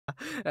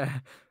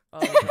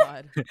Oh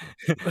God.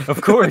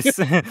 Of course.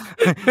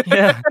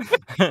 Yeah.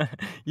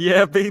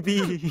 Yeah,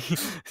 baby.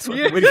 That's what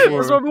I'm waiting for.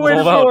 That's what I'm waiting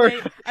Hold out. for.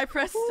 Wait, I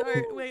pressed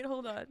start. Wait,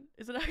 hold on.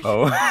 Is it actually?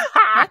 Oh.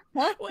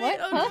 What? Wait,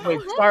 oh What? no.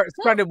 Wait,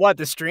 started what?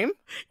 The stream?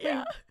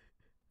 Yeah.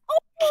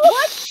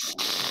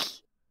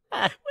 What?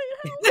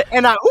 Wait,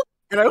 And I oop.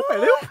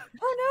 Oh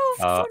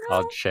no!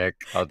 I'll check.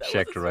 I'll that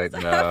check wasn't right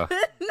supposed to now.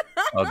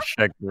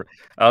 happen.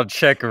 I'll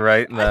check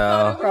right I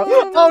now. thought it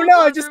was Oh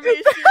no!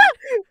 confirmation.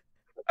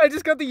 I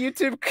just got the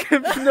YouTube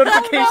notification. Oh, no,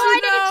 I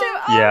did it too.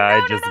 Oh, Yeah,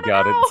 no, I just no, no,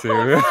 got no. it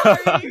too.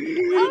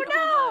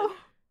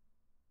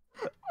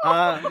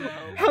 Oh no!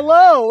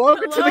 Hello,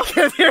 welcome to the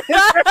Hello. Kid.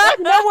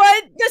 You know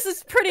what? This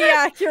is pretty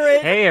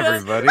accurate. Hey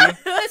everybody.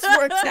 This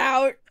works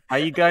out. How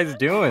you guys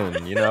doing?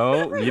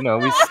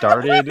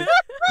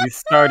 We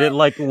started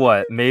like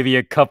what? Maybe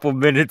a couple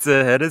minutes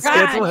ahead of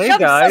schedule. Hey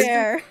jump guys.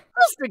 scare.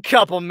 Just a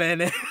couple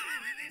minutes.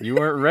 You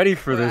weren't ready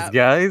for this, Crap.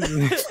 guys.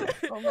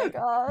 Oh my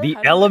god. The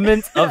How do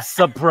element of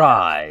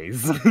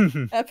surprise.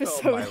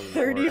 Episode Oh, my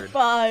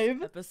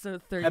 35.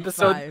 Episode 35.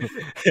 Episode-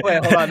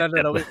 Wait, hold on,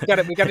 no.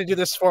 We gotta do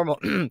this formal.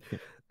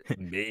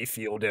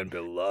 Mayfield and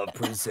Beloved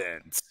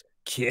presents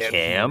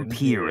Camp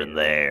here and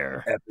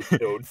there.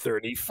 Episode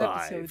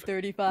 35. Episode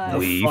 35.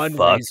 We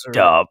Fundraiser. fucked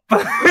up.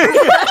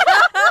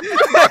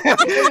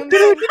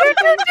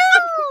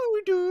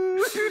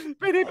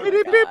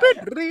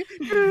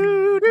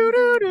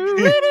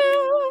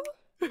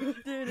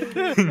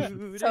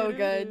 So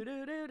good.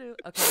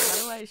 Okay, how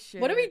do I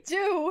share? What do we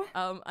do?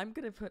 I'm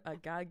gonna put a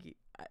gag.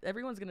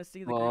 Everyone's gonna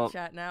see the Well, group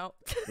chat now.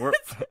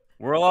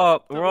 We're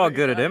all worry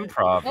good at about it.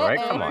 improv, right?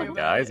 Uh-oh. Come Don't worry on, about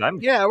guys.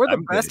 it. Yeah, we're the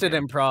I'm good best at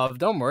at improv.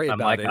 Don't worry I'm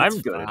about like, it. I'm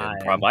It's good at fine.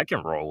 improv. I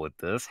can roll with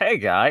this. Hey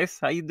guys,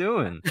 how you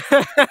doing?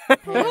 Hey,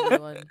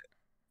 everyone.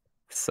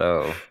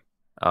 So,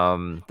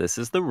 this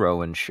is the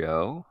Rowan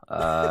Show.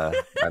 I'm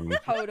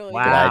Totally.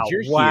 Glad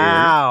you're here.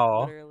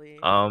 Wow. Literally.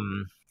 so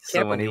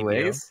Can't believe you.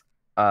 anyways,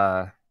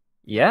 You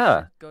yeah.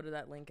 should go to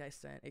that link I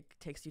sent. It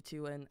takes you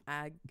to an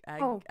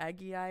Oh.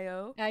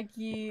 Aggie.io.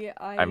 Aggie,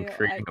 I'm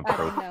creating a I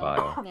don't know.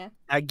 profile. Yeah.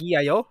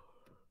 Agiayo?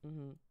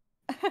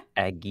 Mm-hmm.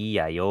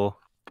 Aggie.io.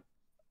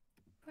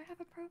 Do I have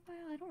a profile?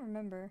 I don't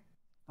remember.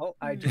 Oh,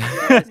 I just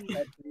realized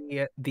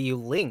that the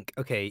link.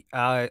 Okay,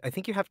 I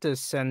think you have to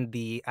send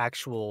the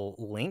actual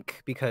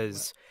link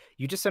because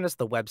you just sent us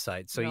the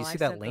website. So No, you I see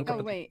that sent the link? Oh, up at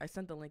the- wait. I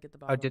sent the link at the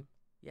bottom. did-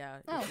 Yeah.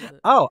 Oh. it's the-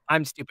 Oh,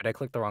 I'm stupid. I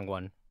clicked the wrong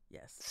one.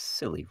 yes.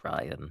 Silly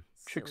Ryan.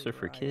 Tricks Silly are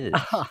for Ryan. kids.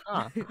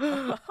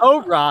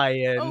 Oh,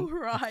 Ryan. Oh,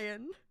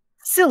 Ryan.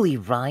 Silly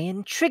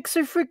Ryan. Tricks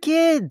are for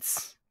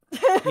kids.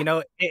 You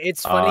know,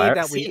 it's funny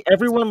that we.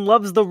 everyone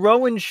loves the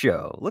Rowan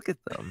Show. Look at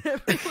them.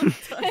 Everyone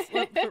does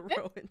love the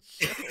Rowan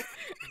show.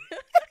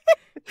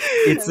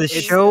 It's a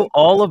It's- show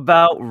all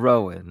about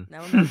Rowan.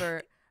 Now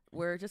remember,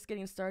 we're just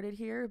getting started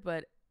here,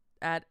 but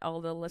at all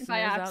the listeners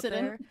out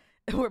there, accident.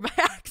 we're by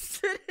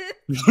accident.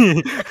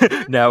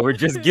 Now we're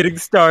just getting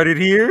started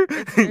here.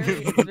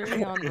 It's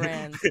very on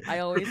brand. I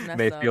always mess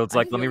Mayfield's up.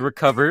 like, let me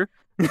recover.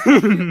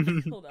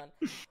 Hold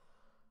on.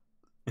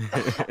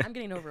 I'm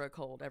getting over a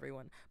cold,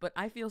 everyone. But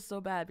I feel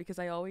so bad because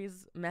I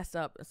always mess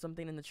up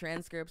something in the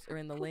transcripts or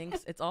in the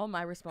links. It's all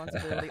my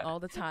responsibility all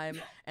the time,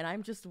 and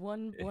I'm just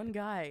one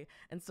guy,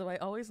 and so I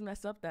always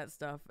mess up that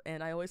stuff,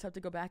 and I always have to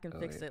go back and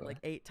fix it like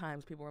 8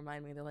 times. People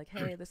remind me, they're like,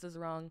 "Hey, this is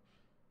wrong,"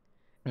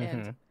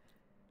 and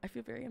I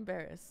feel very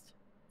embarrassed.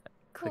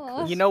 Click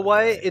Aw. this You know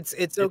what? away. It's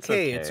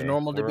okay. It's okay.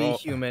 normal to We're be all-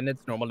 human.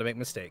 It's normal to make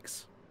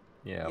mistakes.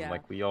 Yeah, Yeah.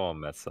 like we all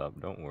mess up.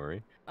 Don't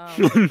worry.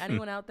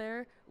 Anyone out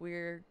there,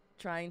 we're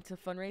trying to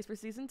fundraise for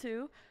season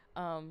 2.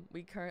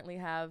 We currently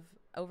have,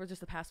 over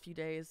just the past few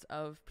days,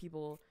 of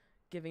people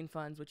giving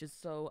funds, which is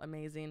so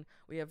amazing.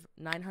 We have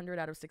 900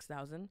 out of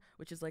 6,000,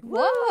 which is like,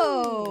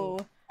 Whoa!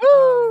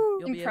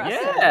 you'll be able to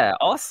Impressive. Yeah,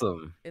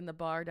 awesome. in the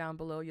bar down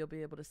below, you'll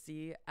be able to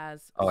see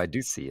as Oh, I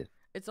do see it.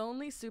 it's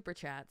only super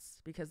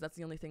chats because that's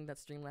the only thing that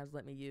Streamlabs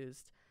let me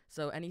use.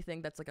 So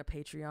anything that's like a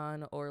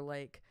Patreon or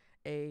like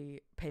a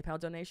PayPal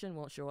donation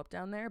won't show up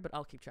down there, but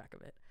I'll keep track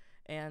of it.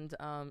 And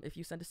if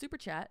you send a super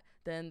chat,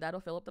 then that'll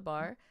fill up the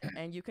bar,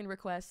 and you can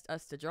request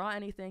us to draw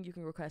anything. You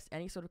can request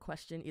any sort of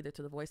question, either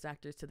to the voice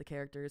actors, to the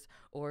characters,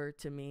 or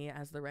to me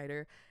as the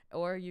writer.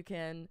 Or you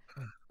can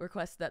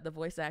request that the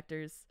voice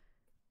actors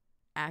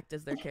act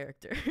as their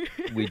character.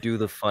 We do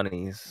the We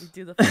funnies.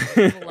 do the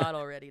there's a lot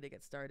already to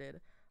get started.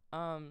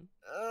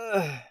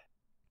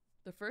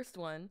 The first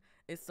one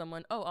is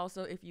someone. Oh,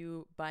 also, if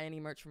you buy any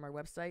merch from our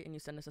website and you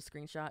send us a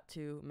screenshot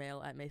to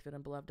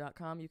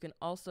mail@mayfieldandbeloved.com, you can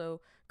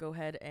also go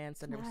ahead and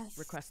send a Yes.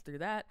 request through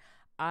that.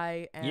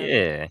 I am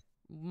Yeah.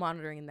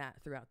 monitoring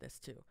that throughout this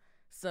too.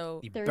 So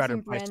You There's better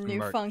some buy brand some new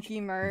merch.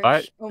 funky merch.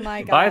 By- Oh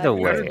my god. by the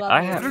we way, love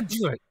I it. have- Better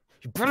do it.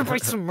 You better buy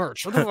some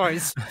merch,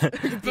 otherwise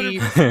be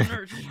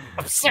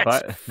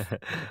upset.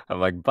 I'm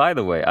like, by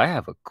the way, I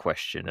have a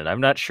question, and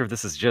I'm not sure if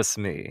this is just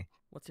me,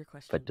 what's your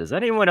question? but does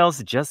anyone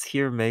else just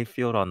hear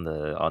Mayfield on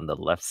the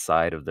left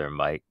side of their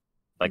mic,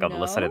 like on the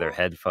left side of their No.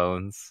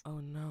 headphones? Oh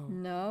no.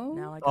 No.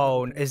 Now I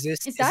Oh, gotta look is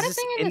this Is that a this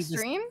thing in the this-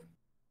 stream?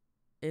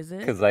 Is it?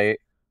 Because I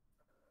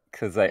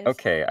Cause Is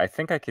okay, I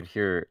think I could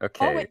hear. Oh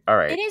Okay, wait, all it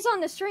right. is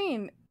on the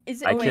stream.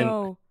 Is it? I Oh wait, can.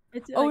 no.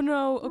 it's Oh like,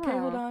 no. Okay,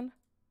 hold huh. on.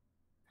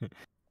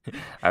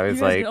 I You was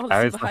guys can like,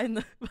 all see behind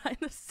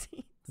the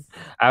scenes.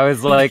 I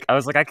was like,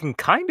 I can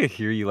kind of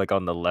hear you like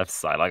on the left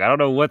side. Like I don't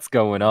know what's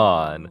going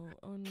on. No.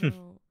 Oh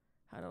no.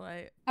 How do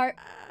I? Are,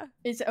 Ah.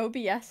 is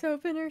OBS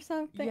open or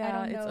something? I Yeah,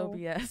 don't know.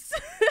 it's OBS.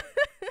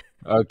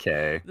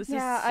 Okay. This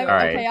Yeah, is I, so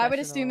okay. I would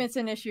assume professional. it's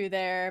an issue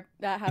there.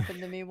 That happened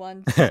to me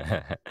once.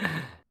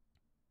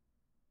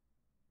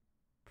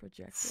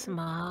 Projector.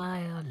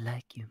 Smile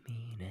like you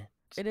mean it.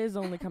 It is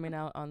only coming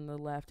out on the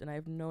left, and I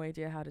have no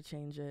idea how to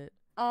change it.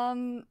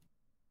 Hmm.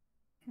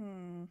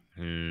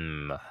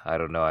 I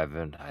don't know. I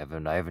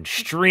haven't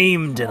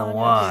streamed in a Mono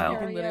while. You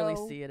can literally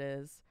stereo. see it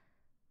is.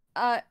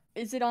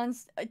 Is it on?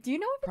 Do you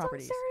know if it's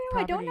Properties. on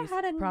stereo? I don't know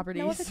how to know if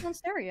Properties. it's on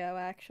stereo.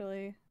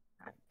 Actually,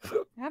 I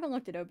haven't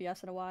looked at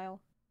OBS in a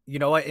while. You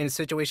know what? In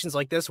situations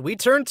like this, we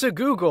turn to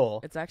Google.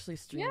 It's actually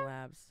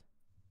Streamlabs.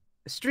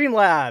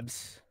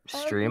 Streamlabs.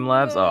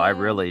 Streamlabs? Oh, I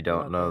really What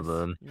don't know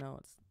about this? then. No,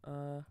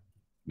 it's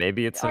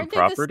Maybe it's in Aren't they the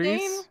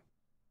properties. same?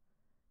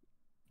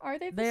 Are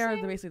they the they are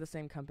same? basically the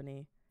same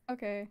company.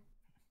 Okay.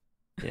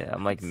 Yeah,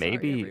 I'm like Sorry,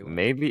 everyone.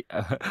 maybe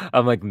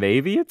I'm like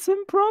maybe it's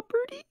in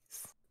properties.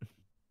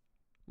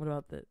 What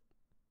about the?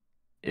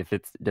 If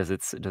it's is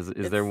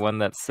there It's- one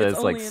that says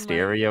like only in my-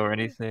 stereo or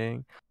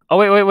anything? Oh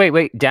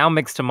wait, down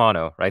mix to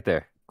mono right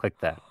there. Click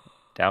that.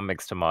 Down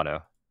mix to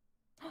mono.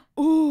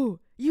 Ooh,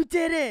 you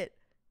did it!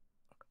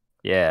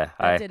 Yeah,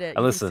 I did it.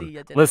 You can see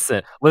you did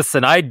it.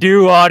 listen. I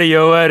do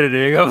audio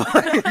editing.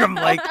 I'm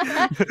like,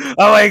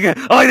 oh my god,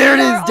 there it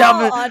We is. are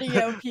Down all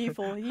audio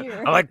people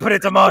here. I'm like, put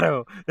it to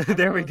mono. I'm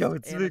There the we go. most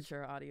It's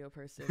amateur audio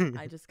person.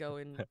 I just go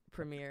in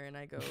Premiere and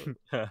I go,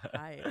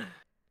 hi.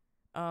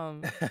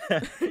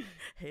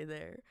 Hey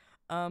there.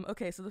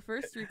 Okay, so the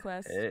first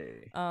request.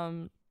 Hey.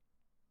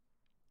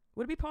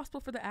 Would it be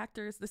possible for the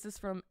actors? This is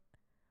from.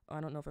 Oh,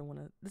 I don't know if I want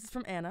to. This is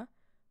from Anna,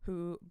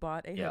 who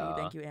bought a hoodie. Yeah.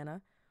 Thank you,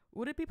 Anna.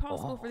 Would it be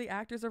possible for the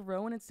actors of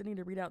Rowan and Sydney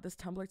to read out this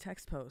Tumblr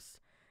text post?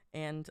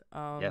 And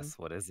Yes.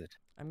 What is it?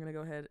 I'm gonna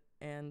go ahead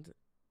and.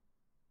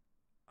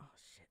 Oh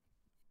shit!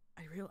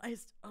 I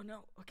realized. Oh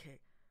no. Okay.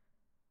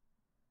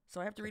 So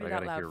I have to read I it out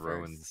gotta loud hear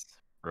first.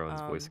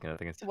 Rowan's voice again. I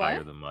think it's What?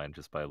 higher than mine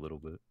just by a little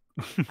bit.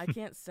 I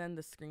can't send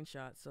the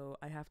screenshot, so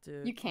I have to. You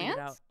read it can't?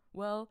 out.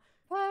 Well,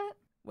 What?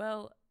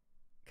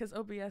 because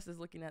OBS is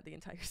looking at the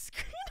entire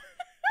screen.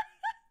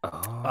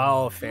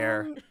 Oh,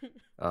 fair.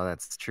 Oh,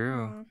 that's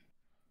true.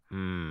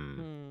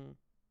 Hmm.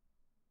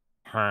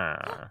 Huh.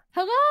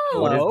 Hello.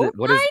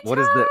 What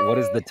is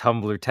the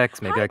Tumblr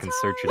text? Maybe Hi, I can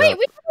search it Wait, up.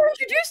 we never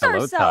introduced Hello,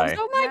 ourselves. Ty.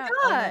 Oh my Yeah,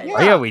 god. okay. Oh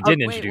yeah, we did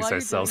Wait, introduce while you're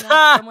ourselves. doing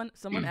that,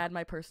 someone add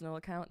my personal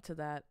account to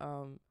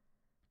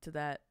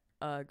that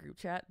group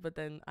chat, but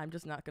then I'm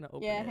just not gonna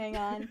open it. Yeah, hang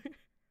on.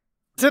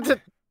 T-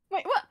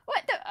 Wait, what?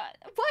 What?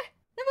 What?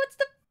 What's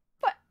the?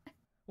 What?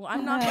 Well,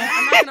 I'm not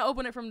gonna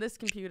open it from this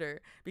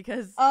computer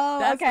because Oh,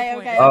 that's okay, the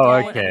point. okay, I don't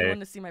okay. want anyone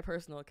to see my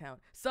personal account.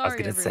 Sorry, I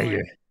was gonna say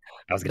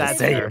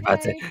everyone.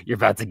 That's fair. you're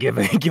about to give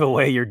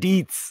away your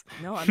deets.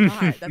 No, I'm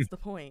not. That's the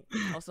point.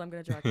 Also, I'm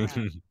gonna draw a cat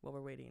while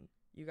we're waiting.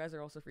 You guys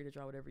are also free to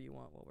draw whatever you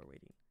want while we're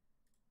waiting.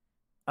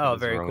 Oh,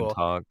 very cool.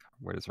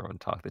 Where does Rowan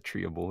talk? The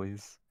Tree of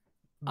Boys.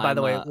 By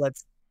the way,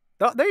 let's.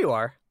 Oh, there you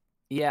are.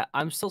 Yeah,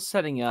 I'm still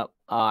setting up.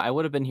 I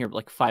would have been here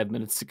like 5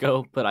 minutes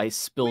ago, but I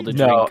spilled a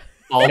No. drink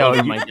all No, over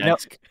you- my no.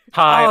 desk.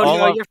 Ty, Oh, all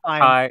no, I'm- you're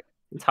fine.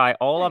 Ty,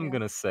 all There I'm you go.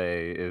 gonna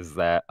say is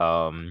that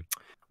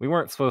we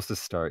weren't supposed to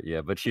start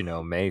yet, but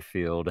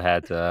Mayfield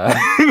had to.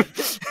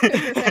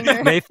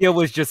 finger. Mayfield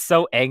was just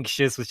so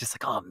anxious, was just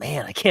like, "Oh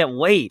man, I can't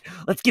wait.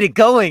 Let's get it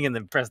going," and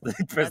then press the.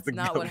 That's the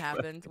not go what button.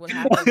 happened. What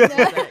happened is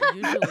that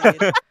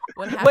usually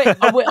what happens.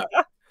 Wait,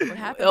 What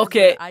happens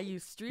Okay. is that I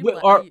use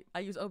I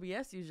use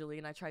OBS usually,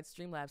 and I tried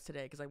Streamlabs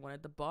today because I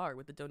wanted the bar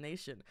with the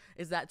donation.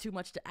 Is that too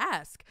much to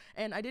ask?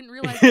 And I didn't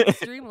realize that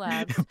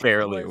Streamlabs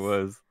Apparently, it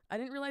was. I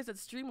didn't realize that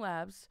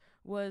Streamlabs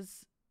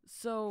was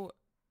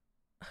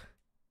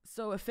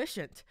so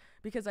efficient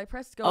because I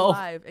pressed go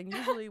live, and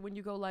usually when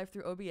you go live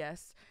through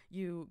OBS,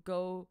 you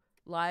go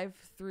live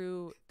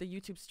through the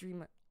YouTube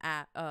stream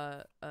at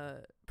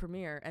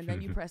Premiere, and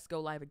then you press go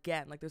live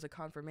again, like there's a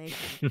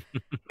confirmation.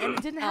 And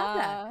it didn't have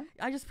that.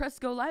 I just pressed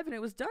go live and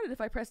it was done. And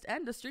if I pressed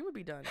end, the stream would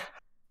be done.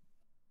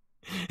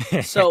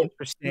 So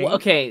Interesting.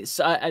 okay,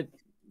 so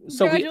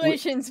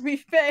Congratulations, we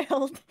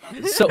failed.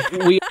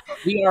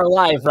 we are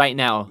live right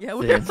now. Yeah,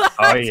 we're Fizz. live.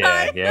 Oh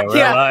yeah, we're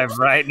Yeah. live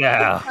right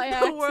now.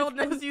 The world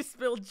knows you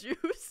spilled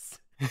juice.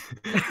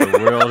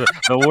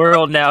 The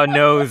world now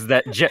knows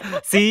that.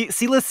 See,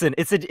 listen,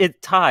 it's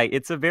Ty.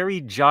 It's a very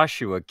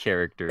Joshua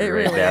character It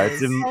right really now.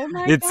 is. Oh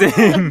my It's god.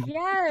 him.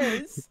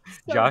 Yes.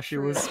 So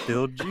Joshua true.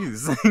 spilled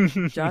juice.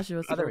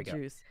 Joshua Oh, there we spilled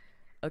go. juice.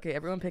 Okay,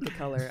 everyone pick a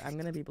color. I'm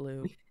gonna be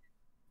blue.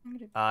 I'm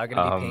gonna- Gonna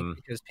be pink Um,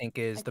 because pink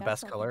is I the guess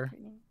best I'll be color.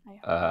 green.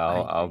 I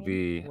hope I'll I'm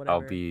green. be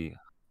Whatever.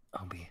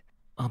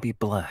 I'll be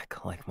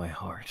black like my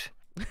heart.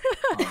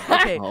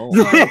 Okay, Oh.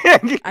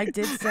 so I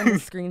did send a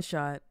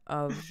screenshot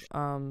of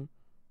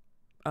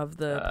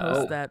the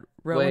post that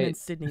Rowan and wait.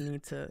 Sydney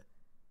need to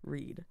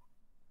read.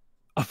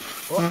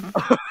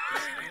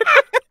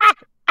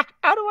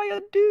 How do I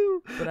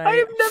undo? But I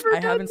have never I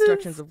have done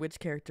instructions this. of which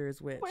character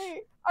is which.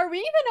 Wait, are we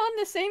even on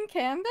the same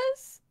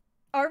canvas?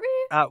 Are we?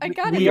 I We-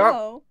 gotta we are-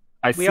 know.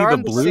 I We see are the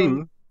on the same-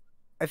 blue.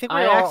 I think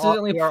I we are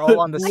accidentally all put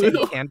on the same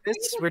blue.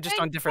 canvas. We're just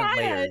on different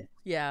layers.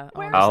 Yeah,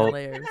 Where's on the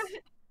layers.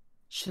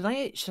 Should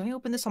I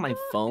open this on my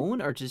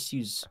phone or just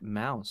use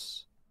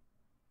mouse?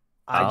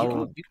 You I'll-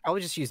 can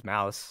probably just use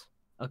mouse.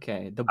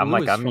 Okay, the I'm blue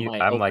like, is I'm for u- my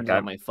I'm open like, it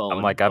on my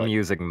phone. I'm but-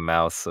 using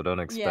mouse, so don't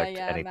expect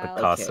yeah, any mouse.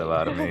 Picasso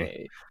out of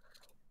me.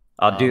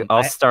 okay.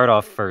 I'll start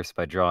off first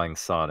by drawing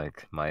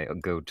Sonic, my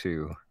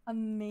go-to.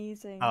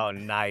 Amazing. Oh,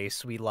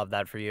 nice. We love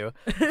that for you.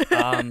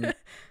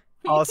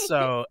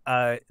 Also,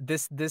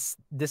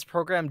 this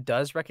program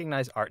does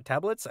recognize art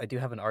tablets. I do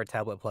have an art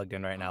tablet plugged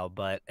in right now,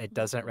 but it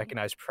doesn't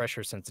recognize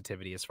pressure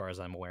sensitivity as far as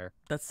I'm aware.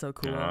 That's so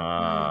cool.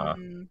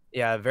 Mm,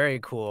 Yeah, very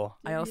cool.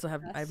 I also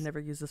have yes. I've never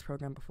used this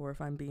program before,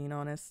 if I'm being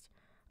honest.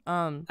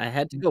 I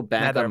had to go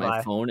back Neither on have my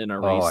I. phone and Oh,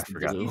 erase I the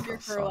forgot blue. about easier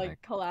for Sonic.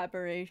 like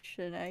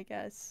collaboration, I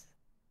guess.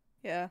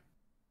 Yeah.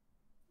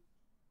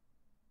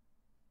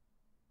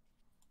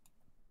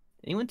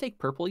 Anyone take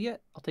purple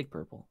yet? I'll take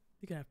purple.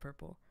 You can have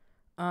purple.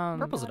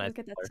 Purple's a God, nice look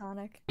at that color.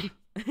 Sonic.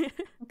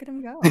 Look at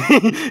him go.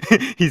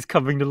 He's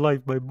coming to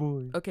life, my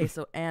boy. Okay,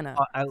 so Anna.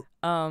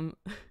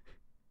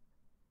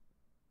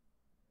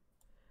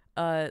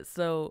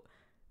 So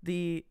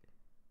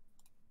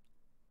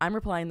I'm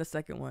replying the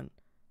second one.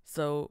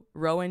 So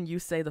Rowan, you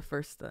say the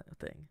first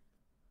thing.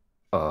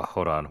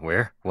 Hold on.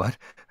 Where? What?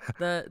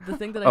 The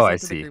thing that Oh, I I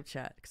sent to the see. group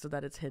chat so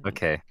that it's hidden.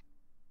 Okay.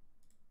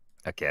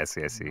 Okay, I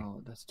see.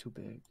 Oh, that's too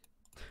big.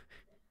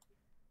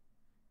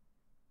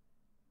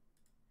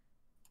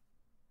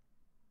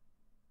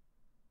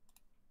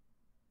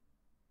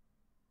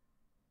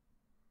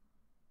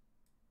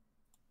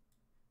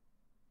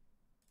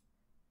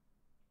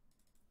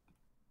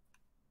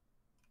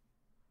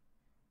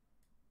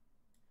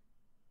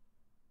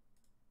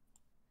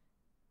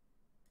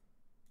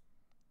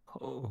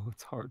 Oh,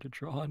 it's hard to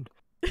draw on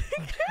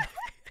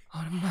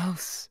a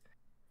mouse.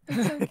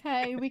 It's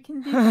okay. We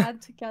can do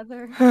that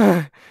together.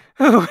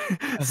 Oh,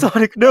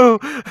 Sonic, no!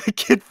 I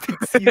can't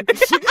fix you.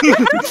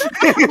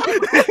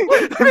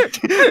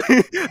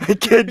 I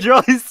can't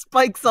draw his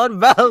spikes on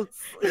mouse.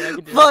 Yeah, I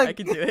can do Fuck. it. I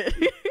can do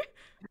it.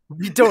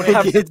 We don't I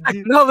have the can't do-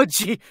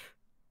 technology.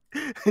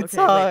 It's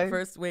okay,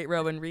 hard. wait,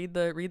 Rowan, read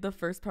the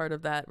first part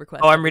of that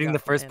request. Oh, that I'm we reading got the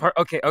from first Anna. part.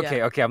 Okay,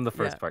 Yeah. I'm the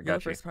first part. You're the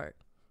Gotcha. first part.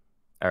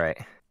 All right.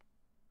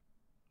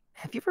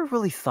 Have you ever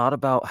really thought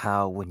about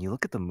how when you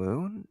look at the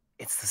moon,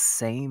 it's the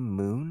same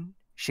moon?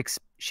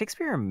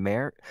 Shakespeare and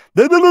Mary.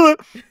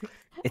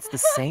 It's the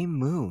same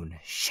moon.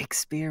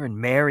 Shakespeare and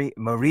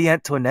Marie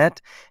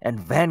Antoinette and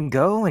Van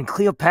Gogh and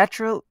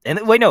Cleopatra.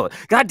 And wait, no.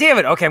 God damn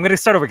it. Okay, I'm gonna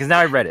start over because now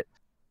I read it.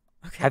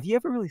 Okay. Have you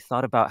ever really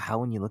thought about how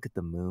when you look at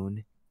the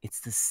moon, it's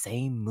the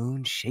same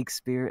moon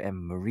Shakespeare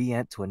and Marie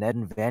Antoinette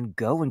and Van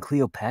Gogh and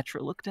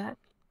Cleopatra looked at?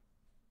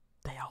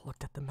 They all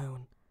looked at the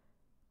moon.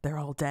 They're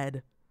all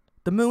dead.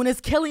 The moon is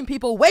killing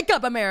people. Wake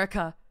up,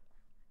 America!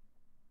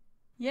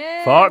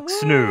 Yeah. Fox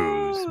woo!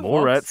 News.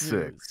 More at Fox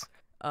News.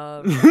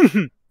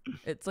 6.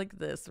 It's like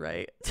this,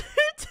 right?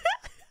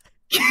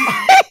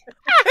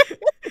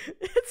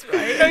 It's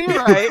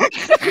right.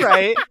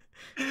 Right.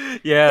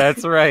 Yeah,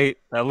 that's right.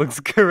 That looks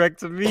correct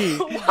to me.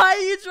 Why are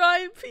you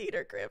drawing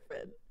Peter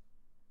Griffin?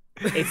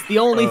 It's the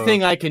only Oh.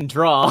 thing I can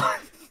draw.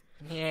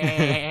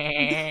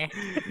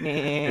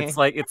 It's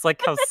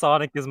like how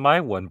Sonic is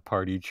my one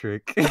party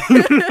trick.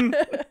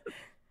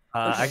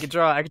 I could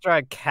draw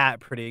a cat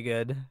pretty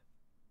good.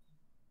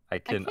 I I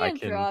can can't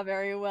draw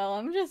very well.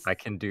 I'm just. I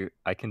can do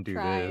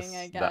trying, this,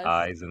 I the guess.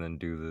 eyes, and then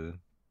do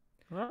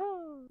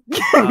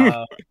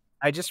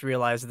I just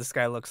realized this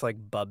guy looks like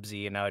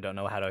Bubsy, and now I don't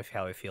know how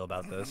I feel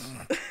about this.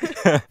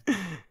 the.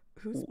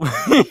 Who's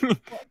What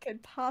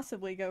could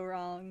possibly go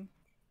wrong?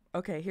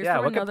 okay? Here's Yeah,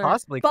 for what could another.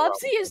 possibly go wrong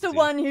Bubsy with is the Bubsy?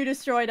 one who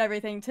destroyed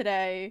everything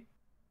today.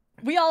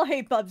 We all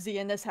hate Bubsy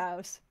in this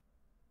house.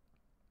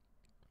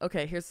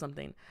 Okay, here's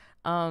something.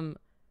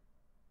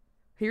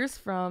 Here's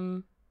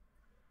from.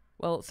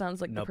 Well, it sounds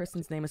like Nope. the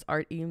person's name is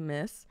Art E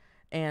Miss,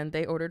 and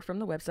they ordered from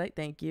the website.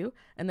 Thank you.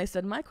 And they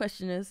said, my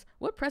question is,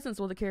 what presents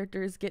will the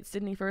characters get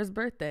Sydney for his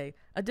birthday?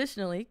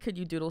 Additionally, could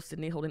you doodle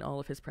Sydney holding all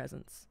of his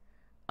presents?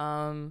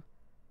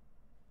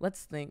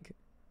 Let's think.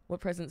 What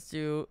presents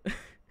do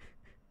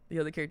the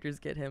other characters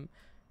get him?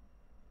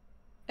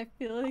 I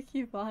feel like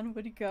Yvonne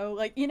would go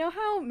like, you know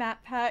how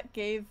Matt Pat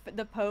gave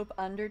the Pope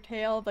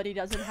Undertale, but he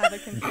doesn't have a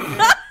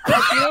computer.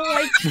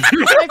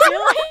 I feel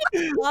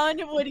like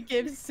Yvonne would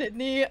give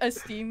Sydney a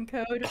Steam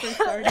code for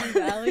Stardew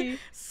Valley.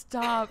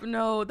 Stop.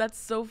 No, that's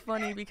so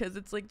funny because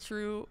it's like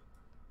true.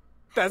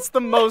 That's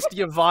the most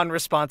Yvonne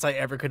response I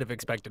ever could have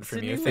expected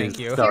from you. Sydney Thank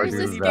you. was- Here's Stardew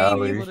this game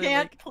Valley. you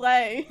can't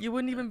play. He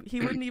wouldn't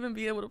even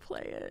be able to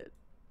play it.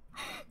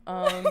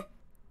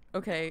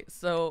 Okay,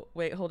 so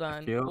wait, hold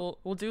on. feel-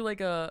 We'll do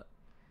like a.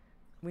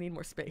 We need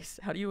more space.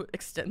 How do you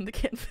extend the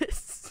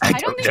canvas? I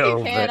don't think know,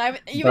 you can.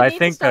 You but would I need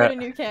think to start that- a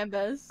new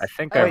canvas. I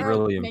think Or I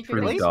really make your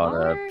improved face on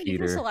smaller. You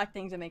Peter. can select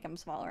things to make them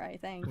smaller, I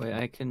think. Wait,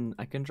 I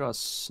can draw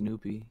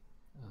Snoopy.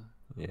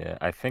 Yeah,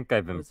 I think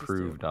I've What does this do?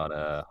 improved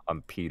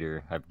on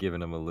Peter. I've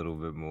given him a little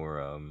bit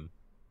more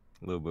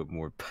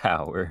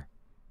power.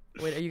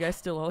 Wait, are you guys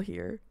still all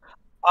here?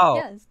 Oh,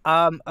 Yes.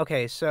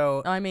 okay,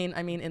 so No, I mean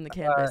in the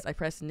canvas. I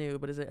pressed new,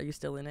 but are you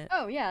still in it?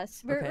 Oh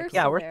yes, we're, Okay, we're cool.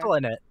 yeah, still we're there. still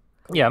in it.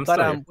 Cool. Yeah, I'm But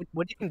still here.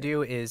 what you can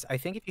do is, I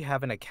think if you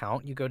have an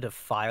account, you go to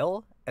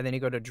File, and then you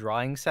go to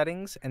Drawing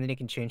Settings, and then you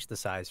can change the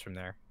size from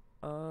there.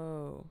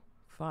 Oh,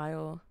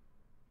 file,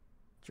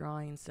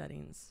 drawing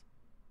settings.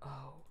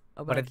 Oh,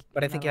 But I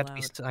you're think not you have to be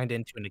allowed. signed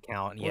into an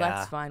account. Well, Yeah.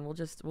 that's fine. We'll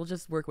just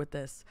work with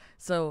this.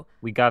 So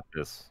We got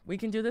this. we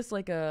can do this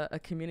like a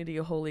community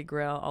holy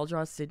grail. I'll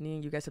draw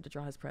Sydney. You guys have to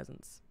draw his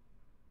presence.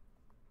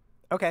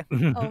 Okay.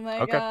 Oh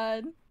my Okay.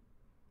 god.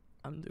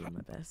 I'm doing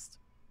my best.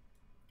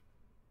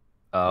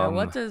 Now, Um,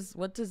 what does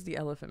the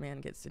Elephant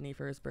Man get Sydney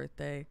for his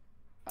birthday?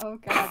 Oh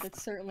god,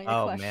 that's certainly a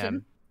Oh question.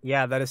 man.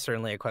 Yeah, that is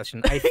certainly a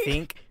question. I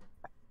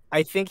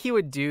think he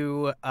would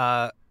do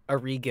a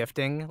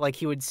regifting. Like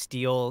he would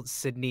steal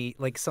Sydney,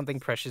 like something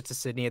precious to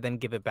Sydney, and then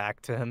give it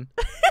back to him.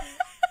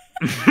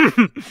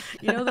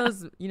 You know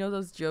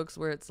those jokes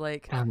where it's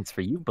like it's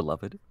for you,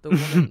 beloved.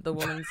 the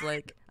woman's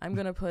like, I'm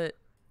gonna put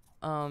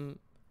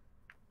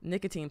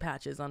nicotine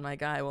patches on my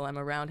guy while I'm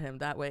around him.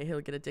 That way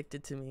he'll get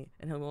addicted to me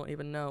and he won't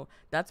even know.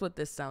 That's what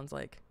this sounds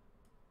like.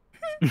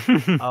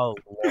 Oh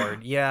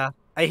lord, yeah.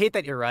 I hate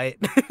that you're right.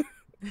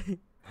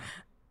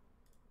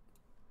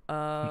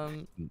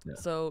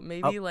 So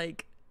maybe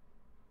like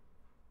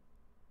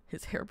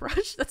his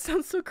hairbrush. That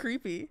sounds so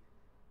creepy.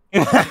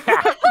 You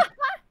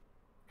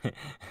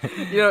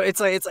know, it's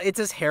like it's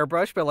his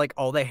hairbrush, but like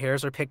all the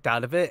hairs are picked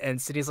out of it, and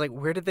Sydney's like,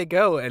 "Where did they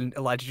go?" And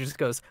Elijah just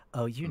goes,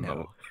 "Oh, you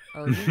know."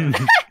 Oh, you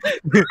know.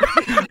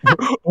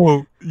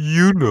 Oh,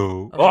 you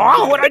know. Oh,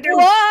 Oh, what'd I do?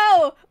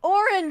 Whoa!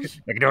 Orange!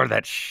 Ignore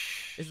that.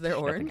 Shh. Is there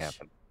Nothing orange?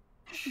 happened.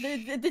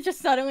 They just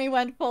suddenly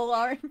went full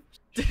orange.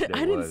 I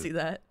didn't was. see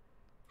that.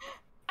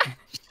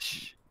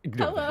 Shh.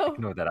 Ignore that. Hello.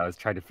 Ignore that. I was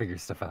trying to figure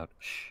stuff out.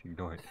 Shh.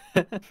 Ignore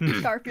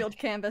it. Garfield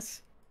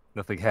canvas.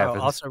 Nothing Oh,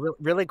 happens. also,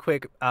 really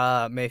quick,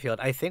 Mayfield.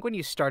 I think when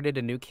you started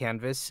a new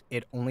canvas,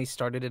 it only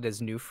started it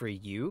as new for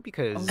you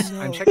because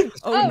I'm no. checking the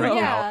Oh, screen right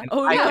no. now, and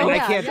Oh, I, no. and I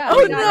Yeah, can't yeah, see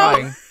Oh, the no.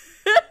 drawing.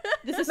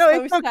 This is No,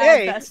 so it's sad,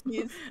 okay.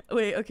 besties.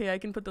 Wait, okay, I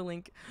can put the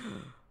link.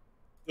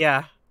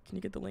 Yeah. Can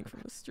you get the link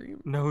from the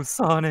stream? No,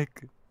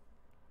 Sonic.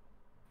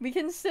 We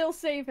can still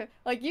save it.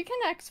 Like you can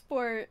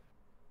export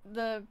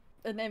an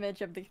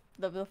image of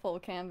the full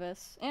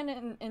canvas and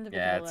in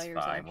individual Yeah, it's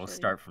layers. fine. We'll actually.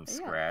 start from Yeah.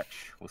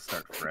 scratch. We'll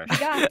start fresh. You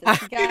got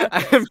this. You got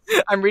this.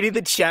 I'm reading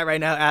the chat right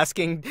now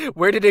asking,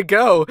 where did it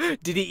go?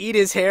 Did he eat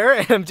his hair?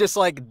 And I'm just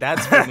like,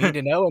 that's for me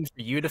to know and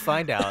for you to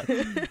find out.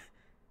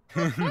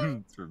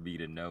 It's for me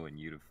to know and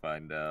you to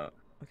find out.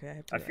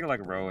 Okay, I feel like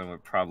Rowan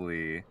would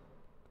probably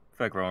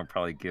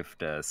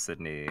gift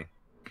Sydney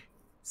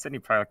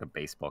probably like a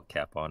baseball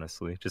cap,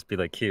 honestly. Just be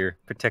like, here,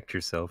 protect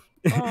yourself.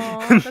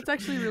 Aw, that's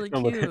actually really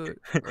Or like-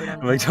 cute. Right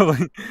on like, top.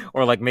 totally-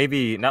 or like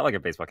maybe not like a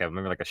baseball cap,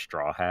 maybe like a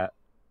straw hat.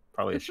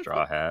 Probably a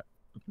straw hat.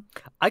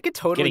 I could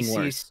totally Getting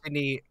see worse.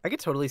 Sydney. I could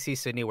totally see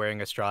Sydney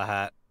wearing a straw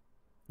hat.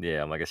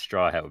 Yeah, like a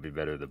straw hat would be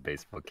better than a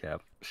baseball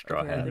cap.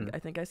 Straw Okay, hat. I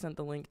think I sent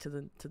the link to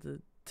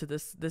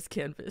this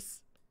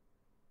canvas.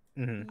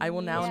 Hmm I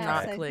will now Yes,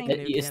 not I click think-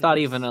 new It's not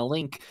canvas. even a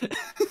link.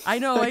 I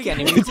know. I can't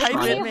can't even type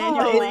find it it.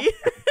 manually.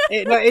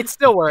 No, it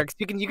still works.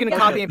 You can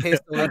copy and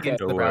paste the link Okay.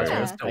 into the Don't browser.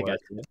 worry. It Yeah. still I got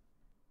works. you.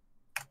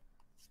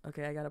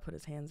 Okay, I gotta put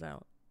his hands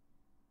out.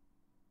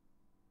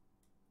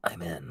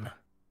 I'm in.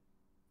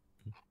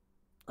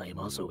 I am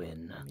also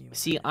in.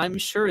 See, I'm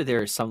sure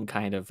there's some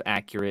kind of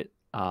accurate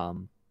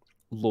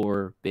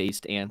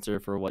lore-based answer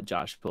for what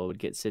Joshua would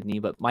get Sydney,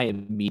 but my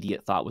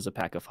immediate thought was a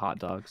pack of hot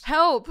dogs.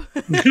 Help!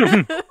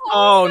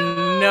 Oh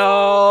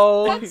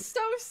no! That's so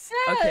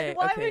sad. Okay,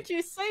 Why okay. would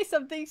you say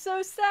something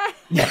so sad?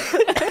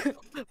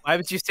 Why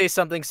would you say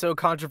something so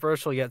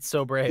controversial yet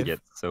so brave? Yet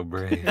so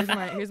brave.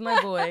 Here's my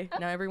boy.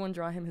 Now everyone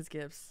draw him his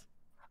gifts.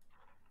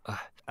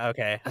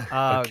 Okay.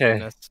 Oh, Okay.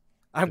 goodness.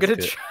 I'm That's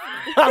gonna good. try.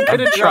 I'm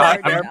gonna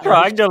try.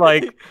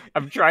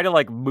 I'm trying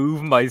to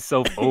move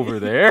myself over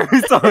there.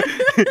 So,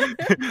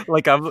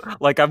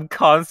 I'm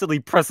constantly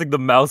pressing the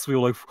mouse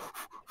wheel, like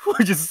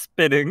just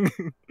spinning.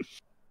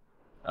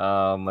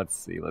 Let's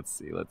see. Let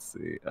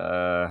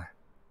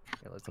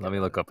me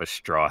look up a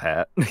straw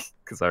hat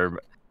because I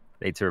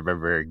need to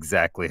remember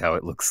exactly how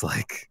it looks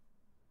like.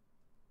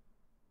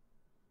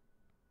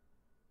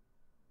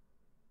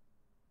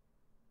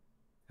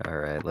 All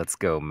right, let's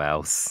go,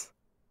 mouse.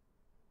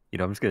 You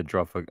know, I'm just gonna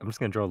draw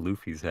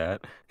Luffy's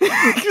hat.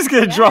 I'm just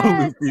gonna draw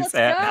Yes, Luffy's let's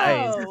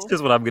hat. go. That's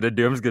just what I'm gonna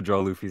do. I'm just gonna draw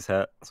Luffy's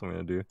hat. That's what I'm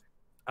gonna do.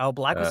 Oh,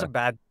 black was Uh, a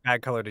bad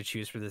color to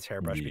choose for this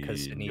hairbrush because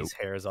Nope. Sydney's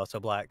hair is also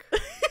black.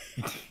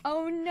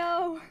 Oh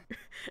no.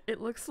 It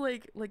looks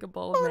like a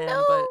bald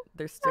man, but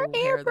there's still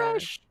hair there.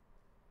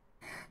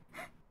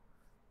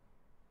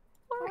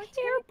 Our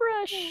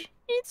hairbrush.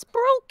 It's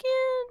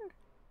broken.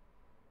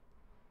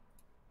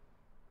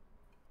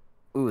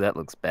 Ooh, that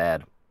looks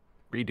bad.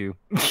 Redo.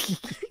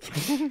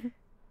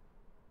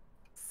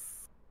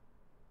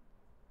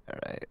 All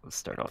right, let's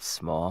start off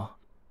small.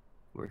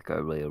 Work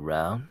our way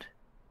around.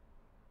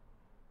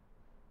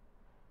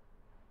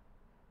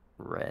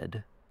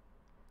 Red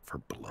for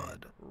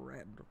blood.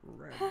 Red.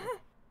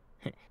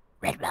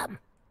 Red rum.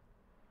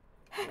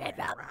 Red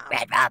rum.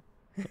 Red rum.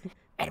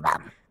 Red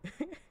rum.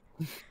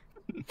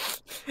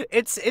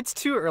 It's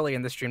too early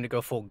in the stream to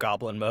go full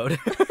goblin mode.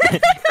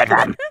 Red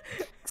rum.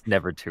 It's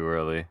never too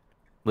early.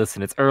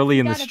 Listen, it's early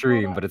in the Gotta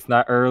stream, pull but it's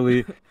not early.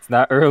 It's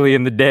not early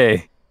in the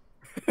day.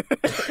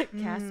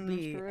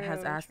 Casby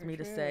has true, asked true, me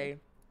to true. say,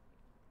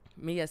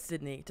 me as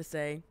Sydney, to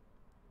say,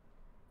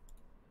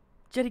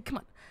 Jetty, come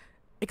on.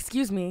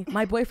 Excuse me,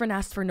 my boyfriend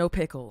asked for no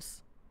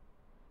pickles.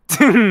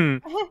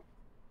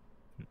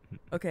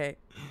 Okay.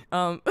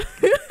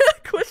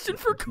 Question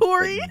for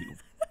Corey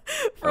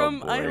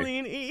from boy.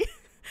 Eileen E.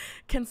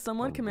 Can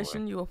someone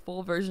commission you a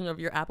full version of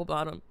your my apple,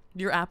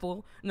 your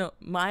bottom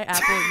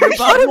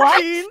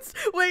What? jeans?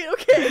 Wait,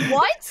 okay.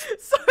 What?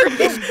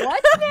 Sorry.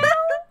 What now?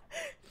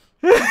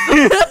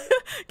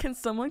 Can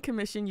someone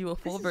commission you a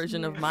full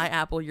version of My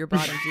Apple, Your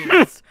Bottom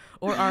Jeans?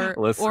 Or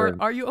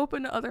Listen. are you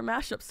open to other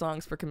mashup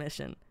songs for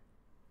commission?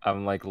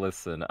 I'm like,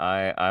 listen,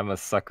 I'm a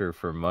sucker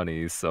for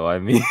money, so I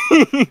mean,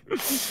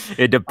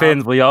 it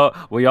depends. We all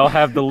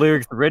have the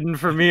lyrics written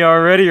for me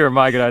already, or am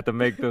I gonna have to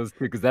make those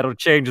too? Because that'll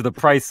change the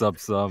price up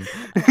some.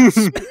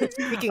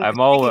 I'm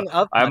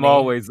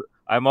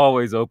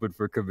always open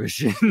for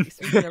commission.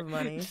 Speaking of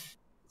money.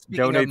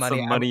 Donate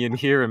some money in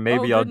here, and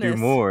maybe I'll do goodness.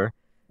 more.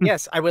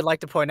 Yes, I would like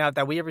to point out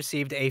that we have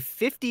received a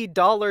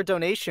 $50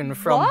 donation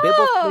from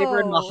Bibble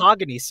Flavored Whoa.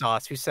 Mahogany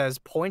Sauce, who says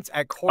points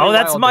at Corey Oh,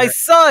 that's my Wilder.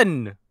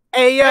 son.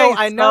 Hey, yo, Hey,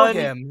 I know son.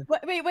 him.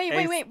 Wait,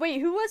 Hey,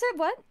 who was it?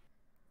 What?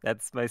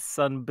 That's my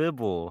son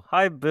Bibble.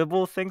 Hi,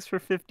 Bibble. Thanks for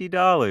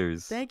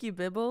 $50. Thank you,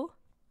 Bibble.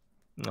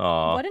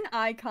 Aw, What an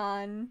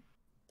icon.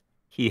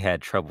 he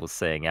had trouble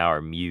saying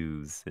our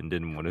muse and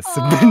didn't want to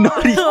submit Aw.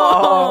 naughty.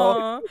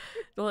 Aw.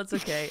 Well, it's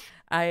okay.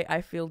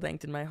 I feel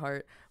thanked in my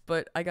heart.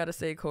 But I gotta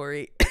say,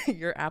 Corey,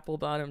 your apple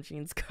bottom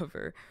jeans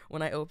cover,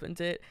 when I opened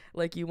it,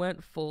 like you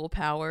went full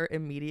power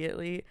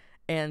immediately,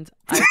 and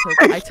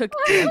I took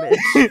damage.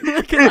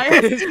 Because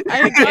I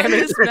had gotten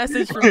this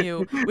message from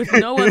you with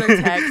no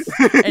other text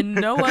and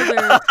no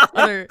other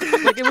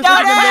like it was like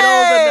in the middle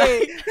of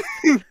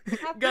the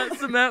night. Got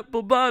some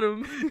apple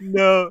bottom.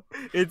 No,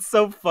 it's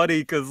so funny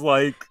because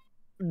like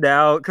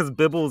now, because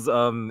Bibble's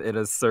in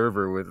a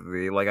server with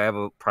me. Like I have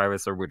a private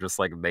server with just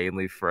like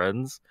mainly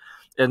friends,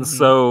 and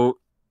so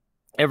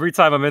every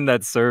time I'm in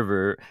that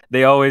server,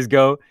 they always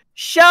go,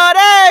 "Shut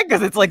it!"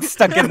 because it's like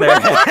stuck in their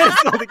head.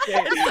 So they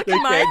can't, It's stuck they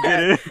in my can't get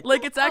head. it.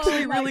 Like it's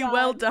actually my really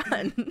well God.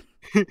 done.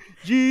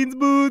 Jeans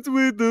boots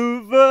with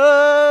the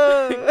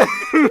fur.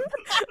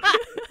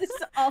 This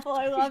is awful.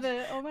 I love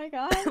it. Oh my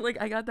god. Like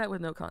I got that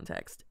with no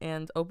context,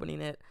 and opening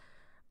it,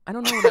 I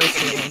don't know what I was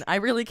feeling. I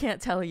really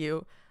can't tell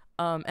you.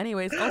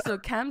 Anyways, also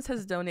Cams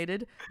has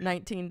donated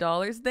 $19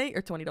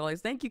 or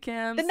 $20. Thank you,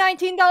 Cams. The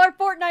 $19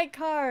 Fortnite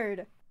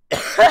card.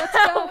 Let's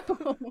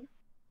go.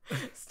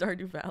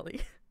 Stardew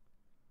Valley.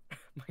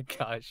 My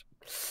gosh.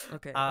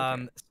 Okay.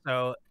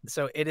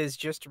 So it has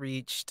just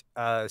reached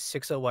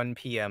 6:01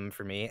 p.m.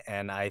 for me,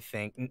 and I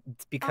think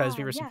because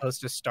we were yes.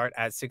 supposed to start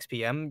at 6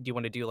 p.m. Do you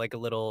want to do like a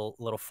little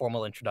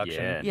formal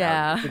introduction?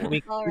 Yeah.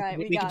 All right,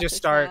 we we got could just this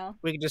start. now.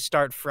 We could just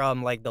start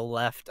from like the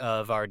left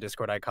of our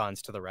Discord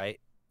icons to the right,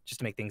 just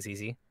to make things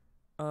easy.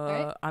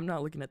 Alright. I'm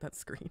not looking at that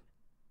screen.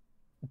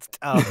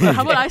 Oh, How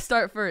about okay. I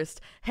start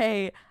first?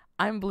 Hey,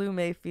 I'm Blue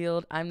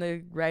Mayfield. I'm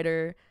the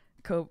writer,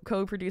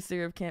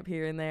 co-producer of Camp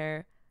Here and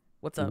There.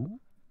 What's up?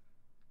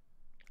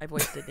 I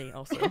voiced Sydney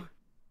also.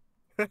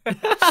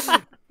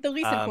 The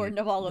least important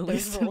of all of The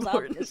those least rules,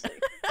 important. obviously.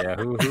 Yeah,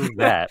 who's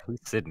that? Who's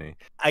Sydney?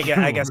 I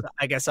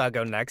guess I'll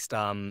go next.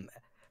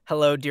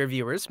 Hello, dear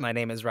viewers. My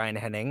name is Ryan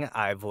Henning.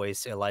 I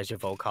voice Elijah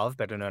Volkov,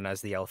 better known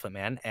as the Elephant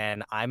Man,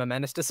 and I'm a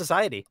menace to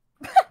society.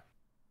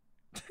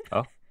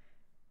 Oh,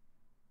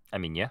 I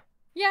mean, yeah.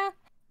 Yeah.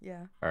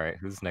 Yeah. All right,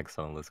 who's next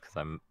on the list? Because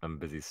I'm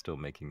busy still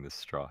making this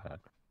straw hat.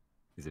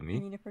 Is it I me?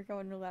 mean, if we're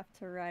going left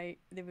to right,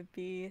 it would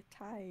be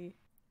Ty.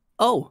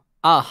 Oh,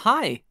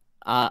 hi.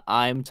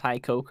 I'm Ty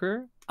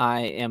Coker.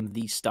 I am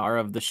the star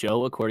of the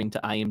show, according to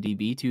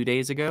IMDb 2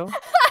 days ago.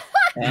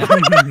 And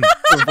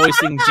we're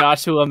voicing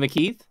Joshua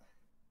McKeith.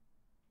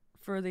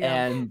 For the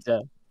And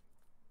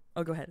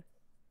oh, go ahead.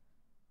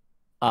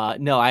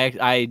 no,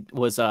 I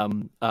was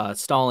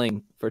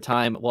stalling for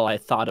time while I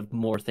thought of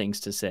more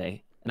things to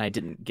say, and I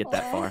didn't get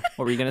that far.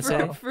 What were you gonna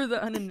say? For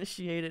the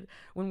uninitiated,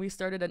 when we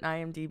started an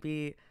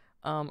IMDb,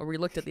 or we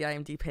looked at the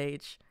IMDb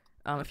page,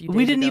 a few days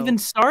We didn't ago, even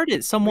start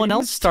it. Someone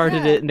didn't else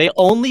started start. it, and they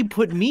only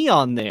put me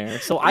on there.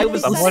 So I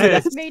was Someone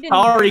is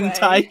starring Norway.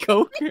 Ty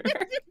Coker.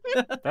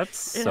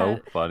 That's It so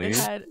had- funny.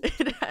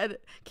 It had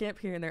Camp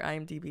Here in their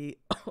IMDb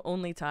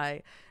only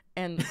Ty,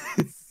 and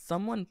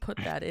someone put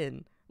that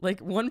in. Like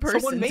one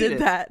Someone person made did it.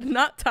 that,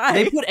 not Ty.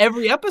 They put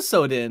every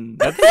episode in.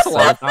 That's a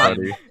lot of time.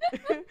 funny.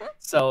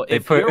 So They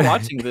if put- you're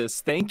watching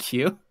this, thank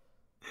you.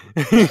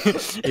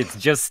 It's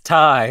just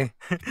Ty.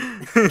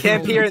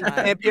 Camp Here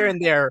Time.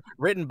 and There,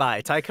 written by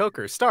Ty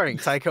Coker, starring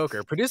Ty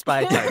Coker, produced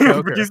by Ty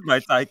Coker. Produced by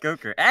Ty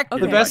Coker. Acted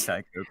Okay. by The best-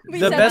 Ty Coker. We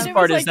The said best that it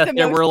part was, is like, that the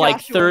there most were like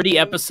Joshua 30 move.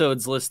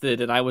 episodes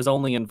listed, and I was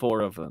only in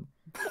 4 of them.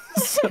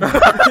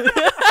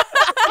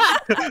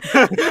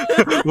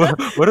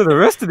 What are the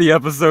rest of the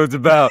episodes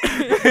about?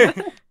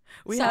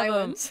 we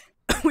Silence.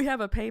 we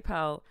have a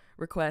PayPal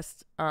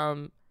request.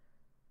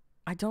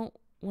 I don't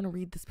want to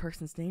read this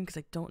person's name because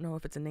I don't know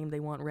if it's a name they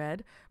want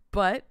read,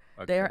 but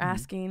they are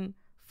asking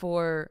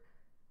for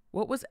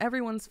what was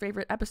everyone's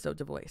favorite episode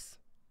to voice.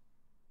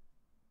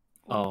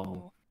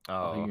 Oh,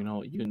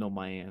 you know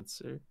my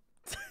answer.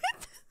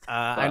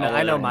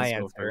 I know my Let's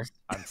go answer. first.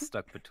 I'm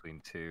stuck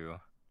between two.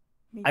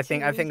 Me I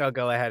think too. I'll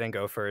go ahead and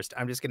go first.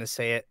 I'm just gonna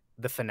say it.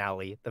 The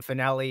finale. The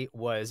finale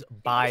was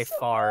by was so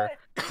far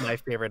good. my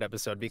favorite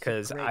episode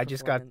because Great I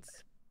just got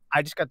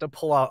performance. to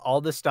pull out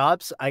all the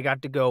stops. I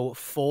got to go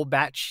full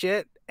bat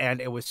shit, and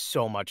it was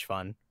so much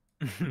fun.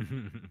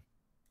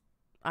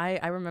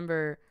 I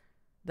remember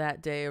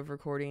that day of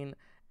recording,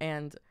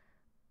 and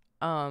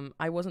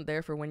I wasn't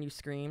there for when you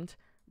screamed,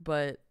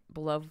 but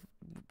Beloved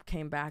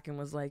came back and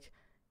was like,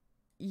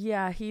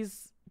 yeah,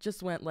 he's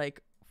just went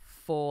like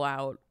full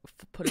out,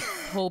 put his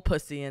whole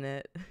pussy in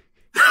it.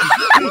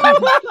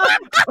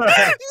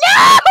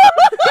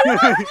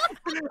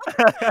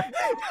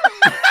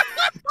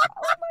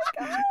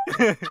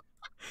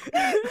 He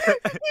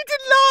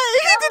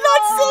did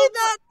not say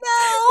that.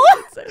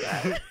 Say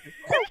that.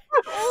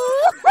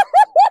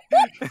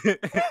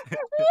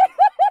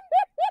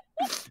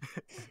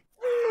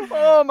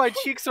 Oh, my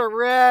cheeks are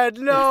red.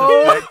 It's No.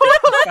 the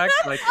fact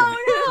that I can,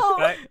 Oh,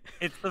 no.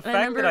 it's the And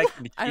fact that I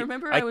can I hear,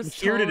 remember I I was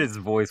can hear it in told- his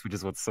voice, which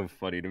is what's so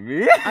funny to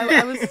me.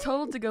 I was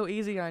told to go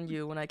easy on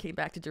you when I came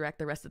back to direct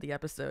the rest of the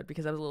episode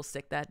because I was a little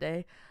sick that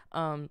day,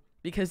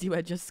 because you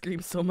had just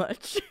screamed so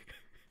much.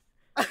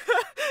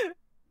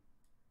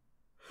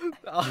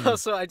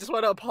 Also, I just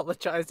want to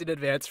apologize in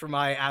advance for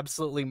my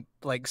absolutely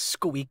like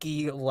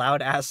squeaky,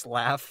 loud ass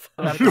laugh.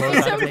 that blows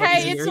It's out of my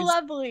okay. It's ears.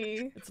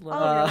 lovely. It's All of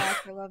your lovely.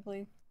 laughs are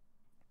lovely.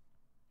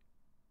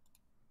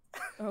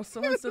 Oh,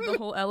 someone said the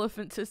whole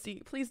elephant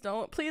tissy. Please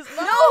don't. Please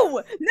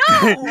No,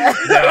 no.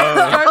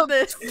 start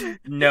this.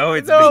 No,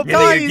 it's No,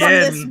 beginning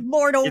guys, From this again.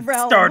 mortal It's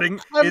realm. starting.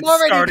 I'm It's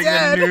already starting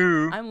dead.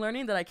 anew. I'm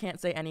learning that I can't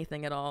say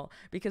anything at all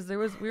because we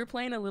were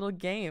playing a little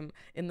game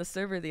in the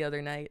server the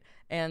other night,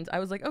 and I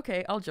was like,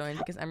 okay, I'll join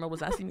because Emerald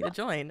was asking me to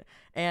join,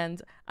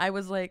 and I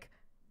was like,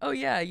 oh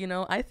yeah,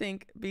 I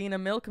think being a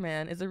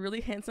milkman is a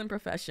really handsome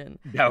profession.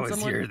 That And was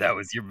someone- that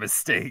was your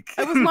mistake.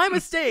 It was my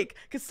mistake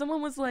because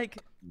someone was like,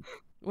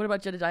 what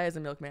about Jedediah as a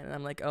milkman? And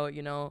I'm like, oh,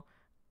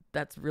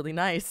 that's really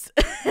nice.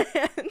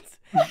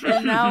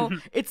 and now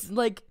it's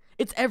like,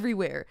 it's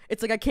everywhere.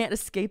 It's like I can't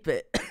escape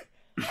it.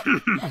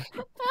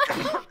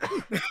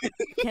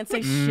 Can't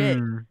say shit.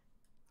 Mm.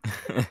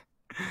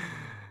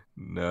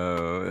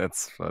 No,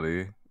 that's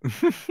funny.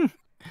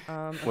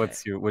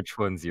 Okay. Which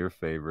one's your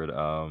favorite?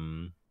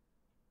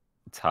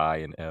 Ty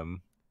and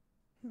M.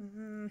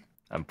 Mhm.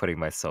 I'm putting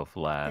myself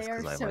last They are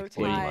because I so like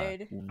taking my-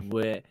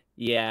 tied.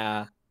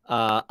 Yeah.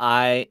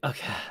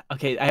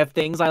 Okay. I have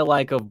things I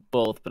like of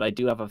both, but I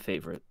do have a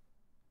favorite.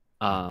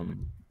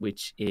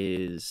 Which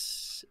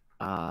is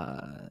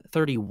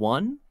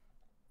 31,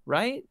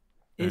 right?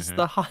 Is Mhm.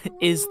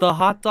 the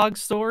hot dog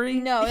story?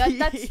 No,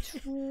 that's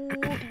No,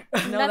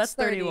 that's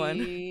 31.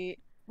 30.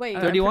 Wait,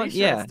 I'm 31? pretty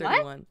sure it's Yeah.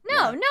 31.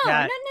 no, no,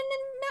 Yeah.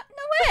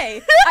 no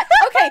way.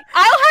 Okay,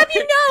 I'll have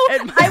you know,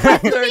 It I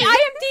went through 30. the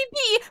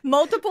IMDb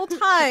multiple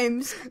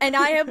times, and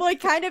I have like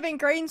kind of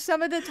ingrained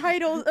some of the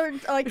titles or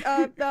like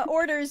the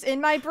orders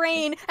in my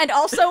brain, and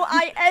also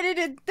I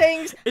edited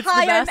things. It's the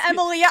Hi, I'm best-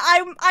 Emily.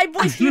 I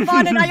voiced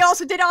Yvonne, and I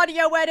also did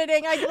audio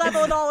editing. I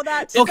leveled all of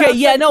that. Okay, stuff,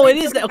 yeah, like, no, it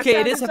things is. that Okay, it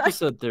sound is effects.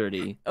 episode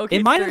 30. Okay,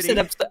 It might have 30. said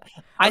episode.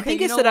 I Okay,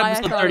 think you it know said why I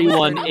episode thought it was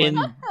 31 31?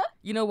 in.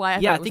 You know why I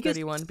Yeah, I thought it was think it's-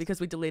 31?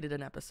 Because we deleted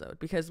an episode.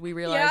 Because we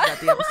realized Yeah.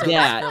 that the episode was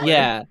Yeah, filler.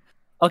 yeah.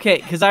 Okay,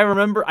 because I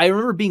remember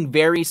being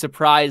very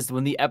surprised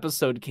when the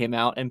episode came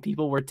out and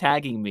people were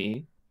tagging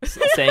me,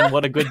 saying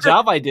what a good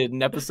job I did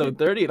in episode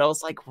 30, and I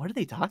was like, what are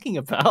they talking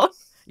about?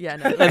 Yeah,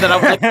 no. And then I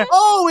was like,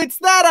 oh, it's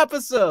that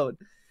episode.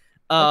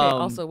 Okay,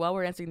 also, while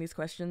we're answering these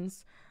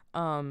questions,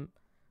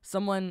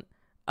 someone,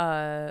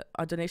 a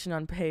donation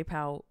on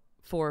PayPal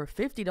for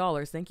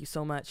 $50, thank you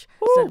so much,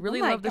 said,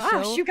 really oh my love the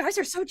gosh, show. you guys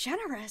are so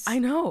generous. I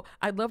know.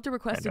 I'd love to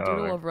request a know,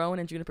 doodle right? of Rowan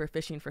and Juniper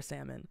fishing for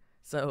salmon.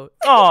 So,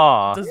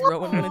 Aw. does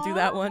Rowan want to do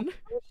that one?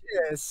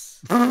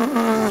 Yes.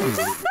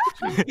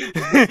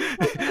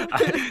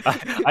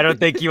 I don't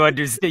think you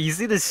understand. You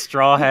see this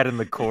straw hat in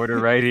the corner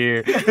right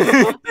here.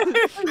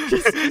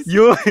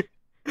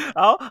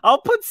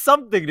 I'll put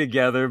something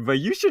together, but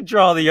you should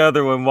draw the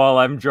other one while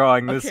I'm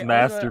drawing this Okay,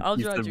 masterpiece I'll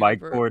draw in my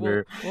Juniper.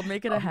 corner. We'll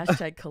make it a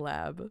hashtag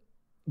collab.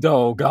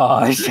 Oh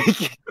gosh,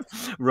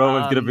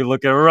 Rowan's gonna Um, be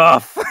looking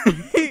rough.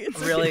 It's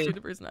okay, Really-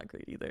 Juniper's not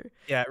great either.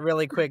 Yeah,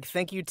 really quick.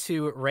 Thank you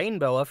to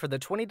Rainboa for the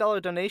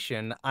 $20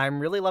 donation. I'm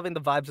really loving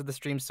the vibes of the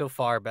stream so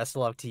far. Best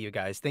of luck to you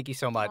guys. Thank you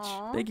so much.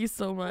 Aw, Thank you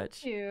so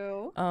much. thank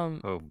you.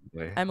 Oh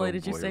boy. Emily, Oh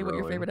did you boy, say what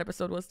your Rowan. favorite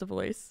episode was to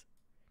voice?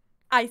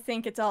 I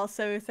think it's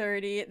also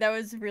 30. That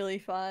was really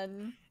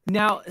fun.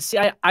 Now, see,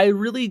 I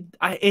really,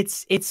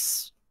 it's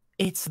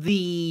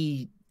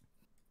the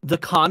the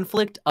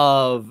conflict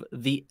of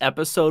the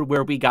episode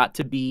where we got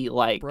to be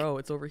like Bro,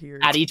 it's over here.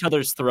 at each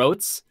other's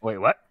throats Wait,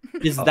 what?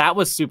 is that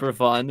was super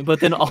fun. But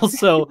then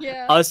also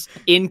Yeah. us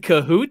in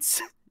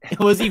cahoots, it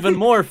was even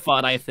more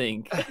fun, I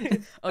think.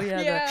 Oh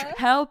yeah, Yeah. the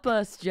help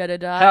us,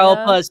 Jedediah. Help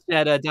us,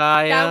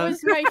 Jedediah. That was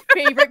my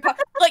favorite part.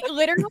 Like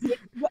literally,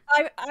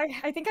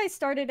 I think I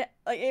started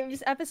like it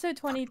was episode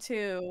 22 Needs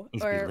to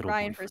be or little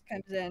Ryan boy. first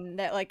comes in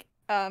that like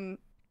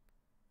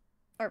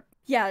or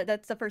yeah,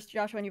 that's the first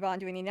Joshua and Yvonne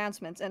doing the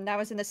announcements, and that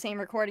was in the same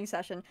recording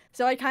session.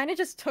 So I kind of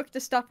just took the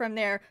stuff from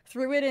there,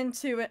 threw it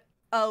into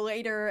a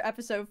later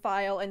episode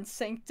file, and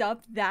synced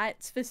up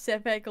that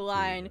specific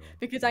line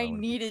because I that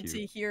would be needed to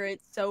cute. hear it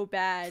so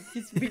bad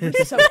because we were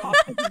so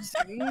awkward to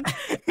sing.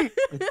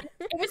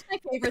 It was my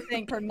favorite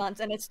thing for months,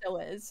 and it still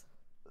is.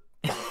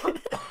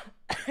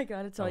 I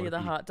gotta tell you, would the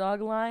be- hot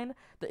dog line,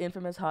 the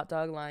infamous hot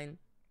dog line.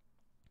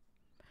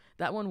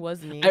 That one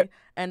was me,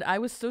 and I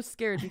was so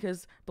scared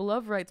because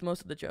Beloved writes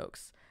most of the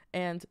jokes,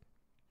 and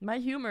my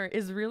humor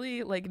is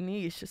really like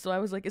niche. So I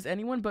was like, is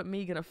anyone but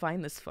me gonna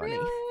find this funny?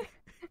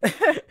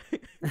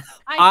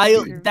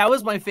 That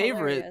was my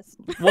favorite.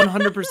 Hilarious.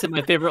 100%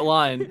 my favorite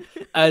line.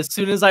 As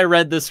soon as I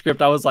read the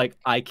script, I was like,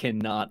 I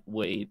cannot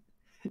wait.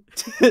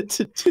 Just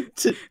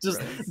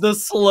the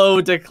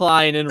slow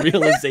decline and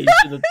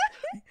realization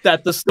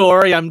that the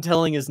story I'm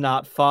telling is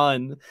not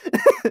fun.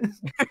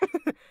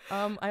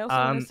 I also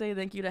want to say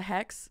thank you to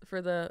Hex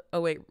for the.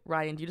 Oh wait,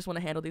 Ryan, do you just want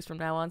to handle these from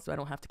now on so I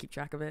don't have to keep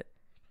track of it?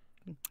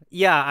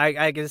 Yeah,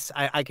 I guess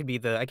I could be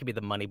the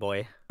money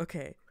boy.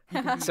 Okay.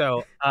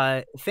 So,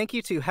 thank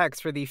you to Hex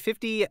for the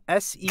 50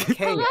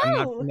 SEK. I'm not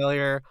Hello.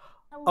 familiar.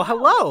 Oh,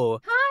 hello.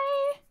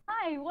 Hi.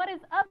 Hi, what is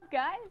up,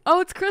 guys?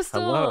 Oh, it's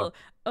Crystal. Hello.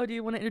 Oh, do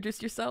you want to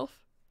introduce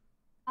yourself?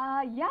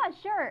 Yeah,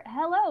 sure.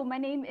 Hello, my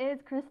name is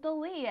Crystal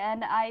Lee,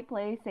 and I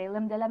play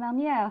Salem de la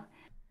Marnière.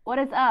 What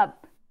is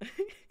up?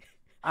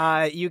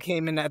 You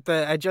came in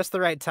at just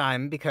the right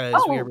time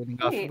because we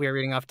were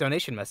reading off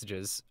donation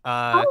messages.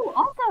 Oh,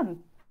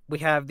 awesome. We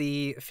have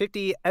the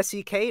 50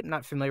 SEK.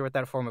 Not familiar with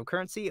that form of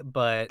currency,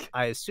 but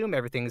I assume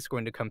everything is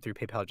going to come through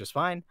PayPal just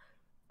fine.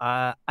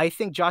 I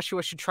think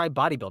Joshua should try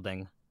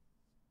bodybuilding.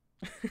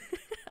 I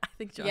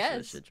think Joshua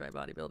Yes. should try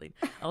bodybuilding.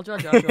 I'll draw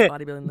Joshua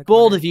bodybuilding in the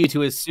Bold corner. of you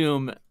to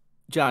assume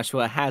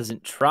Joshua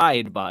hasn't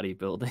tried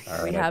bodybuilding.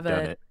 All We right, have I've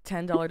done a it.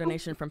 $10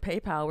 donation from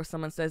PayPal where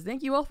someone says,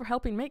 "Thank you all for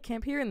helping make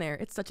Camp Here and There.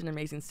 It's such an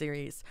amazing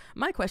series."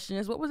 My question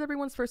is, what was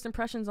everyone's first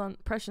impressions on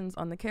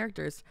the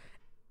characters,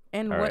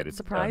 and All what right, it's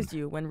surprised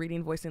you when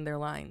reading voicing their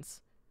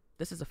lines?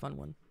 This is a fun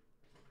one.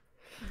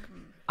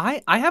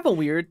 I have a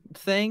weird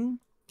thing.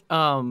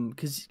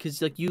 Cause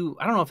like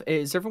I don't know if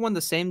is everyone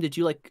the same? Did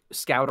you like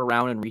scout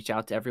around and reach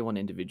out to everyone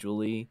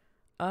individually,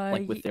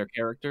 like with their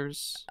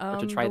characters, or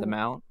to try them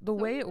out? The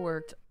way it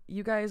worked,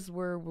 you guys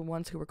were the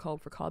ones who were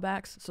called for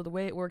callbacks. So the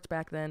way it worked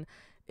back then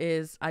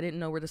is I didn't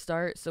know where to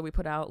start, so we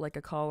put out like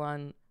a call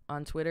on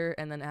Twitter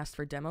and then asked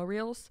for demo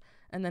reels.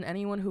 And then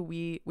anyone who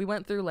we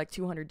went through like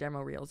 200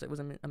 demo reels. It was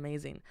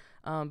amazing.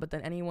 But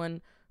then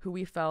anyone who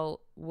we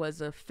felt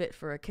was a fit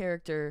for a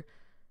character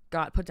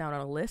got put down on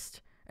a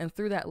list. And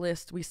through that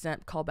list, we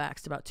sent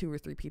callbacks to about 2 or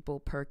 3 people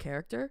per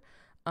character.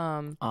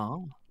 And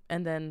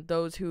then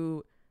those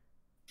who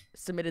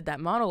submitted that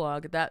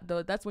monologue,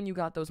 that's when you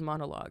got those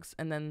monologues,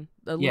 and then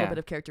a little bit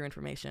of character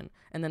information,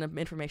 and then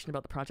information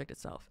about the project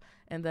itself.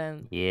 And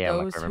then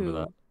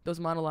those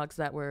monologues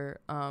that were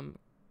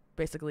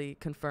basically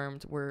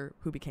confirmed were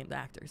who became the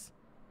actors.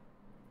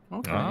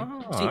 Okay.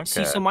 Oh,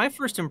 See, so my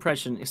first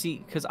impression,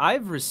 because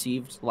I've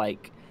received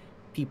like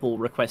people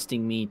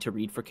requesting me to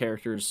read for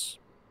characters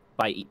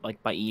by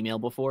email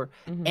before,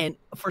 and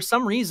for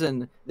some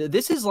reason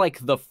this is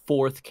like the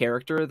 4th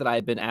character that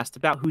I've been asked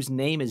about whose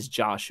name is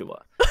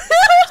Joshua.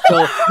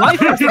 So my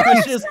first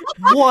impression is,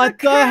 what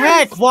the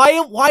heck?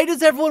 Why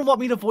does everyone want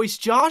me to voice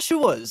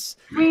Joshua's?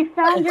 We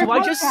found your Do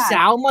I just podcast.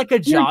 sound like a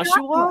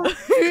Joshua?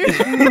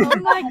 Oh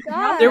my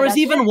god. There was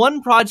even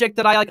one project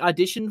that I like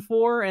auditioned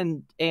for,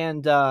 and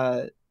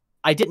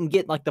I didn't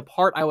get like the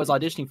part I was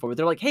auditioning for. But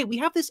they're like, "Hey, we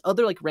have this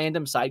other like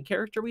random side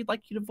character we'd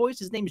like you to voice.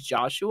 His name is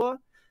Joshua."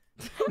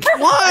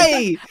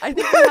 Why? I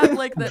think you have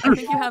like that. I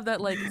think you have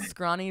that like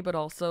scrawny, but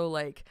also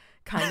like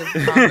kind of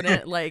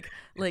confident, like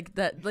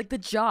that, like the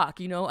jock.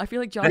 You know, I feel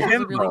like Josh is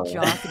a really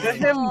jock. The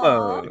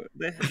himbo,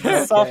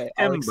 the soft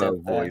I'll himbo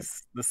accept that.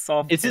 voice, the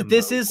soft.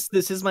 This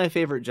is my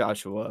favorite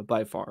Joshua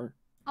by far.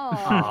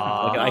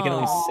 Aw. Like, I can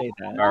only Aw. say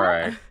that. All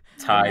right, Our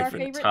tie for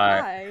favorite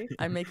tie. guy.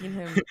 I'm making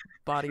him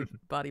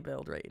body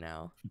build right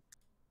now.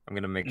 I'm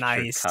gonna make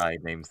Nice. sure Ty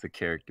names the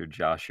character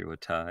Joshua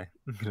Ty.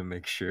 I'm gonna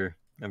make sure.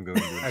 I'm going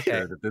to ensure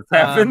Okay. that this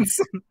happens.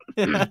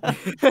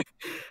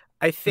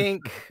 I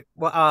think.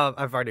 Well,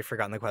 I've already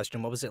forgotten the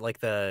question. What was it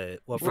like?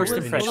 What First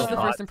was impression What was the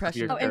thought first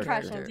impression? of Oh, your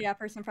impressions. character. Yeah,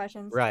 first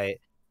impressions.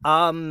 Right.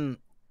 When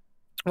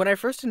I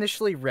first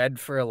initially read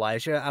for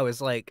Elijah, I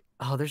was like,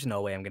 "Oh, there's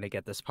no way I'm gonna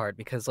get this part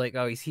because like,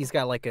 oh, he's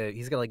got like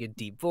a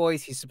deep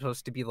voice. He's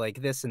supposed to be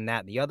like this and that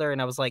and the other."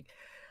 And I was like,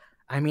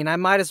 I mean, I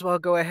might as well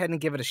go ahead and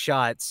give it a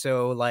shot.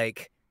 So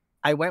like,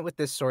 I went with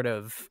this sort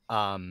of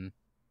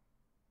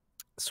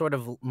sort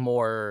of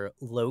more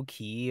low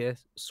key,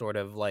 sort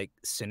of like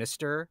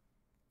sinister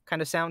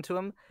kind of sound to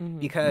him,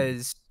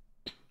 because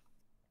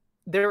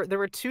there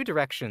were two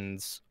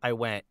directions I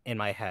went in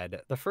my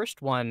head. The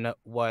first one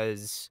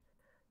was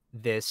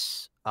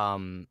this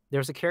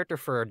there's a character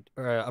for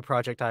a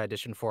project I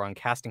auditioned for on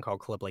Casting Call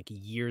Club like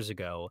years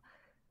ago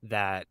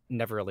that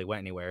never really went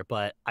anywhere,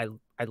 but I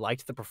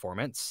liked the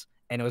performance,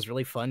 and it was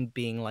really fun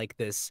being like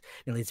this,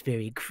 this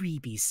very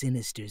creepy,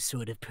 sinister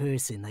sort of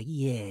person, like,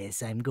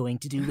 yes, I'm going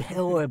to do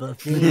horrible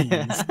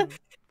things.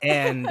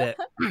 And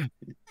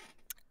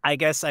I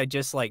guess I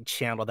just like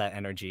channeled that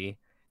energy,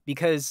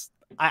 because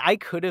I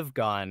could have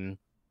gone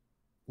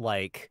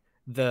like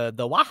the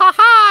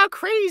wahaha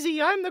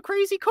crazy, I'm the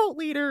crazy cult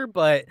leader,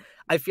 but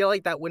I feel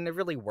like that wouldn't have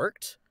really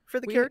worked for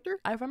the character. If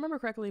I remember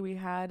correctly, we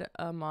had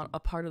a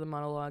part of the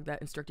monologue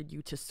that instructed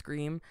you to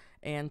scream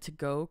and to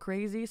go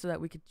crazy so that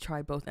we could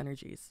try both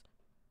energies.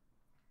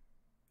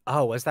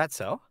 Oh, was that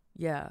so?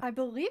 Yeah. I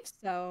believe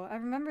so. I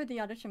remember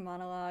the audition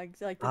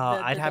monologues, like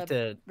I'd have the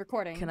to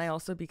recording. Can I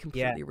also be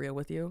completely real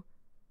with you?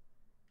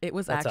 It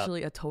was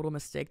actually a total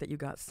mistake that you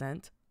got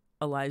sent.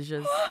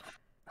 Elijah's,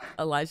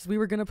 we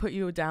were gonna put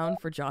you down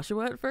for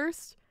Joshua at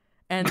first,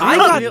 and I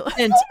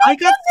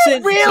got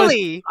sent.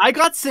 Really? I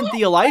got sent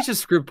the Elijah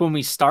script when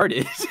we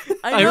started.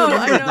 I know.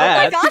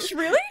 that. Oh my gosh,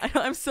 really?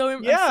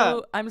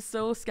 I'm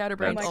so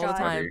scatterbrained Oh my all the God.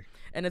 time,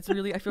 and it's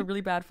really, I feel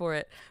really bad for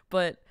it.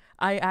 But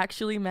I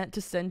actually meant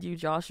to send you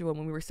Joshua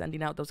when we were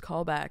sending out those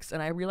callbacks,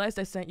 and I realized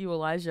I sent you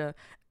Elijah.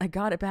 I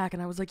got it back,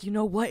 and I was like, you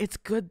know what? It's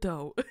good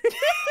though.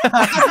 You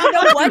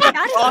know what?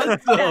 Awesome.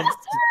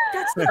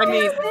 That's the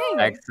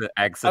thing.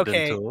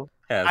 Accidental.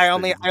 I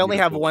only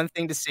have one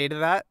thing to say to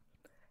that.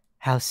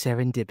 How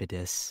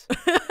serendipitous.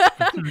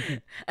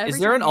 Is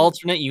there an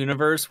alternate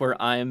universe where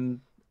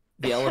I'm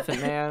the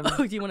Elephant Man?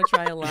 Oh, do you want to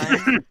try a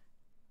line?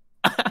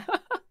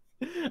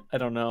 I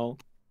don't know.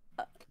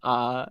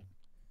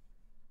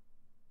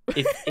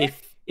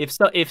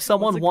 If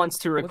someone wants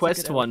to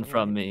request one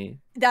from me,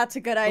 that's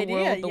a good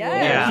idea.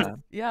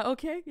 Yeah.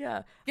 Okay.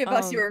 Yeah. Give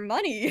us your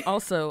money.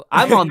 Also,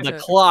 I'm on the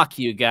clock,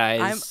 you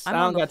guys. I'm I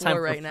don't on the got time floor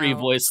for right free now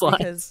voice lines.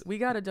 because we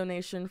got a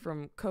donation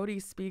from Cody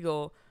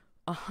Spiegel,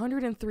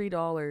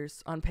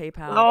 $103 on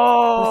PayPal.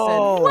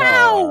 Oh, who said,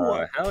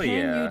 wow! Hell Can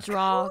yeah! you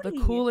draw the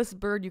Cody. coolest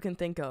bird you can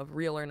think of,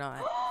 real or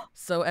not?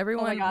 So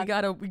everyone,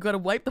 God. we gotta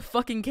wipe the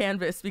fucking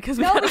canvas because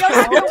we No, got we don't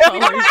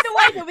have $100. to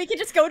wipe it. We can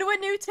just go to a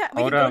new tab.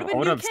 We can go to a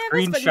new canvas,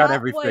 but Screenshot not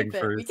everything wipe it.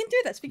 first. We can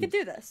do this. We can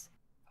do this.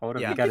 Hold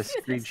on, Yeah. we gotta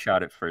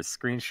screenshot it first.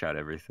 Screenshot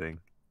everything.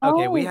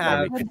 Okay, we Oh,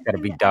 have It's gotta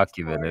be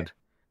documented.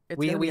 It's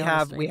we gonna be on the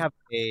have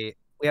stream.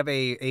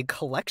 a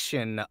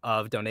collection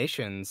of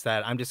donations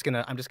that I'm just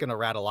gonna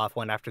rattle off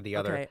one after the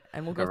other. Okay,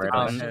 and we'll go Go through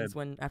right questions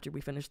ahead. after we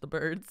finish the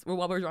birds, or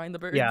while we're drawing the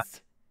birds. Yeah.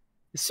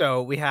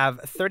 So we have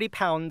 30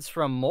 pounds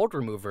from Mold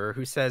Remover,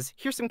 who says,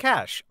 "Here's some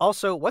cash.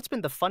 Also, what's been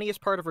the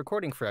funniest part of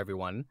recording for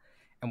everyone?"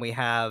 And we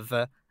have,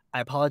 I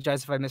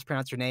apologize if I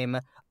mispronounced your name,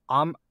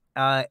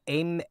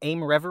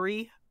 Aim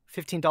Reverie,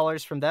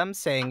 $15 from them,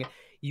 saying,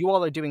 "You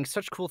all are doing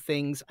such cool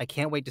things. I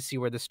can't wait to see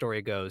where the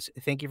story goes.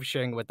 Thank you for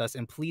sharing it with us,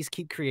 and please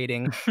keep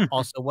creating.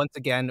 Also, once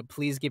again,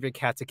 please give your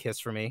cats a kiss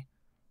for me."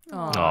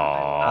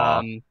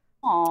 Aw.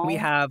 Aw. We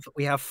have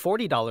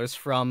 $40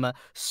 from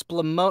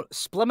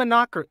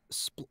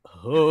Splemonocracy.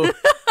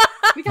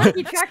 We gotta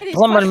keep track of these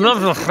questions. so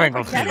we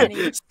don't forget any.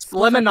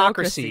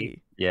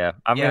 Splemonocracy. Yeah,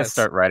 I'm gonna Yes.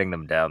 start writing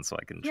them down so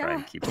I can try Yeah.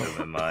 and keep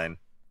them in mind.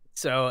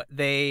 So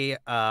they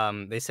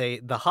say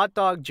the hot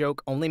dog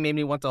joke only made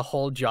me want to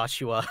hold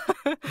Joshua.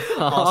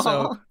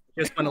 Also,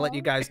 just want to let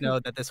you guys know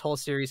that this whole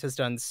series has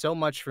done so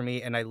much for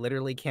me, and I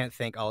literally can't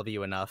thank all of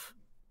you enough.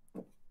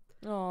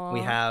 Aw. We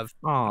have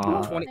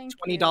Aw. Thank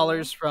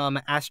 $20 from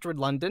Astrid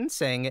London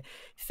saying,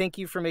 "Thank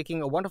you for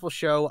making a wonderful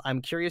show.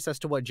 I'm curious as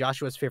to what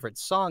Joshua's favorite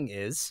song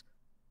is."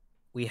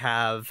 We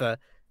have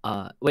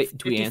wait,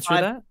 do we answer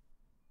 55 that?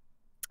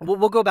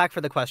 We'll go back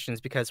for the questions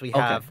because we Okay,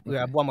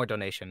 have one more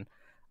donation.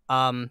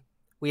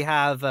 We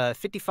have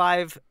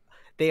 55.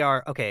 They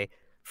are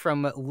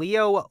from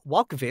Leo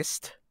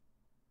Walkvist,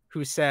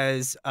 who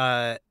says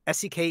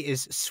SEK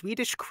is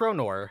Swedish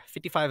Kronor.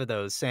 55 of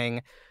those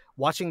saying,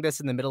 "Watching this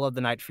in the middle of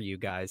the night for you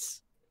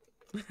guys."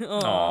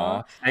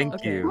 Aw, thank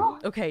Okay. you.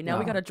 Okay, now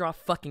we Aw. gotta draw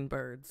fucking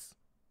birds.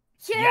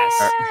 Yeah.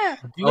 Yes.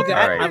 Do Okay,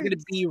 that. alright. I'm gonna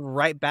be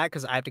right back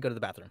because I have to go to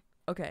the bathroom.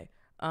 Okay.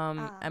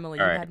 Ah. Emily,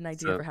 you Alright, had an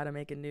idea so- for how to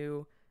make a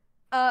new.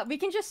 We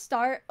can just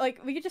start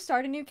we could just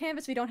start a new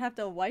canvas. We don't have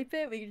to wipe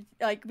it.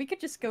 We could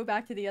just go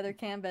back to the other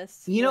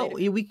canvas. You know,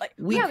 later. we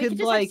we could could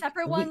just like have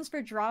separate ones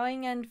for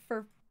drawing and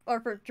for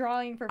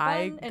drawing for fun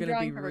I'm and gonna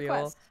drawing be for real.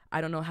 requests.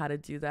 I don't know how to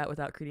do that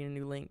without creating a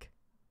new link.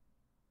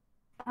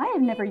 I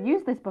have never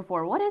used this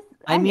before. What is?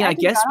 I mean, I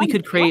can guess draw we on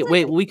could this. create. What's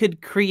Wait, it? we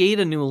could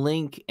create a new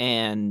link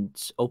and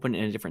open it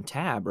in a different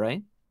tab,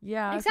 right?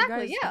 Yeah.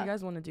 Exactly, If yeah. you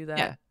guys want to do that.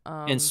 Yeah.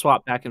 Um, And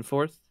swap back and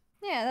forth.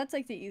 Yeah, that's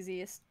like the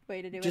easiest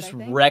way to do Just it. I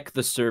think. wreck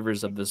the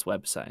servers of this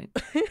website.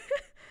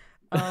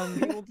 We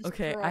will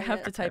okay, I destroy have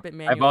it. to type it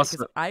manually also-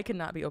 because I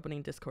cannot be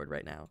opening Discord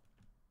right now.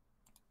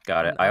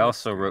 Got it. on I that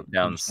also screen. wrote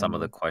down some of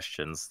the Understandable.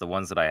 questions. The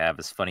ones that I have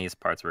is funniest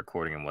parts of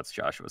recording and what's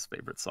Joshua's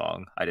favorite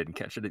song. I didn't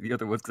catch any of the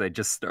other ones because I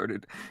just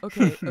started.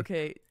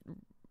 Okay.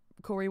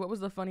 Corey, what was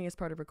the funniest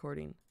part of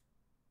recording?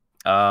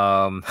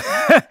 All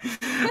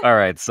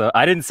right. So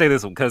I didn't say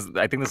this because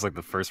I think this is like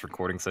the first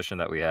recording session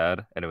that we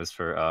had, and it was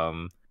for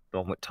the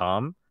one with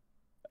Tom.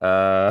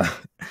 I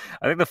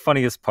think the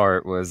funniest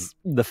part was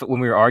when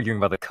we were arguing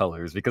about the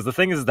colors, because the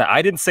thing is that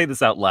I didn't say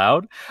this out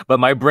loud,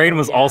 but my brain Oh,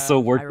 was yeah, also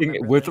I working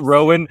remember with this.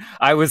 Rowan.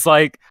 I was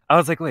like,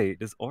 wait,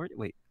 does orange?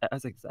 Wait, I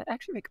was like, does that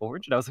actually make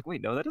orange? And I was like,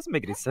 wait, no, that doesn't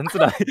make any sense.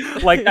 And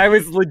I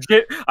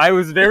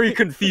was very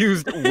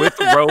confused with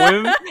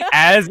Rowan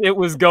as it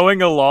was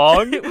going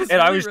along, It was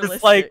and I really was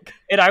just like, realistic.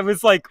 and I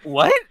was like,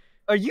 what?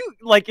 Are you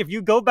like, if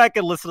you go back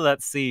and listen to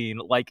that scene,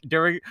 like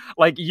during,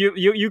 like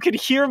you can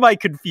hear my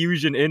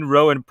confusion in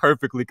Rowan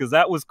perfectly, because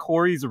that was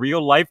Corey's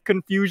real life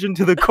confusion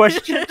to the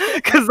question.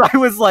 Because I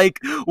was like,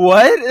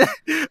 what?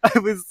 I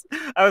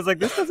was like,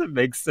 this doesn't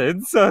make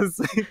sense. So I was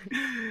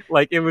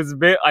like I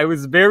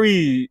was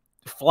very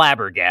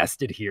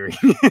flabbergasted hearing.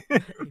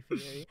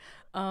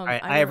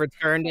 I have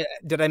returned.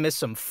 Did I miss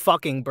some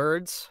fucking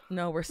birds?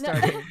 No, we're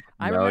starting.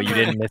 I No, remember you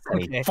didn't miss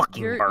any Okay.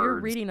 fucking your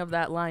birds. reading of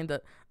that line,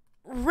 the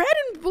red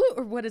and blue,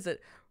 or what is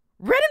it?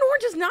 Red and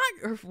orange is not,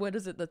 or what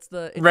is it? That's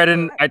the Red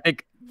and I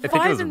think it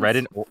five was red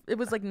and it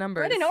was like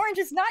numbers. Red and orange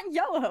is not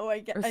yellow, I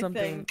guess. Or I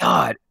something. think.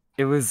 God.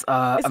 It was It's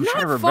I'm not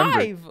trying to remember.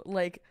 5.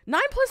 Like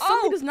 9 plus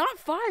something Oh. is not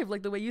 5.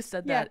 Like the way you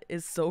said Yeah. that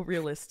is so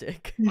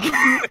realistic.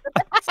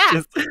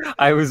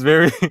 I was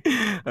very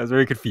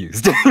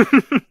confused.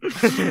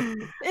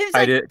 It's I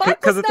like did 5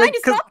 because plus 9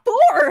 is not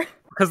 4.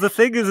 because the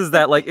thing is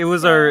that like it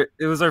was our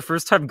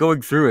first time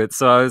going through it,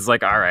 so I was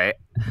like, all right.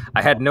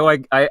 I had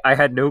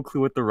no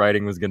clue what the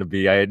writing was going to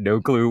be. I had no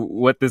clue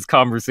what this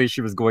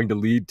conversation was going to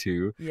lead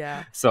to.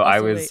 Yeah. So I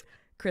was Wait,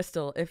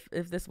 Crystal, if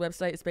this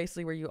website is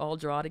basically where you all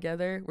draw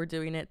together, we're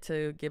doing it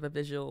to give a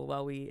visual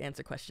while we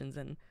answer questions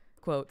and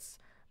quotes.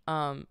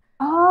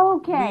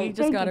 Okay. We just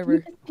thank gotta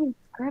you. Can you just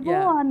scribble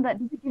yeah. on that?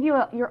 Does it give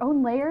you your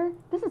own layer?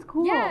 This is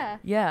cool. Yeah.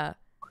 Yeah.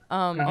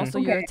 Also,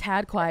 Okay. you're a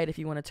tad quiet if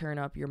you want to turn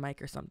up your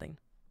mic or something.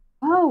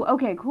 Oh,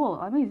 okay, cool.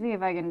 Let me see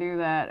if I can do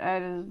that.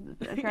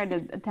 I tried to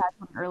attach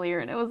one earlier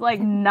and it was like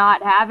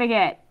not having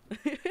it.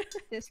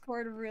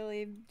 Discord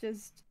really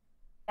just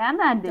And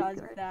that does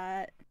Discord.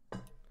 that.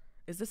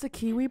 Is this a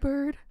kiwi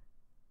bird?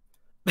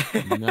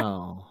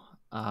 No.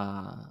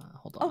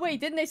 Hold on. Oh wait,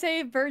 didn't they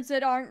say birds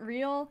that aren't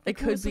real? The It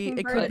could coolest be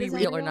looking bird isn't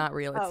real or not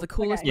real. It's Oh, the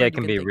coolest okay. yeah, bird it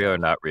can you be think real or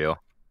of. not real.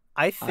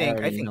 I think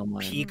already know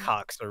mine.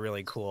 peacocks are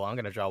really cool. I'm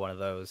gonna draw one of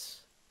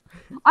those.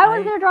 I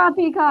was gonna draw a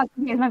peacock.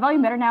 Okay, is my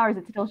volume better now or is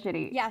it still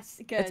shitty?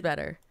 Yes, good. It's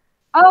better.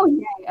 Oh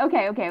yay.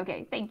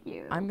 Okay. Thank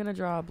you. I'm gonna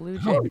draw a blue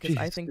jay Oh, because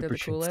I Jesus, think they're the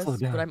Super Shake, slow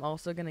coolest, but down. I'm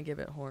also gonna give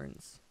it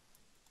horns.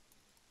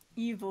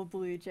 Evil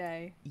blue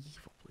jay.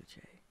 Evil blue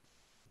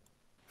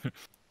jay.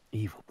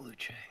 Evil blue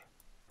jay.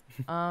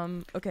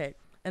 Okay.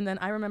 And then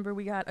I remember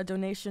we got a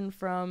donation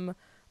from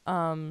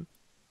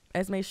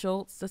Esme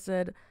Schultz that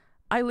said,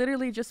 I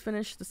literally just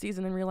finished the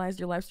season and realized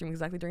your live stream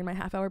exactly during my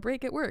half-hour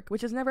break at work,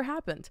 which has never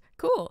happened.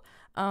 Cool.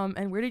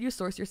 And where did you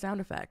source your sound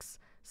effects?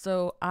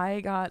 So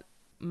I got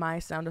my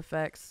sound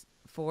effects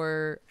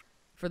for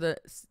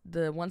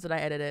the ones that I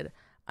edited.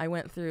 I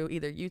went through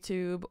either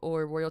YouTube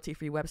or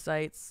royalty-free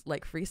websites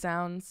like Free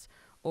Sounds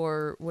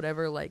or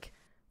whatever, like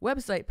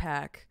website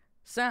pack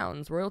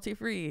sounds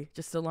royalty-free,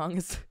 just so long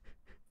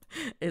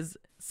as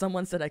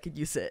someone said I could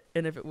use it,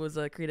 and if it was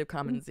a Creative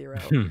Commons 0.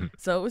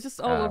 So it was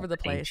just all over the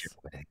place.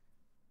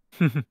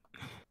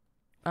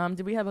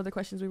 Did we have other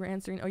questions we were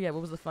answering? Oh yeah,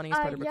 what was the funniest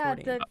part of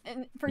recording?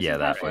 And first Yeah,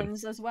 that one.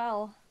 impressions as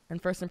well.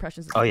 And first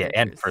impressions. of Oh the yeah, and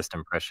characters. first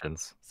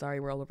impressions. Sorry,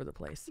 we're all over the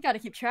place. You got to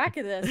keep track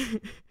of this.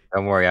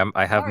 Don't worry, I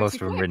have Alright, most so of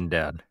them quick. written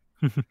down.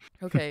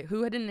 Okay,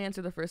 who didn't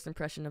answer the first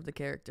impression of the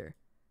character?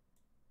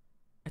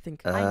 I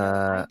think. I know,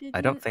 I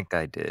I don't didn't- think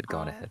I did. Go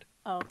on Oh. ahead.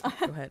 Oh.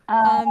 Go ahead.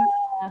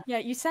 Yeah,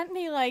 you sent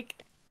me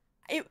like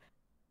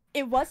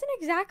it wasn't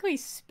exactly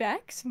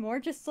specs, more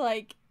just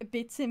like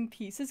bits and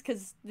pieces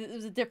because it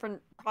was a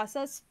different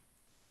process.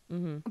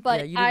 Mm-hmm.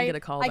 But yeah, you didn't get a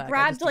call back. I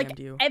grabbed just like DM'd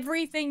you.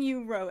 everything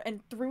you wrote and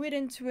threw it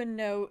into a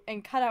note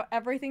and cut out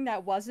everything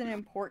that wasn't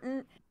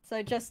important. So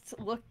I just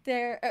looked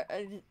there,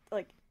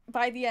 like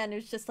by the end it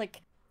was just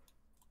like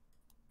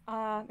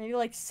maybe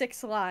like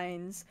 6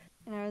 lines,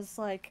 and I was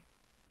like,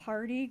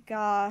 party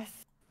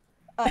goth.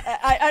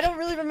 I don't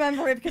really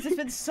remember it because it's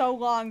been so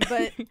long,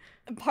 but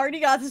party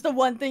goth is the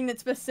one thing that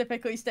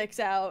specifically sticks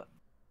out.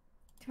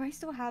 Do I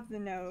still have the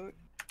note?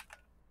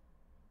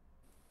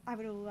 I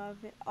would love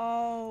it.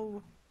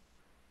 Oh,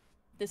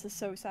 this is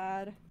so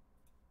sad.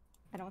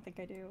 I don't think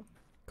I do.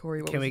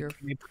 Corey, what Can was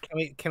we,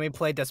 your? can we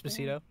play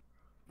Despacito?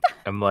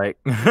 I'm like,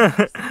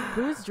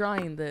 Who is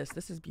drawing this?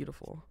 This is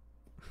beautiful.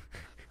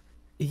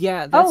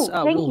 Yeah, that's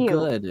thank real you.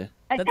 good.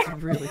 That's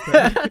really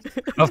good.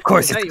 of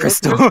course Is that it's yours,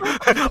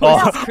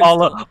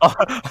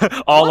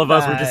 Crystal. all of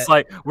us were just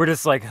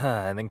that. like,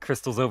 huh? And then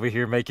Crystal's over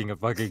here making a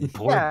fucking Yeah,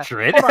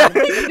 portrait.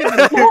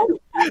 hold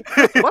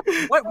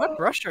on. what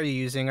brush are you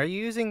using? Are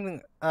you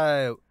using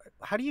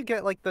how do you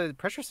get like the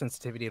pressure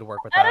sensitivity to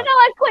work with I that? don't know.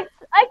 I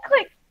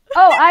clicked.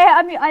 Oh,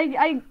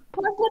 I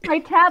plugged in my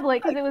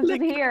tablet because it was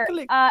just here,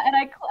 click. and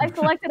I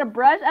selected a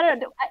brush. I don't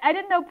know. I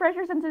didn't know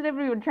pressure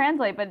sensitivity would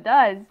translate, but it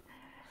does.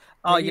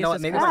 Oh, Maybe you it's know what?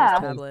 just Maybe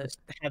Crystal's my tablet. just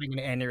having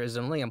an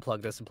aneurysm. Let me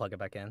unplug this and plug it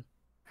back in.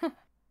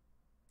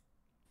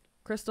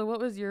 Crystal, what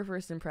was your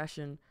first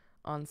impression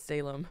on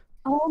Salem?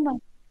 Oh my!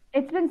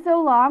 It's been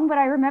so long, but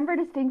I remember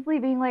distinctly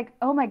being like,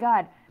 "Oh my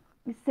God,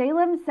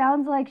 Salem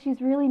sounds like she's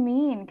really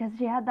mean," because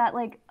she had that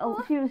like,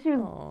 she was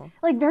Aw.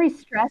 like very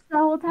stressed the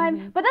whole time.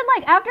 Mhm. But then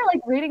like after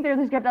like reading through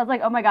the script, I was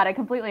like, "Oh my God, I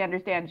completely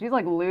understand." She's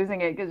like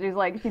losing it because she's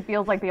like she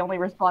feels like the only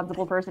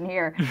responsible person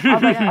here. I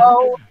was like, Yeah.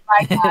 "Oh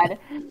my God."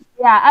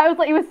 Yeah, I was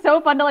like, it was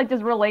so fun to like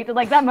just relate to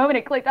like that moment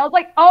it clicked. I was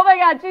like, "Oh my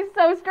God, she's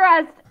so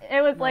stressed."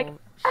 It was like No,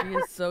 she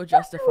is so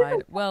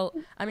justified. Well,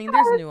 I mean, it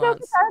there's was so nuance.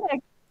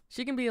 cathartic.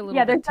 She can be a little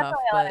Yeah, there's bit tough,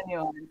 definitely a lot but of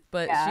nuance.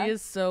 but Yeah. she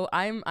is so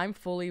I'm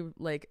fully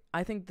like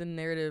I think the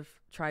narrative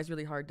tries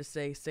really hard to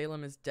say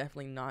Salem is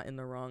definitely not in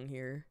the wrong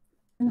here.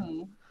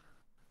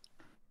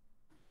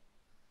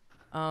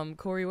 Mhm.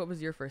 Corey, what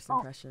was your first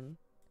impression?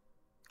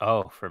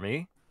 Oh, for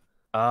me?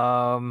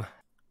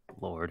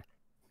 Lord.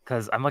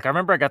 Because I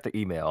remember I got the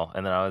email,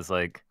 and then I was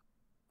like,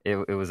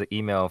 it was an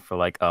email for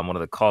like one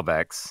of the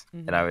callbacks,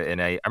 and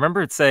I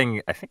remember it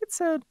saying, I think it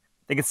said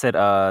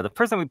the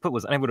person we put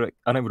was unable to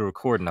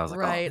record, and I was like,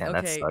 Right, oh man,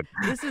 that okay. sucked.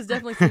 This is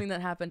definitely something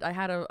that happened. I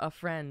had a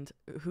friend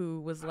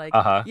who was like,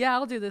 Uh-huh. yeah,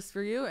 I'll do this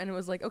for you. And it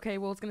was like, okay,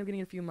 well, it's going to be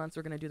in a few months.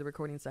 We're going to do the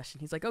recording session.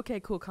 He's like, okay,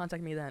 cool.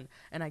 Contact me then.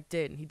 And I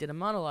did. And he did a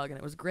monologue, and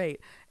it was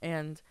great.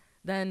 And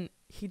then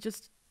he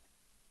just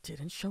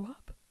didn't show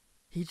up.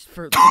 He just,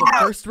 for the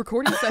first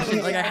recording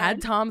session, like I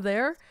had Tom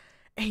there,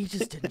 and he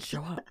just didn't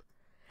show up.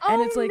 And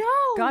it's like,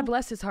 God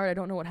bless his heart. I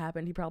don't know what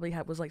happened. He probably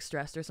was like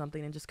stressed or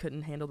something and just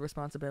couldn't handle the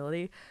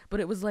responsibility. But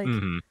it was like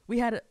we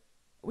had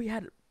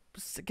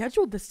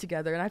scheduled this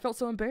together, and I felt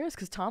so embarrassed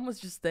because Tom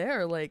was just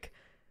there, like.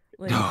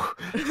 But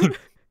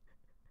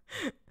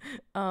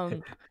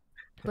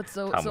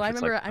so I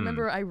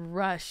remember I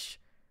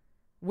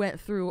went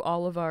through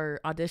all of our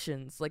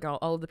auditions, like all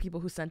of the people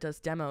who sent us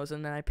demos,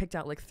 and then I picked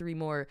out like 3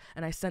 more,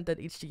 and I sent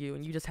that each to you,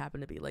 and you just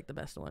happened to be like the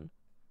best one.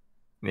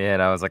 Yeah,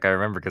 and I was like, I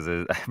remember because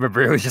it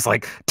was just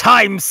like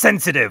time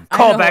sensitive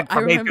callback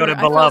from Mayfield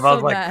and Beloved. I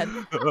was like, I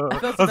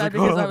felt so bad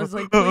because I was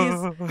like,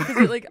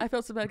 please, I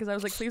felt so bad because I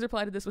was like, please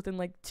reply to this within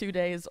like 2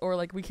 days, or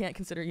like we can't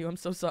consider you. I'm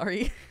so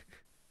sorry.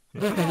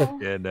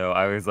 Yeah, no,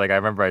 I was like, I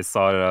remember I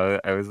saw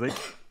it. I was like,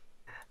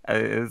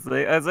 I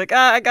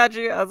got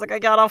you. I was like, I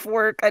got off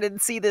work. I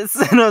didn't see this,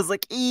 and I was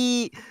like,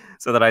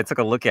 So then I took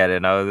a look at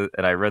it, and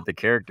I read the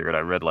character, and I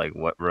read like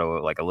what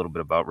like a little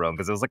bit about Rome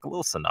because it was like a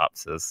little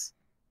synopsis.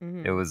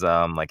 It was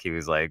like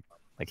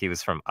he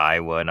was from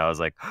Iowa, and I was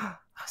like,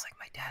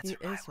 my dad's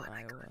from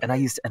Iowa. And I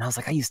was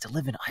like, I used to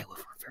live in Iowa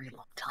for a very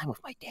long time with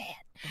my dad.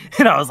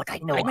 And I was like, I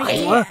know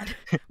Iowa.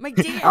 My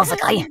dad. I was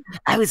like,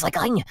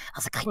 I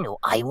know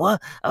Iowa.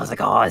 I was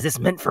like, oh, is this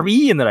meant for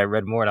me? And then I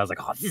read more, and I was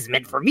like, oh, this is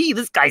meant for me.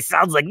 This guy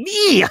sounds like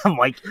me. I'm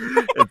like,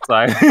 it's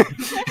like,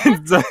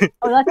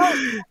 Oh, that's always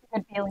a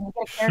good feeling. You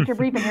get a character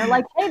brief, and you're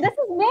like, hey, this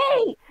is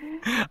me.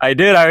 I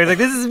did. I was like,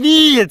 this is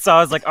me. And so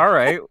I was like, all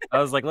right. I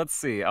was like, let's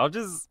see.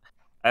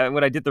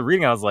 When I did the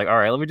reading, I was like, all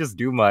right, let me just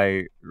do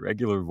my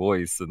regular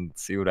voice and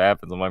see what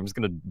happens. I'm just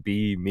going to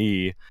be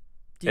me.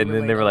 And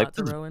then they were like,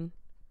 to Rowan?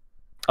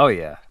 Oh,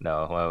 yeah.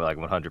 No, like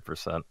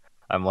 100%.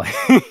 I'm like,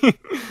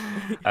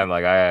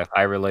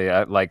 I really,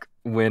 like,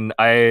 when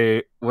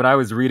I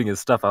was reading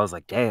his stuff, I was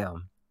like,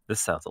 damn, this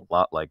sounds a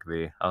lot like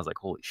me. I was like,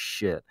 holy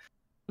shit.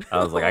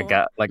 I was like, I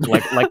got when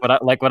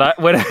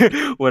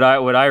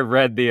I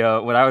read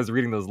when I was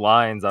reading those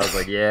lines, I was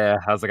like, yeah,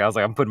 I was like,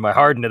 I'm putting my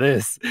heart into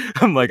this.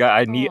 I'm like,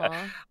 I need,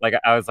 like,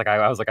 I was like,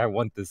 I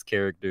want this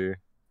character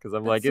because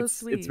I'm like, so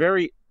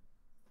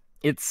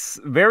it's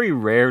very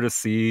rare to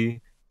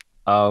see,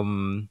 a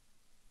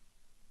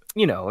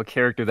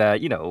character that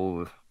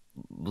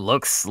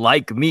looks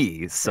like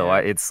me. So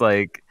it's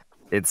like,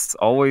 it's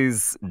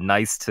always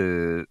nice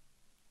to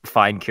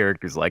find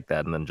characters like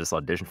that and then just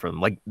audition for them,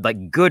 like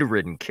good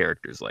written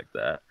characters like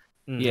that.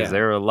 Because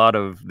there are a lot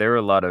of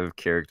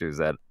characters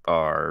that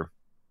are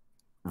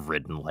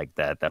written like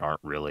that aren't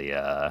really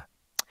good.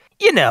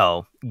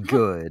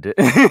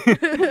 So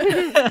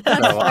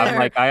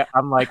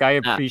I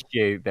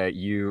appreciate that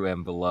you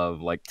and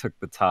Beloved like took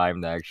the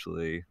time to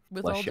actually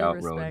flesh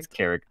out Rowan's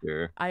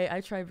character.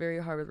 I try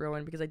very hard with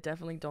Rowan because I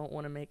definitely don't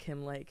want to make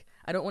him like,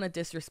 I don't want to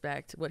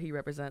disrespect what he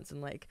represents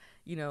and like,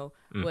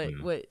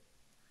 what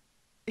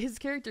his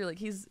character, like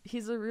he's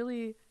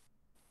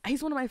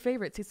one of my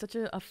favorites. He's such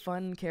a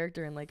fun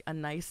character and like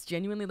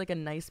genuinely like a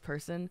nice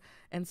person.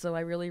 And so I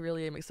really,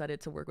 really am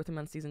excited to work with him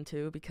on season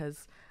 2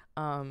 because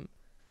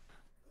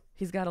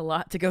he's got a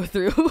lot to go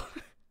through.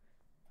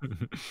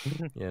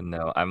 Yeah,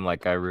 no, I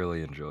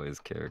really enjoy his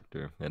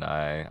character, and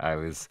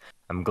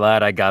I'm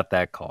glad I got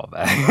that call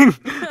back.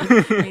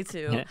 Me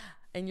too. Yeah.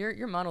 And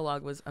your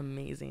monologue was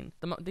amazing.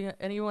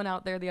 Anyone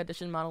out there, the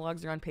audition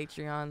monologues are on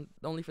Patreon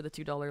only for the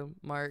 $2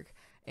 mark,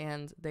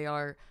 and they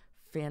are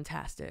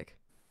fantastic.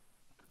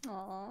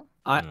 Aw.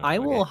 I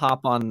will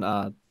hop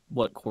on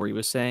what Corey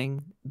was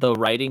saying. The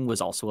writing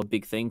was also a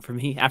big thing for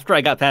me. After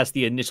I got past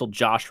the initial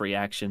Josh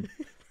reaction,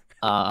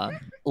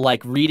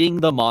 like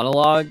reading the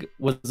monologue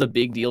was a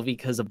big deal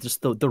because of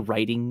just the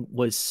writing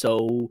was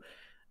so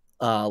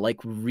like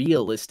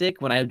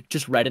realistic when I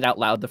just read it out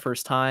loud the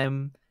first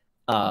time.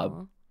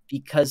 Aw.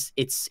 Because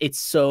it's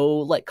so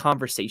like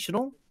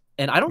conversational,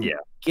 and I don't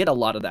get a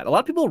lot of that. A lot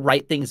of people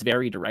write things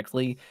very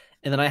directly,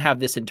 and then I have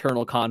this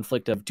internal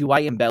conflict of, do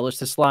I embellish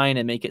this line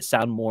and make it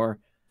sound more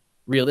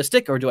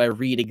realistic, or do I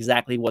read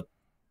exactly what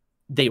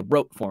they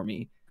wrote for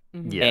me?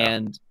 Mhm.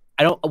 And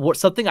I don't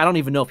something I don't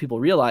even know if people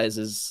realize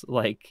is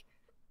like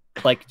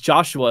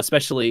Joshua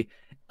especially,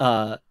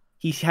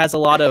 he has a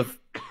lot of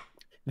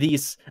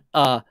these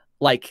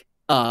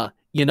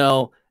you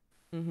know,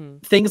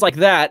 Mhm. things like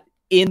that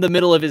in the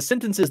middle of his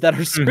sentences that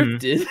are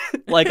scripted.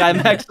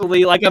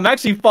 I'm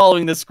actually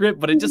following the script,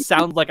 but it just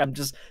sounds like I'm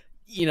just,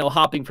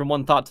 hopping from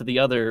one thought to the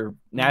other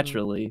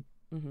naturally.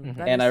 Mhm.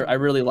 Mhm. And I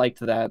really liked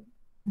that.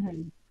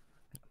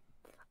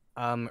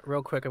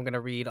 Real quick, I'm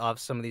gonna read off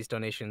some of these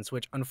donations,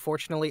 which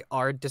unfortunately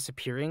are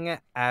disappearing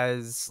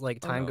as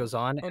time no. goes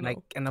on, Oh, and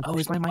no.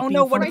 Is my mic oh being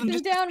no, one of Write them them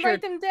just down.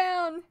 disappeared. Write them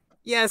down.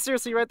 Yeah,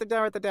 seriously, write them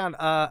down. Write them down.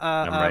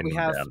 I'm writing We them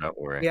have down, don't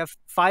worry. we have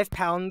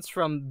 £5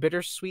 from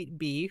Bittersweet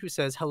Bee, who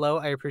says, "Hello,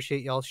 I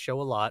appreciate y'all's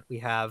show a lot." We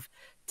have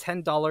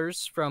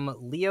 $10 from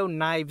Leo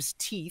Knives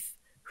Teeth,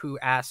 who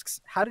asks,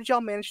 "How did y'all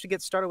manage to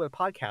get started with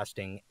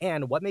podcasting,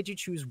 and what made you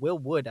choose Will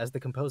Wood as the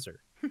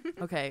composer?"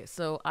 Okay,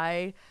 so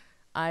I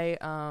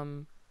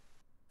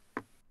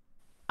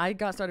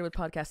got started with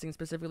podcasting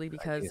specifically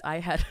because I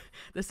had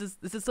this is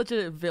such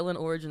a villain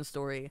origin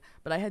story,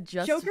 but I had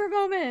just Joker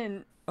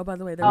moment. Oh, by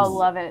the way, Oh,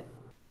 love it.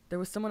 there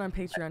was someone on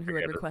Patreon who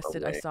had forget it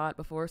requested. I away. saw it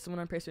before. Someone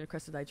on Patreon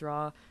requested I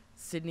draw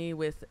Sydney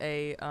with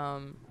a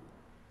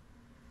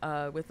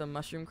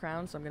mushroom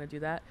crown, so I'm gonna do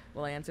that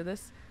while I answer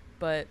this.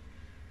 But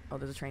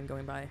there's a train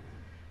going by.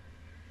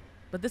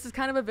 But this is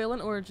kind of a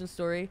villain origin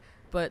story.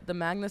 But the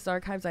Magnus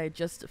Archives, I had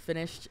just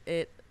finished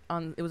it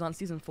on. It was on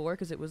season 4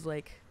 because it was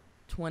like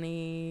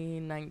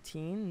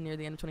 2019, near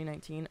the end of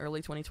 2019,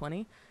 early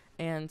 2020,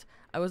 and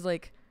I was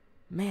like,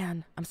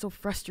 man, I'm so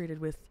frustrated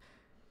with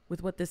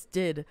what this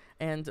did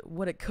and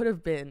what it could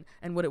have been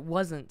and what it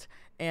wasn't.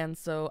 And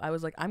so I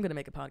was like, I'm going to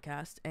make a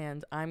podcast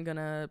and I'm going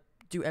to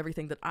do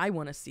everything that I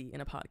want to see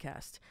in a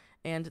podcast.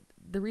 And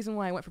the reason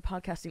why I went for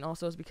podcasting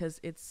also is because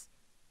it's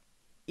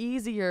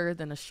easier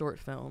than a short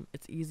film.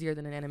 It's easier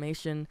than an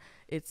animation.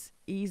 It's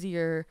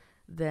easier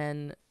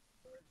than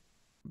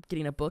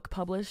getting a book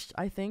published,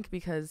 I think,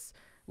 because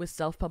with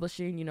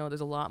self-publishing,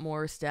 there's a lot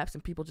more steps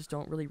and people just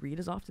don't really read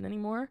as often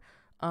anymore.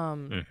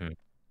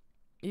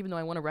 Even though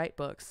I want to write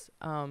books,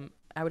 I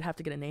would have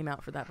to get a name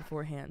out for that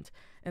beforehand.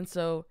 And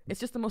so it's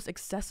just the most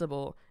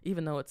accessible,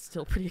 even though it's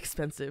still pretty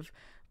expensive.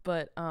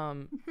 But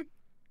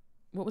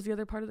what was the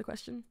other part of the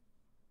question?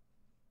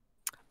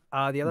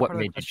 The other What part of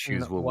the made you question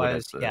choose Will Wood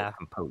was, as the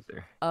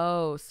composer?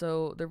 Oh,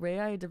 so the way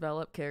I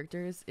develop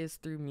characters is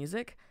through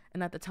music.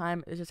 And at the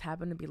time, it just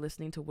happened to be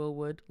listening to Will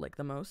Wood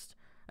the most.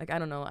 I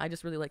don't know. I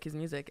just really like his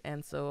music.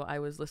 And so I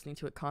was listening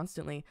to it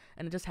constantly.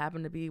 And it just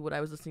happened to be what I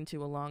was listening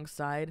to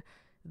alongside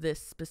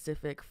this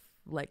specific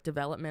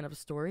development of a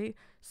story.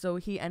 So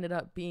he ended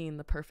up being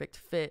the perfect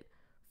fit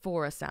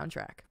for a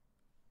soundtrack.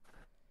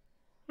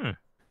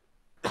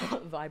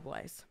 Vibe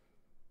wise.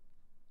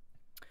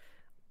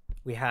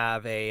 We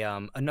have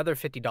another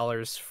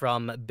 $50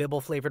 from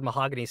Bibble Flavored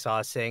Mahogany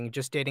Sauce saying,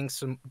 just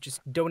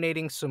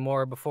donating some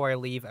more before I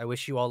leave. I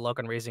wish you all luck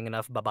on raising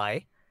enough.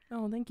 Bye-bye.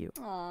 Oh, thank you.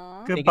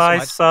 Aww. Goodbye,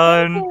 much.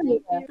 son.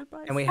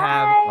 Goodbye. And we Sam.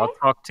 have I'll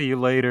talk to you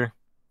later.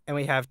 And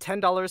we have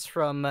 $10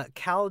 from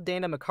Cal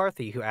Dana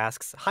McCarthy, who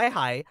asks,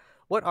 Hi,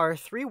 what are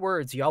 3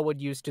 words y'all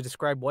would use to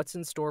describe what's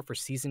in store for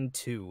season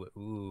 2?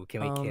 Ooh,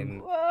 can we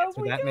Whoa,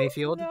 answer that,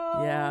 Mayfield?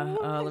 Yeah,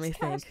 let His me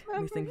cast think.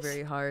 Let me think members.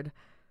 very hard.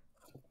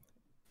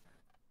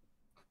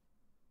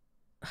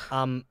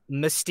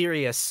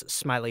 Mysterious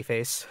smiley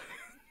face.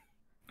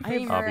 I have,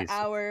 Creamer Obviously.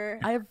 hour.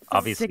 I have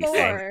Obviously, six,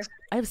 thanks.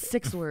 I have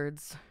 6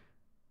 words.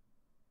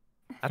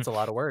 That's a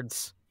lot of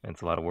words.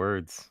 That's a lot of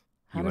words.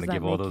 How You does want to that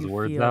give all make those you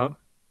words feel? out?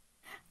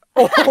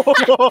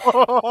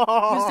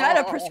 Was that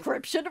a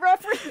prescription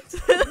reference?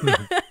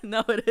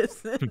 No, it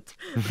isn't.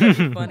 That'd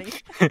be funny.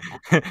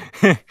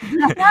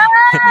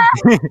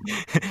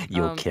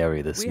 You'll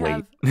carry this We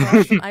weight.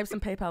 have, I have some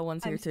PayPal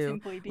ones here I'm too.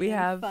 simply being We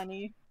have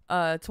funny.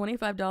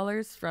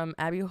 $25 from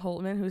Abby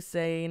Holtman, who's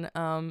saying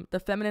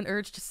the feminine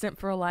urge to simp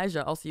for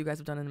Elijah. Also, you guys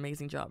have done an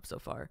amazing job so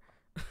far.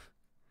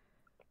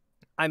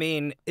 I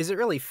mean, is it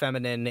really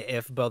feminine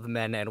if both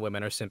men and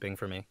women are simping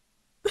for me?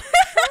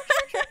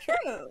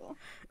 True.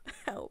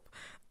 Help.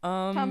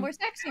 Tomboy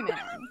sexy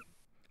man.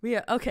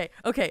 Okay.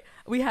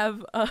 We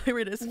have here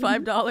it is,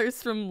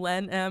 $5 from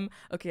Len M.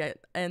 Okay,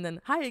 and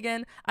then hi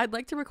again. I'd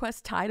like to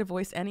request Ty to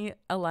voice any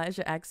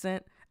Elijah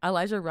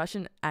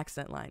Russian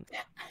accent line.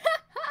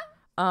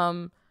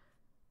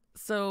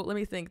 So let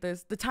me think.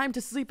 There's the time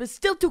to sleep is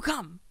still to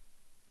come.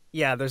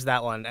 Yeah, there's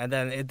that one. And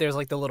then there's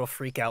the little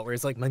freak out where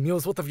he's like, my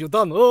meals, what have you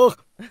done? Oh!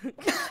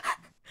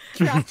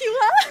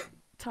 Dracula?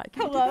 Ty,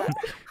 can you do Hello?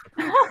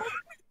 that?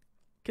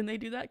 Can they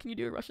do that? Can you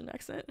do a Russian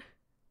accent?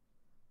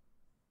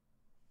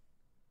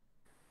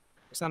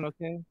 Sound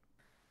okay?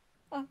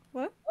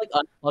 What? Like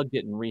unplugged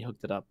it and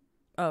rehooked it up.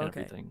 Oh, and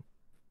okay. everything.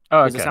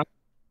 Oh, Does it okay.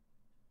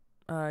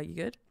 sound- You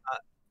good?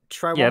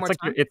 Try Yeah, one more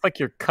time. it's like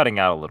you're cutting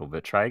out a little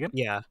bit. Try again.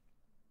 Yeah.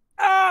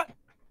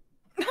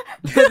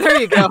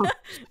 There you go.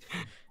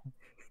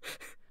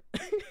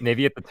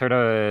 Maybe you have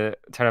to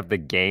turn up the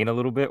gain a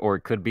little bit, or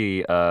it could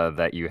be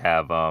that you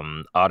have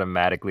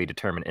automatically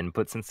determined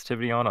input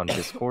sensitivity on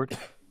Discord.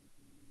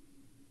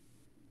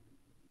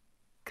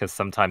 Because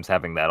sometimes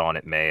having that on,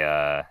 it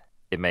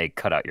may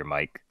cut out your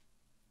mic.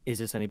 Is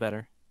this any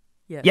better?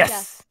 Yes.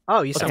 Yes.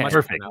 Oh, you sound Okay. much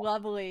Perfect. better now.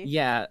 Lovely.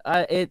 Yeah,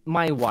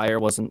 my wire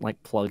wasn't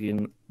like plugged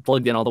in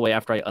all the way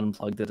after I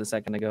unplugged it a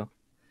second ago.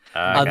 The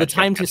Gotcha,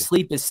 time to gotcha.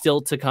 sleep is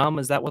still to come.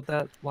 Is that what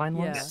that line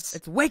was? Yeah.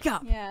 It's wake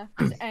up. Yeah,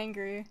 he's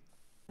angry.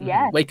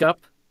 Yes. Wake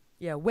up.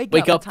 Yeah, wake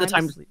up, The the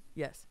time time- to sleep.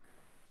 Yes.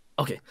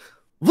 Okay.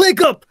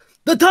 Wake up!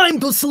 The time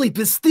to sleep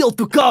is still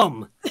to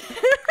come.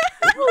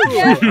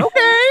 Yeah.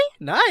 Okay.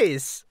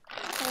 Nice.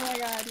 Oh my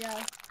god,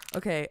 yeah.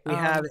 Okay. We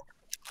have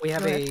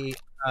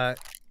go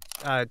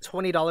a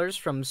 $20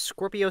 from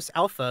Scorpios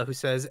Alpha who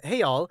says, "Hey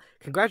y'all,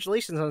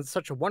 congratulations on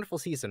such a wonderful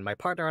season. My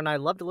partner and I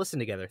love to listen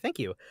together. Thank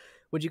you.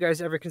 Would you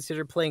guys ever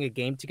consider playing a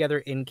game together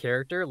in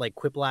character, like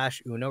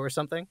Quiplash, Uno, or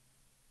something?"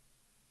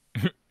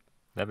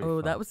 That'd be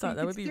Oh, fun. that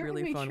could would be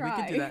really certainly fun. We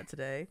could do try. that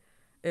today.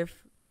 If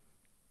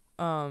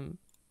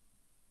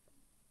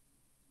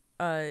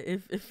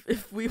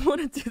if we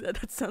want to do that,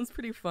 that sounds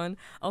pretty fun.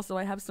 Also,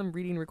 I have some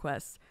reading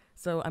requests,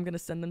 so I'm gonna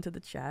send them to the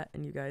chat,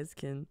 and you guys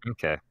can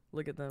Okay.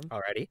 look at them.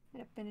 Alrighty.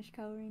 Gotta finish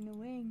coloring the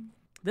wing.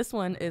 This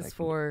one I is can-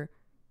 for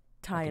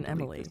Ty I and can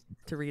delete Emily this.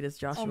 to read as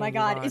Joshua. Oh my and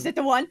god, Yvonne. is it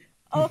the one?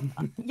 Oh,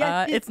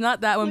 yeah. It's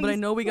not that one, but I please,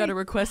 know we got a please.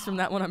 request from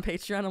that one on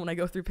Patreon, and when I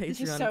go through This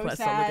is Patreon so requests,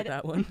 I'll look at sad.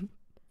 that one.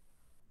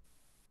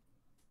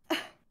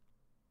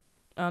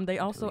 They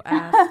also Delete.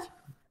 asked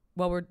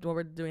while we're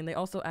doing. They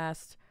also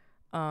asked,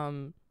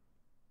 well,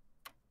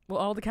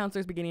 all the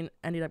counselors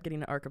ended up getting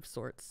an arc of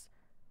sorts,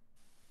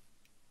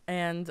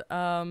 and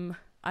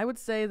I would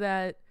say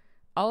that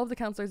all of the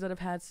counselors that have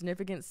had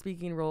significant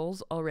speaking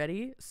roles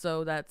already.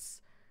 So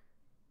that's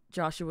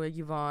Joshua,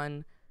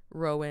 Yvonne,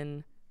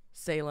 Rowan,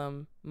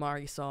 Salem,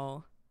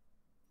 Marisol,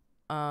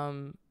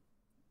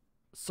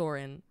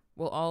 Soren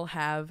will all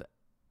have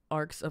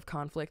arcs of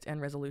conflict and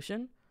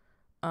resolution.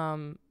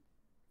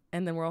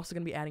 And then we're also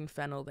going to be adding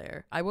Fennel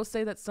there. I will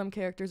say that some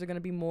characters are going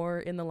to be more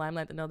in the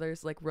limelight than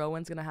others. Like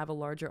Rowan's going to have a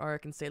larger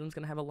arc, and Salem's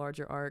going to have a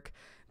larger arc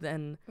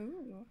than,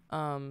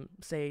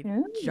 say,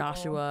 Ooh.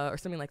 Joshua or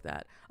something like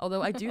that.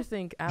 Although I do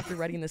think after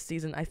writing this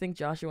season, I think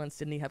Joshua and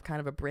Sydney have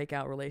kind of a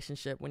breakout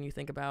relationship when you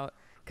think about,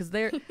 because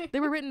they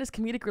were written as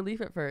comedic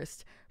relief at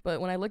first, but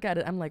when I look at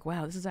it, I'm like,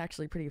 wow, this is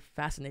actually pretty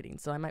fascinating.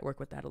 So I might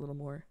work with that a little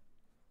more.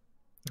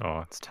 Oh,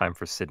 it's time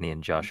for Sydney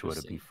and Joshua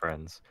to be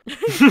friends.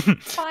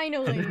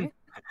 Finally.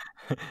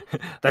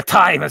 The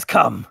time has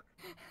come.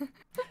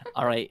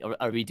 All right,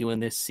 are we doing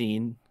this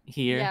scene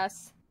here?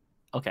 Yes.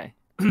 Okay.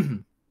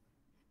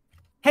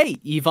 Hey,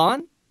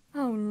 Yvonne.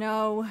 Oh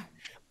no.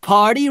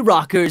 Party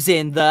rockers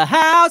in the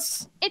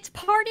house. It's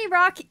Party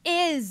Rock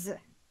is.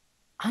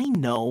 I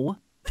know.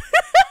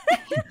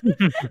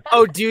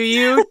 Oh, do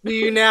you? Do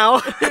you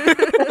now?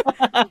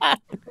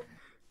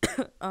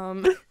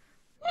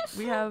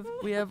 We have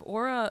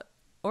Aura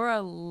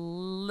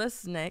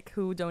Lisnik,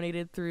 who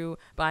donated through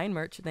buying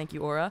merch. Thank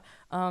you, Aura.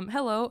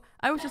 Hello.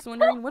 I was just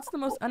wondering, what's the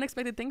most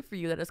unexpected thing for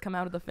you that has come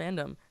out of the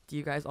fandom? Do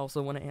you guys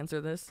also want to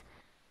answer this?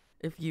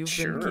 If you've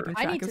Sure. been keeping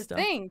I track need of to stuff.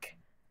 think.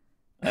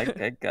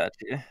 I got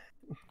you.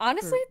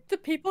 Honestly, the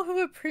people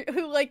who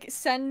like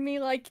send me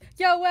like,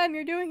 "Yo, Em,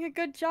 you're doing a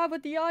good job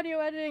with the audio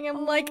editing."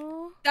 I'm like,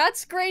 Aw.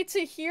 that's great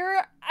to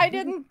hear. I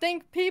didn't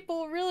think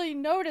people really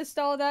noticed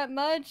all that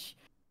much,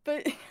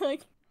 but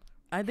like,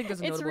 I think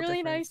there's a it's notable really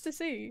difference. nice to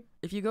see.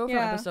 If you go from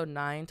Yeah. episode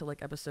 9 to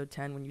like episode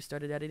 10 when you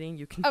started editing,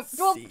 you can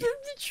Well, see.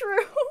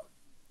 true.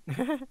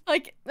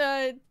 Like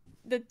the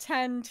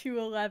 10 to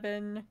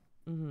 11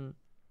 Mm-hmm.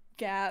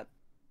 gap,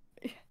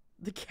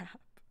 The gap.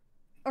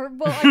 or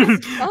well, I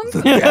guess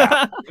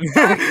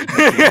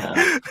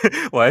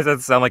Why does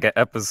that sound like an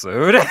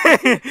episode?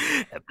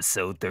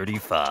 Episode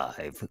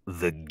 35,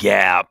 The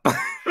Gap.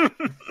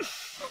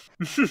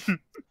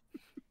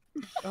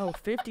 Oh,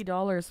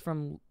 $50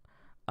 from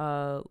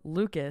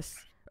Lucas.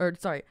 Or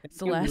sorry,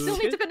 Celeste. still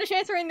need to finish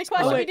answering the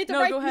question. wait, We need to no,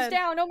 write go these ahead.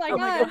 down. Oh my Oh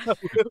my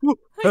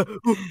god.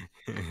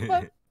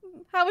 What-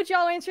 How would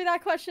y'all answer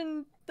that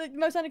question? The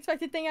most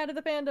unexpected thing out of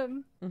the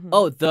fandom. Mhm.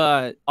 Oh,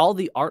 all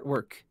the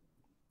artwork.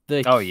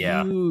 The Oh,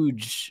 yeah.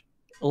 huge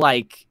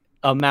like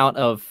amount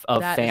of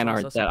That is fan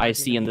also art that I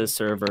surprising see to in me. the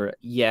server.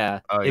 Yeah.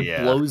 Oh, it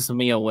yeah. blows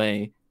me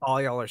away.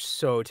 All y'all are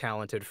so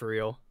talented for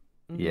real.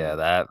 Mhm. Yeah,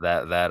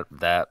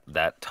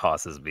 that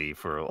tosses me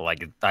for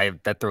like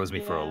that throws me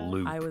for a Yeah.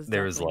 loop. I was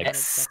There's definitely like not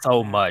expecting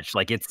so that. much.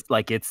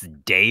 It's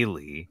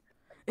daily.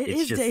 It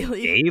it's is just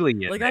daily. daily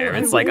in Like there. I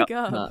it's like wake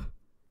up. uh,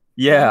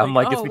 yeah, I'm I'm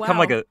like, like it's oh, become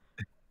wow. like a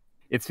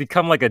it's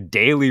become like a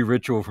daily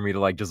ritual for me to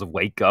like just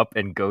wake up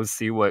and go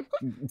see what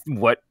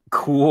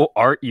cool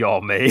art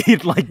y'all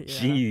made. Like, Yeah.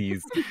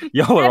 jeez,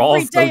 y'all are all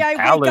Every so day I wake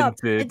up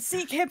talented. and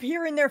see Camp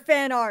here in their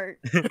fan art.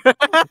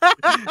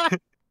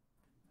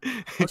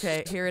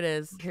 Okay, here it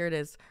is.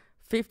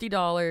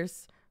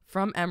 $50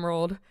 from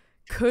Emerald.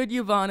 Could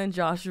Yvonne and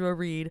Joshua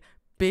read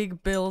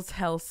Big Bill's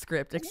Hell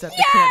script, except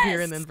the Can't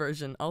Hear It In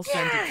version? I'll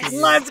send it to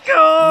you. Let's go.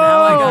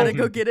 Now I gotta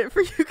go get it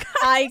for you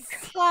guys.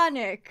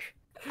 Iconic.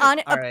 All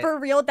right. For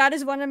real, that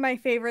is one of my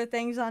favorite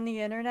things on the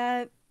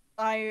internet.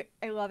 I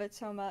love it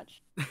so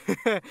much.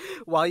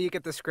 While you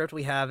get the script,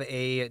 we have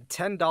a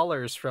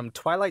 $10 from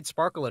Twilight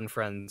Sparkle and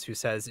Friends, who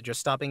says, just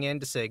stopping in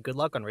to say good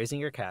luck on raising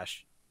your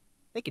cash.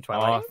 Thank you,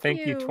 Twilight. Oh, thank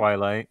you, you.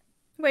 Twilight.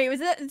 Wait,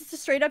 was it just a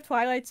straight up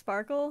Twilight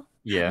Sparkle?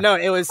 Yeah. No,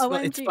 it was.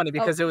 OMG. It's funny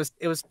because it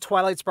was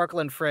Twilight Sparkle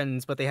and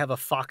Friends, but they have a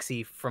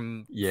Foxy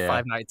from Yeah.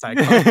 Five Nights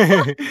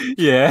icon.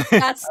 Yeah.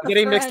 That's I'm the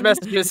getting mixed friend.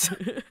 messages.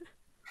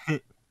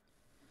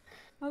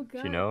 Oh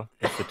god. You know,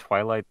 it's the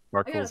Twilight I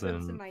gotta Sparkles put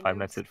this in and my Five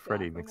Nights notes. at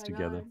Freddy God, oh mixed my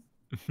together.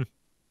 God.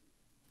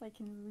 If I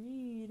can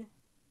read.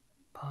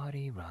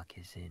 Party rock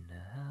is in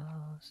the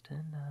house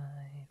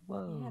tonight.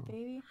 Whoa. Yeah,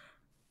 baby.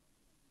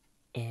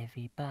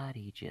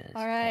 Everybody just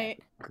All right.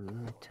 have a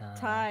good time.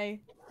 Ty,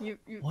 you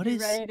What you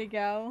is- ready to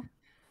go?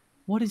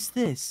 What is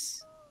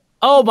this?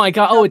 Oh my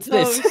god! Oh, it's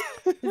this.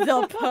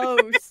 The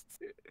post.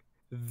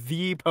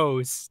 The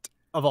post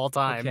of all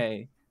time.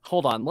 Okay,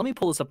 hold on. Let me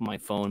pull this up on my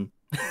phone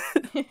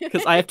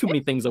because I have too many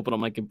things open on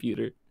my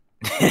computer.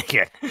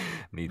 Yeah,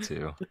 me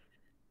too.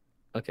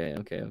 Okay.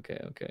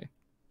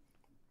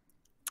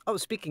 Oh,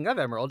 speaking of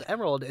Emerald,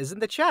 Emerald is in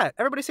the chat.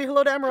 Everybody say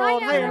hello to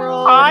Emerald. Hi,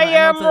 Emerald. Hi,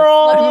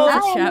 Emerald's a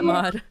Emerald. chat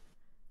mod.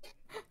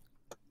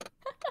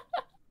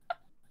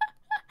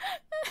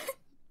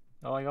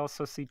 Oh, I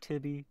also see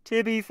Tibby.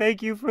 Tibby,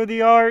 thank you for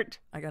the art.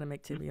 I gotta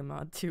make Tibby a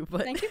mod too,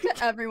 but Thank you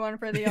to everyone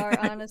for the art,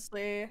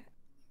 honestly.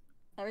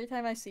 Every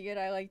time I see it,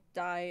 I like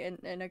die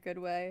in a good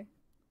way.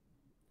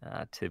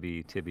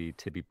 Tibby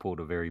pulled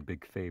a very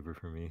big favor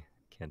for me.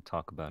 Can't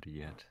talk about it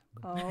yet.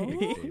 Oh.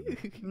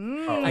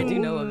 I do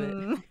know of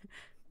it.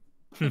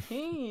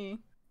 Hey.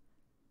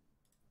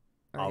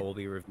 All All right, will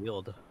be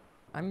revealed.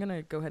 I'm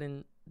gonna go ahead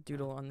and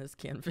doodle on this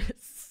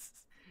canvas.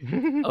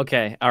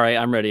 Okay. All right.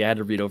 I'm ready. I had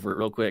to read over it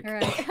real quick. All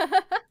right.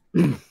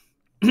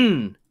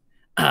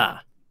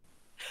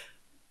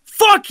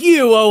 Fuck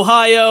you,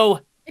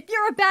 Ohio! If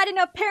you're a bad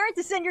enough parent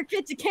to send your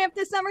kid to camp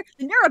this summer,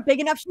 then you're a big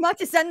enough schmuck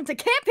to send them to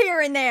camp here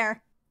and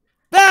there.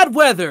 Bad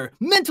weather,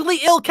 mentally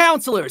ill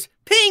counselors,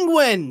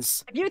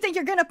 penguins! If you think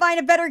you're gonna find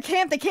a better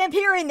camp than camp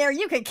here and there,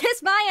 you can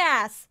kiss my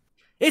ass.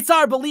 It's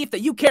our belief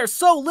that you care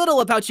so little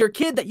about your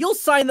kid that you'll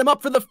sign them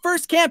up for the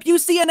first camp you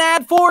see an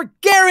ad for,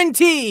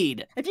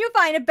 guaranteed! If you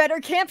find a better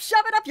camp,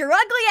 shove it up your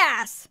ugly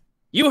ass.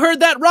 You heard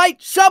that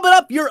right? Shove it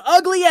up your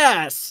ugly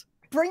ass!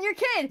 Bring your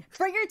kid,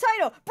 bring your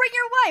title, bring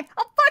your wife,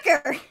 I'll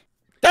fuck her.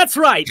 That's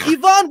right,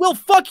 Yvonne will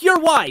fuck your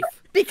wife!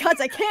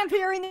 Because I camp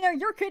here and there,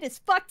 your kid is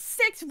fucked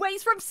 6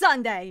 ways from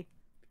Sunday.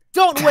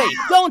 Don't wait,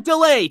 don't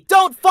delay,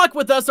 don't fuck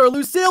with us or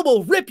Lucille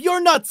will rip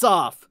your nuts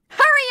off!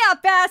 Hurry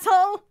up,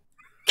 asshole.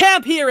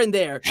 Camp here and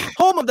there,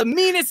 home of the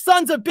meanest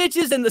sons of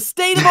bitches in the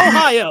state of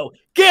Ohio,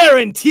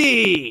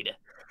 guaranteed!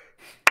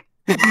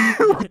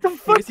 What the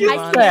fuck is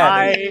that?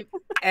 I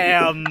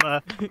am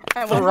I wonder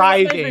what my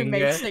thriving.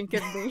 roommates think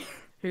of me.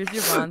 Here's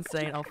Yvonne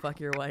saying, "I'll fuck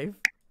your wife."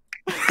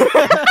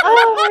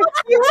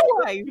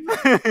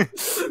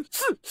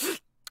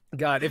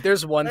 God, if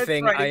there's one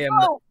thing I am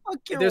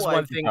if there's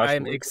one thing I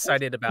am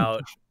excited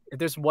about, if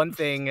there's one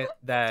thing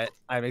that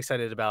I'm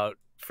excited about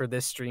for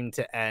this stream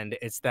to end,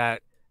 it's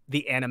that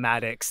the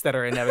animatics that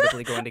are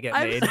inevitably going to get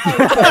made.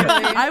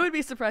 I would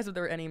be surprised if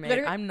there were any made.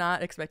 Literally- I'm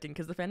not expecting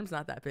because the fandom's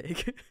not that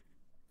big.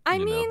 I You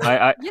know, mean,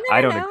 I you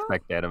I never don't know.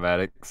 expect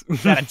animatics.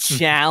 Is that a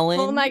challenge?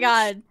 Oh my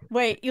god.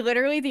 Wait, you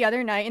literally the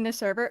other night in the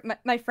server,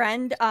 my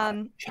friend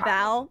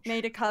Val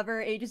made a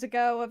cover ages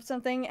ago of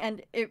something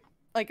and it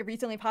like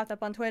recently popped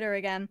up on Twitter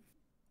again.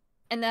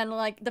 And then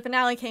like the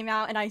finale came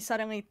out and I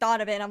suddenly thought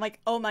of it and I'm like,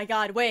 "Oh my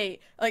god, wait.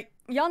 Like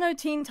y'all know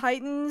Teen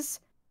Titans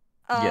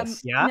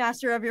Yes. Yeah.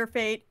 Master of Your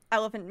Fate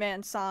Elephant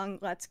Man song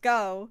Let's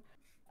Go."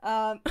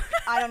 I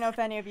don't know if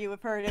any of you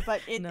have heard it,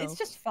 but No. it's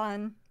just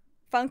fun.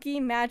 Funky,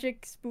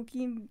 magic,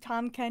 spooky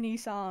Tom Kenny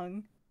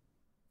song.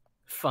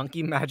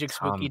 Funky magic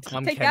spooky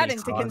Tom Take Kenny that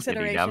into song.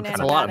 consideration. That's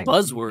a lot of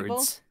animatics,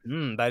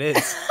 buzzwords. That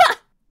is.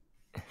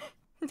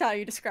 That's how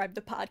you describe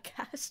the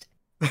podcast.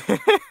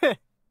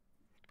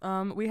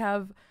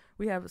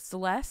 We have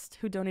Celeste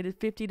who donated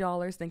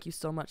 $50. Thank you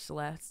so much,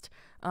 Celeste.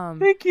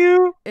 Thank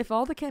you. If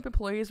all the camp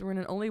employees were in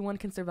an only one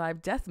can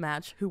survive death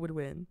match, who would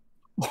win?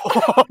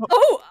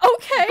 Oh,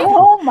 okay.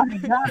 Oh my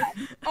god.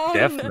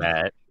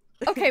 Deathmatch.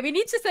 Okay, we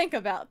need to think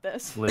about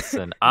this.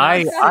 Listen,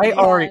 Nice. I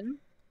already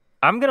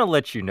I'm gonna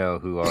let you know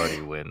who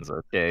already wins,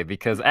 okay?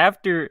 Because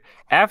after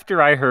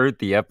I heard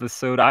the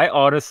episode, I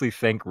honestly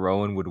think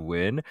Rowan would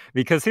win.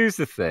 Because here's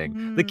the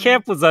thing: the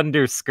camp was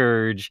under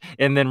Scourge,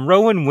 and then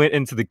Rowan went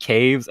into the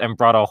caves and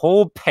brought a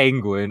whole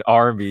penguin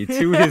army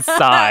to his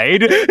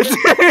side.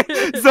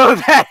 So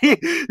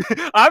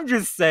that I'm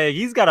just saying,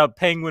 he's got a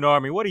penguin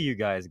army. What do you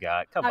guys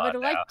got? Come I on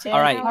would now. like to. All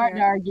right. Hard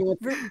to argue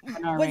with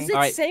an Was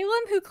army. it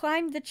Salem who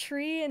climbed the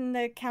tree in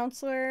the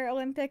Counselor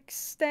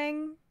Olympics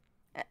thing?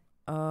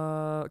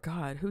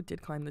 God, who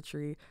did climb the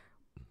tree?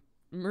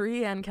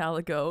 Marie and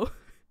Calico.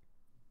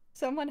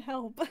 Someone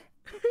help.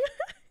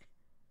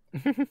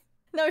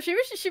 No, she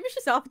was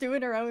just off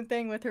doing her own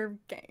thing with her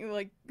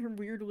her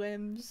weird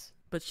limbs.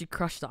 But she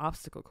crushed the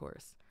obstacle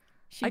course.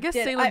 She I guess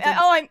did. Salem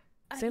did.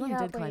 Salem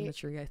yeah, did climb the wait.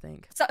 tree, I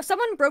think.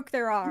 Someone broke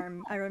their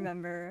arm. I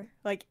remember.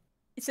 Like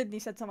Sydney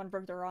said, someone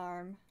broke their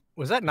arm.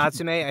 Was that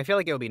Natsume? I feel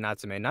like it would be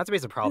Natsume.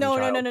 Natsume's a problem No,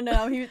 child.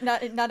 no. He was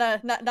not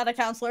a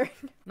counselor.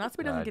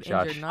 Natsume doesn't get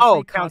Josh. injured. Oh,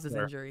 Natsume causes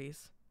counselor.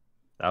 injuries.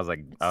 I was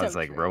like, So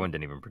true. Rowan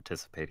didn't even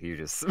participate. He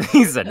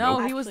said No,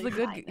 nope. he was the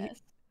Actually, good.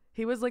 kindness.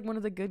 He was like one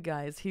of the good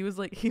guys. He was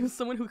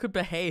someone who could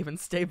behave and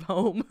stay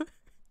home.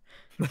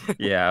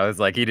 Yeah, I was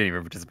like, he didn't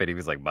even participate. He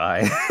was like,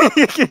 bye.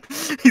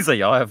 He's like,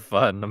 y'all have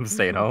fun. I'm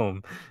staying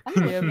home. I'm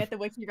gonna go get the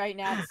wiki right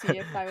now to see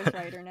if I was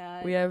right or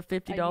not. We have I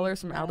 $50 need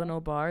from to Alden know.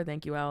 O'Bar.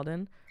 Thank you,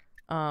 Alden.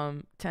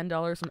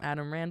 $10 from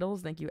Adam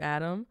Randalls. Thank you,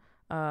 Adam.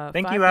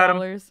 Thank $5 you,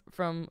 Adam.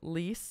 from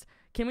Lise.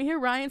 Can we hear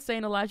Ryan say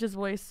in Elijah's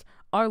voice,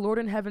 "Our Lord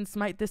in heaven,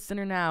 smite this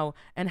sinner now,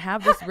 and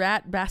have this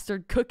rat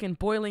bastard cook in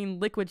boiling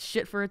liquid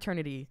shit for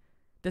eternity"?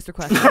 This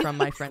request is from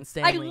my friend I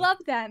Stanley. love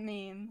that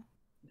meme.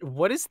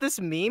 What is this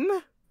meme?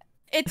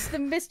 It's the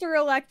Mr.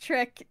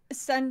 Electric,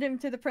 send him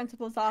to the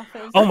principal's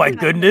office. Oh my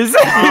goodness.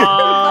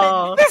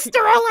 Oh. Mr.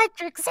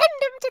 Electric, send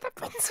him to the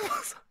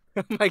principal's.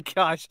 Oh my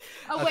gosh.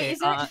 Oh wait, Okay, is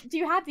there, do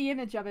you have the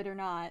image of it or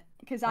not?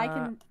 Because I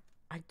can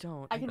I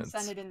don't. I can That's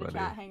send it in the funny.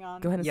 chat. Hang on.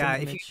 Go ahead and Yeah,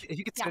 send if an you image. if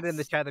you could send it in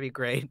the Yes. chat, that'd be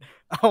great.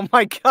 Oh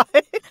my god.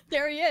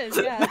 There he is.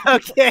 Yeah.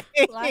 Okay.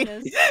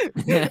 Linus.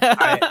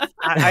 Alright,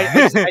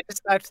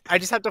 I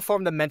just have to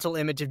form the mental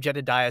image of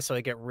Jedediah so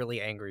I get really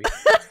angry.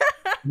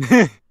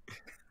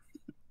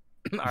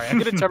 Alright, I'm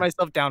gonna turn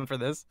myself down for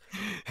this.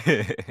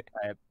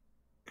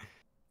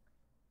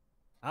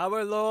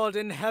 Our Lord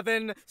in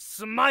heaven,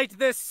 smite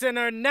this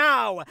sinner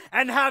now,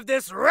 and have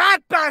this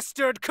rat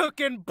bastard cook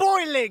in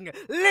boiling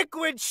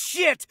liquid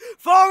shit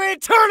for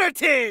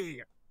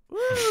eternity!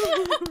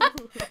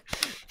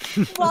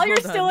 While you're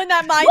Well still done. in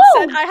that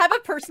mindset, I have a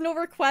personal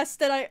request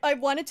that I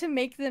wanted to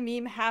make the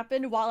meme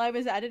happen while I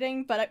was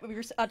editing, but we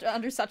were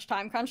under such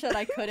time crunch that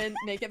I couldn't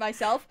make it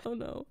myself. Oh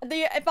no.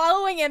 The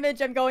following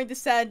image I'm going to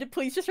send,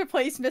 please just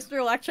replace Mr.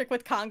 Electric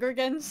with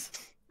congregants.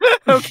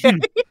 Okay.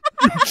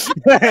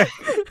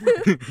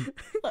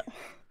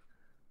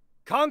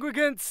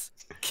 Congregants,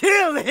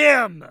 kill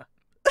him!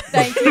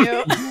 Thank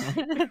you.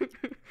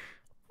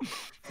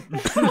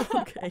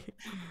 Okay.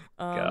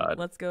 God.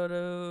 Let's go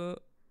to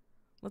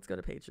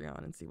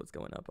Patreon and see what's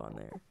going up on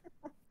there.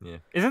 Yeah.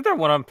 Isn't there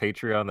one on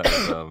Patreon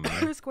that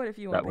was There's quite a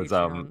few that on was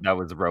Patreon. that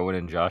was Rowan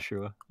and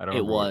Joshua? I don't It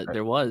remember was. that.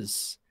 There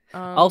was.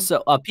 Um,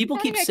 Also, people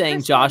keep Having a saying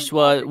Christian Joshua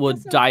father would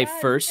feels so die bad.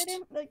 I first.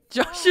 didn't, like,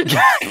 Joshua.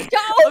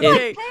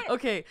 okay.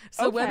 Okay.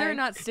 So whether or Okay.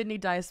 not Sydney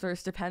dies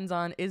first depends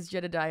on, is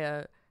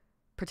Jedediah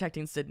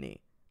protecting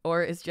Sydney,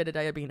 or is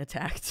Jedediah being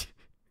attacked?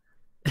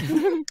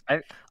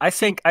 I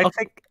think oh,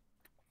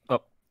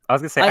 I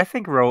was gonna say I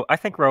think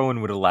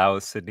Rowan would allow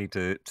Sydney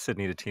to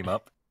team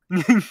up.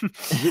 I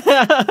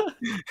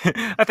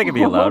think it'd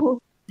be allowed.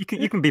 You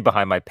can be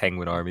behind my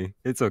penguin army.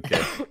 It's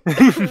okay.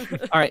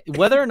 All right.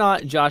 Whether or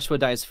not Joshua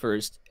dies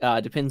first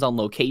depends on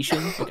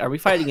location. Like, are we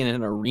fighting in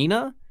an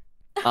arena?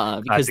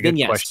 Because That's a then good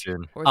yes.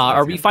 question. Or is it Are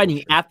just we gonna-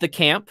 fighting at the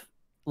camp,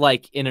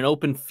 like in an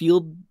open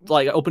field,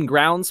 like open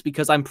grounds?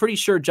 Because I'm pretty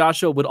sure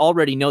Joshua would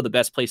already know the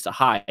best place to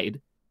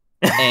hide,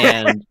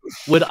 and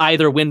would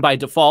either win by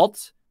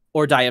default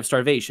or die of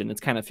starvation.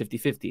 It's kind of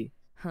 50-50.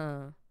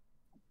 Huh.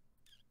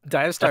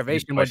 Die of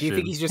starvation. What do you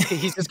think question.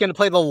 he's just gonna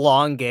play the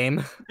long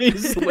game?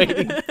 He's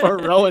waiting for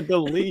Rowan to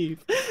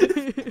leave.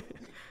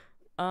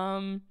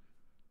 Huh.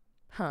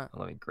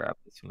 Let me grab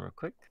this one real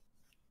quick.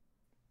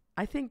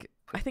 I think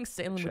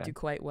Salem would Check. do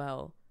quite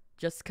well,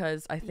 just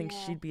because I think Yeah.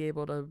 she'd be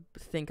able to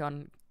think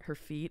on her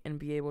feet and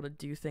be able to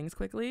do things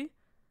quickly.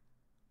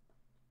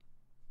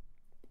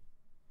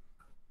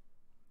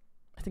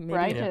 I think maybe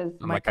Righteous. it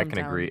I'm might like I come can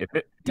down, agree.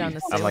 down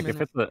to I'm like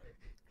Salem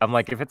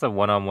if it's a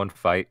one-on-one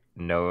fight,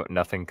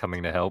 nothing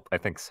coming to help. I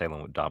think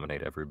Salem would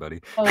dominate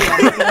everybody. Oh, yeah.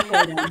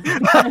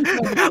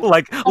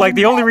 like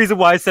the only reason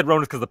why I said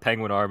Rowan is because the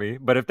Penguin Army.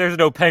 But if there's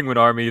no Penguin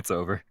Army, it's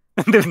over.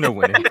 There's no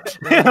winning.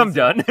 I'm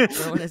done.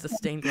 Rowan is a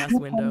stained glass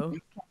window.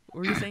 What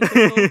were you saying,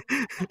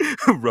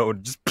 Crystal?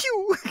 Rowan just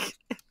pew.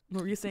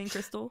 What were you saying,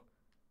 Crystal?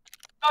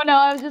 Oh no,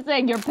 I was just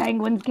saying your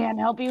penguins can't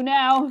help you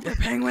now. Your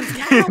penguins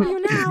can't help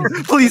you now.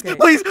 Please, Okay.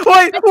 please,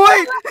 wait.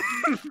 Wait.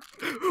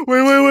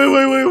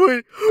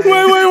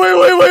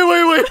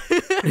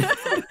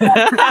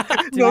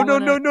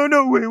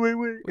 No,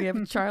 wait. We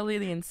have Charlie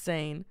the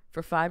Insane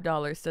for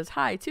 $5 says,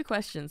 "Hi, 2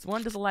 questions.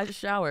 1, does Elijah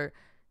shower?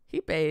 He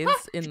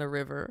bathes in the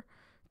river.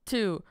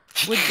 2,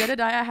 would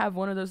Jedediah have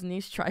one of those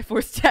niche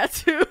Triforce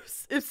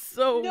tattoos? If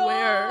so,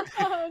 where?"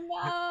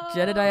 No.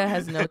 Jedediah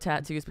has no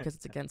tattoos because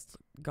it's against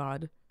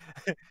God.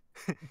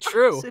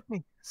 True.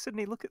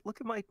 Sydney, look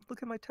at my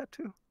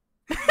tattoo.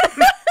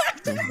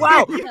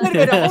 Wow. Wait a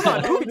minute. Hold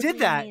on. Who did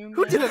that?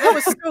 Who did that? That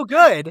was so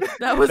good.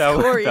 That was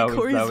Corey. that was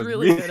Corey's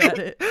really me. good at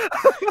it.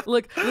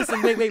 Look,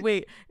 listen,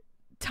 wait.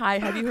 Ty,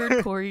 have you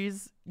heard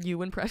Corey's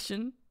 "you"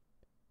 impression?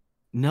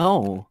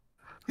 No.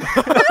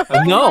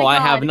 Oh No, my I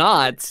have God.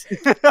 not.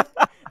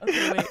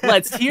 Okay, wait.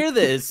 Let's hear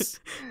this.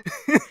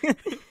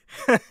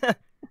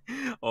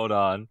 Hold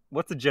on.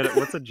 What's a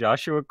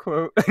Joshua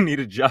quote? I need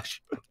a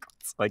Joshua quote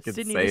so I can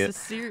Sydney, say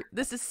this it.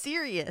 this is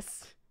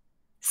serious.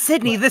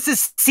 Sydney, this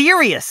is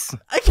serious.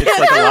 I can't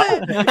like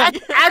a do it. That's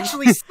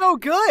actually so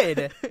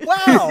good.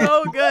 Wow.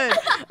 So good.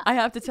 I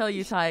have to tell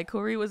you, Ty,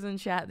 Corey was in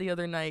chat the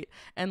other night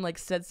and like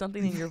said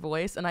something in your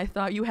voice, and I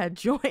thought you had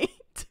joined.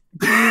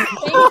 Thank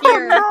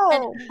you.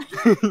 No.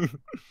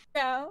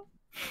 Yeah.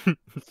 So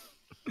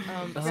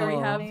Oh. we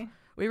have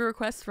a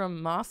request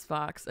from Moss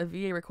Fox, a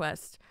VA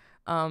request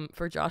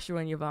for Joshua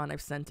and Yvonne. I've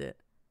sent it.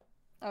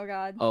 Oh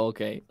God. Oh,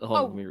 okay. Hold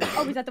on, let me read it.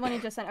 Oh, is that the one you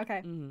just sent?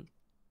 Okay. Mhm.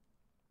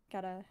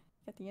 Gotta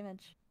get the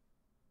image.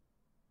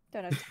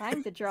 Don't have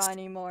time to draw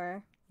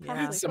anymore. Yeah.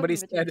 Constantly Somebody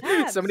flipping said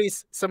between tabs.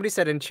 somebody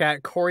said in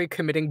chat, Corey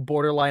committing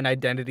borderline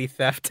identity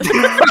theft.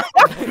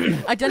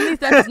 Identity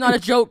theft is not a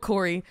joke,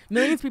 Corey.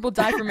 Millions of people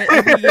die from it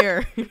every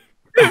year.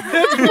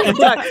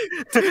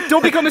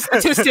 Don't become a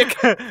statistic.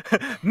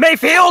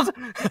 Mayfield.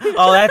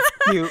 Oh, that's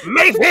cute.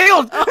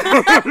 Mayfield.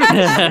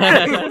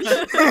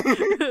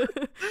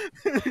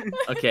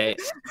 Okay,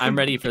 I'm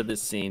ready for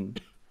this scene.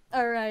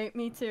 All right,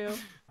 me too.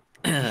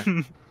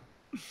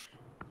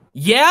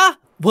 Yeah?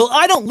 Well,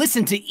 I don't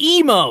listen to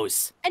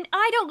emos. And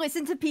I don't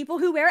listen to people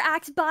who wear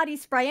Axe body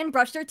spray and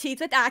brush their teeth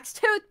with Axe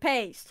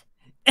toothpaste.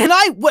 And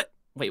I what?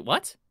 Wait,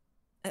 what?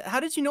 How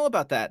did you know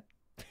about that?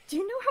 Do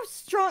you know how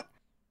strong?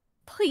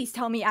 Please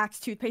tell me Axe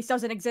toothpaste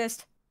doesn't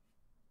exist.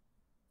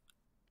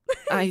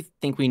 I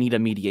think we need a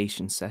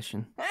mediation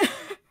session.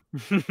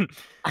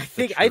 I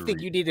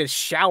think you need a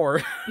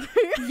shower.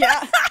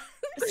 Yeah.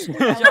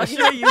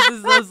 Joshua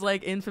uses those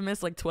like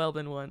infamous like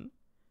 12-in-1.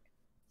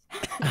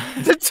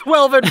 The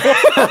 12 and 1.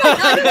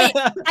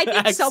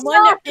 I think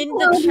someone in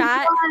the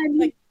chat, Fun.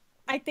 like,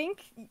 I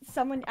think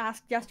someone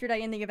asked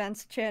yesterday in the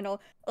events channel,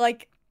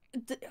 like,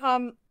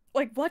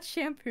 what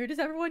shampoo does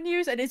everyone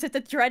use? And is it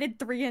the dreaded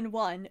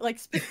 3-in-1? Like,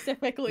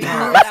 specifically. No,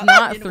 called it's out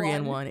not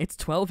 3-in-1. 3-in-1. It's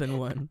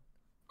 12-in-1.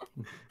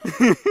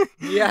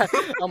 Yeah.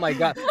 Oh my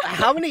god.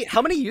 How many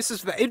uses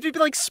for that? It'd be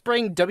like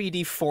spraying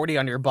WD-40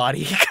 on your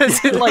body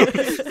because it like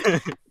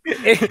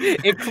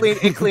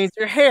it cleans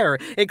your hair,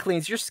 it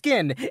cleans your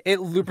skin, it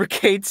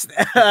lubricates.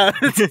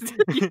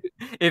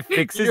 It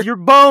fixes your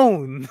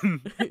bone.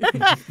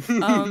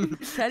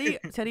 Teddy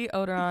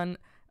Oderon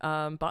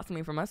bought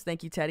something from us.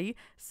 Thank you, Teddy.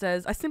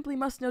 Says, "I simply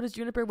must notice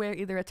Juniper wear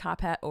either a top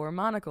hat or a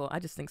monocle. I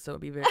just think so.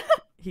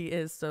 He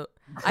is so.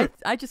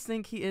 I just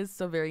think he is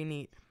so very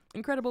neat.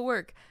 Incredible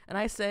work." And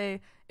I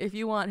say, if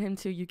you want him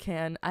to, you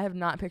can. I have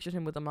not pictured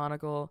him with a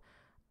monocle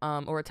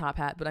or a top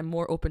hat, but I'm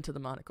more open to the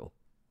monocle.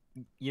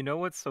 You know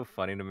what's so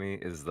funny to me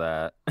is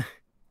that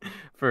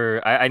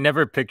I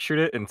never pictured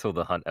it until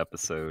the Hunt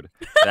episode.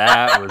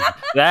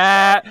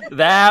 That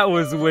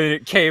was when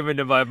it came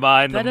into my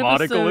mind. That The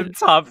monocle episode- and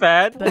top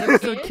hat. That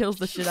episode kills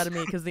the shit out of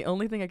me because the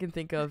only thing I can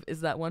think of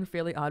is that one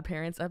Fairly Odd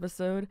Parents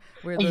episode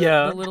where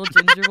the little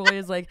ginger boy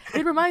is like,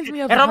 "It reminds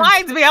me of It the Hunt."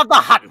 reminds me of the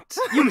Hunt.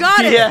 You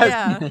got it.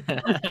 Yes.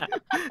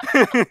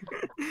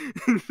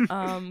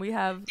 Yeah. We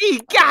have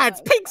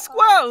Egads, pink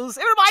squirrels.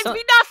 It reminds So-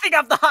 me nothing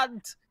of the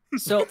Hunt.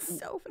 So, It's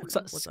so funny.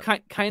 What's up?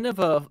 kind of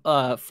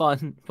a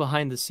fun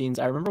behind the scenes.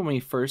 I remember when we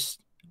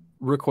first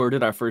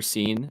recorded our first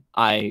scene,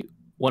 I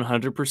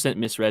 100%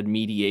 misread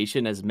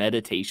mediation as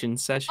meditation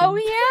session. Oh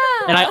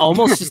yeah. And I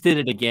almost just did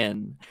it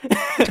again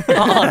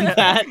on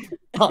that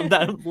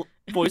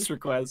voice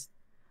request.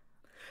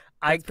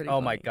 That's pretty Oh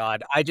my funny.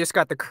 god. I just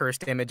got the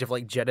cursed image of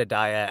like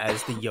Jedediah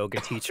as the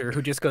yoga teacher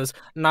who just goes,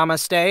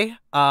 "Namaste."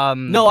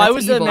 No, I That's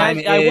was evil. I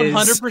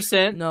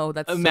 100% No,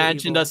 that's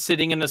imagined so us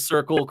sitting in a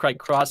circle, like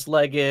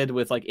cross-legged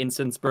with like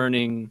incense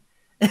burning.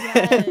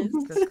 Yes.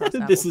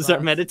 Crisscross This is our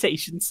applesauce.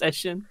 meditation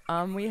session.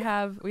 We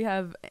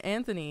have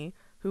Anthony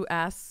who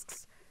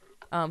asks,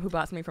 who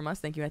bought something from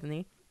us. Thank you,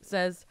 Anthony.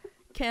 Says,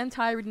 "Can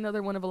Ty read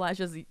another one of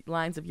Elijah's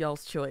lines of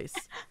y'all's choice?"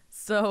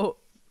 So,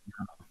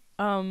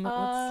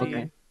 let's see.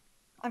 Okay.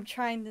 I'm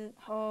trying to.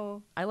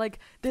 Oh. I like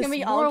this Can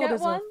we all world get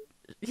is a- one?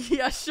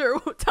 Yeah,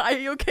 sure. Ty, are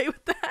you okay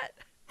with that?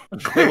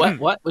 Wait, what?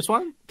 What? Which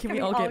one? Can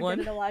we all get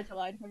one? an Elijah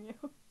line from you?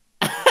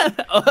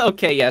 Oh,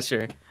 okay, yeah,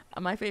 sure.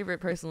 My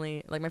favorite,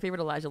 personally, like my favorite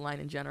Elijah line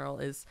in general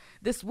is,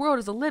 "This world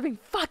is a living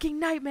fucking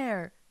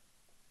nightmare."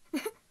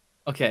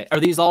 Okay, are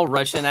these all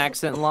Russian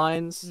accent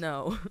lines?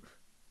 No.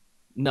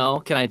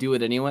 No? Can I do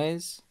it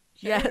anyways?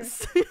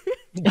 Yes.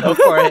 Go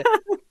for it.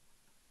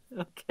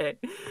 Okay.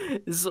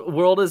 This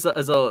world is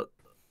a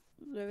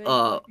Living I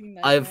fucking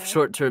have nightmare.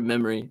 short-term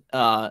memory.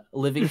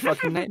 Living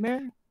fucking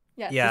nightmare.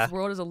 Yes. Yeah. This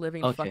world is a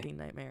living Okay. fucking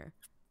nightmare.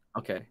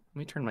 Okay, let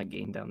me turn my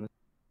gain down.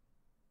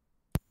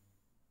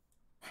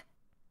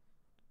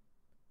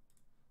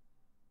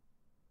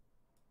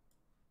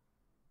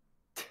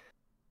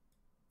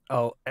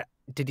 Oh,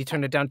 did you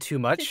turn it down too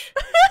much?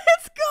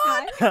 It's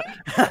gone.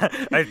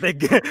 I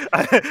think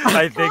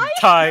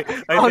Ty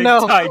Oh,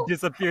 no. Ty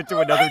disappeared to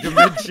another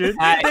dimension.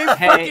 They're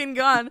Hey, fucking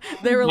gone.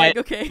 They were my- like,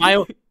 okay.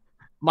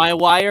 my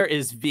wire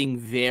is being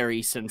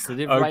very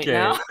sensitive right Okay.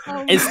 now.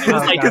 Oh, As soon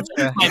as Oh, I gotcha.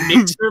 use my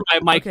mixer, my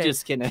mic Okay.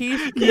 just connected.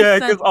 Keith Yeah,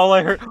 sent- because all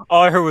I heard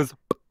was.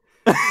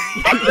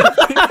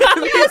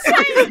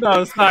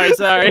 No,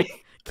 sorry.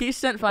 Keith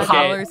sent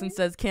 $5 and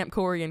says Camp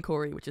Corey and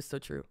Corey, which is so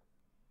true.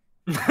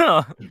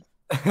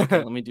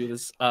 Okay, let me do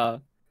this.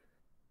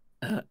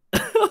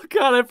 Oh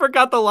god, I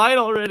forgot the line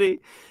already.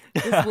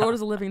 This world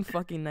is a living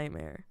fucking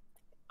nightmare.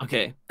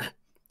 Okay.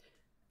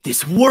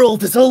 This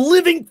world is a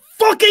living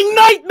fucking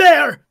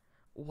nightmare!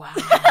 Wow.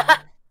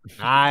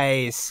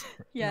 Nice.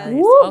 Yeah.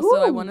 Nice. Also,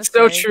 I want to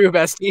So say true,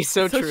 bestie.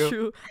 So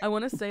true. I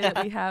want to say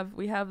that we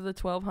have the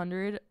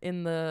 1,200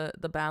 in the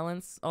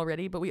balance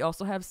already, but we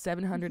also have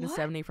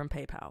 770 from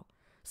PayPal.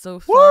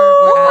 So far,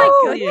 we're at.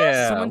 goodness.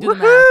 Yeah. Someone do the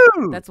math.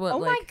 Woohoo! That's what Oh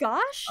my like.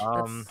 gosh.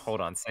 That's-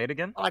 Hold on. Say it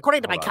again. Well,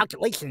 according to my Hold on.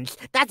 calculations,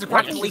 that's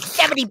approximately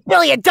 $70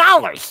 billion.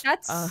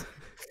 That's Uh,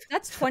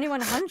 that's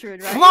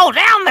 2,100, right? Slow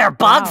down there,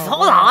 Bugs. Wow,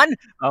 Hold wow. on.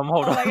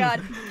 Hold Oh on. my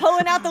god,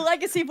 pulling out the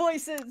legacy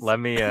voices.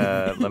 Let me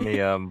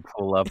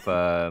pull up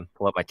my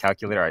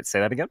calculator. All right,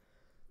 say that again.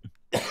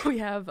 we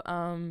have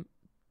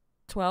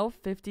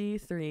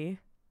 1,253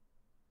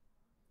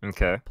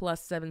 Okay.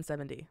 plus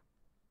 770.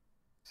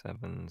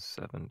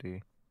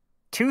 770.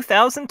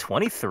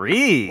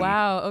 2023.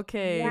 Wow.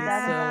 Okay. So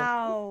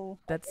Wow.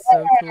 that's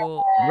so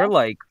cool. We're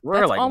like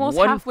That's almost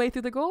one. halfway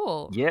through the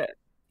goal. Yeah.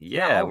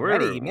 Yeah.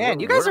 Already, man,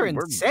 you guys are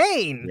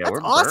insane. Yeah, That's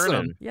we're awesome.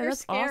 burning. Yeah, You're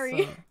that's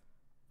scary. awesome.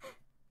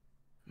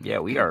 Yeah,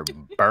 we are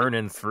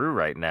burning through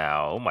right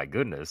now. Oh my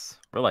goodness.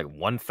 We're like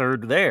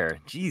 1/3 there.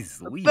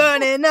 Jeez Louise.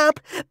 burning up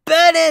for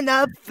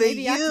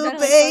Maybe you,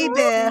 accidentally baby.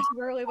 starting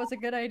too early was a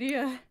good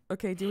idea.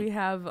 Okay. Do we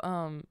have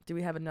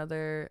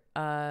another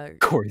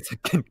Corey's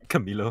like,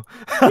 Camilo.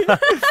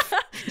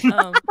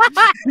 um,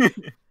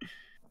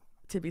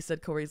 Tibby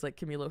said Corey's like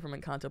Camilo from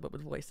Encanto, but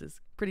with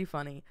voices. Pretty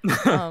funny.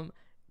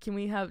 Do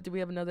we have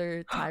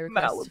another tie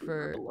request Malibu,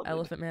 for beloved.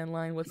 Elephant Man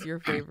line? What's your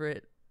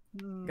favorite,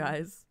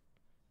 guys?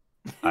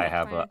 I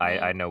have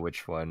I know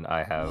which one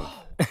I have.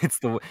 It's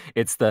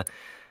the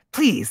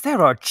please, there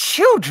are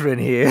children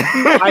here.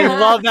 I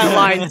love that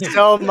line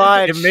so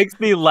much. It makes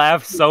me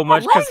laugh so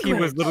much because he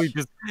was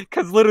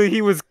literally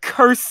he was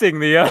cursing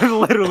the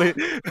literally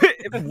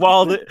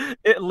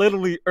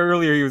literally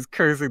earlier he was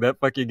cursing that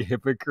fucking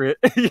hypocrite.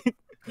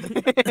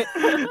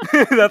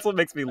 That's what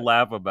makes me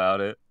laugh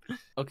about it.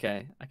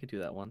 Okay, I could do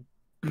that one.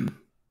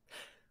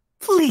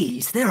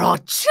 Please, there are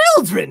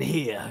children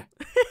here.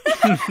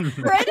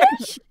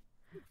 British?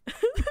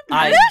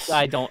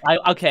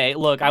 Okay,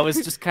 look, I was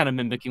just kind of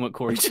mimicking what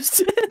Corey just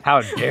did.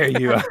 How dare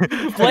you?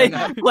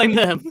 Blame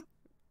them.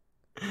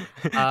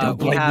 Don't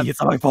we blame have- me,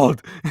 it's my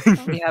fault.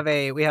 We have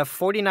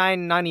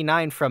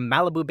 $49.99 from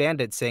Malibu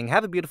Bandit saying,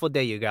 "Have a beautiful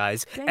day, you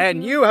guys, Thank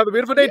and you. you have a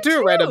beautiful day You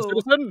too, random too.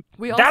 citizen."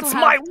 We also That's have,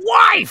 my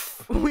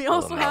wife. We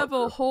also Malibu. have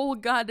a whole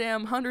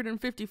goddamn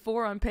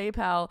 154 on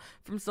PayPal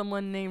from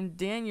someone named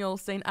Daniel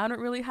saying, "I don't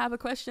really have a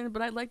question,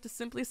 but I'd like to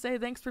simply say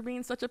thanks for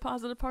being such a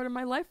positive part of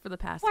my life for the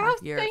past Wow,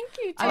 half year." thank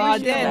you, I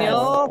wish you the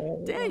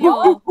Daniel. best.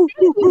 Daniel.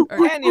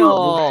 Or- Daniel.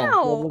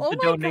 Wow. What was Oh the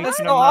my donation That's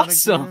amount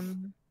awesome.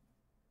 again?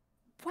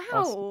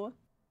 Wow.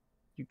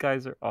 You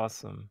guys are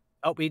awesome.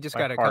 Oh, we just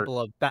My got a heart.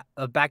 couple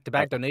of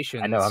back-to-back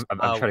donations. I know. I'm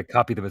trying to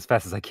copy them as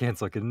fast as I can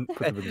so I can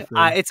put them in the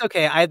frame. It's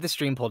okay. I have the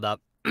stream pulled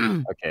up.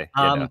 Okay.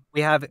 Yeah, no.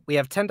 We have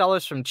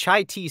 $10 from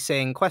Chai T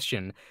saying,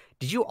 "Question: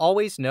 Did you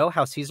always know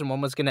how season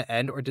 1 was going to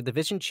end, or did the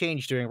vision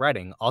change during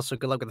writing? Also,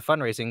 good luck with the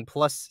fundraising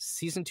plus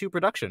season 2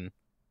 production."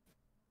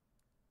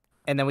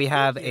 And then we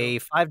have a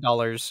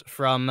 $5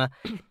 from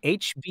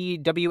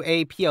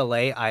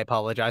HBWAPLA. I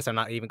apologize. I'm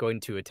not even going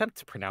to attempt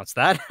to pronounce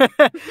that.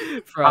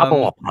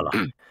 From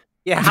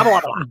yeah,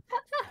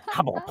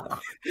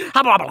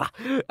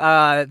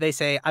 they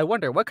say, "I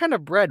wonder what kind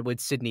of bread would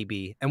Sydney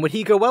be, and would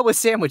he go well with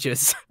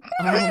sandwiches?"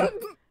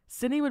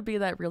 Sydney would be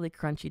that really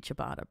crunchy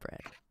ciabatta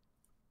bread.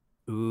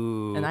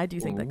 Ooh, And I do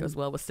think that goes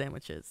well with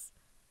sandwiches.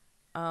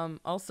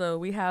 Also,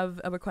 we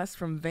have a request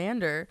from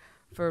Vander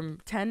from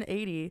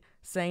 1080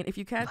 saying, if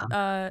you can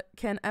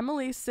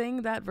Emily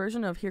sing that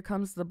version of Here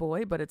Comes the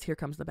Boy, but it's Here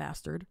Comes the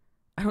Bastard?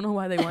 I don't know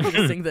why they wanted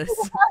to sing this.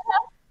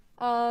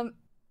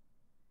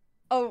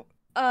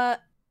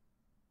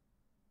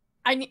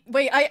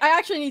 I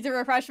actually need to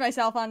refresh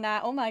myself on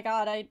that. Oh my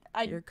god, I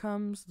Here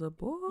comes the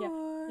boy.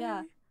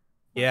 yeah.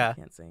 yeah. I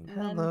can't sing. And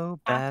then Hello,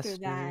 after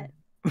bastard.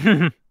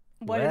 that,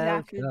 what is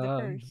after the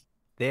Welcome. first?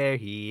 There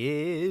he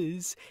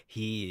is.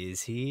 He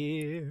is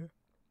here.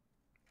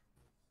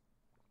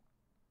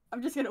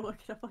 I'm just gonna look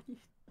it up on you.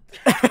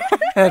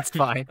 That's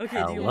fine.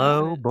 Okay, do you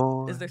Hello, want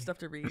boy. Is there stuff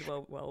to read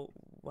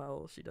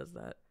while she does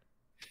that?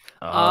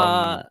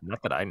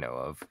 Not that I know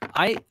of.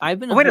 I've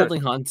been Oh, wait, no.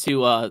 holding on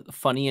to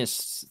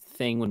funniest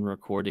thing when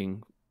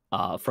recording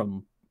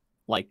from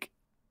like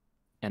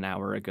an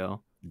hour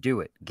ago.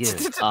 Do it.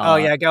 Give. Oh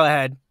yeah, go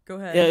ahead. Go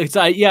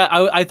ahead. Yeah,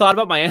 I thought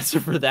about my answer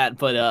for that,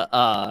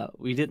 but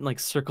we didn't like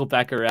circle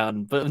back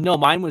around. But no,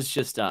 mine was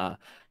just to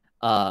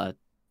kind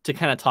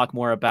of talk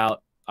more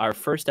about our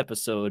first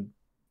episode,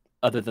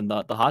 other than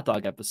the hot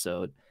dog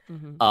episode,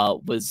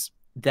 was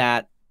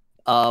that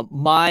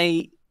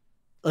my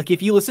like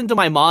if you listen to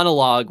my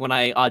monologue when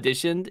I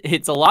auditioned,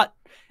 it's a lot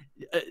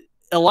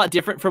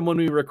different from when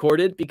we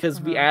recorded because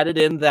we added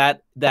in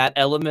that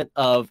element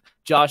of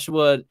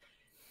Joshua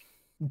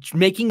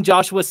making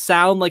Joshua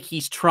sound like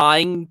he's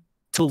trying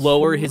to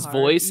lower his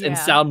voice and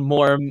sound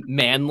more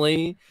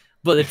manly,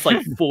 but it's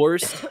like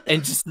forced,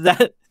 and just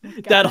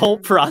that whole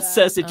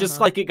process, it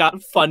just like it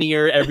got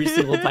funnier every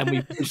single time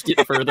we pushed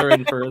it further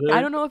and further. I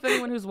don't know if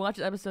anyone who's watched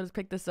the episode has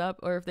picked this up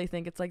or if they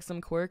think it's like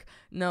some quirk.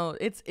 No,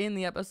 it's in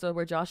the episode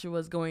where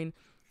Joshua's going,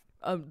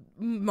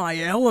 my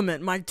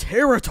element, my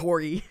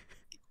territory.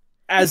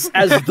 As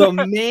the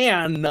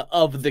man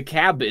of the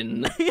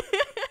cabin.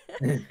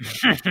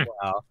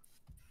 Wow.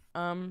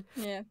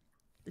 Yeah.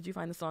 Did you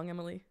find the song,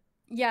 Emily?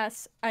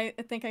 Yes, I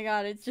think I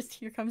got it. It's just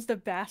Here Comes the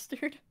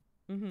Bastard.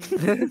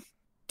 Do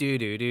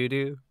do do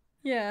do.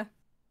 Yeah.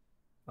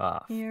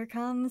 Ah. Here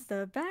comes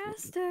the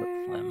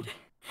bastard.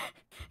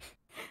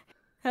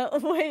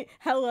 Wait,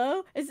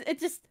 hello? Is it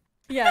just?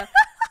 Yeah.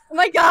 Oh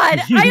my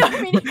God! I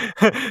don't mean.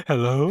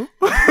 Hello.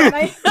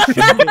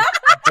 Hello.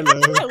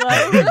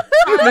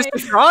 Mr.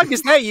 Frog,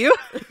 is that you?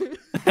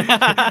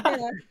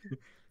 Yeah.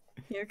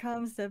 Here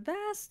comes the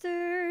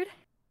bastard.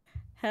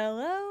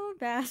 Hello,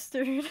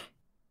 bastard.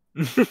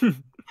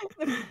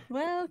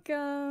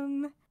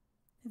 Welcome.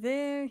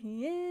 There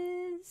he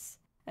is.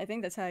 I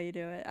think that's how you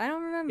do it. I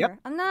don't remember. Yep.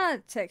 I'm not a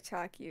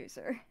TikTok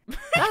user.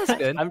 That was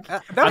good. I'm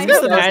That just was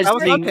good. imagining- That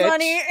was on pitch.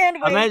 Funny and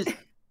wait.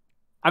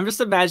 I'm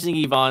just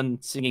imagining Yvonne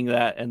singing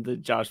that, and the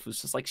Josh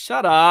was just like,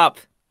 "Shut up."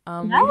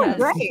 That was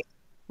great.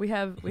 We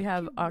have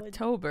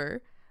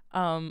October,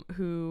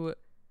 who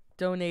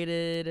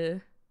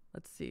donated.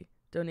 Let's see.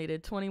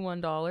 Donated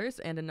 $21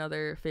 and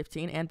another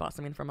 $15 and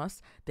Bossoming from us.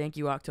 Thank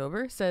you,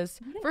 October. Says,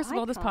 first of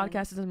all, this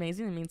podcast is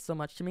amazing and means so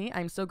much to me.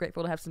 I'm so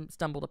grateful to have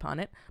stumbled upon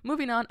it.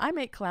 Moving on, I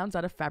make clowns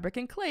out of fabric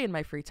and clay in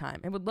my free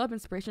time and would love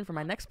inspiration for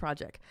my next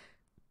project.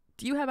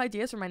 Do you have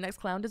ideas for my next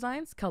clown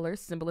designs,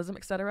 colors, symbolism,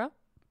 etc.?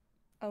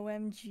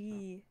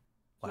 OMG.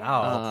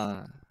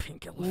 Wow.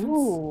 Pink elephants.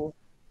 Ooh.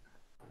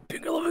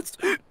 Pink elephants.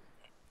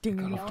 Ding.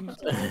 The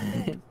elephants are the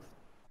thing.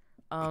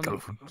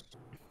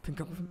 Pink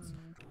elephants.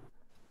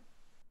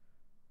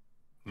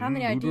 How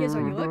many ideas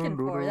are you looking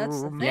for?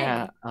 That's the thing.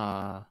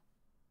 Yeah.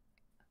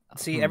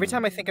 See, every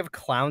time I think of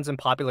clowns in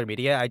popular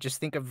media, I just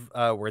think of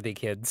Worthy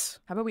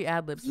Kids. How about we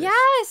ad libs this?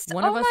 Yes.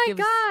 One of us my gives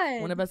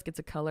God. one of us gets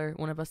a color,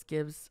 one of us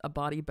gives a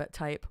body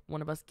type,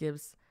 one of us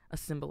gives a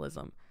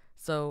symbolism.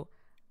 So,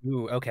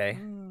 Ooh, okay.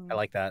 I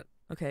like that.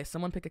 okay,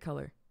 someone pick a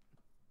color.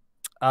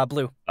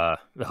 Blue. Oh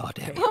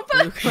damn.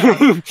 Blue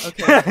cloud.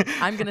 Okay,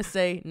 I'm gonna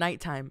say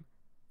nighttime.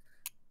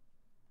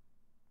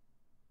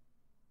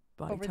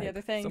 Body Over the type.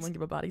 other things. Someone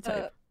give a body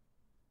type.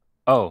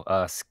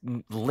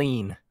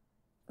 Lean.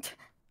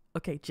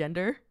 Okay,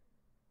 gender.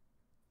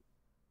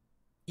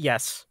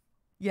 Yes.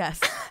 Yes.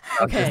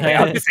 Okay.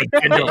 I Okay. was gonna say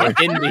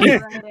gender.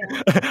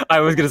 Right. I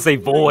was gonna say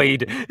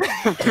void.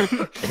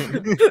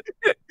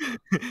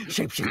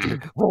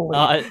 Shapeshifter.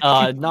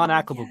 Void.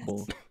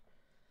 Non-applicable.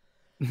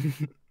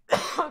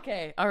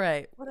 Okay. All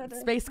right. What other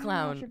Space clown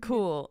clown. attributes?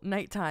 Cool.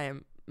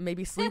 Nighttime.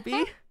 Maybe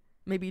sleepy.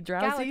 Maybe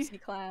drowsy. Galaxy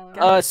clown.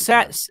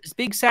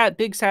 Big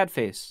sad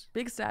face.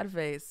 Big sad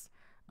face.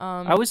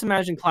 I always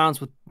imagine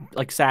clowns with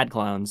like sad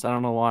clowns. I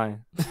don't know why.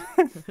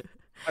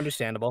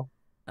 Understandable.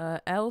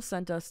 Elle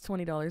sent us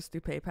 $20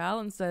 through PayPal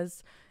and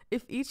says,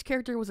 if each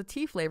character was a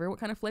tea flavor, what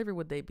kind of flavor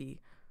would they be?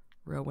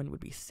 Rowan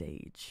would be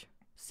sage.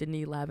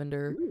 Sydney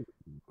lavender.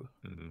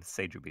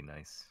 Sage would be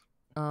nice.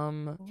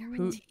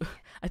 Who?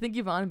 I think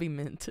Yvonne would be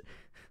mint.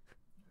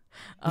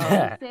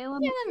 Salem.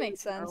 Yeah, that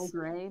makes sense. Earl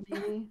Grey,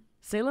 maybe.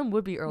 Salem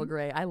would be Earl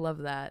Grey. I love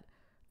that.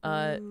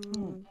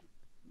 Ooh.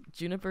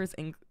 Juniper's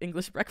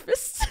English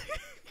breakfast.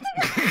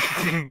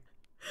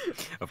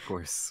 Of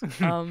course.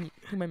 Who am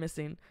I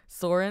missing?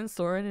 Soren.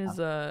 Soren is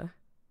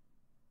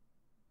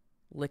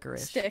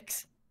licorice.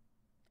 Sticks.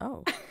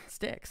 Oh,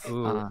 sticks.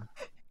 Ooh.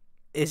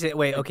 Is it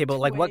wait? Okay, but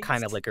like, what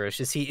kind of Twigs. licorice?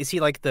 Is he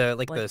like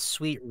the the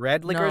sweet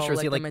red licorice, no, or is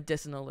like he the like?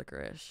 medicinal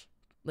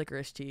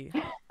licorice tea.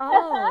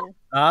 Oh.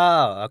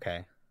 Oh,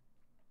 okay.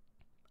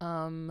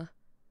 And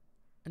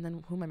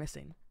then who am I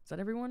missing? Is that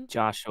everyone?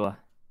 Joshua.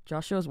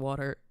 Joshua's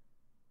water.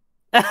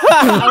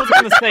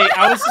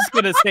 I was just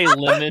gonna say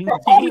lemon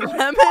tea.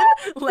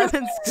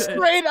 Lemon's good.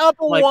 Straight up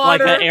like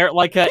water.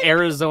 like a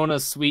Arizona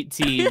sweet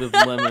tea with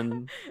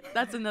lemon.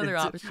 That's another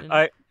option.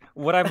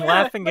 What I'm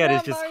laughing at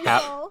is just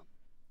how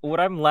What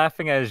I'm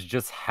laughing at is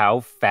just how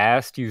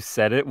fast you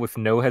said it with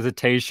no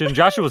hesitation.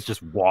 Joshua was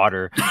just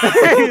water.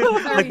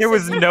 Like there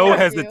was no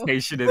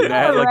hesitation in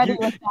that. You're Like ready you,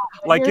 with that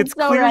one. like You're it's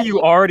so clear ready. you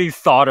already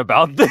thought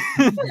about this.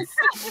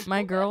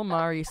 My girl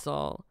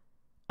Marisol,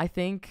 I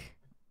think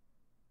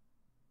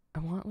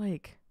I want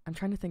like I'm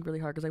trying to think really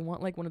hard because I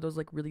want like one of those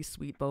like really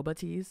sweet boba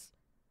teas.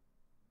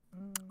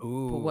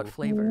 Ooh. But what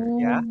flavor?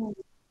 Yeah. Ooh.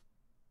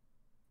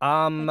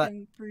 Like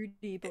a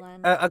fruity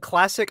blend. A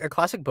classic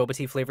boba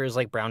tea flavor is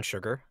like brown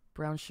sugar.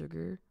 Brown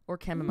sugar or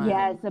chamomile?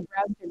 Yes, a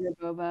brown sugar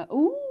boba.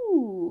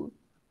 Ooh.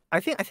 I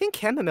think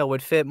chamomile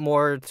would fit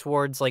more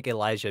towards like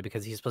Elijah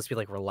because he's supposed to be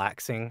like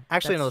relaxing.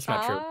 Actually, no, that's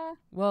not true.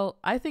 Well,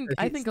 I think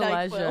It's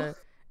Elijah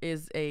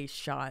is a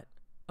shot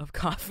of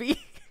coffee,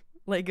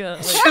 like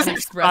an Shot of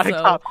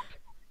espresso. coffee.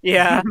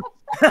 Yeah.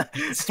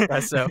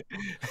 Espresso.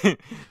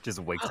 Just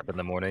wakes up in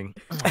the morning.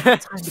 Time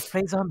to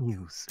praise our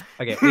muse.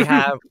 Okay,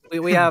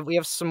 we have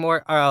some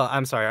more.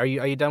 I'm sorry.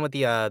 Are you done with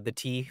the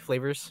tea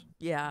flavors?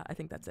 Yeah, I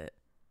think that's it.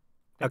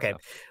 Okay,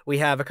 we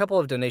have a couple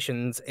of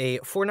donations. A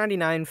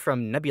 $4.99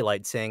 from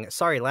Nebulite saying,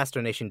 "Sorry, last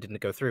donation didn't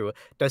go through.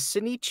 Does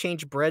Sydney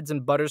change breads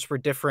and butters for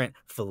different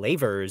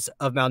flavors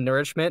of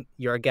malnourishment?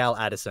 You're a gal,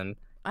 Addison."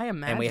 I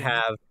imagine.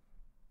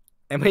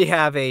 And we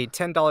have a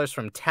 $10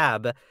 from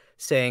Tab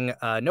saying,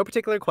 "No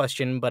particular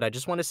question, but I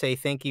just want to say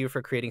thank you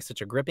for creating such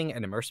a gripping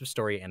and immersive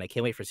story, and I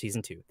can't wait for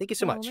season 2. Thank you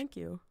so much." Thank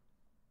you.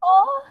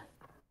 Oh.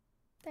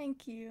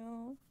 Thank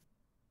you.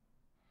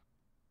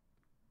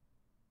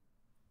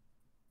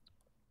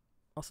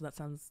 Also, that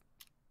sounds.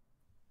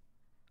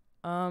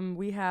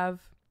 We have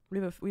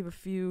a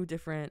few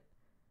different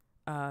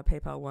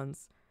PayPal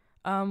ones.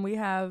 We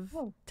have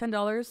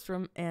 $10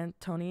 from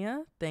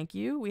Antonia. Thank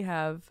you. We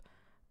have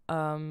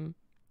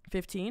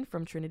 15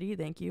 from Trinity.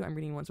 Thank you. I'm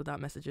reading ones without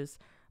messages.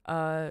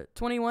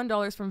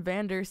 $21 from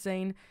Vander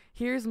saying,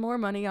 "Here's more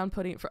money on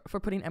for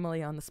putting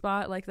Emily on the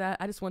spot like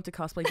that. I just want to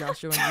cosplay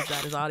Joshua and use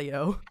that as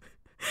audio."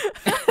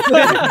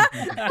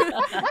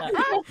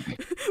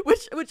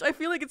 which I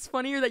feel like it's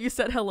funnier that you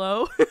said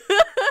hello.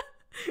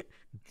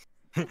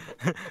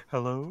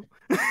 Hello.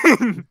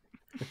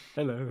 Hello.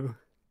 Hello.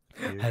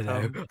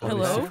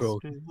 Hello.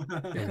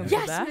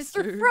 Yes,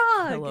 Mr.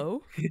 Frog.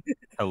 Hello.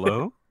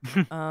 Hello.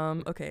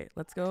 Okay,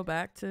 let's go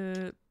back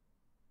to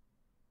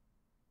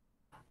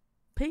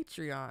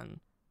Patreon.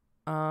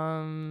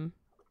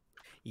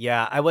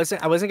 Yeah, I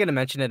wasn't gonna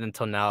mention it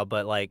until now,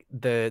 but like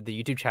the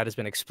YouTube chat has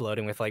been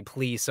exploding with like,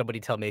 please somebody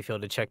tell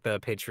Mayfield to check the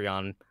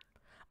Patreon.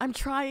 I'm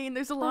trying.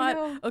 There's a lot.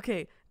 no.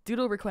 Okay,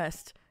 doodle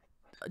request.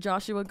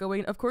 Joshua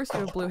going, "Of course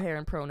you have blue hair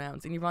and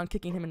pronouns," and Yvonne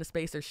kicking him into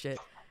space or shit.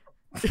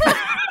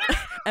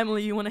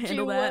 Emily, you want to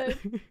handle that?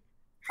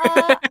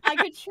 I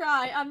could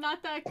try. I'm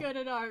not that good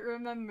at art,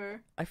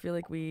 remember. I feel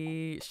like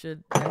we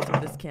should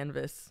empty this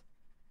canvas.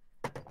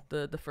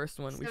 The first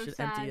one, we should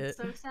empty it.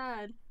 So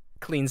sad.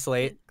 Clean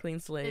slate. Clean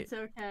slate. It's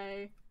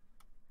okay.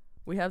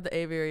 We have the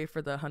aviary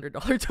for the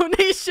 $100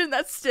 donation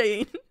that's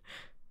staying.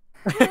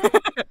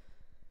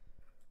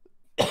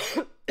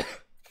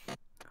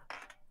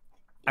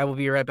 I will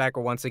be right back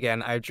once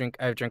again. I drink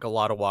a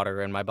lot of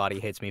water and my body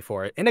hates me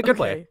for it in a good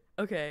way.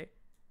 Okay.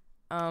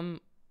 I'll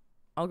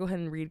go ahead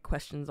and read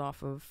questions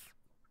off of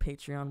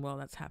Patreon while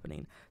that's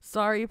happening.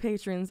 Sorry,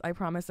 patrons. I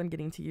promise I'm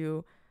getting to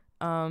you.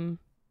 I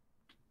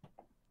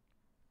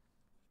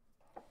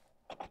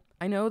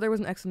know there was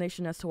an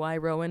explanation as to why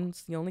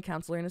Rowan's the only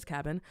counselor in his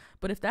cabin,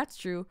 but if that's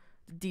true,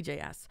 DJ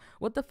asks,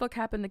 what the fuck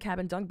happened to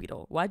Cabin Dung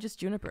Beetle? Why just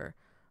Juniper?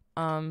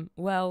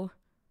 Well,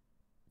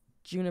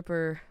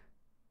 Juniper,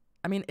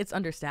 I mean, it's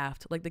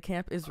understaffed. Like, the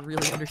camp is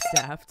really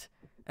understaffed,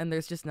 and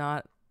there's just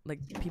not, like,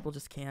 people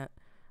just can't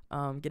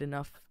get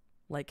enough,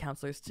 like,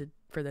 counselors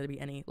for there to be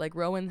any. Like,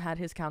 Rowan had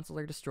his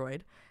counselor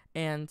destroyed,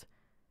 and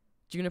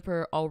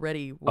Juniper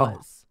already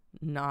was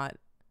not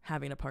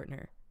having a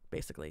partner,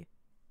 basically.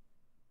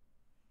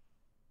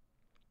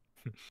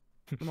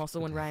 And also,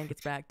 when Ryan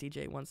gets back,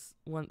 DJ wants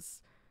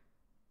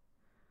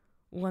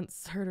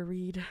her to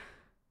read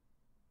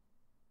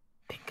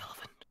Pink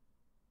elephant.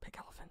 Pink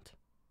Elephant.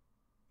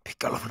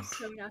 Pink elephant. I'm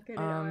so not good at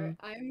art.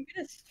 I'm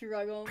gonna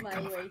struggle my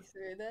way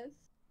through this.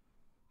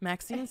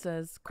 Maxine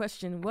says,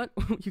 question,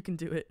 you can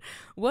do it.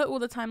 What will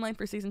the timeline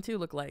for season 2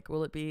 look like?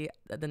 Will it be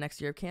the next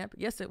year of camp?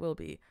 Yes, it will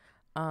be.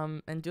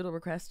 And doodle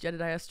request,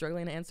 Jedediah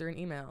struggling to answer an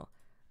email.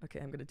 Okay,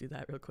 I'm gonna do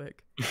that real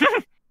quick.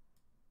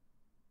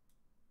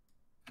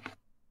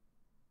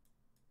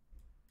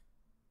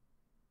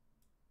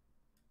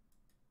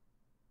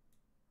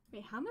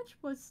 Wait, how much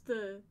was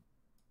the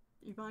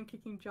Yvonne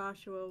kicking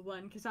Joshua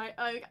one? Because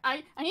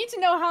I need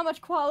to know how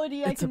much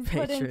quality I can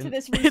put into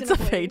this reasonably. It's a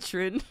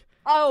patron.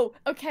 Oh,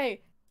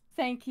 okay.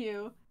 Thank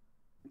you.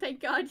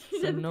 Thank God you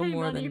So didn't no pay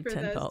more money than for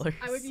 $10. this.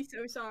 I would be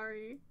so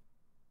sorry.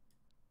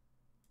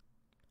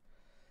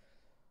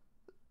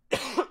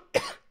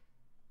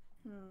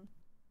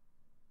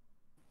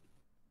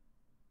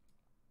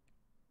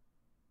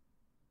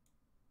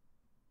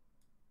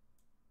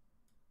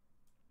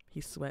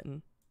 He's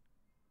sweating.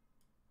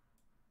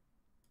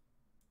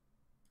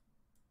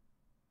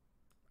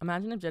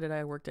 Imagine if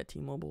Jedediah worked at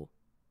T-Mobile.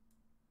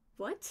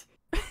 What?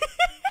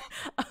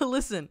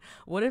 Listen,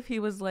 what if he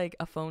was like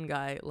a phone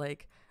guy,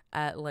 like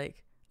at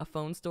like a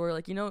phone store?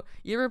 Like, you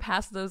ever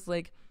pass those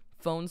like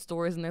phone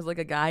stores and there's like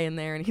a guy in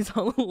there and he's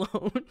all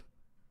alone?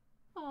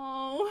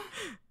 Oh,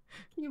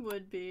 he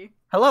would be.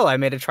 Hello, I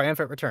made a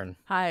triumphant return.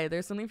 Hi,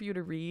 there's something for you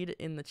to read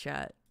in the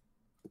chat.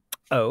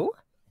 Oh?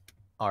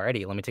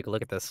 Alrighty, let me take a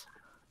look at this.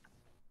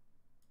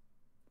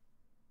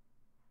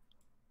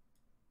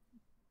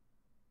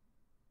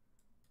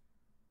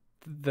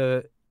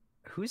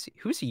 Who's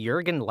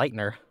Jurgen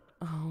Leitner?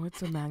 Oh,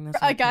 it's a Magnus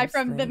A guy Archives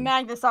from the thing.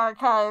 Magnus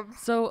Archives.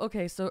 So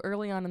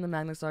early on in the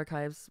Magnus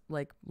Archives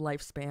like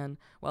lifespan,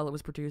 while it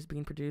was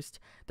being produced,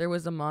 there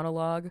was a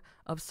monologue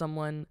of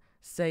someone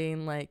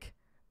saying like,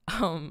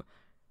 I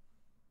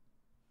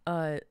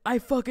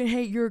fucking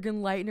hate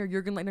Jurgen Leitner.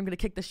 I'm gonna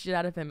kick the shit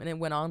out of him, and it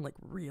went on like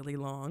really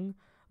long.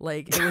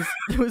 Like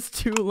it was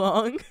too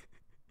long.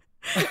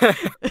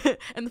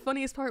 And the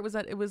funniest part was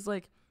that it was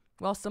like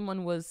while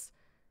someone was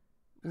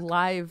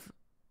live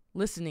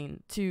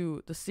listening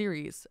to the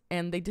series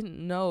and they didn't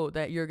know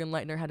that Jurgen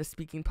Leitner had a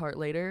speaking part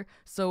later,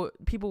 so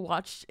people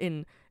watched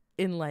in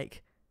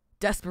like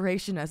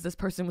desperation as this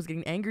person was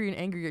getting angrier and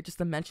angrier at just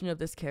the mention of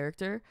this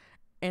character,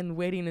 and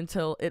waiting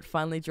until it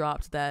finally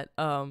dropped that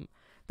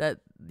that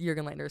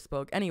Jurgen Leitner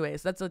spoke.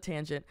 Anyways, that's a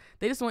tangent.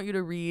 They just want you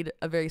to read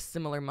a very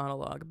similar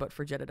monologue but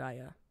for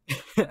Jedediah.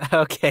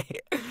 Okay.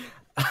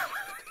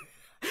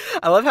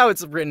 I love how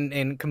it's written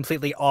in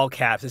completely all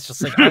caps. It's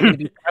just like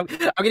I'm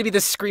gonna be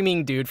the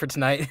screaming dude for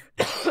tonight.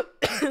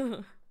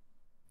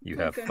 You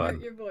have Don't fun.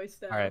 hurt your voice,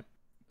 though. All right.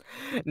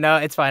 No,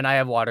 it's fine. I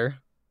have water.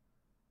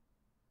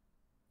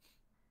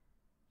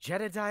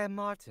 Jedediah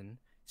Martin,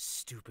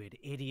 stupid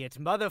idiot,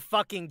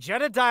 motherfucking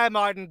Jedediah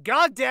Martin,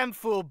 goddamn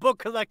fool, book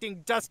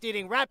collecting, dust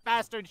eating, rat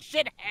bastard,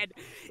 shithead,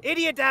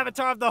 idiot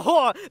avatar of the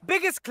whore,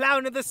 biggest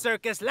clown in the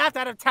circus, laughed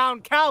out of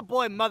town,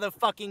 cowboy,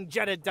 motherfucking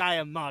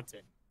Jedediah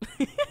Martin.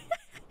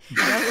 You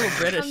got a little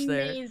British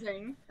there.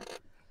 Amazing.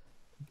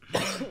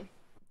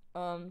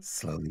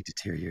 Slowly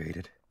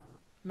deteriorated.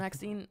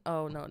 Maxine,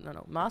 oh no.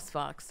 Moss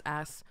Fox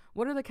asks,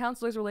 what are the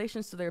counselor's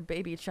relations to their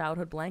baby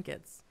childhood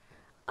blankets?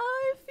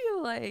 I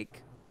feel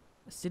like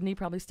Sydney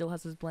probably still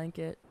has his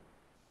blanket.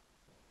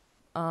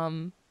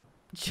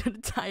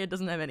 Jedediah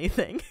doesn't have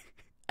anything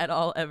at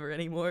all ever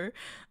anymore.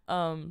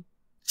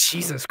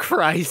 Jesus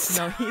Christ.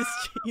 No,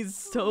 he's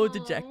so Aw.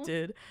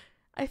 dejected.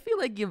 I feel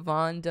like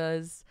Yvonne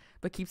does,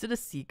 but keeps it a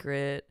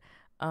secret.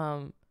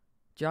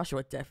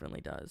 Joshua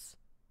definitely does.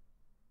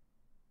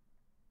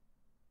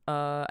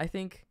 I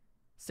think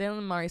Salem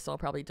and Marisol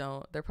probably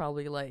don't. They're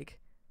probably like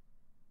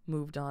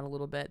moved on a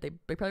little bit. They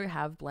probably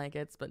have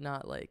blankets, but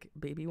not like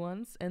baby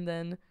ones. And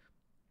then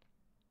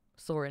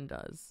Soren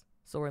does.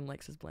 Soren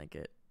likes his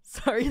blanket.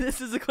 Sorry,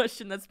 this is a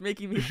question that's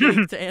making me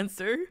think to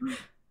answer.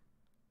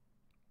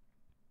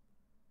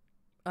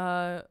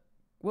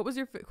 What was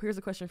your here's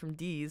a question from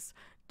D's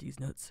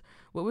nuts.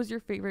 What was your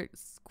favorite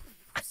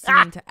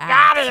scene to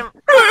act? Got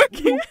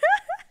him!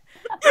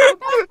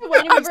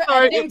 When we were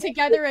editing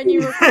together and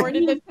you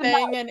recorded the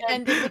thing and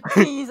ended with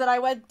these, and I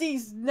went,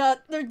 these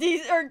nut, or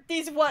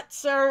these what,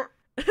 sir?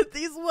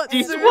 These what?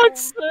 These sir? what,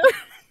 sir?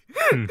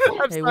 I'm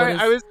Hey, sorry.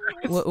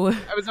 what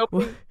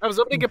I was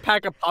opening a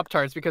pack of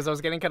Pop-Tarts because I was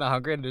getting kind of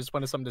hungry and I just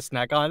wanted something to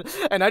snack on,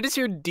 and I just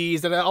hear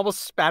D's and I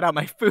almost spat out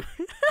my food.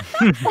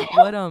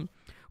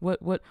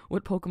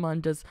 What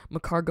Pokemon does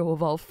Macargo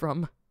evolve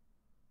from?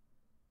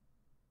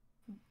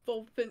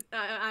 Volpin,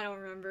 I don't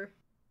remember.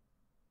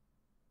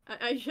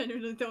 I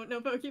genuinely don't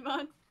know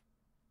Pokemon.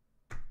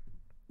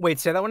 Wait,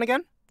 say that one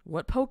again?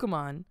 What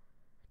Pokemon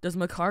does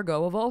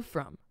Macargo evolve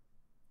from?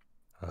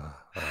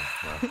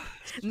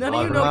 None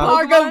of you know Slugma.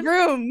 Margo Pokemon?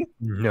 Groom!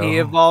 No. He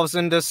evolves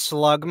into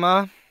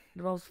Slugma. It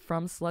evolves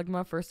from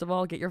Slugma. First of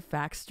all, get your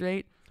facts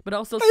straight. But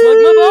also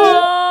Slugma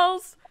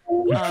balls!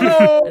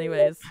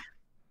 Anyways.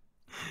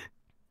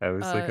 I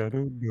was like, I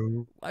don't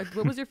know.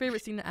 What was your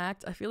favorite scene to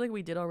act? I feel like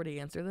we did already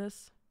answer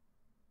this.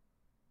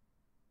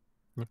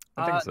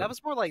 I think so. That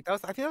was more like I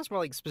think that was more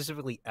like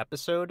specifically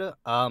episode.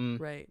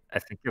 Right. I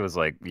think it was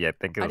like, I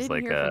think it I was didn't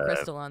like hear from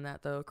Crystal on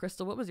that, though.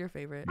 Crystal, what was your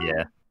favorite?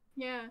 yeah.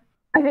 Yeah.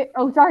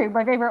 Oh, sorry,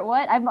 my favorite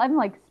what? I'm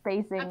like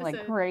spacing like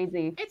Episode.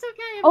 crazy. It's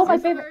okay. Oh, I'm my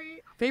so favorite-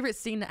 sorry. Favorite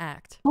scene to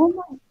act?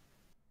 Oh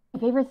my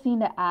favorite scene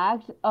to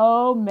act?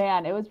 Oh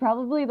man, it was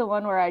probably the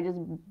one where I just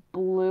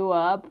blew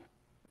up.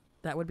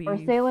 That would be Or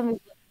Salem is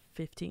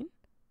 15?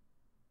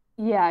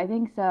 yeah, I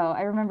think so.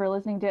 I remember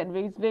listening to it and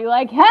being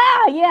like,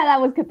 "Ha! Yeah, that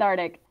was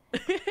cathartic."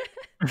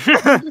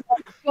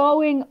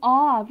 Going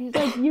off. She's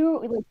like,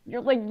 you're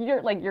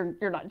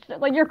not shit.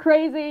 Like you're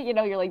crazy. You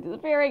know, you're like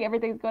disappearing.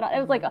 Everything's going on. It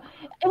was like, it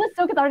was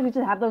so cathartic to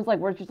just have those like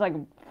words just like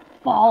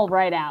fall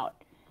right out.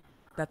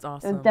 That's It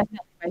was awesome. definitely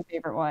my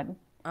favorite one.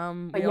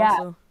 We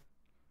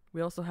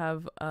yeah. also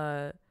have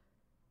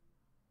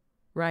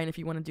Ryan, if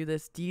you want to do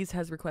this, Deez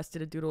has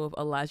requested a doodle of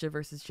Elijah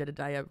versus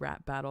Jedediah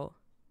rap battle.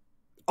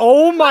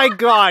 Oh my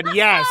god,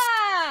 yes.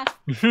 Ah!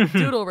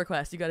 Doodle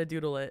request. You got to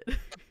doodle it.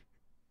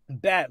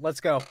 Bet, let's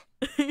go.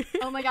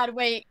 Oh my god,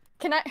 wait.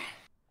 Can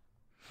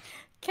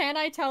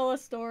I tell a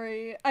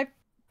story?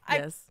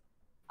 Yes.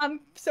 I'm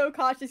so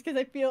cautious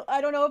because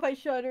I don't know if I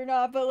should or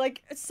not, but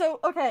like, so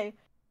okay,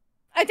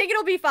 I think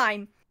it'll be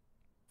fine.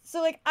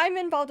 So like, I'm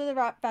involved in the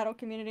rap battle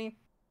community.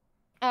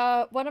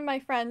 One of my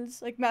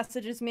friends like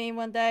messages me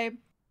one day,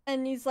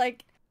 and he's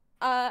like,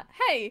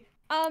 hey,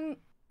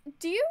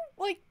 do you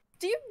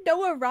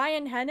know a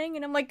Ryan Henning?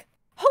 And I'm like,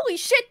 holy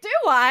shit, do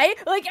I?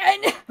 Like,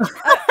 and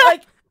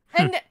like,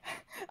 and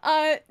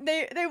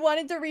they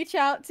wanted to reach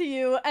out to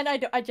you, and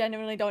I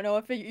genuinely don't know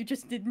if you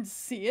just didn't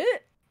see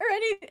it or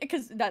anything,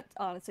 because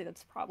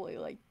that's probably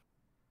like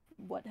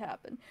what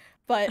happened.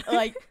 But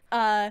like,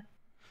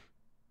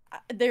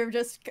 they were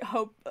just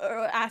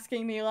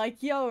asking me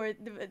like, yo, are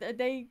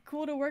they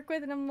cool to work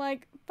with? And I'm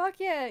like, fuck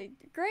yeah,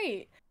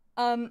 great.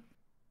 And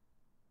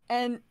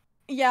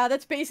yeah,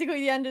 that's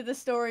basically the end of the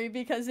story,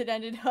 because it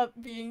ended up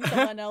being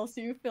someone else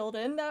who filled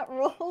in that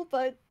role.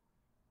 But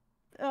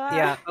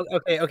yeah,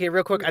 okay,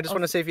 real quick, I just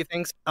want to say a few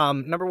things.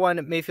 Number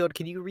one, Mayfield,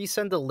 can you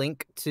resend the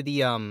link to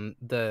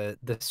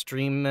the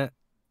stream,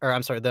 or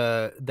I'm sorry,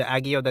 the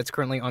Agio that's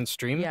currently on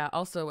stream? Yeah,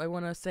 also, I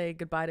want to say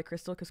goodbye to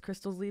Crystal, because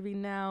Crystal's leaving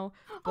now.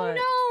 But... Oh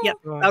no! Yeah,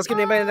 I was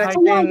gonna name my next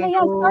Oh, yeah, thing. yeah,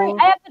 sorry,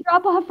 I have to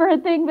drop off for a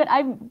thing, but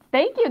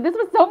thank you. This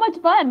was so much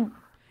fun.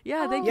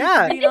 Yeah, thank you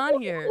Yeah. for being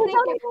on here. Thank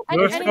you.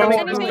 Any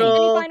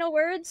final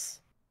words?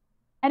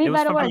 Any It was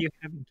better fun words? you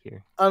having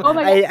here. Oh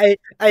my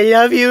I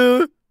love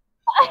you.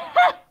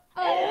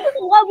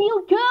 Love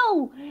you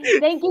too.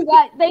 Thank you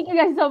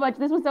guys so much.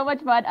 This was so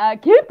much fun.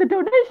 Keep the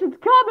donations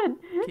coming.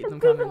 Keep them Season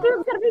coming. 2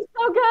 is gonna be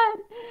so good.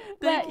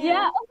 Thank But you.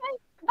 yeah, okay.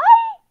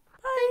 Bye.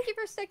 Thank you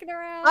for sticking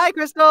around. Hi,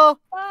 Crystal.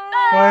 Bye.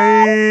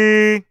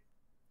 Bye.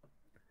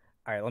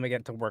 All right, let me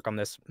get to work on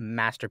this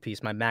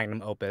masterpiece, my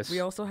magnum opus.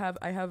 We also have,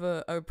 I have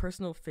a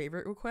personal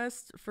favorite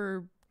request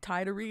for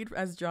Ty to read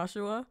as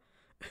Joshua.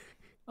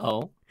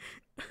 Oh.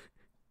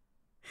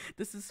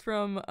 This is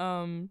from,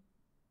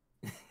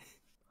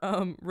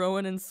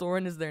 Rowan and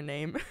Soren is their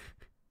name.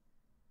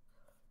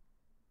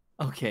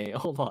 Okay,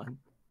 hold on.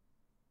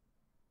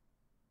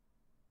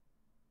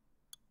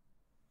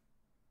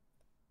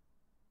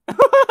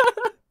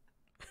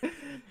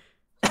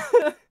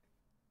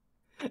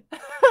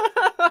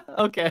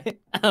 Okay.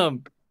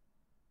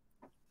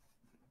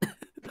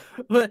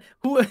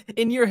 Who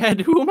in your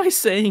head? Who am I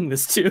saying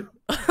this to?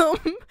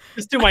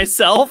 Just to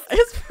myself?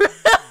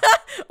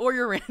 Or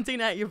you're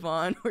ranting at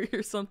Yvonne, or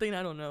you're something.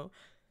 I don't know.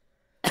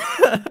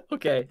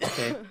 Okay.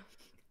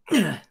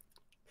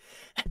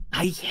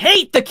 I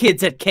hate the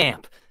kids at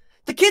camp.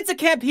 The kids at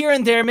camp here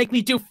and there make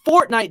me do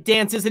Fortnite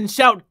dances and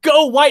shout,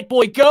 "Go, white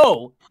boy,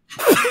 go!"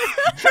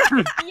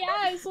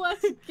 Yes,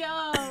 let's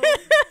go.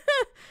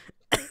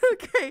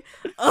 Okay.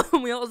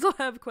 We also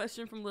have a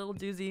question from Little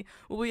Doozy.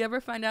 Will we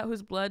ever find out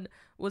whose blood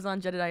was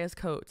on Jedediah's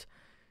coat?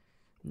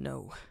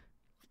 No.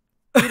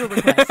 Doodle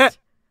request.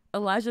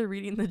 Elijah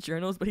reading the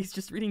journals, but he's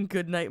just reading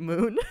Goodnight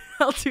Moon.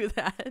 I'll do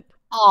that.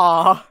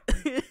 Aw.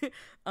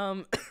 Do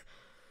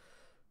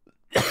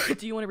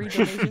you want to read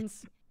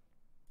donations?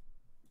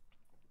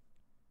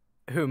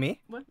 Who,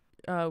 me?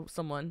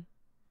 Someone.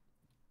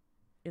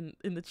 In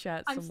the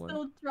chat, I'm someone.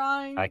 still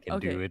trying. I can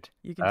Okay, do it.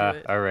 you can do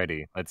it.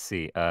 Alrighty, let's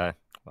see. I'll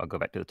go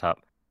back to the top.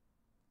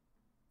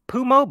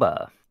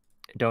 Pumoba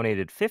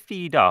donated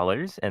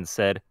 $50 and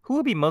said, "Who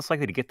would be most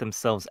likely to get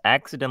themselves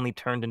accidentally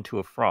turned into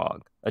a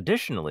frog?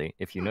 Additionally,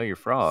 if you know your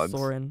frogs,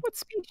 Soren. what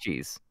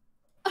species?"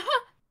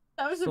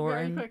 That was a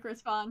very Soren. quick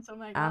response. Oh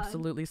my god.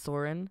 Absolutely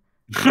Soren.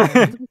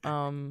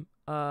 And,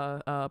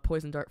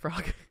 poison dart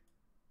frog.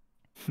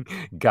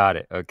 Got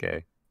it.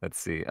 Okay. Let's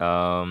see.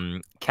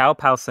 Cal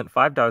Pal sent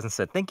 $5 and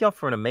said, "Thank y'all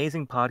for an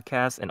amazing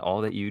podcast and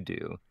all that you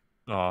do."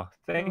 Aw,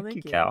 thank thank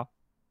you, you. Cal.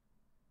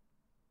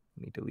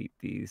 Let me delete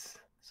these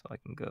so I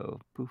can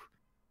go poof.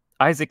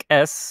 Isaac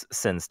S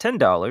sends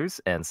 $10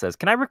 and says,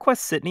 "Can I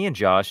request Sydney and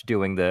Josh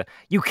doing the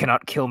 'You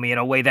cannot kill me in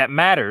a way that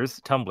matters'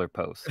 Tumblr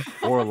post?"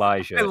 Or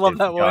Elijah I love if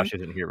that one. Josh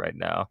isn't here right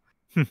now.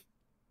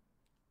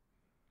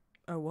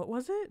 Oh, what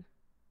was it?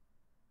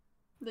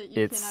 That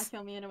you It's- cannot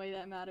kill me in a way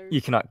that matters.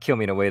 "You cannot kill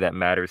me in a way that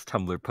matters"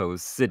 Tumblr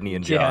post, Sydney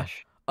and Yeah.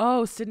 Josh.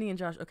 Oh, Sydney and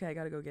Josh. Okay, I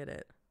gotta go get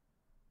it.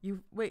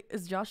 Wait,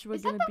 is Joshua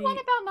Is that gonna the be? one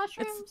about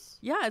mushrooms?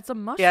 Yeah, it's a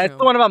mushroom. Yeah, it's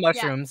the one about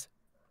mushrooms.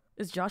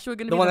 Is Joshua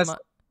gonna The be one the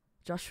that's-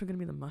 Joshua gonna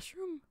be the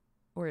mushroom,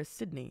 or is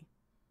Sydney?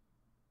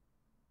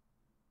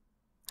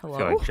 I Hello.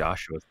 feel like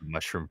Joshua's the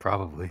mushroom,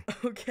 probably.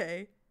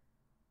 Okay.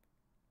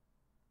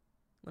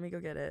 Let me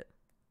go get it.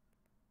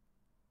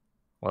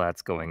 While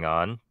that's going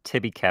on,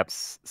 Tibby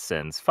Caps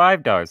sends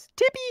 $5.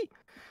 Tibby!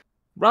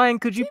 Ryan,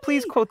 could you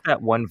please Tibby! quote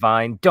that one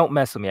Vine? "Don't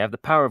mess with me. I have the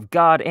power of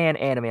God and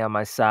anime on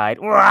my side."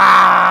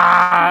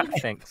 Wah!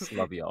 Thanks.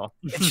 Love y'all.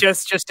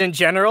 just in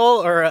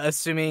general, or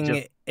assuming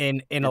Just-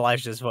 in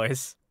Elijah's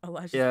voice?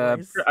 Elijah's Yeah,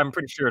 voice. I'm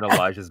pretty sure in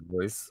Elijah's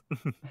voice.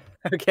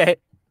 Okay.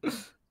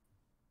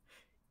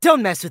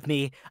 Don't mess with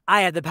me.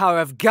 I have the power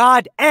of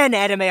God and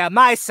anime on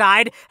my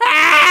side.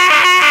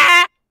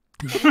 Ah!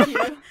 Thank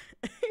you.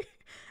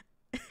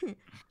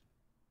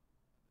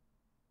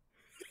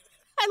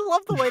 I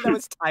love the way that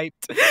was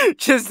typed.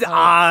 Just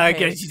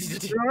hey.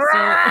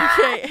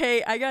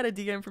 Hey, I got a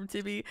DM from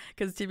Tibby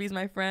because Tibby's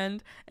my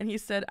friend, and he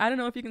said, I don't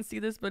know if you can see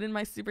this, but in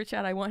my super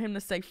chat, I want him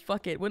to say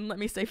fuck it. Wouldn't let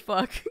me say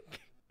fuck.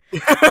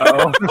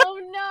 Oh.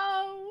 Oh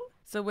no.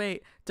 So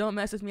wait, don't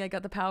mess with me. I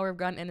got the power of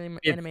God and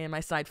anime in my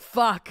side.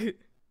 Fuck.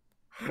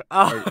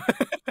 Oh.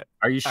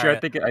 Are you sure?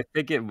 Alright. I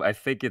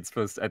think it's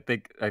supposed. I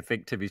think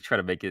Tibby's trying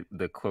to make it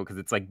the quote because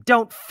it's like,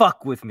 "Don't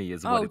fuck with me"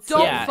 is what Oh, it's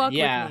don't saying. fuck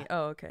yeah. with me.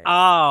 Oh, okay.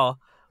 Oh,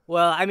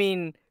 well, I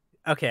mean,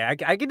 okay, I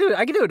can do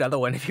another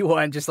one if you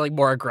want, just like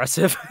more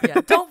aggressive.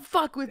 Yeah, don't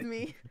fuck with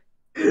me.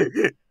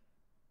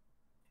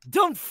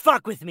 Don't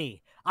fuck with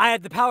me. I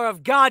had the power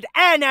of God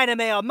and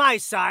anime on my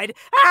side.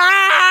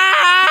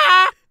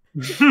 Ah!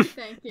 Thank you.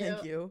 Thank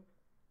you.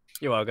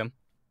 You're welcome.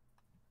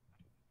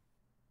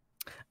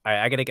 All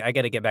right, I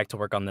gotta get back to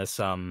work on this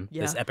this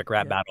Yeah, epic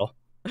rap yeah. battle.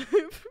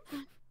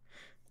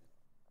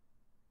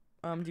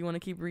 Do you want to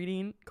keep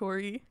reading,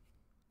 Corey?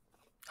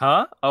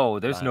 Huh? Oh,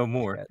 there's no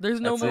more. There's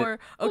no That's it. more.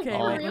 Okay, Oh, wait,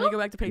 for let me real? go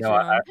back to Patreon.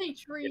 No,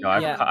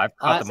 Patreon. I've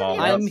caught them all.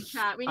 I'm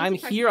I'm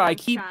here. I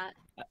keep Mm-hmm.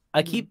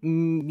 I keep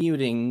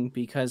muting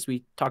because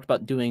we talked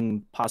about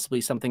doing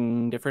possibly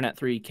something different at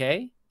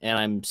 3K, and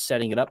I'm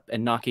setting it up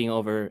and knocking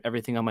over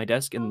everything on my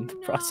desk in the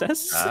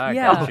process.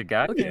 Yeah,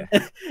 Gotcha. okay.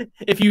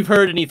 If you've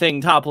heard anything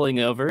toppling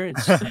over,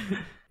 it's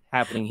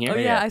happening here. Oh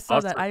yeah, Yeah, I saw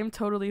that. also- I am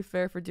totally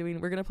fair for doing.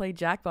 We're gonna play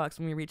Jackbox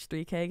when we reach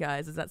 3K,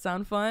 guys. Does that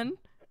sound fun?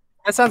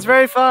 That sounds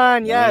very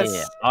fun. Yes.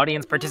 Yeah.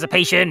 Audience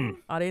participation.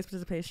 Audience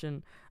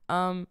participation.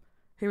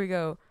 Here we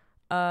go.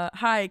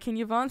 Hi, can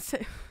Yvonne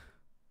say?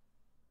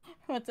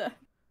 What's up?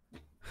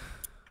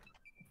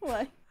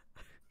 What?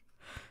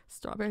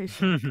 Strawberry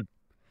Shake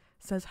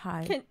says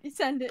hi. Can you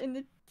send it in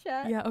the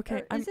chat? Yeah,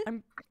 okay. Or is it-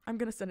 I'm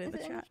gonna send it in is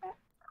the it chat.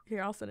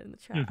 Here, I'll send it in the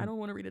chat. I don't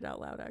want to read it out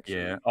loud, actually.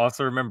 Yeah.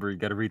 Also remember, you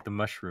got to read the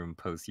mushroom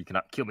post. You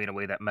cannot kill me in a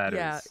way that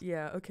matters.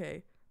 Yeah,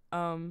 okay.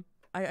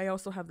 I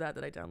also have that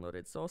I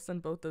downloaded, so I'll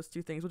send both those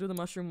two things. We'll do the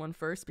mushroom one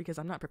first because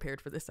I'm not prepared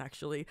for this,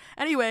 actually.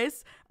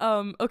 Anyways,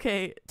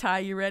 okay, Ty,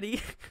 you ready?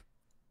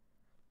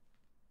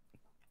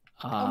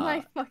 Oh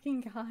my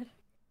fucking god.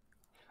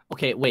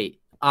 Okay, wait.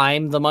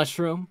 I'm the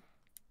mushroom,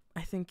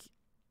 I think.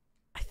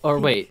 or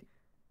wait,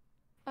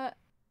 Uh,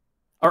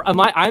 or am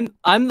I?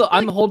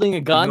 I'm holding a You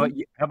know gun. what,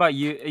 how about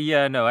you?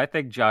 Yeah, no, I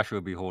think Joshua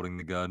will be holding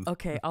the gun.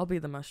 Okay, I'll be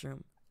the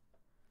mushroom.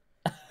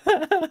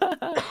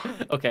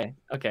 Okay.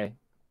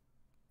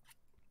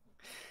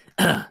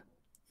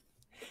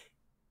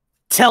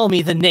 Tell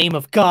me the name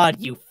of God,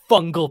 you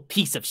fungal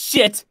piece of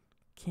shit!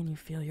 Can you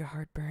feel your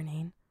heart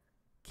burning?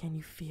 Can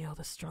you feel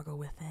the struggle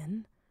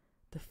within?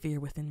 The fear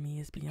within me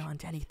is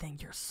beyond anything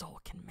your soul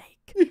can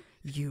make.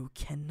 You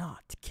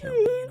cannot kill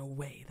me in a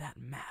way that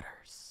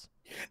matters.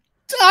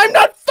 I'm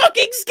not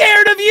fucking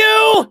scared of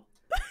you!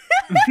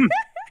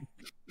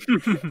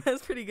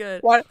 That's pretty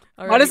good. Why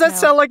does that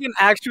sound like an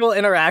actual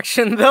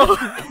interaction, though?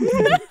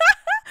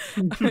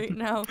 Right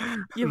now,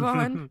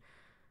 Yvonne.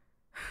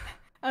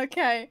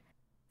 Okay.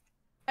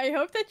 I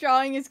hope the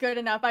drawing is good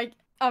enough. I'm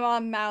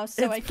on mouse,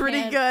 so It's I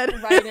pretty can't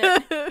good. write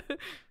it.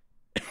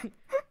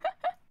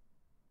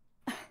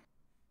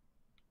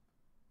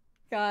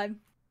 God.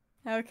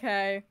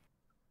 Okay.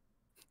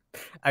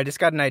 I just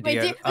got an Wait,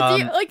 idea. do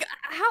you like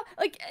how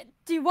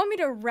do you want me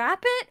to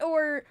wrap it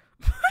or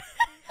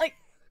like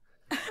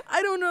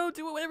I don't know.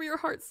 Do whatever your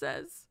heart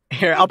says.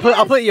 Here, I'll put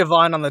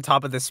Yvonne on the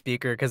top of the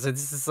speaker because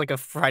this is like a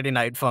Friday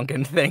night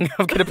funkin' thing.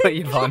 I'm gonna put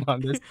Yvonne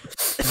on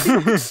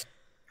this.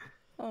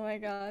 Oh my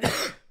god.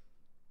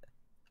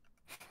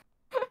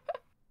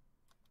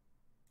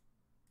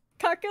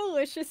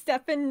 Cacolicious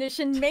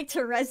definition make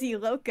Terezi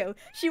loco.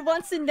 She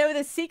wants to know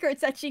the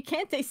secrets that she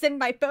can't taste in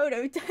my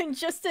photo.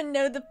 Just to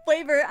know the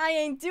flavor. I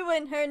ain't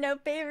doing her no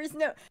favors.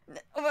 No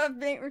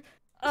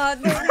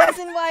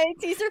reason why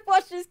teaser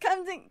flushes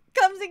comes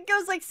and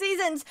goes like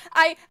seasons.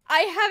 I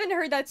haven't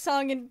heard that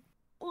song in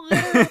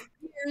literally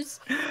years.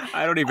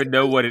 I don't even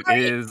know what it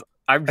is.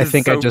 I'm I just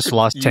think I so just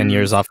lost 10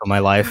 years confused. off of my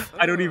life.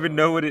 I don't even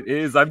know what it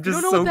is. I'm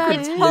just know so what that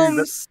confused.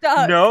 is?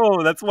 Homestuck.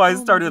 No, that's why I Oh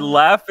my started God.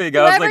 laughing.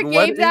 I was Whoever like,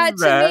 what gave is that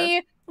that? to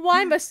me,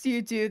 why must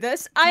you do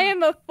this? I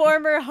am a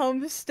former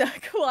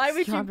homestuck. Why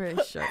would Strawberry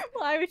you? Shake.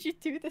 Why would you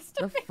do this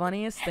to The me?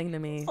 funniest thing to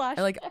me,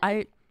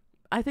 Flashback.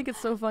 I think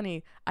it's so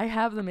funny. I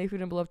have the May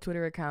Food and Beloved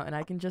Twitter account, and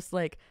I can just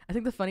I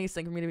think the funniest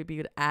thing for me to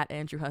be at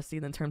Andrew Hussey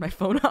and then turn my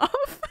phone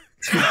off.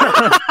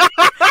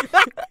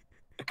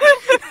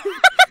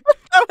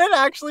 That would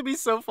actually be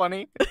so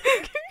funny.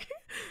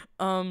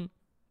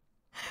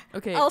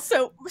 Okay.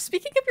 Also,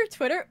 speaking of your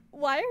Twitter,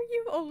 why are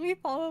you only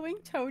following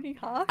Tony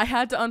Hawk? I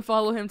had to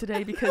unfollow him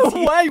today because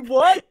he, Wait,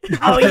 what?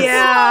 Oh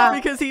yeah.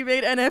 because he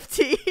made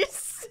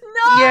NFTs.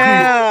 No,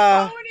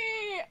 Yeah.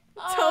 Tony.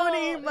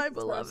 Tony, Oh, my this is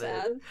so beloved.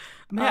 sad.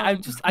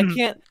 Man, I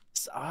can't.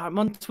 I'm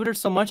on Twitter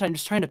so much. I'm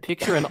just trying to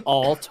picture an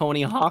all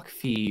Tony Hawk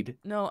feed.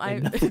 No, I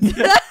And-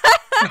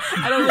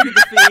 I don't look at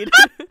the feed.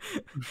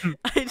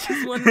 I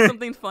just wanted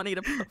something funny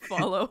to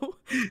follow.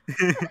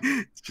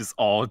 It's just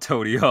all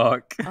Tony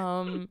Hawk.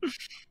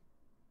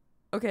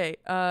 Okay,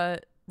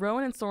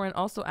 Rowan and Soren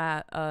also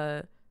at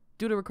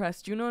due to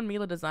request, Juno and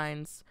Mila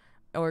Designs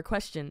or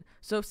question.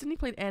 So if Sydney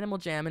played Animal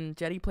Jam and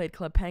Jetty played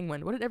Club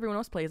Penguin, what did everyone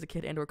else play as a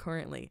kid and or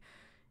currently?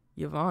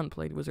 Yvonne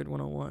played Wizard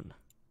 101.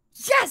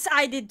 Yes,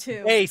 I did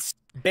too. Based.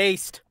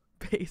 Base.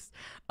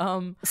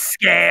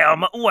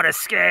 Scam! What a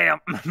scam!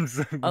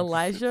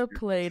 Elijah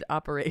played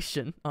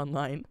Operation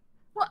Online.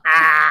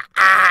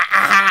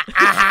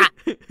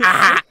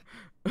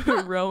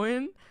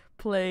 Rowan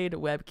played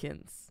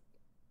Webkins.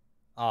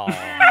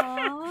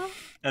 Aww.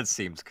 That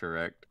seems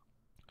correct.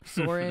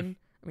 Soren,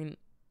 I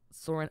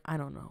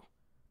don't know.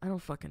 I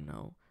don't fucking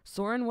know.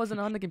 Soren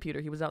wasn't on the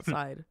computer. He was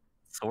outside.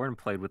 Soren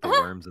played with the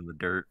worms in the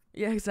dirt.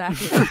 Yeah,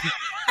 exactly. These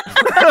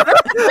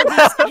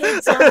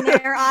kids on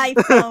their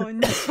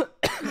iPhones.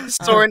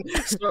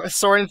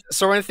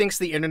 Soren thinks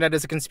the internet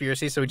is a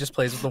conspiracy, so he just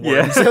plays with the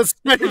worms.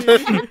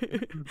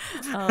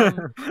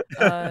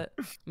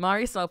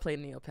 Marisol played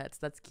Neopets.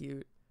 That's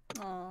cute.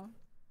 Aw.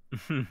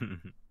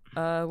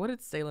 What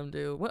did Salem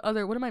do? What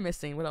am I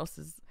missing? What else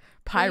is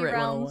Pirate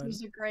Realms 101?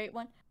 was a great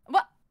one.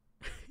 What?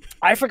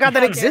 I forgot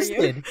that How dare you.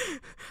 existed.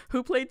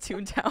 Who played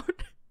Toontown?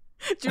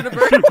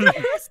 Juniper.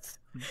 Yes.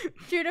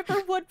 Juniper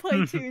would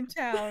play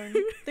Toontown.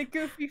 The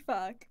goofy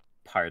fuck.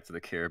 Pirates of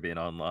the Caribbean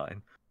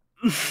Online.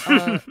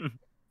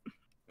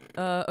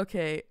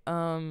 Okay.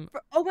 Oh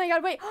my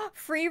god, wait.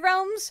 Free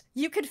Realms?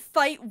 You could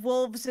fight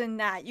wolves in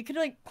that. You could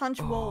like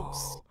punch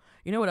wolves.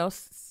 You know what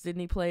else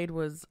Sydney played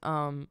was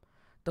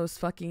those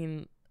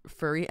fucking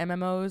furry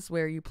MMOs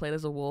where you played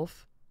as a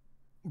wolf.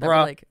 That were,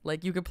 Bruh.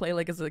 like you could play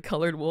like as a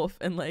colored wolf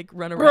and like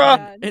run Bruh.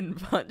 around and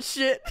punch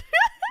shit.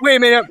 Wait a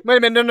minute,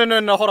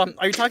 no, hold on.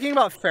 Are you talking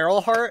about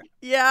Feral Heart?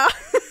 Yeah.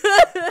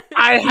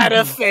 I had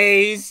a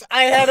phase.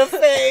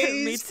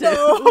 Me too.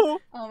 No.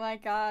 Oh my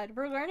god,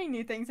 we're learning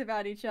new things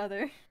about each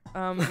other.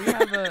 We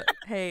have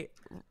hey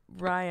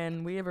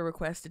Ryan, we have a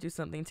request to do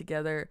something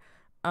together.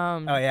 Oh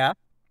yeah.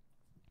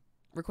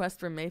 Request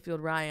from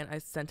Mayfield Ryan I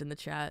sent in the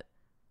chat.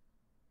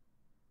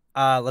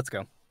 Let's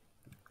go.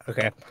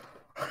 Okay.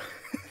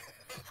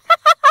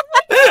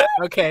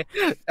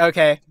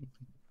 Okay.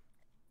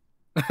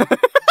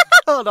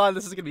 Hold on,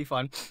 this is gonna be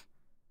fun.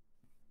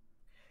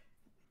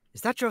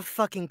 Is that your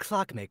fucking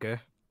clockmaker?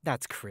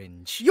 That's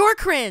cringe. You're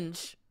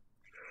cringe.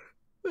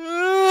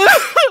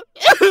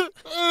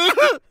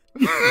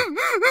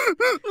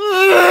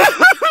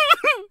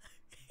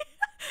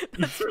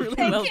 That's really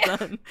well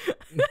done.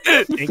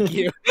 Thank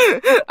you.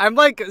 I'm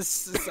like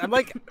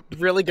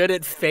really good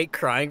at fake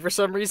crying for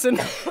some reason.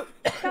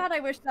 God, I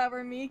wish that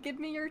were me. Give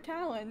me your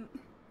talent.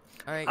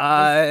 All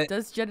right.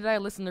 Does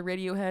Jedediah listen to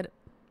Radiohead?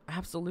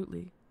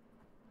 Absolutely.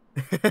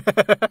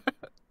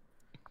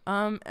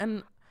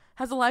 And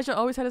has Elijah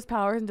always had his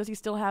powers, and does he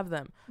still have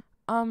them?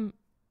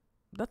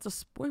 That's a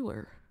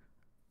spoiler.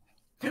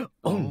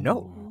 Oh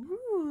no.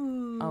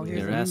 Oh,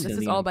 You're this asking is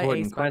the all by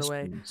important Ace, by the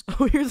way. questions.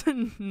 Oh, here's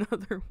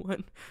another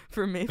one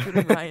for Mayfield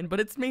and Ryan, but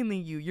it's mainly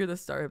you. You're the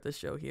star of the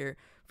show here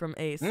from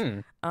Ace.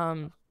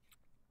 All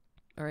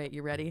right,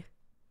 you ready?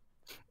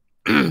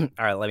 All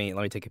right, let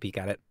me take a peek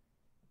at it.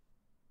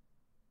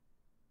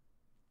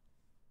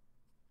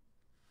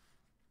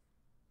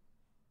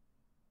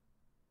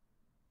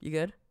 You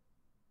good?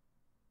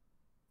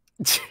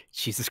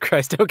 Jesus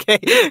Christ. Okay.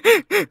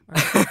 All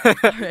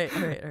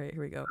right. Here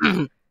we go.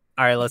 All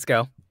right, let's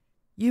go.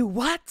 You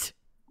what?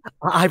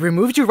 I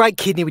removed your right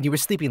kidney when you were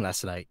sleeping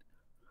last night.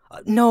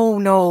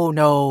 No.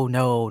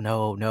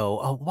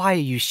 Oh, why are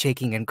you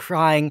shaking and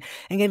crying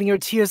and getting your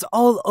tears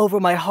all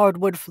over my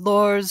hardwood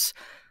floors?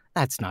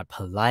 That's not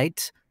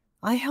polite.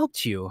 I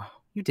helped you.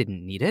 You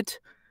didn't need it.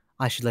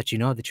 I should let you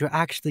know that you're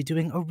actually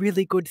doing a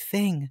really good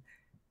thing.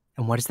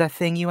 And what is that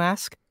thing, you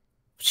ask?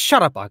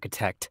 Shut up,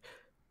 architect.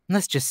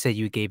 Let's just say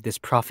you gave this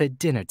prophet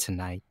dinner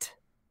tonight.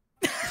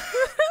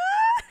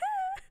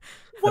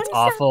 What is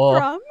awful.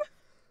 that from?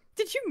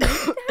 Did you make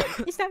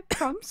that? Is that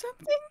from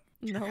something?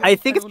 No. I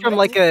think it's don't from know.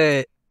 like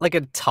a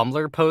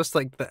Tumblr post,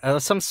 like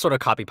some sort of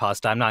copy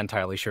pasta. I'm not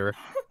entirely sure.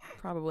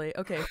 Probably.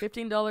 Okay,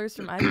 $15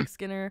 from Isaac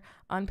Skinner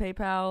on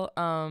PayPal.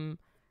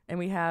 And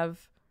we have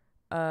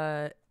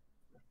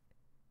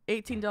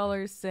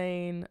 $18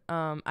 saying,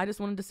 I just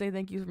wanted to say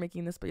thank you for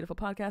making this beautiful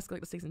podcast. Go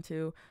like to season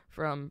 2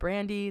 from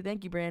Brandy.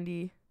 Thank you,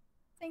 Brandy.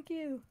 Thank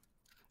you.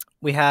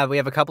 We have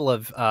a couple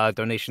of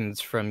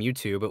donations from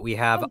YouTube, but we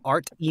have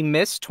Art E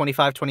Miss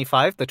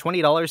 2525, the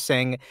 $20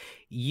 saying,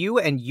 "You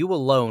and you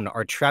alone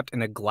are trapped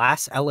in a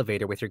glass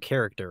elevator with your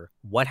character.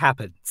 What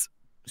happens?"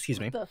 Excuse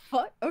me. The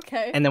fuck?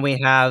 Okay. And then we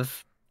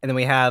have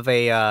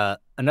a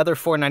another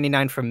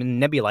 $4.99 from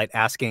Nebulite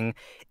asking,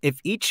 if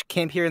each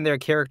camp here and their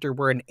character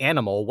were an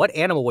animal, what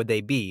animal would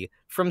they be?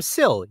 From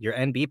Syl, your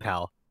NB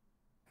pal.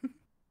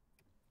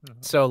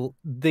 So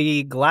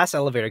the glass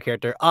elevator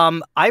character,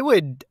 I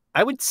would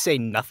say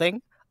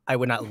nothing. I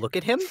would not look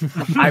at him.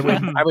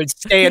 I would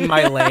stay in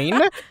my lane.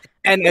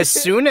 And as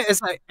soon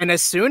as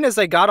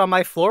I got on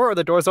my floor or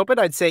the doors open,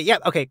 I'd say, yeah,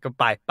 okay,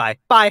 goodbye,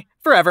 bye,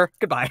 forever,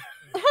 goodbye.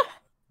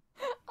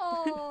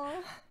 Oh.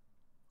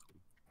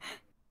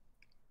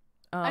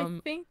 I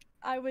think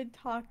I would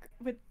talk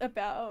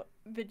about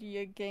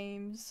video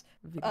games.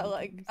 Video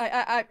Like games.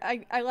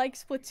 I like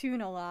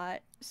Splatoon a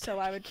lot, so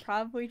I would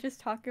probably just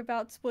talk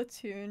about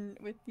Splatoon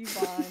with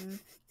Yvonne,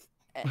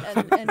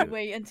 and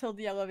wait until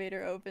the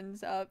elevator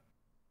opens up.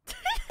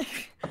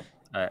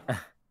 I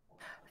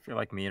feel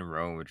like me and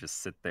Rowan would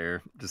just sit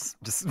there, just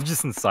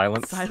in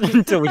silence Silent.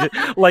 until we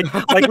just like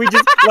we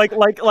just like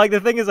the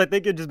thing is, I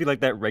think it'd just be like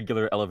that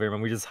regular elevator,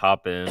 and we just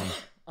hop in,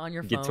 On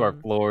your get phone. to our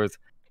floors,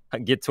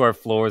 and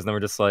then we're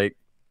just like,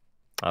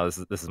 oh,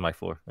 this is my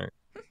floor. All right.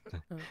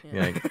 Oh,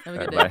 Yeah, yeah. Have a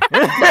good alright, day.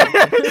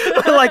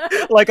 bye.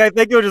 like I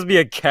think it'll just be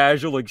a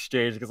casual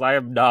exchange because I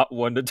am not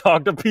one to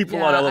talk to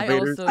people on Yeah,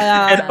 elevators, I also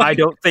and yeah. I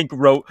don't think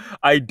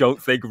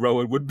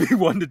Rowan would be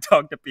one to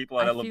talk to people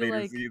on I feel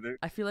elevators like either.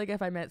 I feel like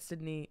if I met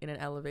Sydney in an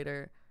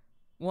elevator,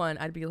 one,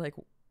 I'd be like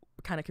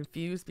kind of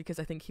confused because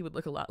I think he would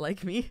look a lot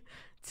like me.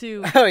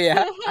 Two, Oh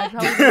yeah.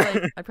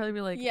 I'd probably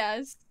be like,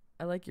 Yes.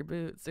 I like your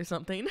boots or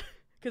something,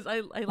 because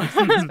I like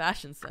Sydney's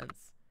fashion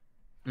sense.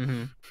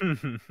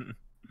 Mm-hmm.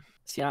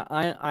 See,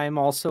 I'm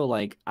also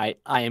like I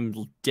am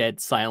dead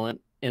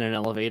silent in an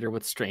elevator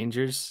with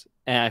strangers,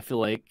 and I feel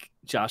like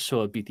Joshua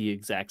would be the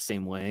exact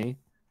same way.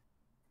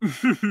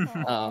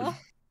 Aw.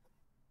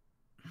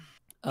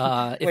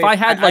 If Wait, I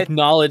had I- like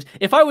knowledge,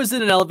 if I was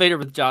in an elevator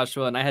with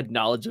Joshua and I had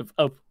knowledge of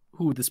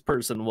who this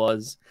person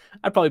was,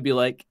 I'd probably be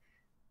like,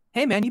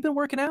 "Hey man, you been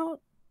working out?"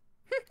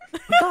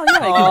 Oh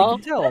yeah, I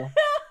can tell.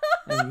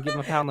 And give him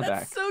a pat on the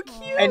back. That's so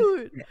Aw.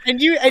 cute.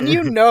 And you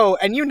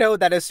know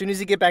that as soon as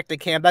you get back to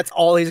camp, that's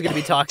all he's gonna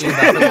be talking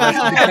about for the rest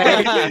of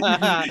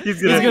the day.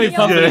 He's gonna be The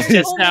pumping his elevator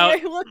chest told me out.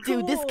 I look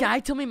Dude, this cool. guy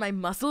told me my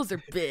muscles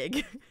are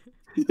big.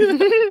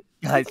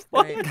 Guys,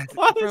 Right.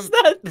 Why is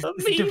that the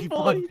This is gonna me be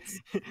fun.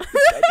 voice?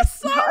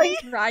 Sorry.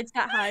 Rides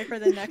that high for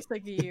the next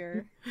like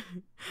year.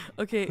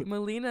 Okay,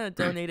 Melina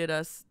donated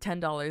us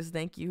 $10.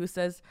 Thank you. Who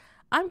says,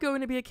 "I'm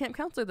going to be a camp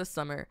counselor this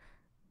summer.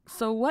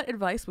 So what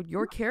advice would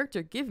your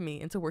character give me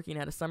into working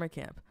at a summer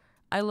camp?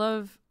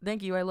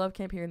 Thank you. I love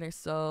Camp Here and There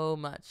so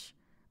much."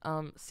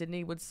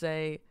 Sydney would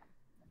say,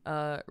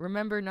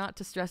 remember not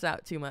to stress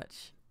out too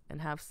much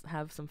and have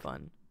some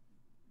fun.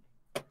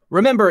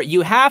 Remember,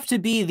 you have to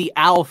be the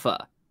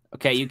alpha.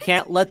 Okay, you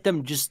can't let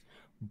them just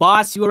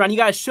boss you around. You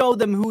gotta show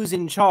them who's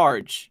in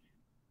charge,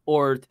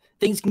 or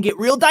things can get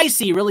real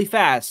dicey really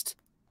fast.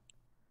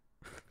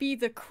 Be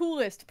the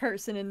coolest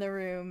person in the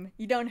room.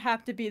 You don't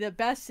have to be the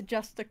best,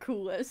 just the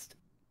coolest.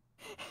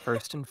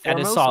 First and That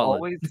is foremost,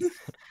 solid.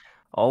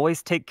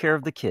 always take care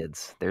of the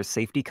kids. Their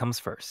safety comes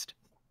first.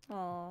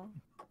 Aw.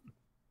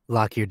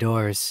 Lock your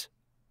doors.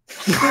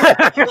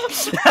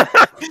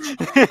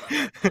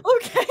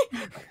 Okay.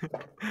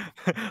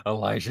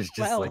 Elijah's just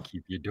Well. like,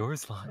 keep your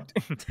doors locked.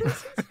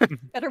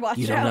 Better watch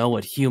You out. don't know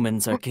what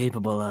humans are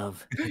capable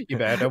of. You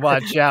better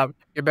watch out.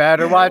 You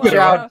better watch Watch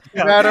out. out.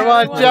 You better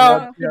watch watch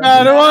out. out. You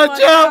better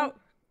watch out.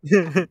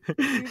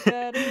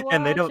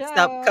 And they don't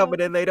stop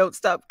coming, and they don't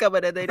stop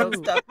coming, and they don't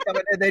Ooh. stop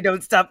coming, and they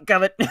don't stop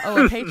coming.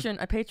 Oh,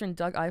 a patron,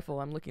 Doug Eiffel,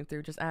 I'm looking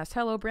through, just asked,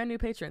 "Hello, brand new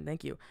patron,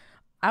 thank you.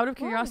 Out of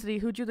curiosity,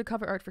 who drew the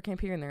cover art for Camp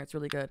Here and There? It's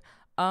really good."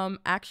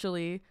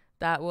 Actually,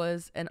 that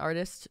was an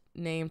artist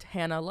named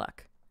Hannah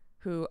Luck,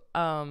 who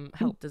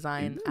helped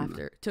design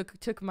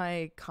took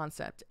my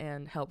concept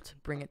and helped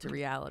bring it to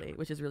reality,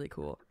 which is really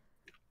cool.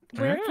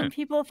 Where can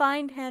people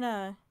find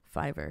Hannah?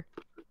 Fiverr.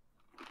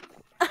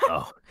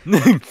 Oh.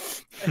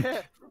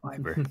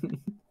 Fiber.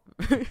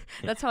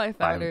 That's how I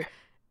found her.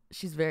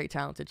 She's very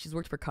talented. She's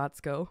worked for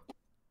Costco.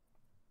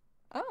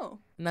 Oh.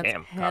 And that's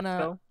Damn,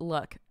 Hannah Costco?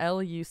 Luck,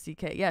 Luck.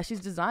 Yeah, she's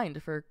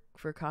designed for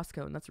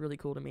Costco, and that's really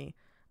cool to me.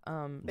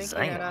 Thank you,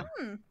 Damn.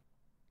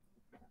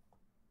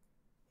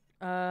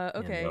 Hannah.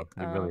 Okay. Yeah, no,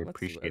 we really let's see what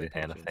appreciate other it,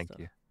 Hannah. Patreon Thank stuff.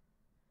 you.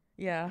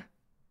 Yeah.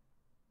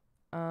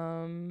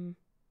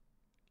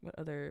 What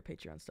other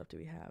Patreon stuff do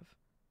we have?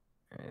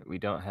 Alright, we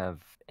don't have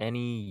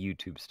any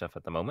YouTube stuff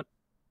at the moment.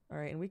 All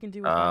right, and we can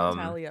do a final Um,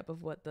 tally up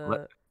of what the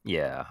let-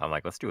 Yeah, I'm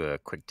like, let's do a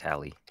quick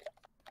tally.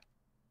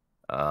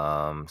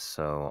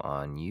 So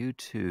on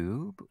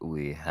YouTube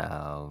we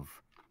have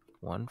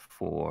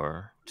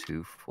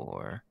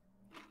 1424.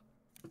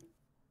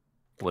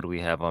 What do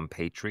we have on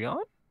Patreon?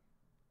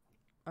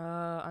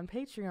 on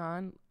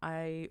Patreon,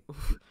 I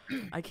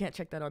can't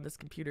check that on this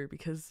computer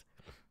because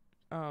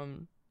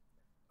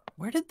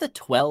Where did the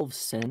 12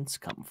 cents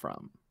come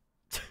from?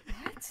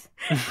 What?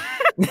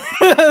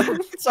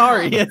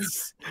 Sorry,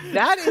 it's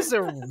That is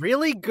a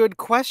really good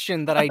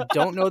question that I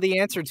don't know the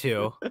answer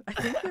to. I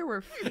think there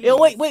were fees.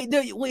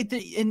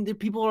 and the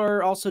people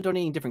are also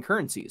donating different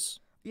currencies.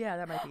 Yeah,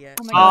 that might be it.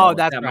 Oh my Oh, God.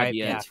 that's that might right.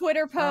 be it. Yeah.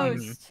 Twitter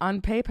post.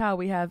 On PayPal,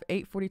 we have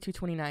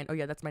 842.29. Oh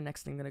yeah, that's my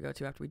next thing I'm gonna go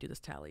to after we do this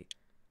tally.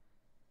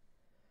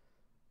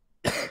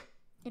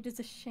 It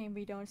is a shame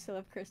we don't still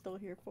have Crystal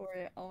here for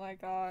it. Oh my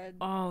god.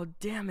 Oh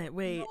damn it!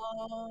 Wait,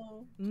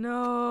 No.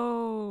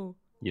 no.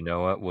 You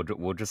know what?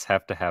 We'll just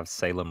have to have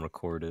Salem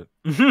record it.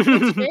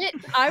 Legit,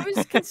 I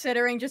was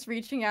considering just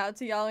reaching out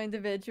to y'all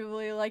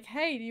individually, like,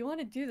 hey, do you want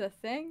to do the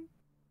thing?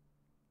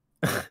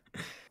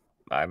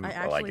 I'm I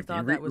actually like, if you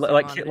thought re- that was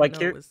like Iran. here- like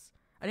here.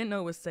 I didn't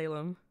know it was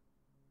Salem.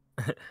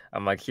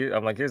 I'm like,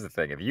 here's the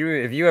thing. If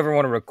you ever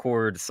want to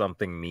record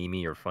something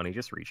memey or funny,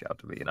 just reach out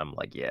to me, and I'm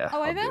like, yeah,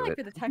 Oh, I I'll meant do like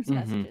it. with the text Mhm.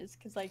 messages,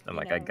 because like I'm you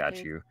like, I know, got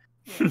they- you.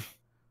 yeah.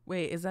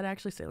 Wait, is that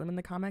actually Salem in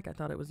the comic? I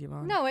thought it was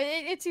Yvonne. No,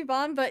 it's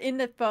Yvonne, but in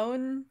the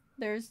phone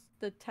there's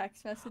the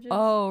text messages.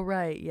 Oh,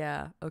 right.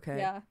 Yeah. Okay.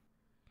 yeah.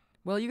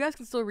 Well, you guys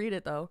can still read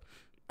it though.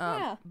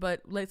 Yeah.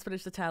 But let's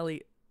finish the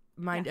tally.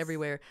 Mind Yes.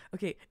 everywhere.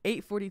 Okay,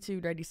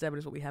 842.97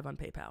 is what we have on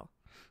PayPal.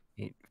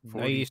 Nice.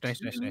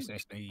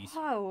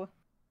 Wow.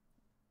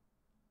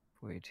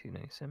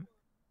 42.97.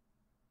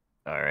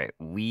 All right,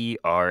 we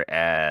are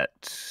at.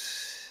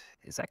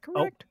 Is that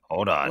correct?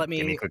 Hold on. Let Give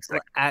me me a quick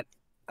sec. add.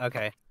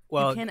 Okay.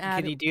 Well, you can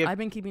add. do you have, I've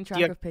been keeping track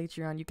you have- of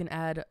Patreon. You can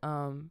add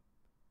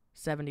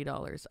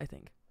 $70, I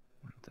think.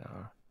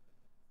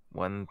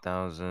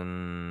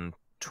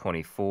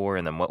 1,024,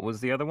 and then what was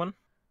the other one?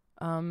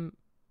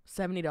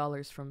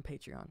 $70 from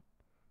Patreon.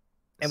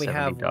 and we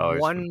have $70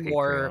 from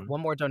Patreon.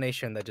 one more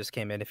donation that just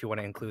came in. If you want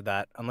to include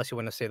that, unless you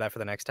want to say that for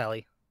the next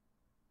tally.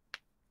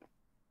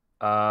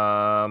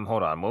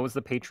 Hold on. What was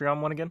the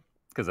Patreon one again?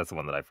 Because that's the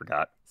one that I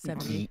forgot.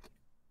 70.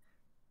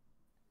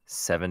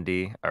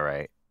 70. All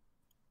right.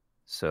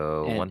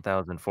 So And-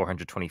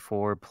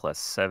 1,424 plus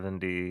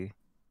 70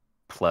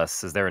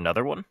 plus. Is there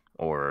another one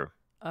or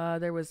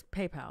There was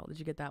PayPal. Did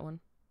you get that one?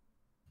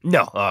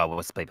 no?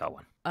 What's the PayPal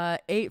one?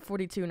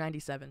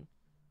 842.97.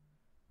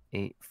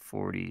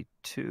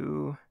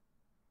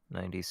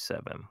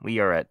 842.97. We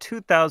are at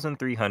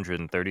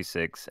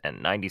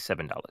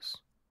 $2,336.97.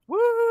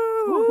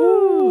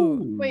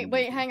 Woo!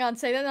 Wait, hang on.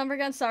 Say that number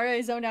again. Sorry,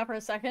 I zoned out for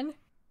a second.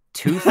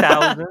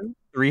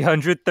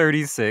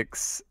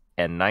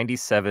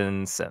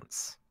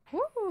 $2,336.97.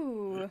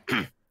 Woo.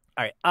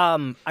 All right.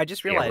 I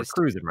just Yeah, we're realized.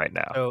 cruising right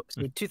now.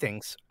 So two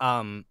things.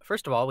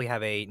 First of all, we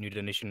have a new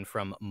donation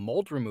from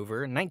Mold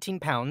Remover, 19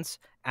 pounds,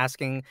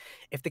 asking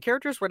if the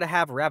characters were to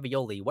have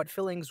ravioli, what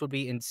fillings would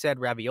be in said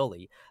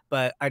ravioli?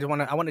 But I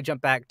want to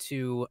jump back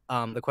to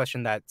the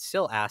question that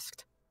Sil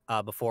asked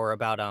before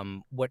about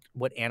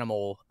what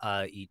animal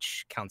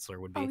each counselor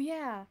would be. Oh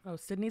yeah. Oh,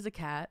 Sydney's a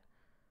cat.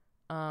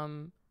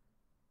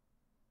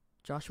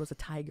 Joshua's a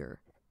tiger.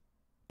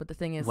 But the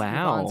thing is,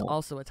 Yvonne's Wow.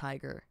 also a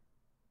tiger.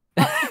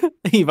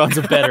 Yvonne's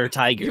a better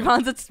tiger.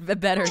 Yvonne's a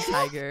better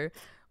tiger.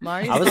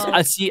 Mari's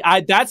I see.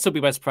 That's to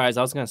be my surprise.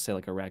 I was gonna say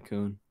like a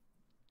raccoon.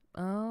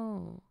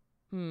 Oh.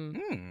 Hmm.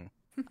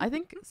 I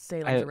think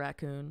Salem's a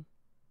raccoon.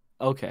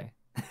 Okay.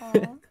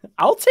 Aw.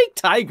 I'll take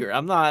tiger.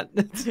 I'm not.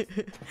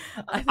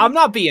 I I'm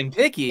not being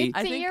picky. It's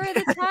I the think- year of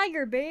the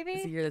tiger, It's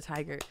baby. the year of the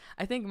tiger.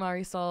 I think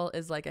Marisol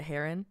is like a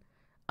heron.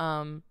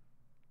 And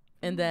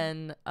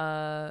then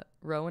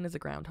Rowan is a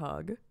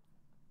groundhog.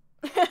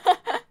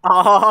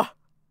 Oh,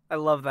 I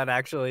love that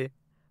actually.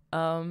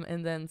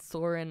 And then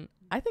Soren,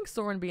 I think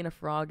Soren being a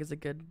frog is a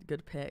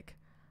good pick.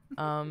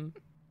 And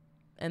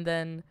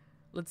then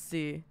let's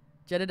see.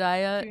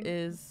 Jedediah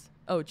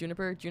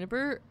Juniper. is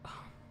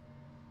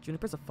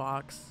Juniper's a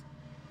fox.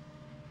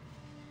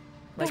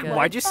 Like a,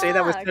 Why'd you say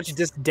that with Fox. such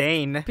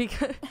disdain?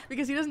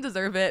 because he doesn't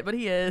deserve it, but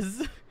he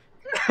is.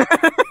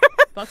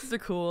 Foxes are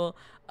cool.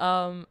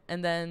 And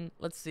then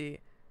let's see.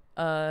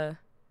 Who am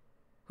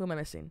I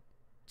missing?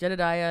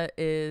 Jedediah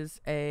is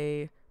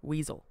a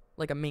weasel,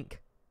 like a mink.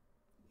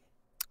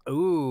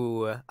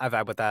 Ooh, I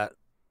vibe with that.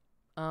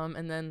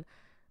 And then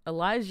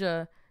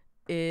Elijah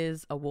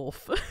is a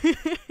wolf.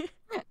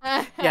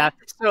 Yeah,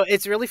 so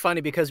it's really funny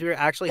because we were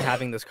actually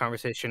having this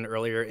conversation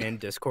earlier in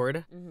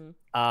Discord. Mhm.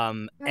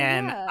 And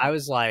yeah. I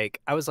was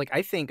like,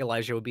 I think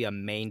Elijah would be a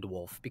maned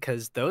wolf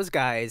because those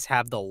guys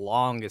have the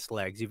longest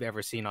legs you've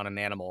ever seen on an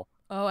animal.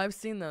 Oh, I've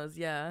seen those,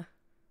 yeah.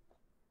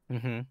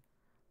 Mm-hmm.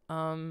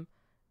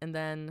 And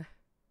then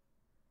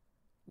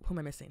who am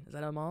I missing? Is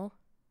that them all?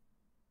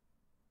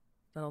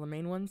 Is that all the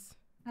main ones?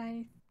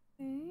 I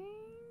think.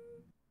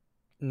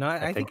 No, I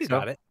think think you so.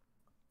 got it.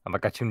 I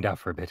got tuned out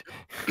for a bit.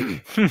 Okay,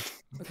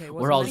 what's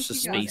We're the all next-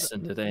 just you guys-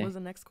 spacing What today. was the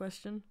next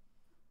question?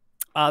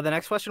 The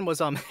next question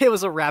was it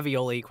was a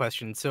ravioli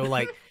question. So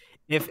like,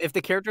 if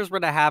the characters were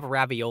to have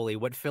ravioli,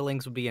 what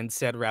fillings would be in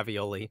said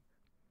ravioli?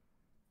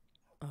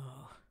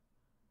 Oh.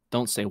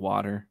 Don't say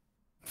water.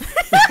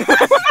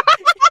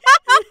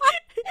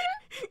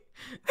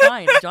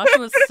 Fine,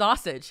 Joshua's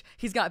sausage.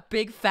 He's got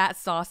big fat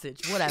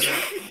sausage. Whatever.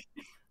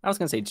 I was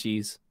gonna say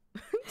cheese.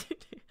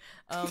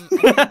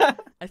 I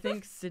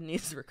think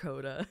Sydney's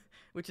ricotta,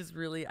 which is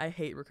really I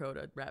hate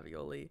ricotta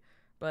ravioli.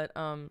 But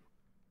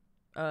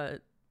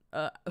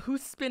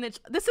who's spinach?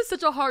 This is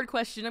such a hard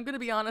question. I'm gonna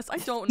be honest. I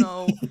don't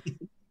know.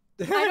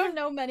 I don't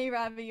know many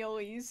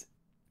raviolis.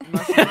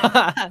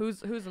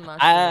 Who's a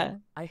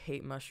mushroom? I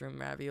hate mushroom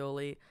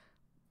ravioli.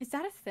 Is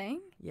that a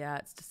thing? Yeah,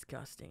 it's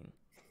disgusting.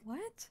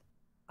 What?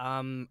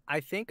 I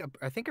think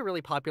a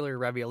really popular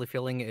ravioli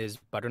filling is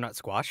butternut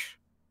squash.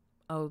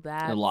 Oh,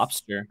 that's The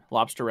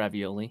lobster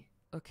ravioli.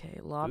 Okay,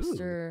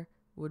 lobster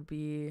would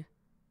be.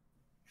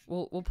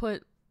 We'll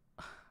put.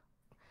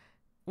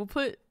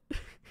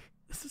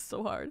 This is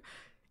so hard.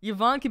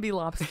 Yvonne can be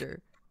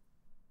lobster.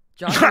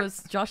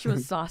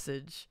 Joshua's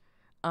sausage.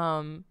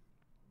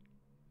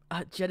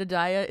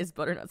 Jedediah is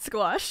butternut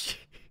squash.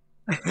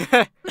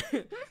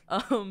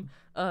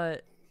 uh,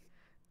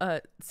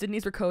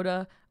 Sydney's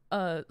ricotta,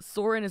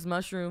 Soren is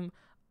mushroom,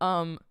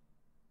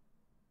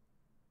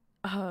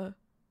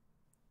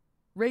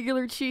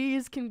 regular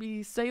cheese can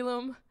be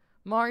Salem,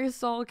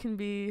 Mariusol can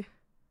be,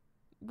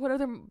 what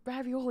other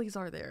raviolis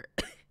are there?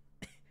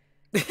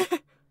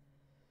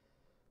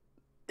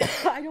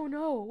 I don't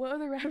know. What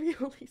other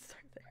raviolis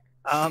are there?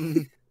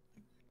 I'm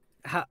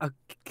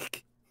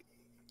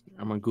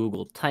gonna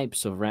Google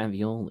types of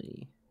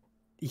ravioli.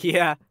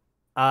 Yeah.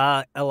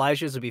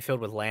 Elijah's would be filled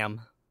with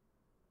lamb.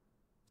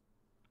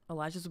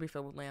 Elijah's will be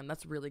filled with lamb.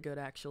 That's really good,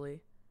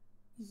 actually.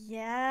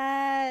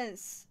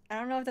 Yes. I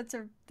don't know if that's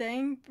a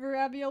thing for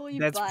ravioli,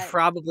 That's but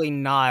probably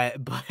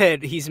not,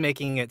 but he's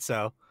making it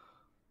so.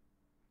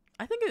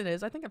 I think it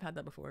is. I think I've had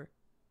that before.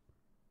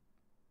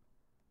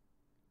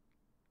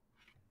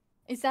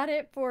 is that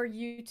it for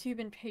YouTube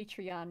and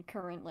Patreon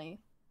currently?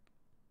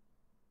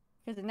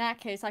 Because in that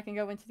case, I can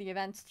go into the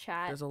events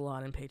chat. There's a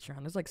lot in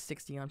Patreon. There's like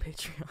 60 on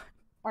Patreon.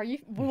 Are you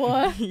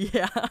what?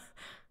 Yeah.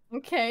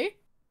 Okay.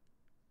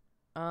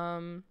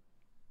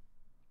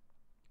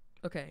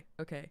 Okay.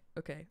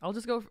 I'll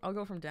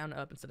go from down to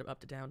up instead of up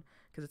to down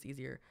because it's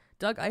easier.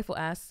 Doug Eiffel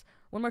asks,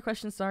 one more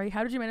question, sorry.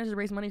 How did you manage to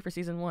raise money for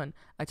season 1?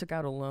 I took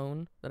out a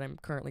loan that I'm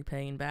currently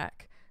paying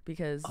back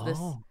because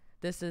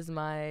this is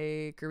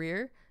my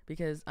career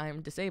because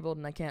I'm disabled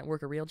and I can't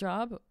work a real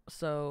job.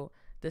 So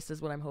this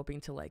is what I'm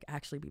hoping to like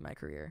actually be my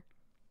career.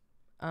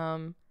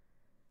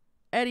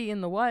 Eddie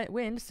in the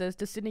wind says,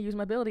 does Sydney use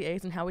mobility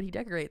aids and how would he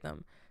decorate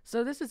them?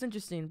 So this is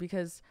interesting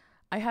because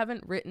I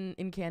haven't written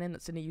in canon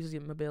that Sydney uses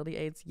mobility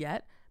aids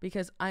yet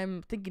because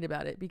I'm thinking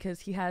about it because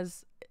he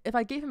has, if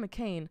I gave him a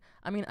cane,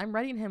 I mean, I'm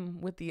writing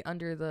him with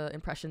under the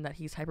impression that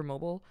he's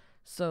hypermobile.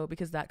 So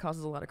because that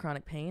causes a lot of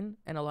chronic pain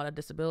and a lot of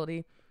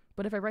disability.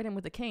 But if I write him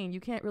with a cane, you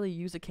can't really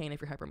use a cane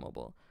if you're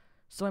hypermobile.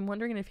 So I'm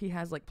wondering if he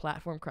has like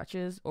platform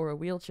crutches or a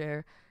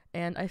wheelchair.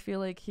 And I feel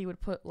like he would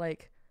put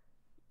like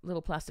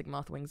little plastic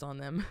moth wings on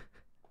them.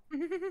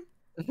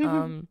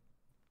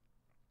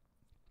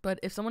 But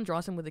if someone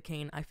draws him with a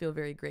cane, I feel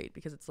very great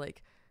because it's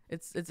like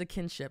it's a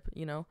kinship,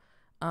 you know.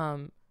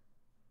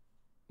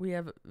 We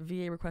have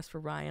VA request for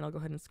Ryan. I'll go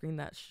ahead and screen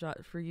that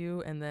shot for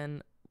you and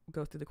then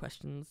go through the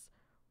questions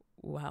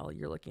while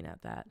you're looking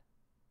at that.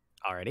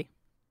 Alrighty.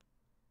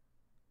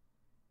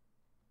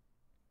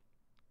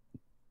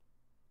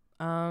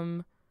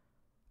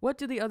 What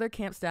do the other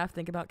camp staff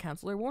think about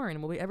Counselor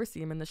Warren? Will we ever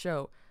see him in the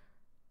show?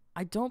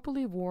 I don't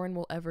believe Warren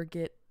will ever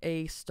get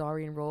a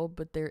starring role,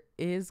 but there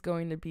is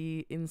going to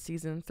be in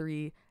season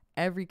 3,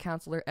 every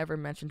counselor ever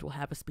mentioned will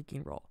have a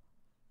speaking role.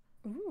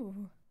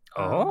 Ooh.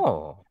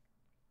 Oh.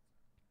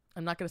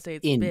 I'm not going to say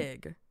it's In-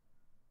 big.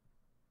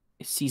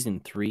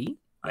 Season 3?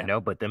 I know,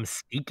 but them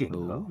speaking,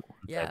 though.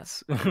 Yeah.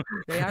 That's...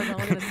 They are only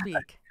going to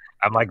speak.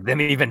 I'm like,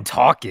 them even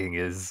talking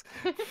is...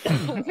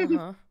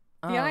 Uh-huh.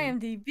 The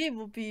IMDb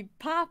will be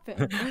popping.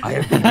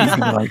 IMDb's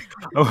gonna be like,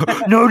 oh,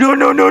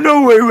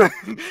 no, wait.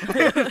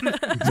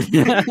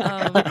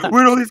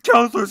 Where'd all these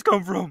counselors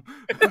come from?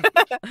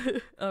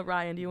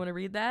 Ryan, do you want to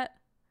read that?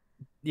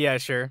 Yeah,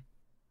 sure.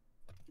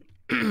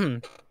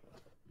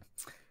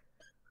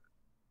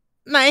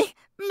 My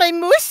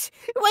moose,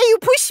 why you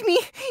push me?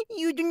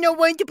 You do not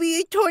want to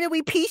be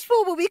eternally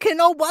peaceful where we can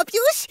all love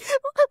you?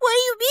 What do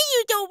you mean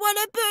you don't want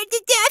to burn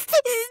to death?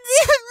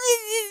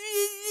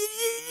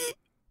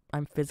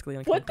 I'm physically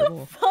What uncomfortable.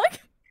 the fuck?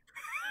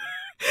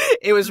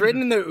 It was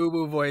written in the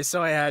Ubu voice,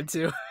 so I had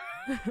to.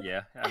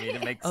 Yeah, I mean,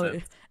 it makes Oh,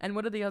 sense. and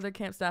what do the other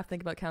camp staff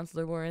think about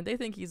Counselor Warren? They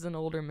think he's an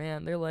older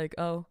man. They're like,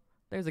 oh,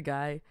 there's a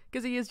guy.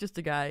 Because he is just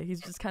a guy.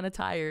 He's just kind of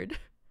tired.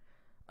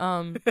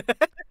 Could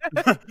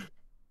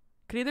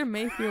either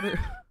Mayfield or...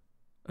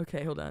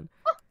 Okay, hold on.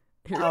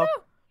 Here, Oh,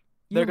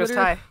 you there goes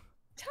literally-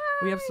 Ty.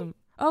 We have some...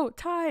 Oh,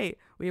 Ty!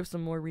 We have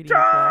some more reading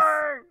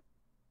requests.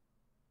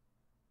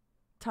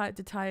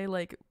 Did Ty,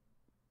 like,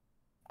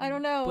 I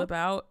don't know. flip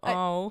out?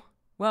 Oh.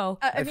 Well,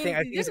 I mean, think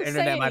he his didn't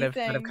internet say might have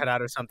anything. cut out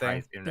or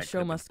something. the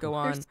show must go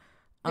on.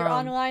 They're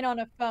online on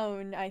a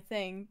phone, I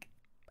think.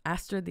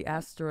 Astrid the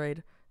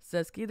Asteroid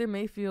says, can either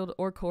Mayfield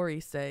or Corey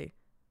say?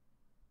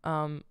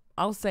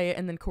 I'll say it,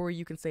 and then Corey,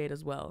 you can say it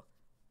as well.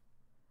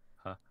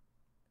 Huh?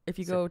 If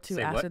you go to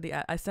say what? Astrid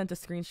I sent a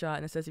screenshot,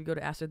 and it says if you go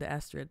to Astrid the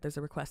Asteroid, there's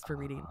a request for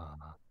reading.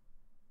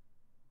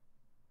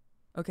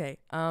 Okay.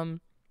 Oh,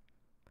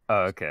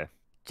 okay.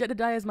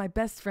 Jedediah is my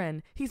best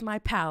friend. He's my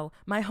pal,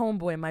 my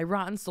homeboy, my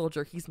rotten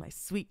soldier. He's my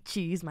sweet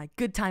cheese, my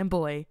good time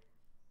boy.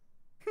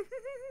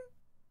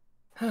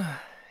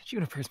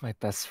 Juniper's my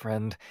best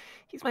friend.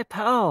 He's my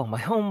pal, my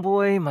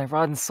homeboy, my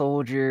rotten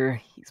soldier.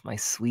 He's my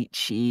sweet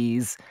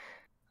cheese.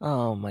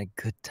 Oh, my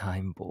good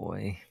time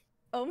boy.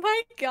 Oh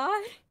my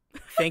god.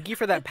 Thank you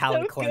for that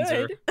palate So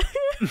cleanser.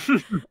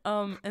 good.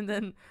 And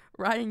then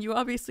Ryan, you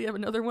obviously have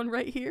another one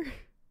right here.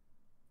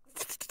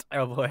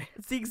 Oh boy.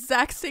 It's the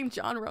exact same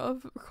genre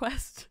of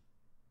request.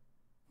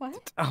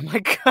 What? Oh my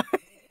god.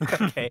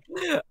 Okay.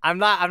 I'm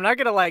not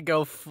gonna like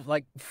go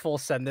full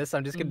send this.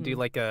 I'm just gonna do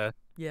like a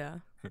Yeah.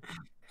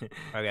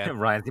 okay.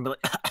 Ryan's gonna be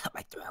like,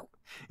 my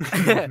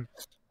throat.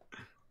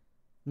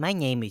 My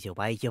name is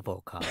Elijah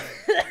Volkov.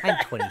 I'm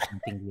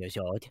 20-something years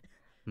old.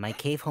 My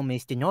cave home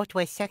is the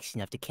northwest section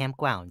of the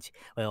campgrounds,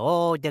 where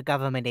all the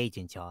government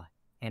agents are,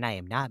 and I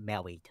am not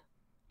married.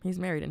 He's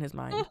married in his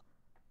mind.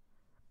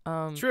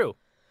 True.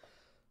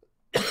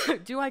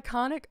 Do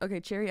iconic? Okay,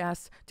 Cherry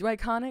asks, do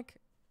iconic?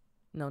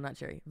 No, not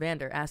Cherry.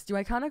 Vander asks, do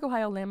iconic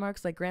Ohio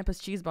landmarks like Grandpa's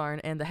Cheese Barn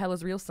and the Hell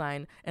is Real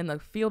sign and the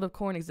Field of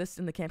Corn exist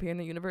in the Camp Here in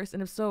the universe?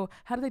 And if so,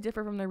 how do they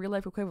differ from their real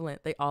life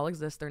equivalent? They all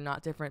exist. They're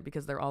not different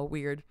because they're all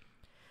weird.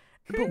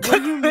 But what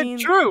do you mean?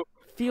 True.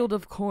 Field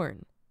of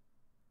Corn?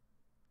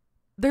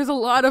 There's a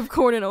lot of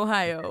corn in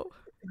Ohio.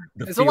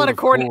 There's a lot of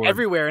corn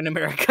everywhere in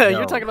America.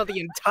 You're talking about the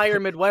entire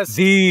Midwest.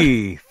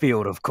 The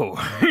field of corn.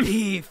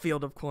 The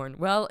Field of Corn.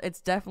 Well, it's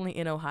definitely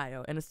in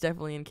Ohio, and it's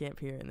definitely in Camp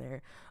Here and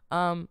there.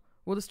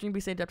 Will the stream be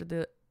saved after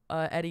the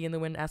Eddie in the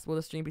Wind asks, will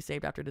the stream be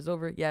saved after it is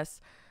over?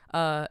 Yes.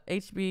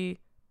 HB,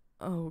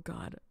 oh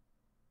god.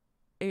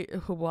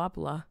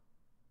 Wapla.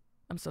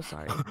 I'm so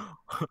sorry.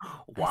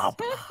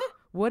 Wapla.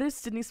 What is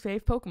Sydney's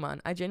fave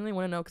Pokemon? I genuinely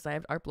want to know because I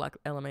have Art Block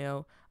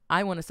LMAO.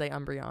 I want to say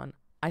Umbreon.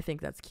 I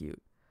think that's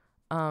cute.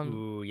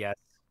 Ooh, yes.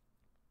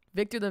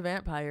 Victor the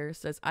Vampire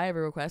says, I have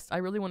a request. I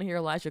really want to hear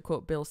Elijah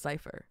quote Bill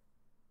Cipher.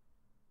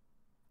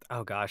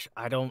 Oh gosh,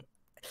 I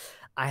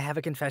have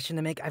a confession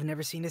to make. I've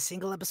never seen a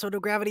single episode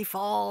of Gravity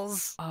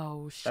Falls.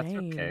 Oh, That's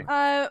shame. okay.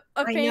 A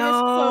famous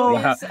know.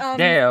 quote is,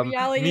 Damn,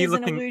 reality me is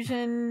looking- an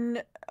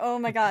illusion. Oh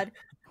my god.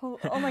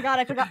 Oh my god,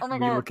 I forgot. Oh my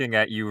Me god. looking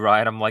at you,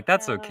 Ryan, I'm like,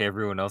 that's okay. Yeah.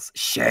 Everyone else,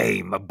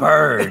 shame, a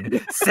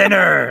bird,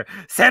 sinner,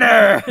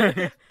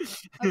 sinner.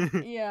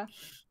 Yeah.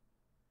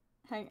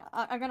 Hang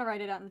I'm gonna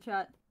write it out in the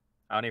chat.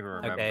 I don't even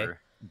remember. Okay.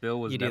 Bill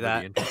was You do never that.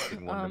 the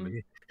interesting one to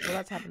me. Well,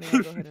 that's happening.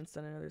 I'll go ahead and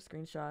send another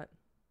screenshot.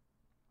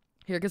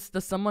 Here, does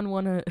someone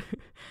want to...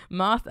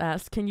 Moth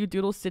asks, can you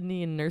doodle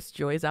Sydney in Nurse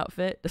Joy's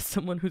outfit? Does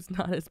someone who's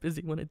not as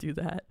busy want to do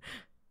that?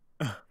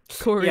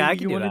 Corey, Yeah, I you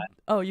can do want to... that.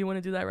 Oh, you want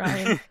to do that,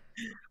 Ryan?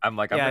 I'm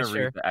like, Yeah, I'm gonna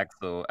sure. read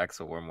the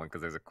Axel Worm one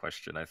because there's a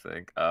question, I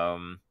think.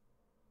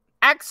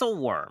 Axel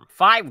Worm,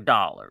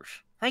 $5.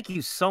 Thank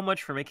you so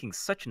much for making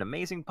such an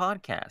amazing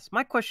podcast.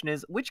 My question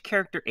is, which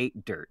character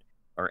ate dirt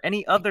or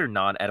any other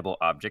non-edible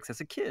objects as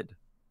a kid?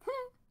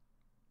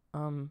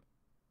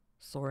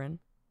 Soren.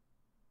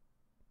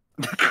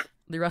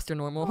 The rest are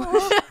normal.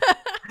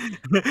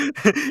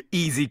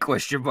 Easy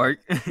question mark.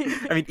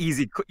 I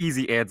mean,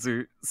 easy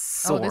answer.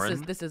 Soren. Oh,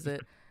 this is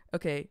it.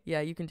 Okay,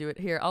 yeah, you can do it.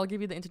 Here, I'll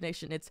give you the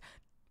intonation. It's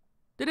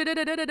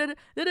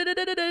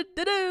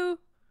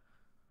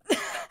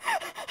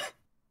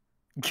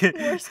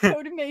Morse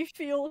code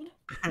Mayfield.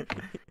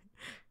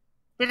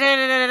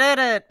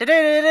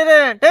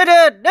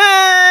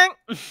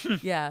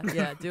 yeah,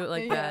 do it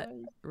like that,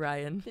 Yeah.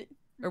 Ryan.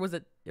 Or was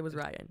it? It was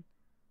Ryan.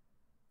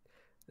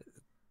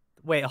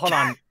 Wait, hold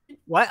on.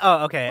 What?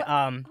 Oh, okay. Wait,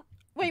 Yeah,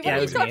 what it are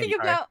you was me, talking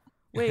sorry. about?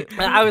 Wait,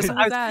 I was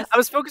asked? I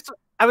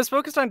was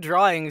focused on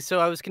drawing, so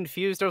I was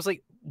confused. I was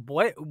like,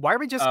 what? Why are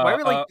we just? Why are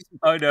we like?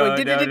 Oh no,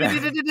 going, no,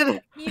 no.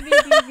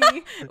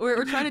 BB.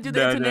 We're trying to do the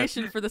No, no.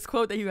 intonation for this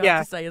quote that you have Yeah,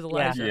 to say as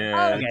Elijah.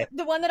 Yeah. Oh, Okay.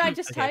 the one that I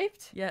just Okay.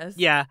 typed? Yes.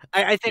 Yeah,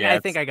 I think Yeah,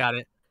 I got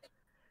it.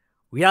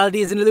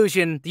 Reality is an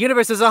illusion. The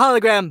universe is a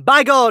hologram.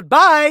 Bye, gold.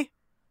 Bye.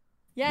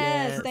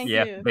 Yes, Yes. thank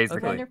Yeah, you.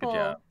 basically. Wonderful. Good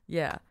job.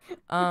 Yeah.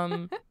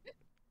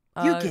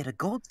 You get a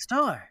gold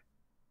star,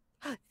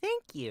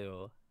 Thank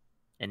you.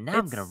 and now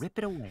I'm gonna It's- rip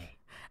it away.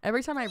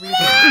 Every time I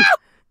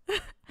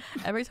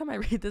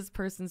read this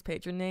person's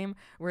patron name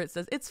where it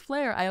says it's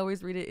Flair, I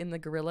always read it in the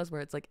gorillas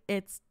where it's like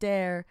it's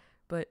Dare,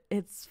 but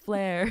it's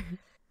Flair.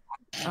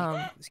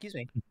 Excuse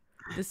me.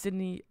 Does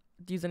Sydney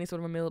use any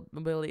sort of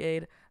mobility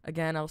aid?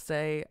 Again, I'll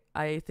say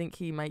I think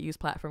he might use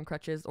platform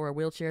crutches or a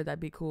wheelchair. That'd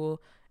be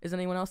cool. Is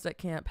anyone else at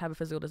camp have a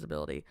physical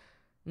disability?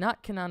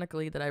 Not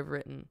canonically that I've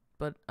written,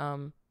 but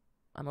I'm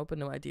open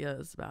to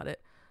ideas about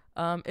it.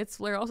 It's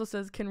Flair also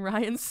says, can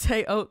Ryan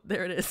say, oh,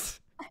 there it is.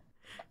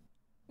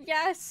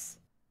 Yes.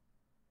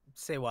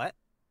 Say what?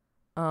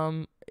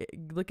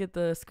 Look at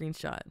the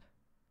screenshot.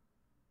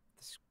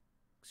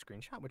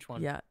 Screenshot? Which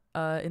one? Yeah,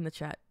 in the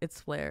chat.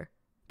 It's Flair.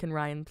 Can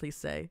Ryan please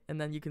say?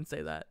 And then you can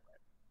say that.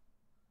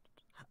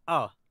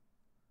 Oh.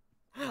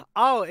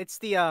 Oh, it's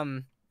the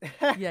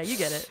Yeah, you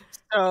get it.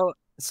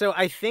 So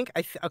I think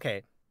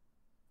okay.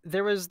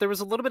 There was a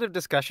little bit of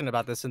discussion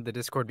about this in the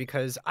Discord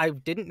because I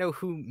didn't know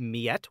who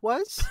Miette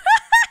was.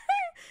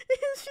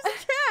 She's a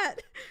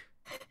cat.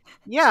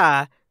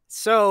 Yeah.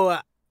 So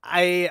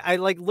I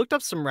like looked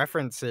up some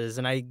references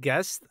and I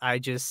guess I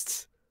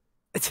just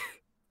It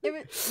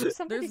was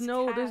somebody's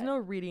There's cat. no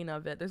reading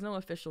of it. There's no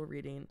official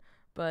reading,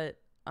 but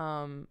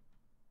I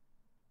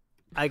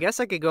guess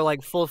I could go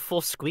like full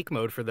squeak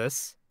mode for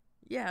this.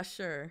 yeah,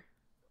 sure.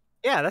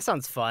 Yeah, that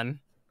sounds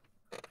fun.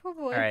 Oh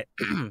boy. All right.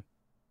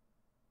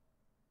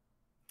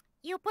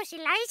 You push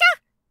Elijah?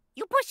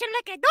 You push him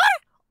like a door?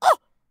 Oh!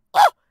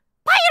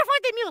 Fire for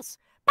the mules!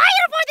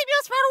 Fire for the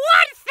mules for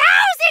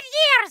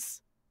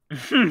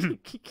 1,000 years!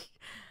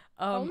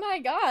 Oh my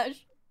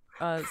gosh.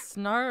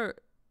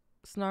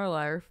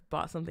 Snarlar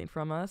bought something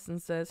from us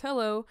and says,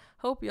 "Hello,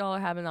 hope y'all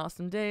are having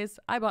awesome days.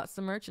 I bought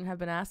some merch and have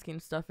been asking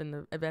stuff in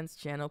the events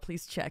channel.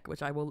 Please check,"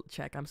 which I will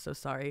check. I'm so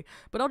sorry.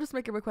 But I'll just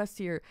make a request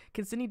here.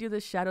 Can Sydney do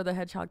this Shadow the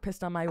Hedgehog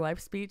pissed on my wife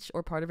speech,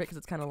 or part of it because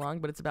it's kind of long,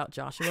 but it's about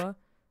Joshua?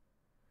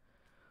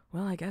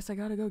 Well, I guess I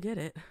gotta go get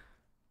it.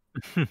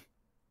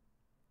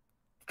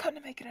 Come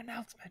to make an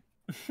announcement.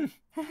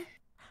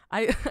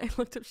 I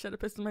looked up Shadow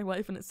pissed on my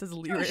wife and it says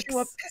lyrics.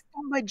 Joshua pissed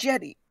on my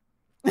jetty.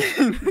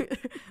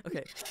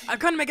 Okay, I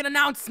couldn't make an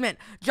announcement.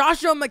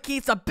 Joshua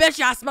McKeith's a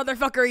bitch-ass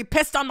motherfucker. He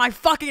pissed on my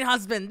fucking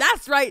husband.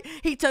 That's right.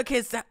 He took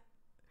his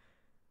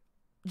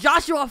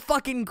Joshua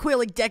fucking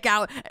Quilly dick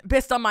out,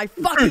 pissed on my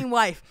fucking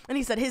wife. And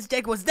he said his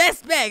dick was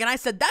this big. And I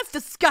said, that's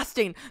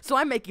disgusting. So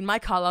I'm making my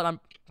call out on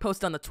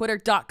post on the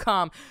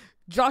twitter.com.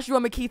 Joshua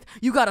McKeith,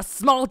 you got a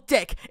small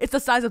dick. It's the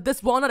size of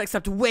this walnut,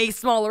 except way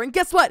smaller. And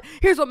guess what?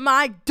 Here's what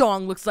my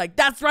dong looks like.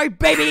 That's right,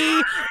 baby.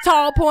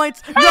 Tall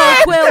points, no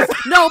quills,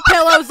 no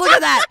pillows. Look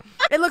at that.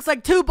 It looks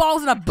like 2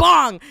 balls and a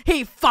bong.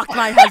 He fucked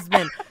my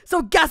husband.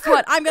 So guess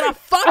what? I'm gonna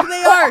fuck the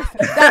earth.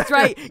 That's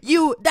right.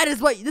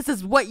 This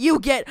is what you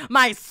get.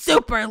 My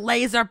super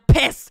laser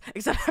piss.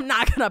 Except I'm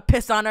not gonna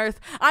piss on Earth.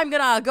 I'm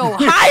gonna go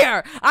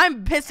higher.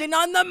 I'm pissing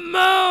on the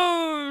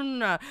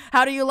moon.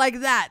 How do you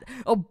like that?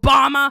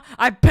 Obama,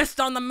 I pissed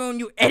on the moon,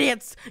 you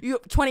idiots. You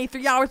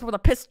 23 hours before the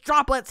piss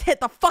droplets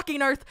hit the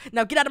fucking Earth.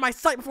 Now get out of my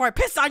sight before I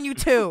piss on you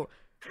too.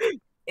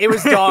 It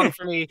was dong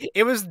for me.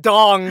 It was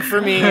dong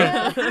for me.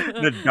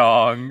 The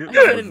dong. I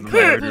didn't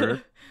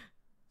Murder.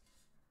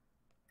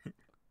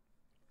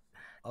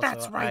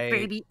 Also,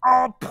 baby.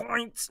 All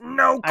points,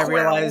 no I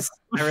realized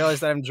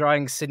that I'm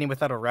drawing Sydney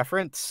without a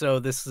reference, so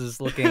this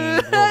is looking a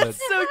little bit,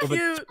 So little bit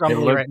cute. It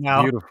scrumbly looks right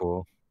now.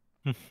 beautiful.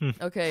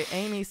 Okay,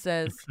 Amy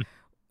says,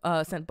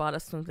 bought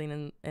us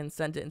something and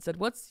sent it and said,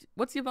 what's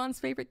Yvonne's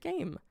favorite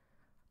game?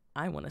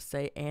 I want to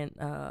say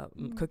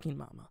Cooking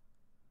Mama.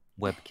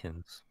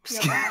 Webkins.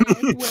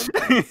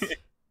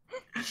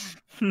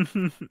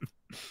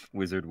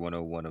 Wizard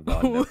 101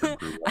 Yvonne never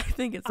grew I up.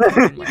 think it's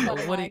Cooking Mama. Oh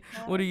What my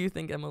God. do you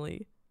think,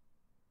 Emily?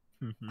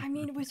 I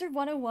mean, Wizard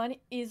 101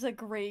 is a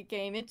great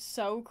game. It's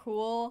so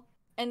cool.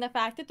 And the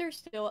fact that they're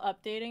still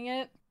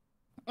updating it,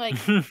 like,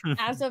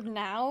 as of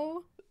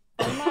now,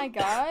 oh my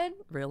god.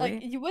 Really?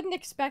 Like, you wouldn't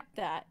expect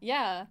that.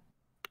 Yeah.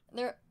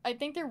 I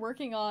think they're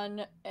working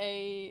on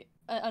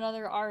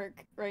another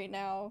arc right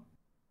now.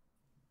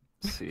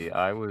 See,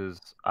 I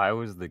was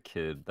the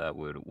kid that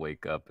would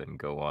wake up and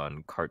go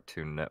on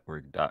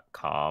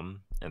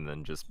cartoonnetwork.com and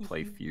then just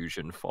play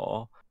Fusion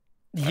Fall.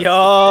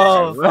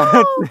 Yo,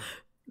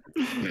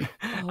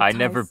 I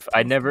never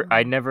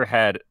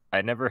had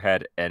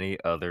any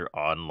other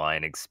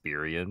online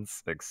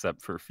experience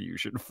except for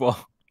Fusion Fall.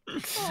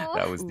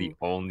 That was the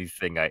only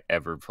thing I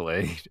ever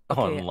played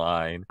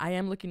online. I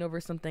am looking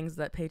over some things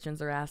that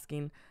patrons are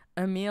asking.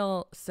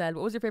 Emil said,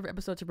 what was your favorite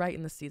episode to write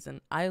in this season?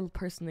 I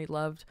personally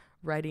loved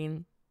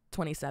writing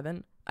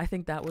 27. I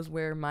think that was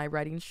where my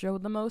writing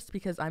showed the most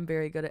because I'm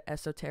very good at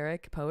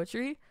esoteric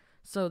poetry.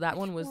 So that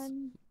one was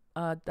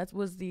that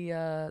was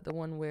the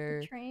one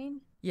where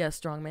Train? yeah,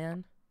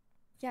 Strongman.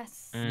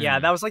 Yes. yeah,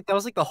 that was like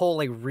the whole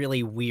like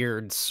really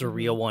weird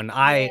surreal one.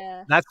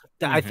 Yeah.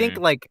 I think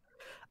like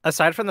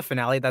aside from the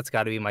finale, that's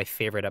got to be my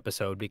favorite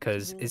episode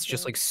because really it's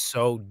just good. like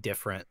so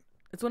different.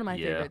 It's one of my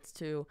Yeah. favorites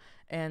too,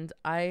 and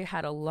I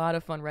had a lot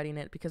of fun writing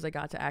it because I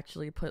got to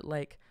actually put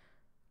like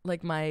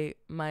my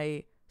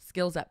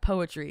skills at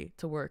poetry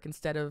to work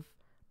instead of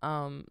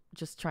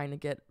just trying to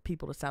get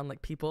people to sound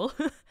like people.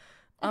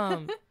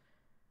 And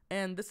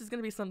this is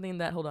gonna be something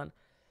that it's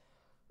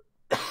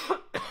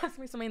gonna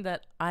be something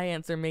that I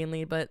answer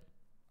mainly, but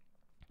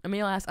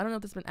Emil asked, I don't know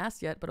if this has been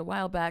asked yet, but a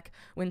while back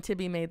when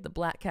Tibby made the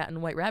black cat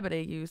and white rabbit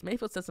AUs,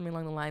 Mayfield said something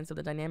along the lines of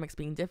the dynamics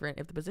being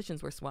different if the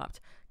positions were swapped.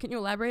 Can you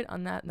elaborate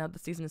on that now that the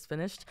season is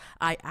finished?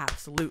 I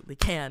absolutely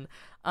can.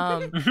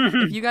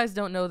 If you guys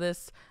don't know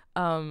this,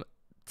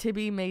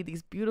 Tibby made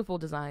these beautiful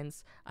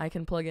designs. I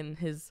can plug in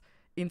his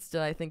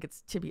Insta, I think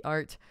it's Tibby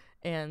Art,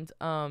 and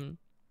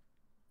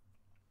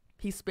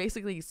he's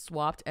basically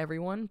swapped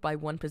everyone by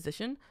one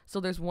position. So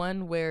there's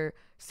one where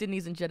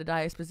Sydney's in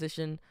Jedediah's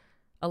position,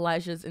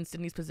 Elijah's in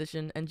Sydney's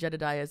position, and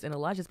Jedediah's in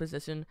Elijah's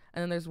position.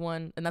 And then there's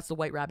one, and that's the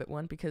white rabbit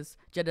one because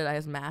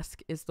Jedediah's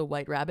mask is the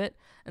white rabbit.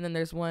 And then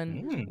there's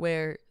one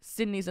where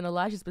Sydney's in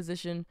Elijah's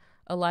position,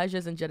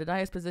 Elijah's in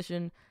Jedediah's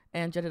position,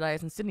 and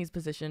Jedediah's in Sydney's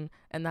position.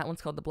 And that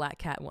one's called the black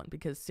cat one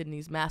because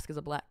Sydney's mask is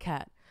a black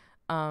cat.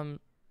 And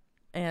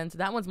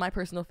that one's my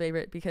personal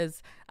favorite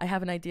because I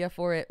have an idea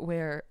for it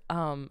where,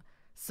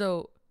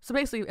 so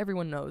basically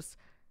everyone knows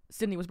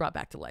Sydney was brought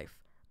back to life.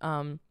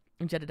 And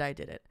Jedediah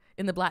did it.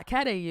 In the Black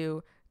Cat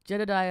AU,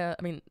 Elijah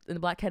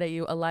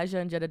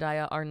and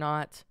Jedediah are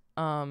not,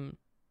 how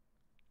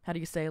do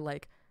you say,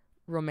 like,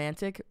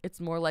 romantic. It's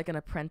more like an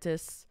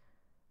apprentice,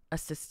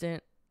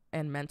 assistant,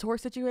 and mentor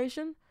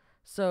situation.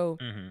 So,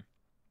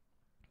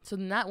 so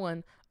in that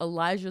one,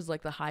 Elijah's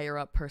like the higher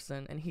up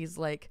person, and he's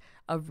like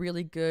a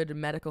really good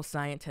medical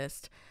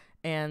scientist.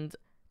 And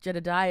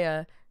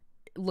Jedediah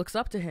looks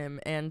up to him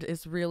and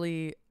is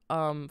really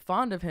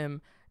fond of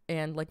him.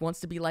 and like wants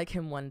to be like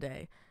him one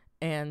day.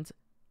 And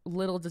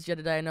little does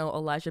Jedediah know,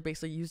 Elijah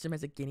basically used him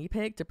as a guinea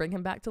pig to bring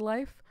him back to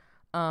life.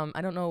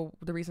 I don't know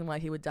the reason why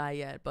he would die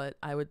yet, but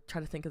I would try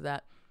to think of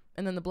that.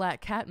 And then the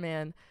black cat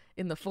man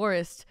in the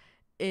forest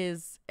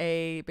is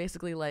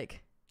basically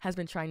like has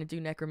been trying to do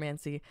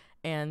necromancy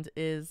and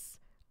is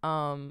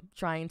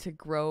trying to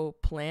grow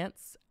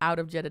plants out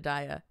of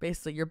Jedediah.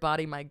 Basically, your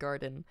body, my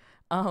garden.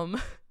 And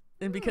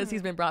because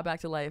he's been brought back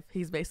to life,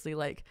 he's basically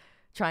like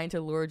trying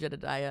to lure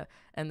Jedediah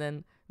and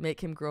then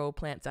make him grow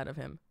plants out of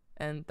him.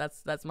 And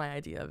that's my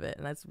idea of it.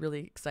 And that's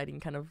really exciting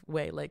kind of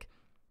way. Like,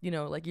 you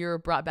know, like you're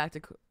brought back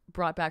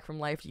from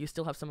life. Do you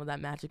still have some of that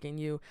magic in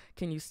you?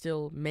 Can you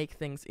still make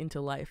things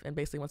into life? And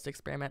basically wants to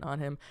experiment on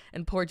him.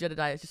 And poor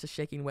Jedediah is just a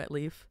shaking wet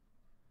leaf.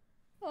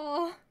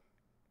 Oh.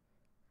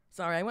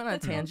 Sorry, I went on a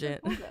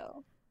tangent.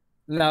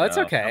 No, it's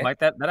okay. Like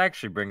that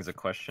actually brings a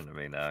question to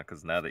me now,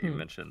 because now that you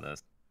mentioned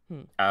this.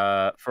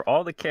 For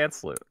all the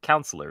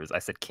counselors, I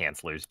said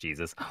counselors,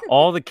 Jesus.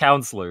 All the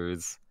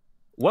counselors,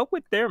 what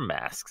would their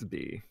masks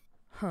be?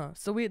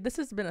 So this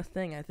has been a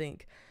thing, I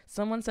think.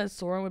 Someone says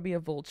Soren would be a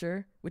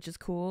vulture, which is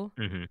cool.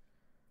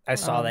 I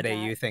saw that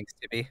AU. Thanks,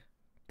 Tibby.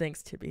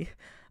 Thanks, Tibby.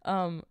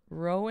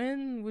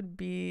 Rowan would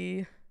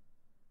be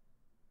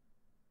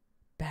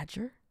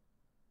Badger.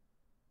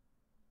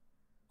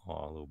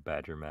 Oh, a little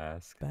badger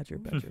mask. Badger.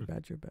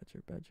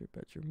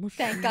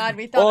 Thank God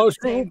we thought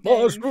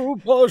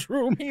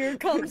mushroom. Here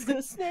comes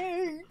the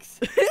snakes.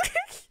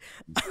 Snakes.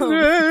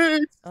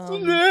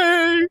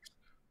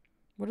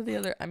 What are the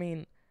other? I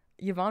mean,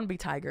 Yvonne be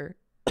tiger.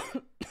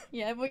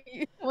 Yeah, but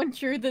when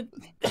you're the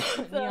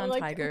Neon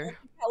like, tiger.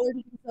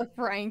 The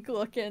Frank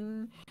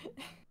looking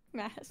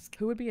mask.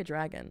 Who would be a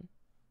dragon?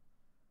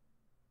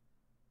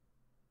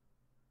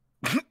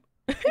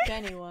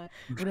 Anyone.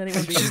 Would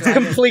anyone be a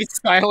dragon? Complete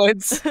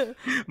silence.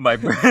 My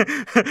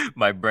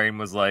brain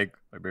was like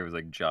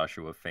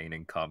Joshua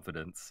feigning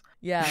confidence.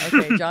 Yeah,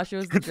 okay,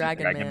 Joshua's the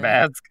dragon man.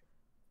 Mask.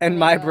 And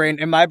my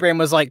brain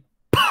was like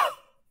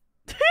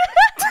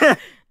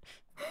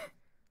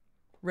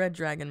Red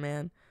dragon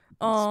man.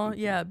 Oh,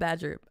 yeah,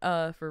 Badger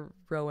for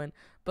Rowan.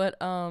 But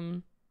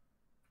I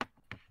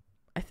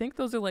think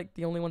those are like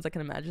the only ones I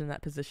can imagine in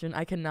that position.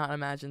 I cannot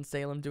imagine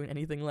Salem doing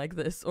anything like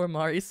this or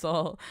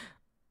Marisol.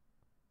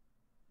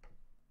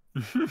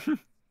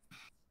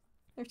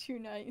 They're too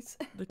nice.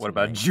 What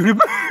about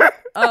Juniper?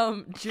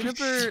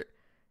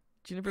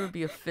 Juniper would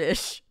be a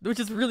fish, which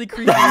is really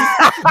creepy.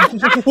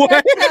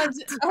 What?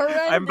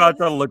 I'm about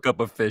to look up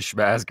a fish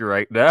mask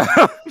right now.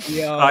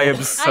 I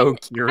am so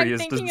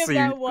curious to see. I'm thinking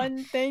of that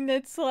one thing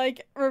that's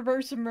like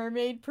Reverse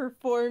Mermaid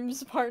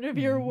performs part of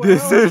your world.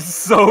 This is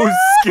so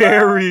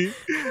scary.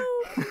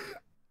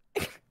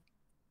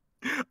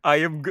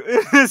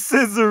 This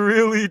is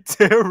really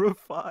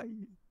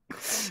terrifying.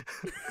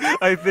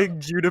 I think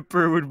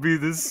Juniper would be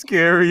the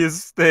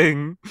scariest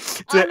thing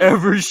to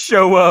ever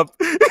show up.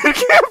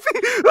 That's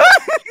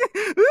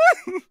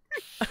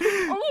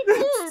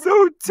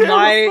so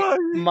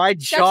terrifying. My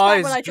jaw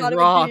is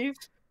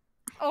dropped.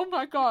 Oh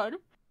my god.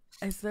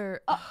 Is there...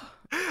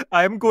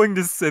 I'm going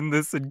to send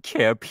this in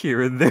camp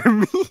here and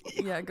there.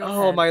 Yeah, go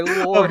Oh ahead. my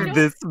lord. Of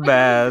this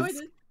mask.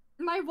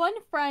 My one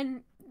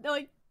friend,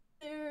 like,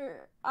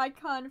 their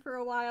icon for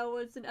a while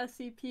was an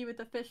SCP with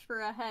a fish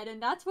for a head,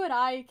 and that's what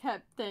I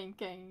kept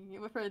thinking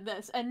for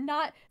this, and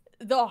not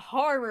the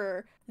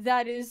horror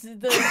that is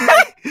the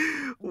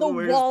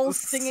wall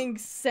singing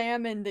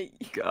salmon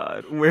that.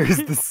 God, where's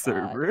the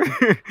server?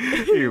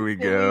 Here we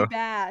go.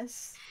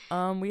 Bass.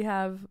 We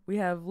have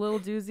Lil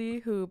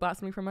Doozy who bought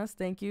something from us.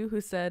 Thank you. Who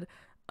said,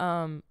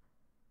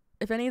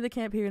 if any of the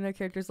Camp Here and their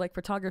characters like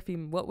photography,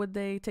 what would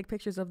they take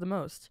pictures of the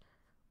most?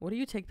 What do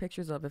you take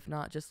pictures of if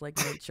not just like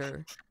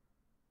nature?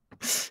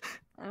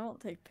 I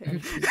don't take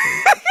pictures.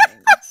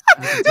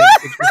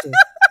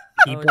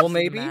 People,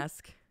 maybe.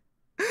 Mask.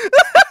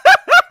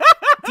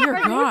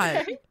 Dear God,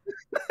 okay?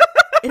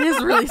 It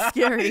is really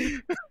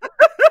scary.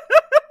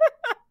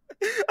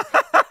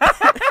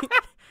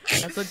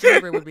 That's what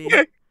Juniper would be.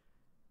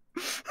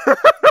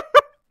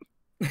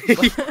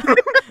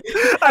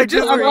 I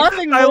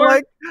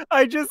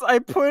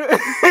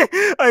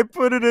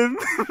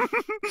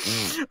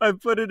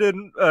put it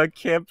in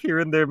Camp Here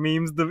and There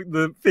memes,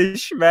 the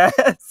fish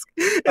mask,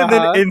 and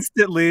then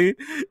instantly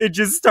it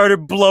just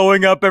started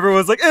blowing up.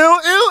 Everyone's like, ew, ew,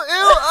 ew,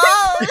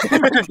 ah!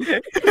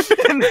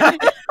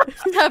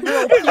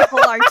 Several people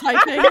are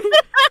typing.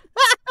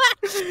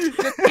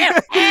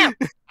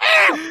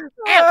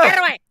 Get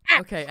away!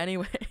 Okay,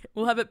 anyway,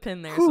 we'll have it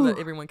pinned there so that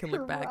everyone can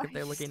look back if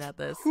they're looking at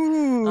this.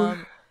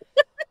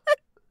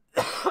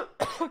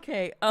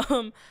 Okay,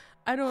 I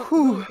don't.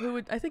 Who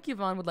would? I think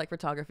Yvonne would like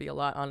photography a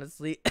lot,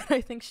 honestly.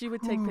 I think she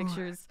would take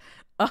pictures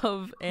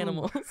of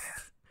animals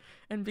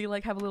and be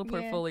like, have a little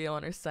portfolio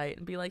on her site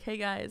and be like, hey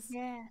guys,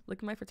 look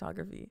at my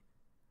photography.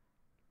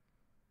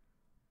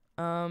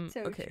 So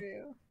okay.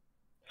 true.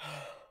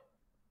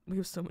 We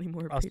have so many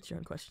more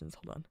Patreon questions.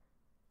 Hold on.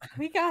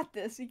 We got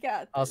this. We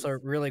got this. Also,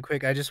 really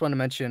quick, I just want to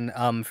mention,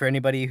 for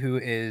anybody who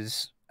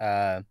is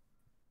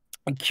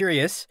I'm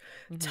curious.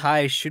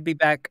 Ty should be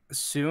back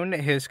soon.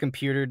 His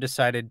computer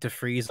decided to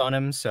freeze on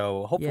him,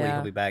 so hopefully he'll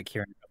Yeah. be back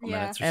here in a couple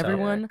minutes or so.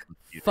 Everyone,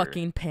 computer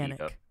fucking beat up.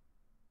 panic.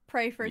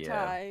 Pray for Yeah.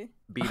 Ty.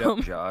 Beat up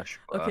Josh.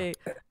 Okay,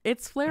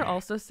 It's Flair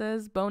also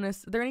says, bonus,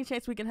 is there any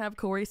chance we can have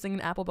Corey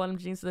singing Apple Bottom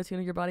Jeans to the tune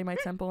of Your Body, My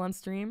Temple on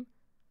stream?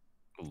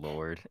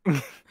 Lord.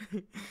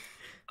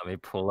 Let me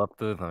pull up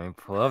the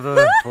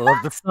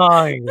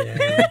song.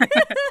 Man.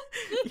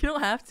 You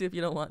don't have to if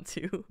you don't want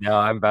to. No,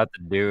 I'm about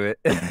to do it.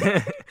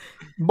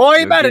 Boy, you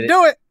You'll better get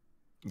do it.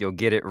 You'll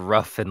get it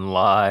rough and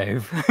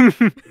live.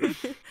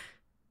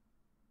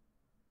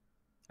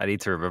 I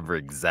need to remember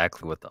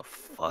exactly what the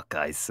fuck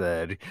I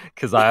said.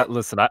 Cause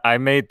I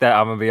made that,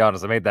 I'm gonna be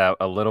honest, I made that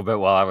a little bit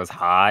while I was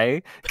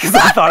high. Cause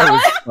I thought it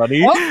was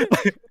funny.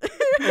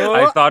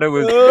 I thought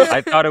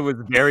it was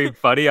very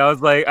funny.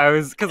 Cause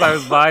I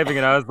was vibing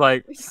and I was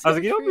like,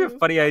 you know what'd be a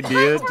funny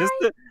idea?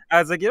 I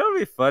was like, you know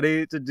what'd be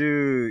funny to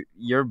do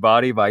Your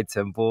Body, My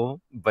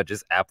Temple, but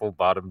just apple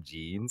bottom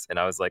jeans. And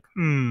I was like,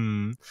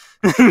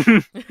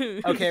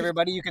 Okay,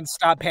 everybody, you can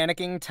stop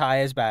panicking.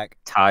 Ty is back.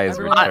 Ty is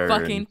Everyone returned.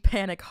 fucking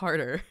panic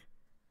harder.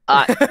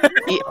 Let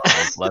me.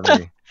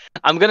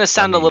 I'm gonna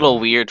sound a me little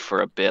know. weird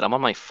for a bit. I'm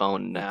on my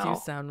phone You do now.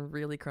 sound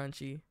really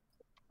crunchy.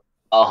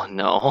 Oh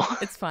no.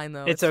 It's fine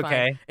though. It's fine.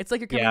 okay. It's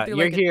like you're coming Yeah, through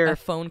you're like here. a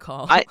phone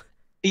call.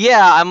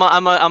 Yeah, I'm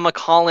a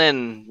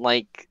call-in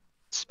like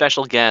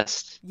special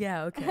guest.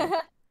 Yeah, okay.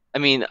 I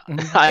mean,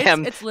 I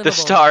am it's the livable.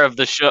 star of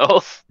the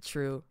show.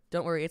 True.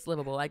 Don't worry, it's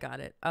livable. I got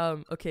it.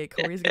 Okay,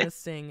 Corey's gonna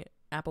sing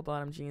Apple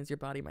Bottom Jeans, Your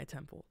Body, My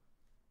Temple.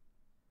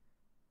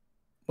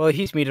 Well,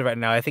 he's muted right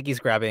now. I think he's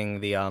grabbing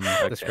the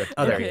script.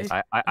 Oh, there he Okay. is.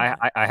 I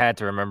had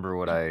to remember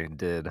what I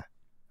did.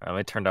 Let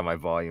me turn down my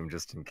volume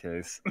just in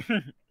case.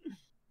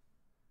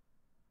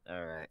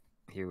 All right,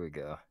 here we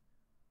go.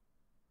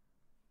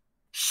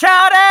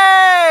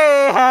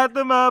 Shawty had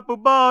them apple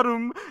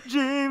bottom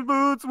jean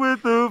boots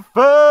with the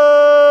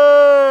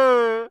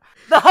fur.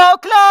 The whole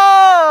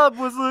club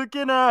was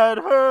looking at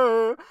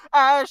her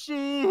as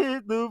she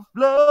hit the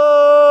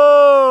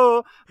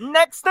floor.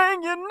 Next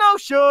thing you know,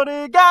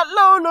 shorty got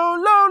low, low,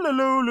 low, low,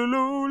 low,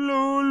 low, low,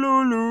 low,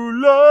 low, low,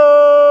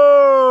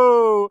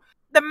 low.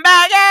 The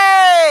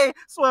baggy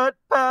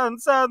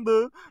sweatpants and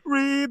the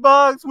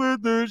Reeboks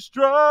with the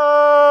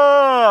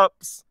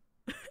straps.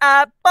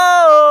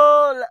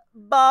 Apple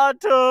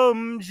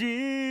bottom jeans.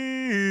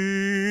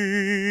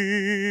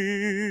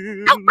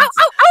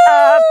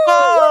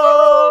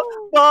 Apple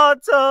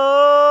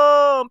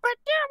bottom.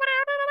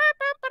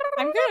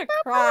 I'm gonna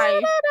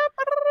cry.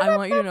 I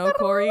want you to know,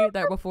 Corey,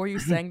 that before you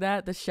sang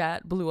that, the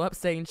chat blew up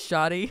saying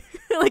 "shoddy."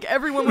 Like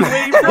everyone was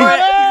waiting for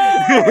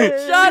it.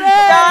 Shoddy!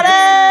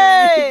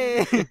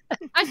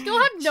 I still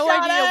have no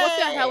idea what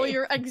the hell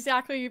you're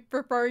exactly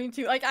referring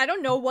to. Like, I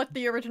don't know what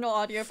the original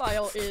audio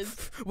file is.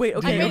 Wait,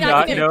 okay. I may okay.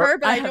 not be infer,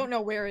 but I I have- don't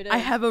know where it is. I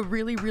have a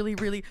really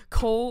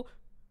Cole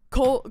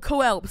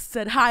Elps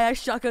said, "Hi, I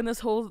shotgun this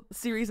whole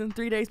series in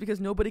 3 days because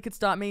nobody could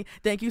stop me.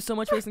 Thank you so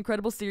much for this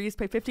incredible series.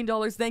 Pay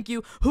 $15. Thank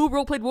you. Who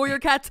roleplayed Warrior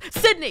Cats?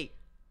 Sydney.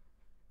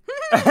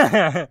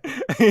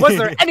 Was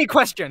there any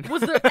question?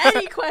 Was there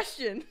any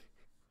question?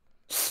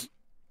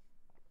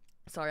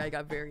 Sorry, I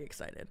got very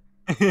excited.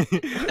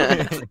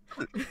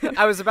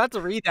 I was about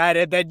to read that,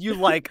 and then you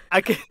if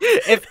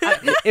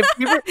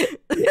we were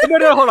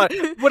no, hold on.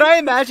 What I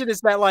imagine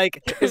is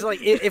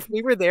if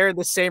we were there in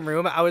the same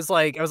room, I was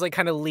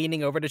kind of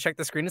leaning over to check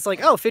the screen. It's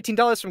like, oh,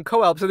 $15 from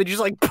Co-op, so they just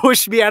like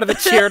pushed me out of the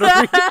chair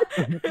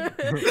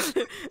to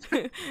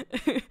read.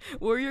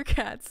 Warrior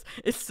Cats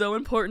is so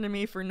important to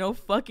me for no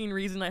fucking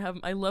reason.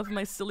 I love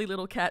my silly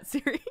little cat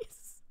series.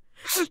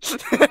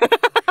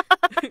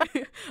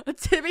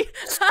 Tibby,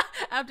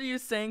 after you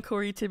sang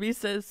Corey, Tibby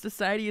says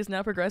society has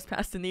now progressed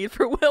past the need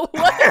for Will.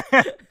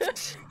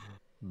 What?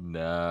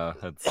 No,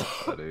 that's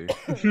funny.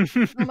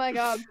 Oh my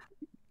god.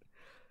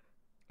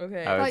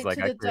 Okay. I was Right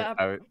to like, the top.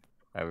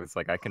 I was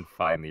like, I can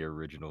find the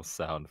original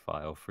sound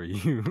file for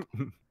you.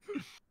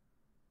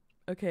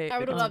 Okay. I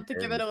would love to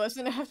give it a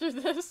listen after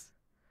this.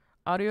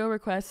 Audio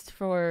request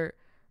for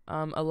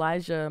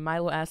Elijah.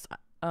 Milo asked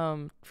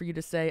for you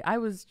to say, "I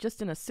was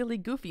just in a silly,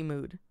 goofy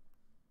mood."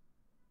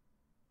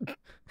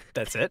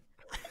 That's it.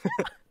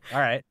 All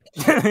right.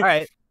 All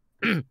right.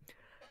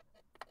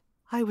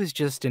 I was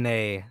just in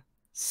a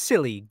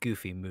silly,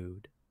 goofy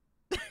mood.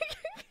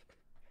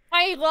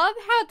 I love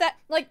how that,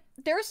 like,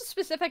 there's a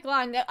specific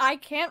line that I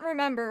can't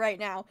remember right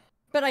now,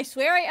 but I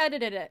swear I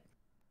edited it,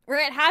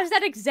 where it has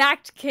that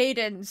exact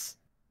cadence.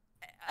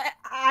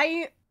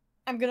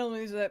 I'm gonna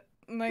lose it.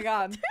 Oh my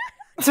god.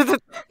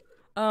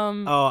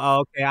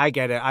 Oh, okay, I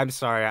get it. I'm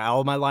sorry.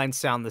 All my lines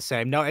sound the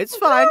same. No, it's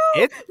fine.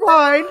 It's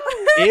fine.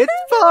 It's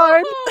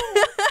fine.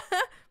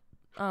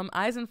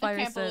 Eisenfire I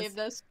can't says. believe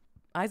this.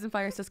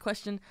 Eisenfire says,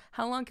 "Question: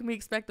 How long can we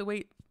expect the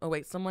wait?" Oh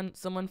wait, someone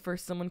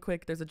first, someone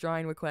quick. There's a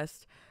drawing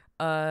request.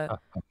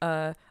 Joshua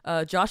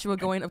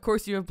going. Of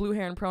course, you have blue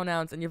hair and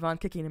pronouns, and Yvonne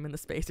kicking him in the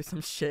space or some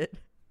shit.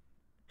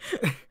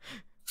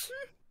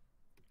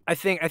 I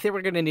think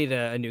we're gonna need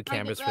a new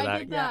canvas for that.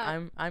 did Yeah,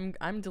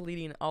 I'm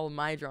deleting all of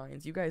my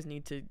drawings. You guys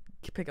need to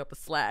pick up the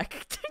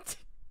slack.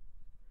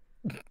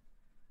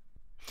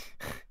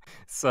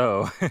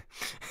 So,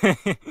 I'll go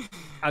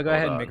hold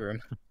ahead and on. make room.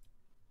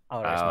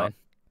 I'll erase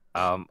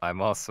mine.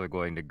 I'm also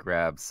going to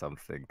grab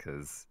something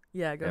because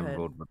Yeah, go ahead.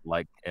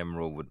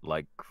 Emerald would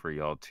like for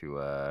y'all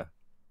to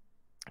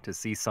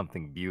see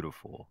something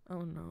beautiful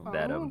Oh no.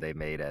 that Oh. they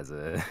made as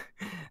a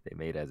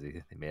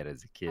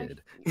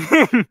kid.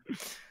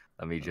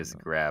 Let me just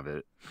no. grab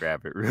it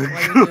real While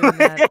you're doing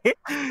that, quick.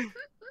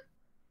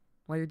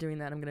 While you're doing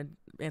that, I'm gonna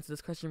answer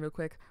this question real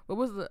quick.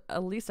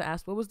 Elisa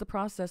asked, what was the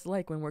process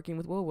like when working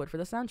with Willwood for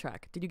the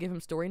soundtrack? Did you give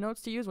him story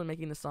notes to use when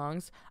making the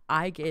songs?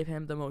 I gave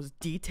him the most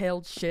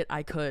detailed shit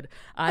I could.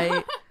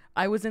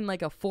 I was in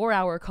like a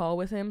 4-hour call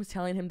with him,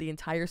 telling him the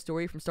entire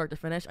story from start to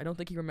finish. I don't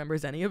think he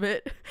remembers any of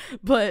it,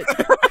 but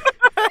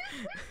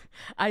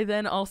I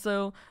then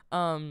also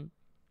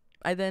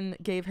I then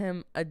gave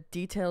him a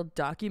detailed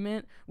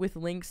document with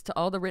links to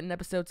all the written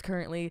episodes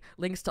currently,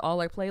 links to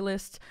all our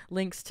playlists,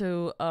 links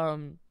to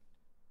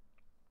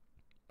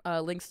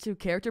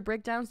character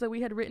breakdowns that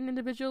we had written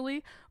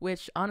individually,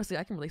 which honestly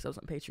I can release those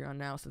on Patreon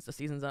now since the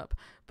season's up.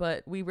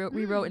 But we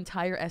wrote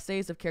entire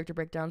essays of character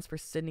breakdowns for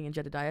Sydney and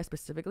Jedediah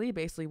specifically,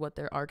 basically what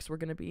their arcs were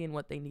going to be and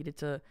what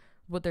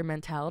their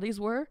mentalities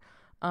were,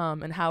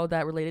 and how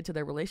that related to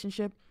their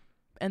relationship.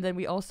 And then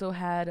we also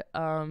had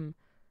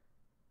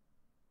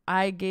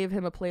I gave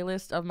him a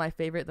playlist of my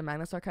favorite The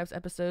Magnus Archives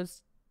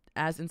episodes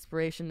as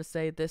inspiration to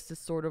say this is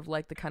sort of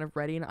like the kind of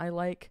writing I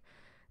like,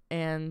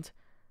 and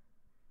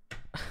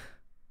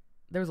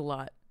there was a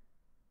lot.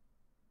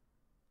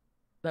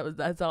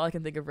 That's all I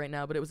can think of right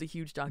now, but it was a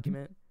huge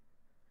document.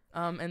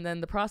 And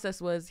then the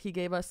process was he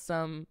gave us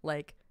some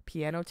like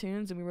piano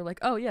tunes and we were like,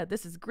 oh yeah,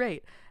 this is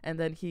great. And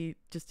then he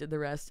just did the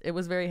rest. It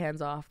was very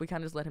hands off. We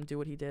kind of just let him do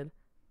what he did.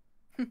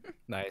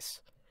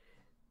 Nice.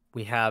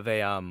 We have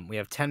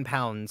 10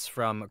 pounds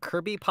from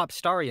Kirby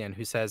Popstarian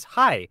who says,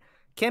 "Hi,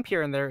 Camp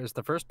Here and There is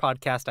the first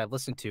podcast I've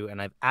listened to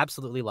and I've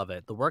absolutely love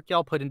it. The work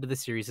y'all put into the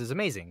series is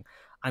amazing.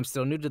 I'm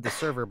still new to the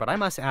server, but I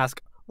must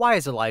ask, why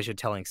is Elijah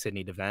telling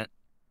Sydney to vent?"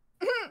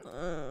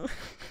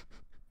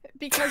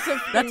 Because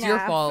of That's your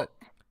FNAF. fault.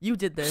 You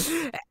did this.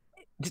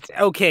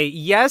 Okay,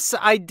 yes,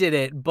 I did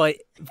it, but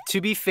to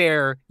be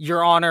fair,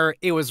 Your Honor,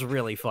 it was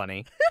really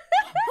funny.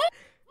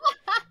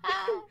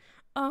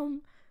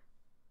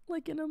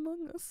 Like in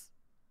Among Us.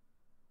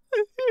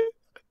 Like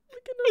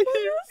in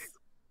Among Us.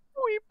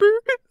 Weeper,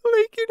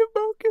 like in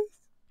Among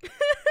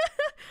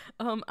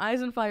Us.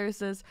 Eyes and Fire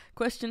says,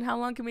 question, how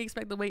long can we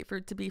expect the wait for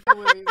it to be? It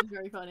was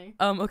very funny.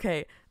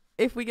 Okay.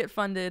 If we get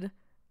funded,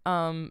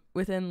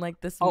 within like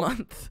this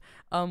month,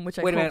 which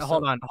I Wait a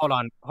hope minute, hold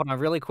on,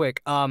 really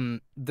quick.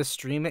 The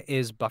stream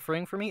is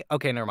buffering for me.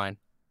 Okay, never mind.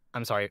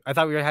 I'm sorry. I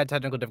thought we had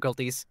technical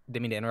difficulties.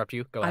 Didn't mean to interrupt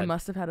you. Go ahead. I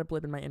must have had a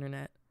blip in my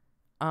internet.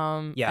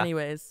 Yeah.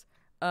 Anyways,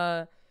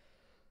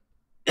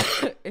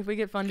 if we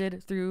get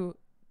funded through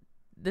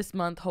this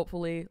month,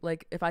 hopefully,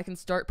 like if I can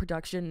start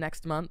production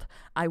next month,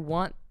 I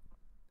want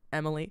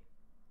Emily.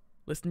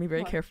 Listen to me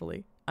very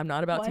carefully. I'm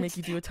not about to make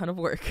you do a ton of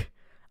work.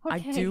 Okay. I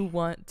do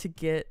want to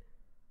get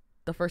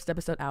the first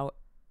episode out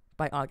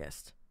by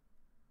August.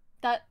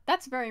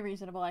 That's very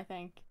reasonable, I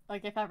think.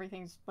 Like if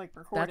everything's like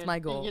recorded. That's my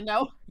goal. You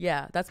know?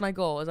 Yeah, that's my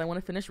goal. Is I want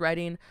to finish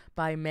writing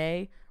by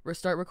May,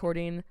 start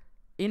recording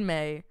in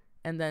May,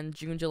 and then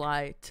June,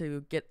 July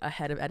to get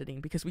ahead of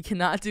editing because we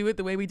cannot do it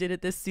the way we did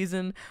it this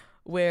season,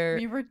 where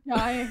We were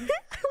dying.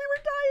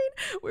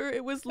 where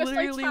it was We're so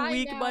literally tired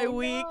week now, by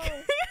week.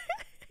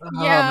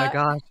 no. Yeah. Oh my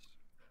gosh.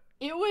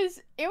 It was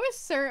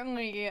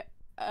certainly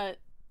a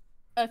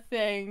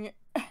thing.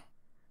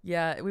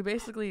 Yeah, we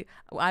basically,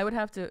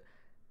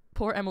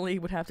 poor Emily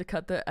would have to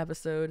cut the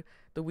episode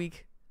the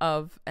week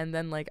of, and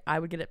then like I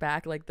would get it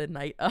back like the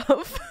night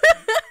of.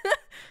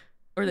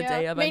 Or the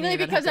day of. Mainly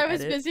because I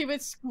was edit. busy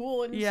with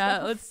school and yeah,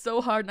 stuff. it's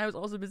so hard, and I was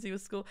also busy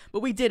with school.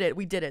 But we did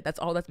it. That's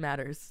all that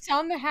matters.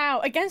 Somehow,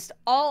 against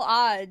all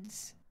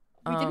odds,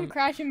 we didn't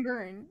crash and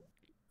burn.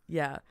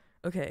 Yeah.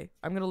 Okay.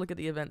 I'm gonna look at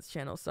the events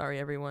channel. Sorry,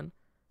 everyone.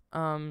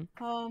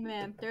 Oh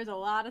man, there's a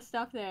lot of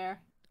stuff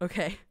there.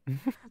 Okay.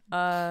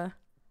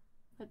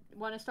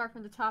 Want to start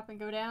from the top and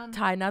go down?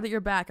 Ty, now that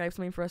you're back, I have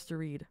something for us to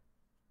read.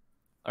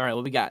 All right,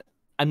 what we got?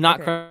 I'm not.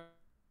 Okay.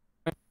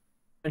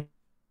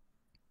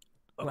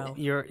 Well,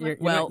 you're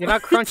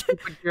not crunchy,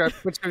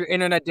 but your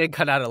internet did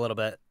cut out a little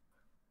bit.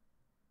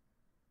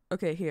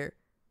 Okay, here.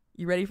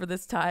 You ready for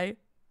this, Ty?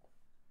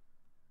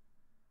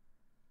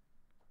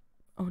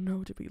 Oh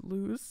no, did we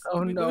lose? Oh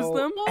did we no. lose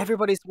them?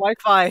 Everybody's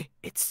Wi-Fi.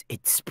 It's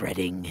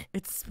spreading.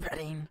 It's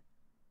spreading.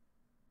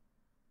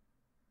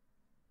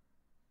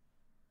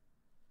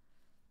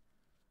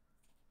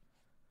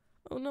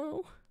 Oh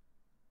no.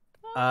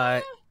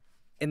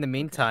 In the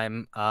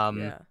meantime,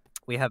 Yeah.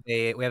 we have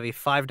a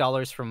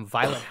 $5 from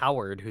Violet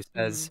Howard who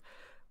says,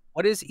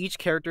 "What is each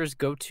character's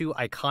go-to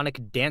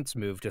iconic dance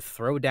move to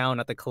throw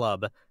down at the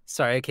club?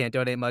 Sorry, I can't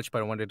donate much, but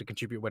I wanted to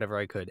contribute whatever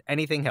I could.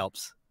 Anything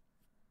helps."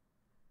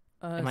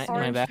 Am I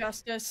Orange back?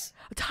 Justice.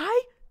 Ty?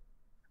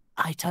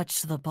 I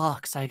touched the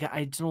box. I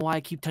don't know why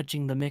I keep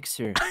touching the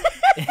mixer.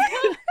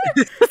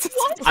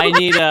 I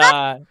need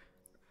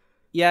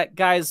yeah,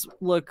 guys,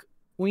 look,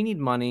 we need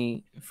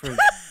money for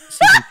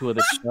season 2 of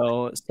the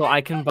show, so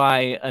I can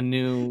buy a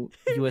new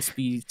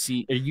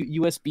USB-C or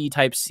USB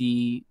Type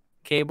C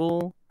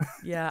cable.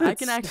 Yeah, I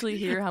can actually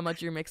hear how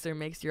much your mixer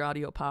makes your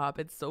audio pop.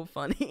 It's so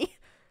funny.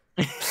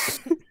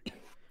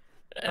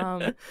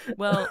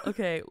 Well,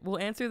 okay, we'll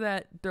answer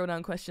that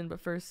throwdown question, but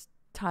first,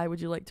 Ty,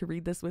 would you like to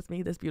read this with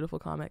me? This beautiful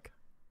comic.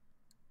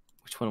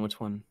 Which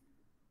one?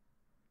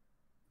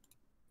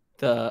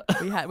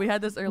 We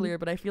had this earlier,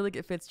 but I feel like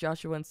it fits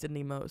Joshua and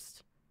Sydney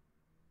most.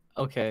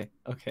 Okay.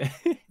 Okay.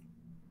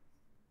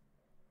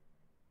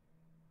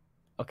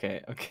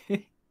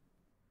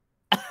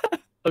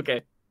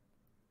 Okay.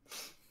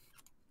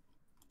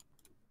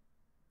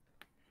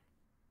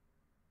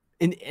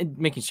 And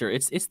making sure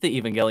it's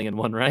the Evangelion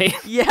one, right?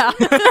 Yeah.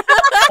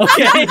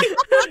 Okay.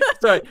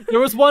 Sorry, there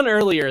was one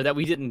earlier that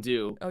we didn't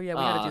do. Oh yeah, we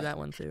gotta do that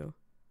one too.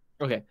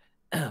 Okay.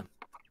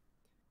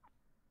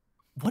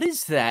 What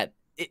is that?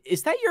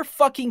 Is that your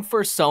fucking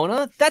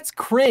fursona? That's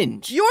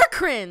cringe. You're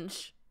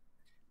cringe.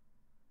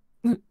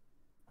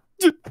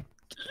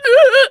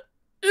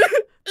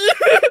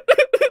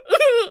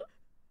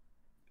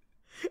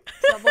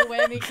 Double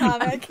whammy I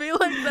comic. feel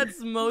like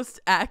that's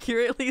most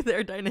accurately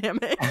their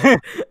dynamic.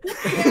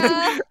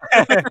 Yeah.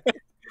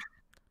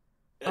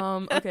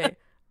 Okay.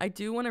 I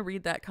do want to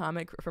read that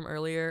comic from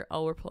earlier.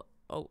 I'll reply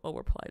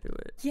to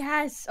it.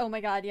 Yes. Oh my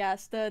god,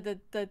 yes. The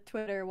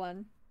Twitter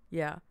one.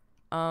 Yeah.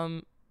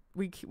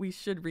 We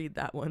should read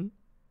that one.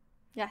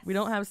 Yes. We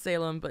don't have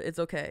Salem, but it's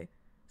okay.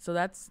 So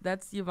that's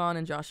Yvonne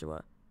and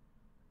Joshua.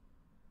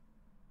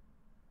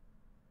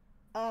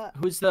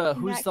 Who's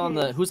on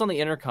the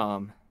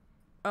intercom?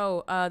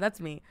 Oh, that's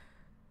me.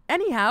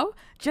 Anyhow,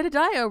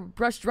 Jedediah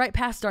brushed right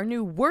past our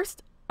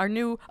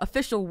new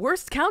official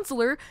worst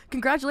counselor.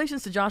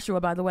 Congratulations to Joshua,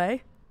 by the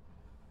way.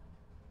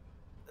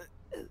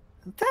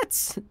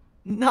 That's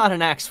not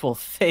an actual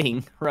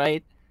thing,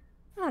 right?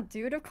 Oh,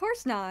 dude, of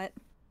course not.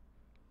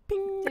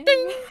 Bing,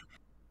 Ding.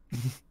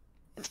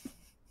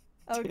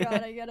 Oh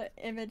god, I got an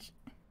image.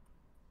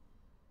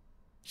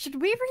 Should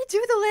we redo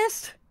the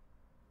list?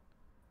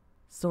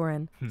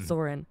 Soren.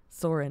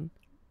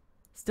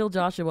 Still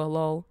Joshua,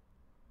 lol.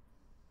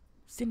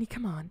 Sydney,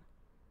 come on.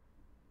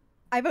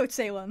 I vote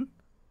Salem.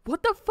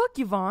 What the fuck,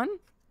 Yvonne?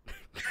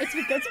 It's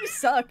because you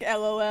suck,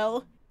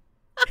 lol.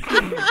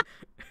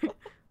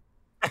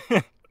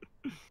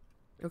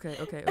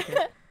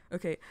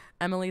 Okay.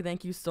 Emily,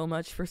 thank you so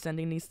much for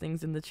sending these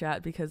things in the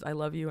chat because I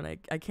love you and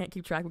I can't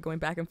keep track of going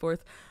back and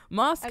forth.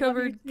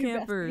 Moss-covered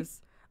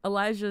campers.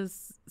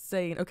 Elijah's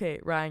saying, okay,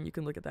 Ryan, you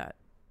can look at that.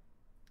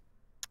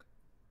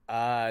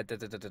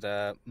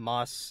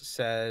 Moss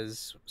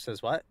says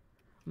what?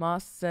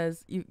 Moss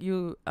says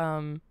you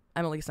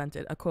Emily sent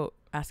it, a quote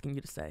asking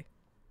you to say.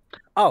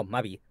 Oh,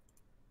 maybe.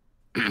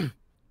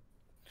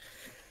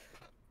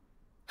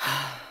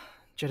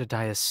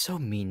 Jedediah is so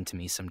mean to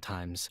me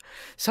sometimes.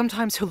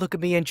 Sometimes he'll look at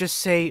me and just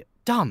say,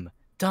 dumb,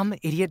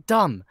 idiot,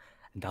 dumb.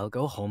 And I'll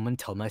go home and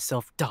tell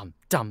myself, dumb,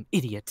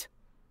 idiot.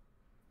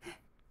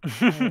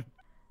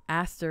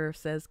 Aster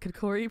says, could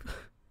Corey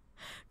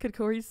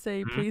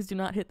say, please do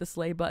not hit the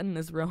slay button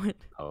as Rowan?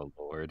 Oh,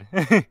 Lord.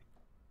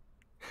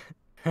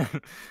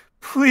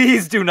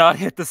 Please do not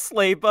hit the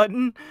slay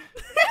button.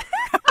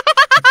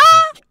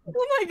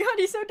 Oh my god,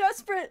 he's so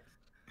desperate.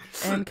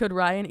 And could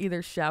Ryan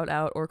either shout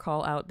out or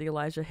call out the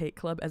Elijah Hate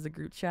Club as a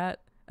group chat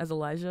as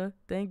Elijah?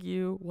 Thank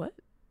you. What?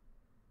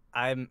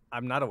 I'm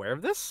not aware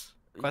of this?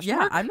 Question Yeah,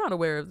 mark? I'm not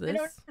aware of this.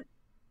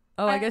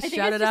 Oh, I guess think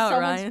shout it's it just out,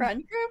 someone's Ryan.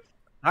 friend group.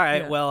 All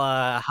right. Yeah. Well,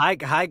 hi.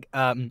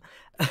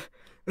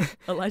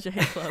 Elijah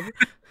Hate Club.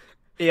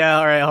 Yeah.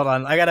 All right. Hold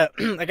on. I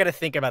gotta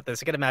think about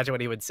this. I gotta imagine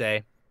what he would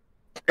say.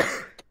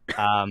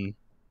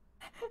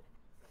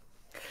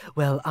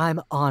 Well,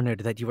 I'm honored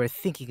that you are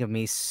thinking of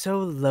me so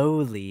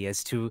lowly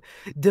as to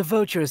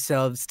devote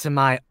yourselves to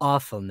my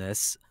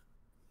awfulness.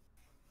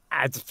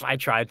 I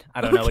tried.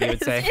 I don't know what he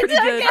would say. It's pretty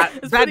good.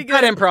 It's pretty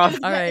Bad good. improv.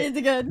 All right. It's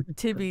good.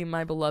 Tibby,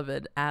 my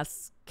beloved,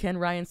 asks, can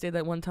Ryan say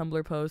that one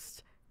Tumblr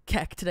post?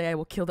 Keck, today I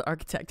will kill the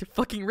architect.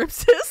 Fucking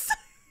rips his.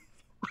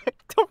 I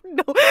don't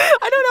know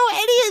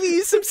any of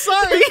these. I'm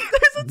sorry.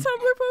 There's a Tumblr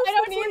post. I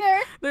don't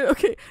that's either.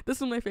 okay, this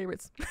is one of my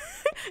favorites.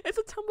 It's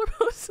a Tumblr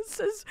post that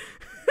says,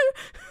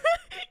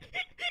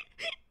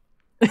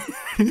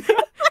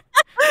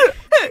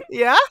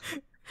 Yeah?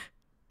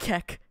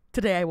 Keck,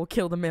 today I will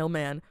kill the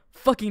mailman.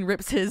 Fucking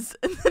rips his.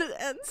 And then it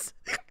ends.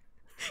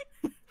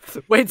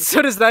 Wait,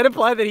 so does that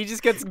imply that he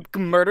just gets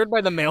murdered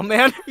by the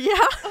mailman?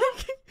 Yeah.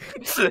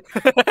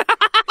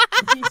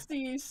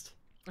 Deceased.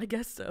 I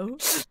guess so.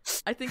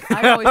 I think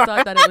I always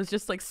thought that it was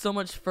just like so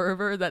much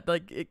fervor that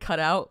like it cut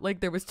out. Like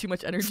there was too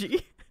much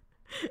energy.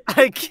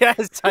 I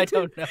guess. I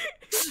don't know.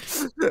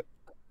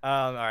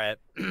 All right.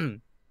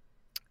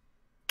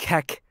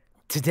 Keck,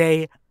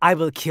 today I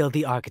will kill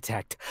the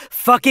architect.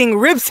 Fucking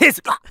rips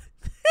his.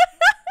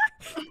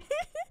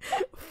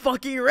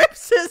 Fucking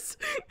rips his.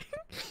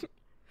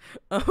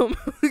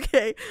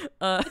 Okay.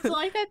 It's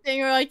like that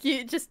thing where like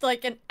you just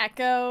like an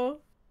echo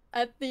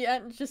at the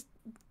end, just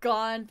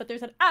gone, but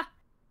there's an ah.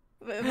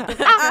 With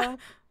the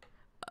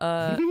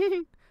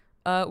echo.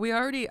 We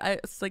already,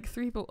 it's like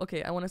 3 people.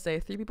 Okay, I want to say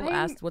 3 people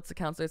asked what's the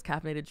counselor's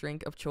caffeinated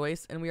drink of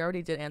choice, and we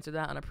already did answer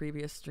that on a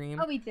previous stream.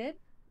 Oh, we did?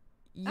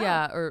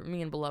 Yeah, or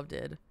me and Beloved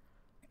did.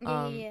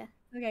 Yeah.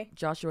 Okay.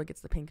 Joshua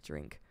gets the pink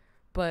drink,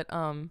 but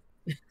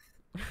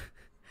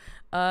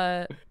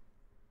Moss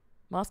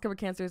Covered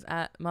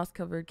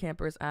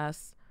Campers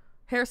asks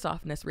hair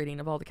softness rating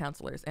of all the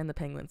counselors and the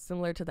penguins,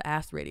 similar to the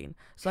ass rating.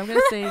 So I'm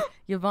gonna say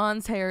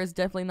Yvonne's hair is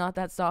definitely not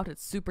that soft.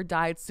 It's super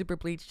dyed, super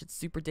bleached, it's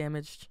super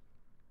damaged.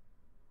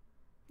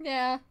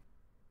 Yeah.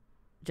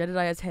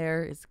 Jedediah's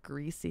hair is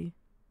greasy.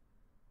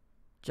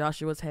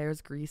 Joshua's hair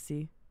is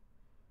greasy.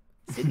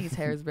 Sydney's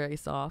hair is very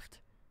soft.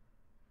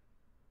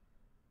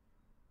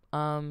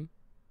 I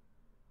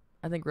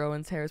think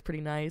Rowan's hair is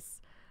pretty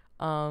nice.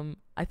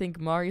 I think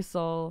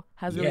Marisol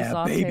has really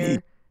soft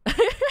hair.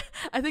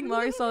 I think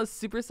Marisol has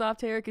super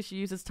soft hair because she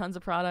uses tons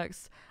of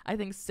products. I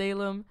think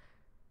Salem's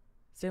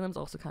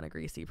also kind of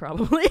greasy,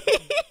 probably.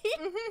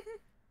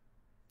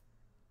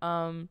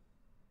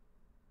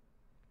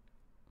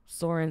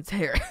 Soren's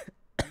hair,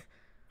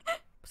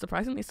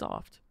 surprisingly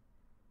soft.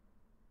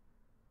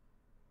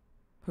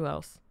 Who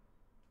else?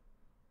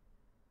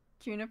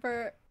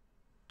 Juniper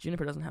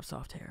doesn't have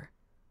soft hair.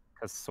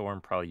 Because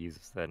Soren probably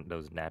uses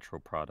those natural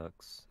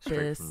products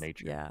straight from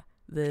nature. Yeah,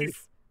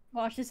 this.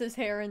 washes his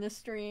hair in the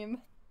stream.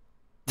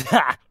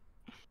 What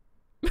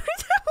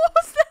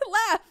was that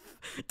laugh?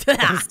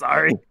 I'm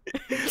sorry.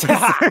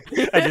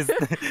 I just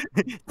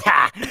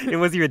it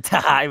wasn't even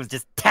ta. It was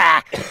just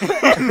ta.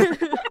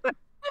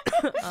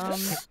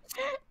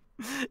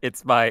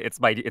 It's my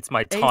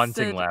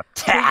taunting laugh.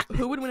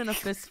 Who would win in a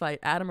fist fight,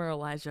 Adam or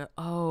Elijah?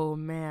 Oh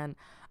man,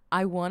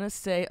 I want to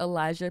say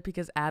Elijah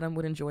because Adam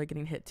would enjoy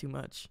getting hit too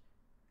much.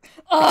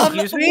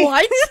 Excuse me?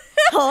 What?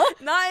 Huh?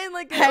 Not in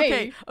like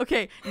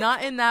okay,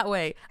 not in that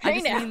way. I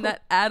just mean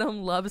that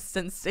Adam loves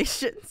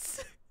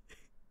sensations.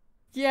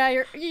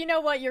 Yeah, you know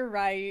what? You're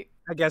right.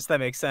 I guess that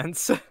makes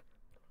sense.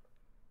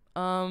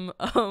 Nah,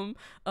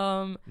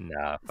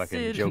 fucking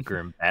Sid. Joker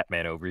and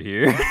Batman over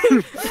here.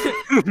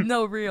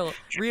 No, real.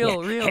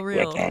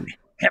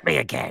 Hit me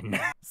again.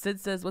 Sid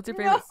says, "What's your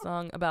favorite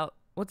song about?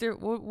 What's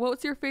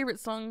your favorite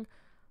song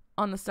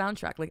on the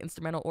soundtrack, like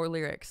instrumental or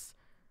lyrics?"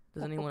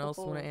 Does anyone else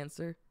want to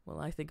answer? Well,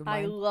 I think of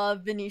mine. I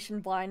love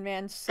Venetian Blind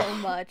Man so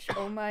much.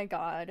 Oh my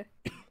god.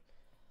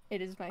 It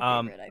is my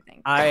favorite, I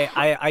think.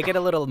 I get a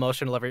little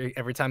emotional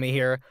every time I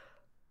hear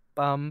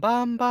bum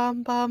bum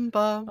bum bum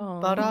bum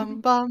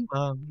ba-dum bum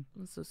bum.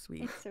 That's so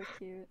sweet. It's so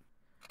cute.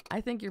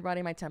 I think Your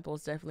Body My Temple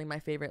is definitely my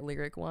favorite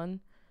lyric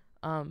one.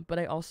 But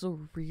I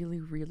also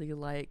really, really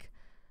like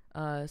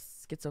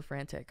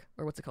Schizophrenic,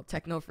 or what's it called?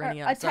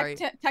 Technophrenia. Sorry.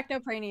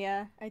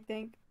 Technoprania, I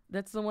think.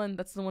 That's the one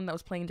that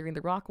was playing during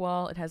the rock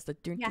wall. It has the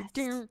It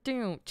sounds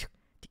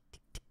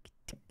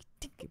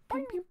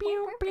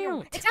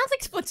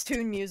like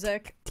Splatoon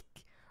music.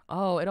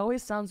 Oh, it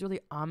always sounds really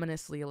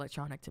ominously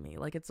electronic to me.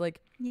 Like it's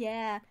like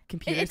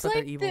computers, it's but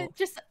like they're evil.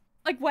 just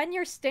like when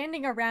you're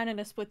standing around in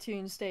a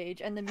Splatoon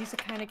stage and the music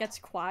kind of gets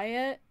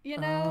quiet, you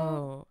know?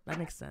 Oh, that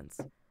makes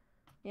sense.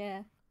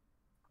 Yeah.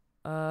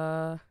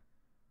 What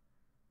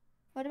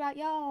about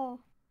y'all?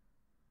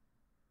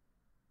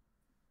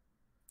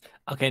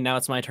 Okay, now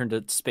it's my turn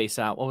to space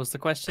out. What was the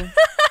question?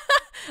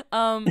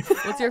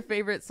 What's your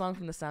favorite song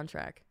from the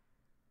soundtrack?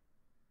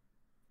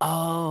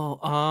 Oh,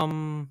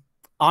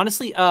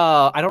 honestly,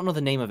 I don't know the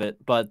name of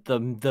it, but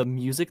the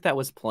music that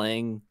was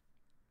playing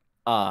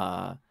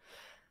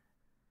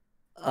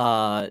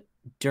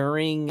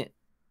during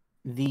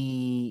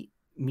the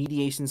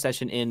mediation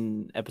session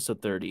in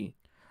episode 30.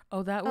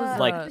 Oh, that was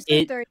like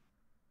it. 30.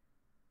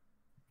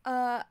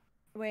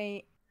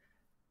 Wait.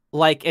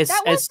 Like as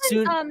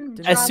soon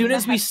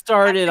as we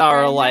started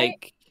our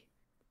like,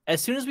 as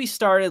soon as we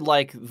started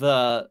like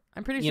the,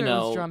 I'm pretty sure it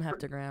was Drum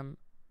Heptagram.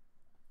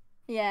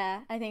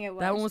 Yeah, I think it was.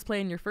 That one was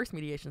played in your first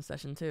mediation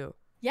session too.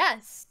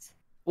 Yes.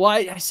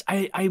 Well,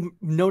 I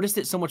noticed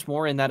it so much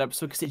more in that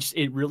episode because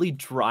it really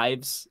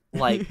drives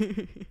like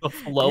the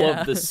flow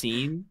of the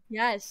scene.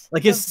 Yes.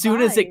 Like as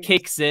soon as it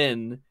kicks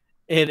in,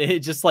 it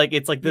just like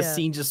it's like the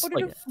scene just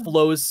like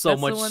flows so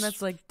much. That's the one that's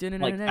like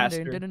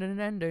faster.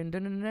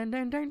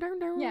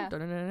 Yeah.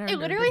 It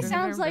literally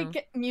sounds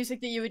like music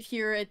that you would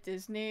hear at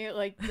Disney,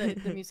 like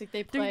the music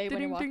they play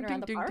when you're walking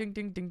around the park.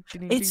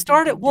 It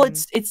started. Well,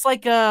 it's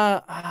like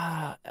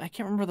I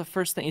can't remember the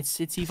first thing. It's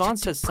Yvonne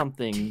says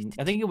something.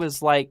 I think it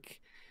was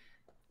like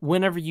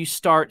whenever you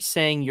start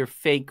saying your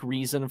fake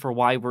reason for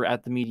why we're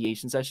at the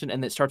mediation session,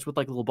 and it starts with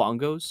like little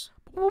bongos,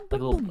 like a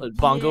little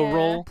bongo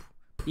roll.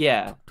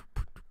 Yeah.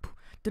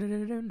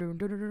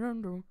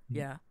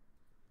 Yeah.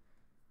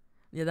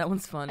 Yeah, that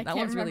one's fun. That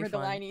one's really fun. I can't remember the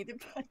line either,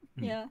 but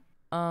yeah.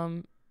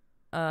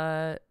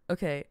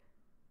 Okay.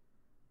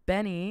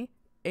 Benny,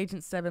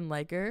 Agent 7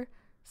 liker,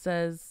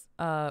 says,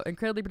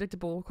 incredibly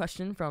predictable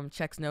question from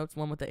Check's Notes,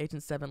 one with the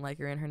Agent 7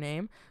 liker in her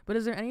name. But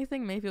is there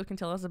anything Mayfield can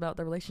tell us about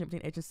the relationship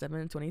between Agent 7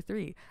 and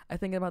 23? I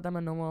think about them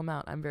a normal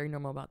amount. I'm very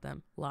normal about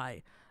them.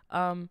 Lie.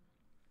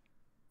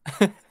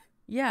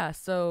 Yeah,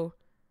 so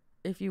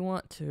if you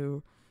want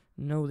to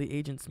know the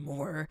agents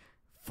more,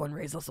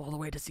 fundraise us all the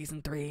way to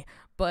season 3.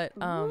 But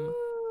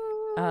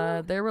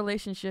their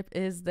relationship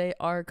is they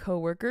are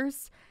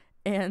co-workers,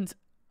 and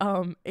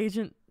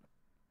Agent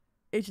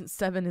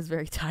 7 is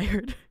very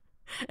tired,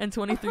 and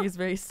 23 is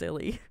very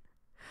silly.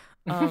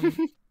 How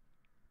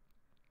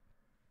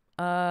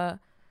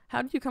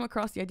did you come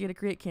across the idea to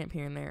create camp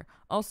here and there?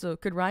 Also,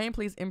 could Ryan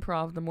please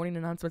improv the morning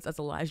announcements as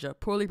Elijah,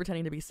 poorly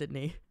pretending to be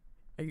Sydney?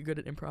 Are you good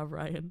at improv,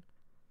 Ryan?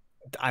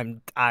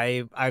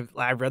 I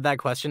read that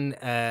question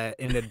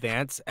in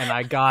advance, and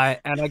I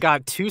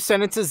got 2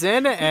 sentences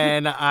in,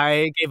 and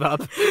I gave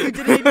up. You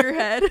did it in your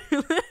head.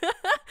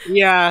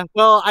 Yeah,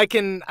 well, I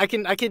can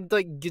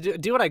like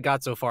do what I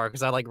got so far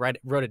because I like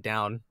wrote it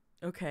down.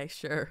 Okay,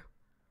 sure.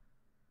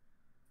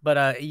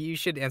 But you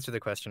should answer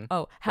the question.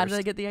 Oh, how did I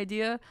first. get the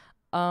idea?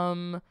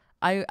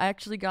 I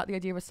actually got the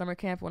idea of a summer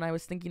camp when I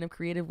was thinking of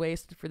creative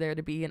ways for there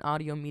to be an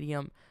audio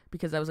medium,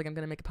 because I was like, I'm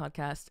going to make a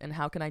podcast, and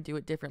how can I do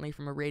it differently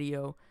from a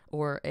radio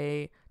or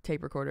a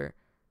tape recorder?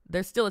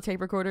 There's still a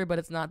tape recorder, but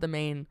it's not the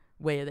main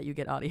way that you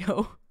get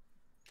audio.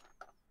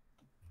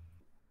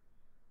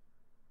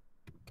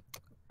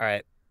 All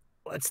right,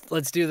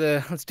 let's do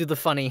the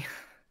funny.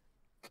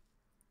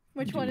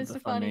 Which one is the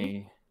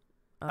funny?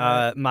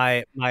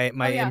 My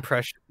yeah.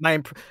 impression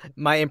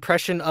my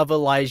impression of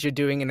Elijah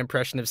doing an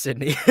impression of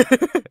Sydney.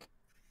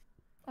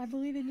 I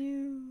believe in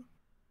you.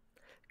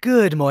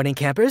 Good morning,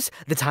 campers.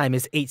 The time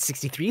is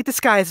 8:63. The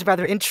sky is a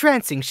rather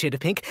entrancing shade of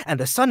pink, and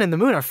the sun and the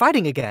moon are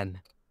fighting again.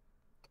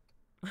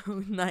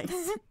 Oh,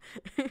 nice.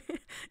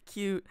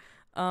 Cute.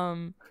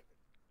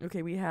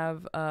 Okay, we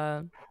have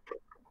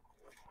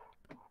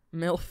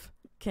MILF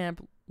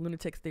Camp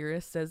Lunatic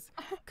Theorist says,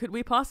 could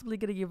we possibly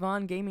get a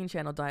Yvonne gaming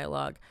channel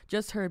dialogue?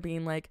 Just her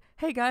being like,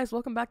 hey guys,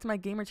 welcome back to my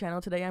gamer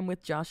channel. Today I'm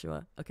with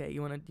Joshua. Okay,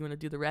 you wanna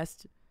do the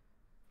rest?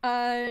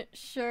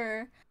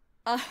 Sure.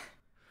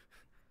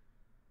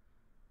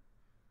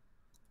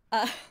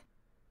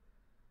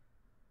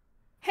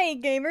 Hey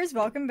gamers,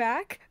 welcome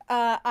back.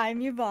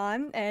 I'm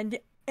Yvonne, and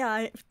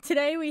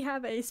today we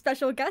have a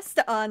special guest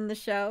on the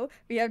show.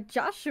 We have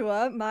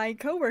Joshua, my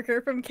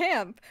coworker from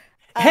camp.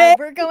 Hey,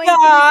 we're going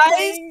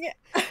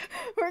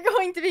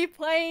to be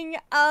playing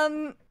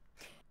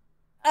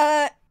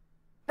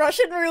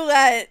Russian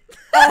roulette.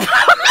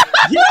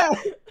 Yeah.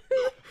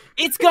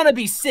 It's gonna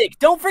be sick.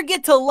 Don't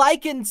forget to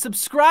like and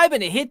subscribe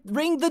and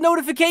ring the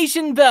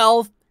notification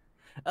bell.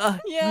 Yeah.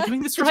 Am I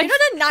doing this Did right? you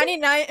know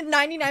that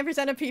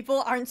 99% of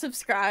people aren't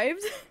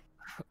subscribed?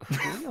 Who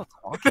are you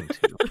talking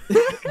to?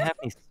 You don't have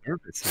any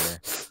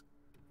service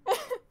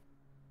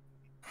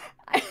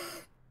here.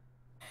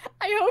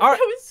 I hope All right.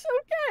 that was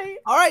okay.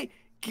 All right,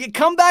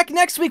 come back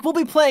next week. We'll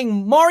be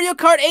playing Mario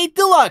Kart 8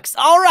 Deluxe.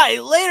 All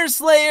right, later,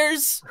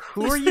 Slayers.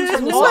 Who are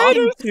you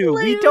talking to?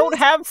 We don't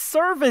have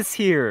service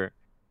here.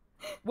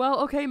 Well,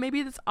 okay, maybe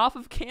it's off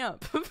of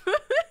camp.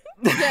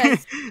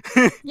 Yes.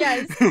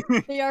 Yes.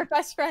 They are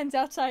best friends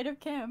outside of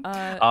camp.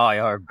 Oh,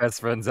 you are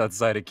best friends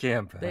outside of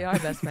camp. They are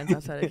best friends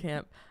outside of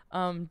camp.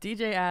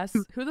 DJ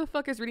asks, who the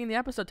fuck is reading the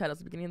episode titles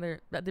at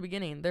the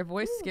beginning? Their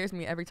voice scares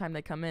me every time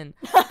they come in.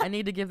 I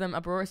need to give them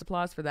uproarious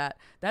applause for that.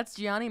 That's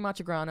Gianni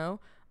Machagrano.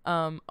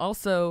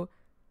 Also,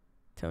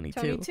 Tony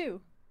 2.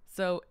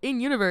 So,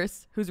 in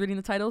universe, who's reading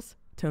the titles?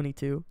 Tony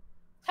 2.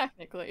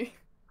 Technically.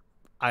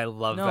 I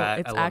love no, that.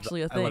 it's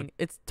actually a thing.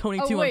 It's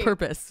Tony 2 on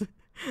purpose.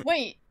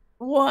 Wait,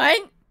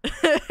 what?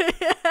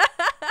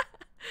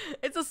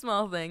 It's a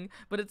small thing,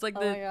 but it's like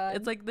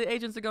the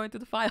agents are going through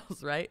the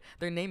files, right?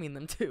 They're naming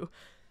them too.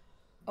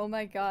 Oh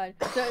my god.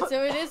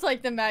 So it is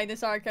like the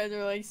Magnus Archives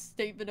or like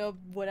statement of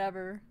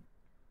whatever.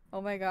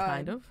 Oh my god.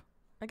 Kind of,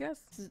 I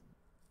guess.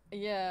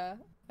 Yeah.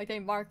 Like they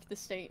marked the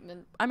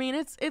statement. I mean,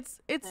 it's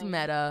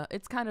meta.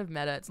 It's kind of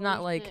meta. It's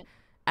not like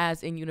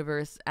as in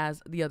universe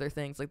as the other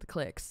things like the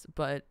clicks,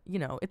 but you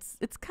know, it's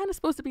kind of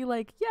supposed to be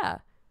like, yeah.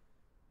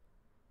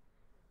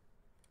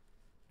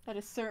 That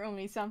is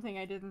certainly something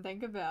I didn't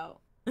think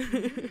about.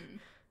 I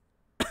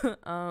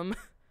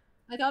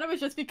thought it was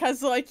just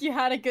because like you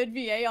had a good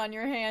VA on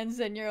your hands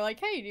and you're like,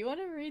 hey, do you want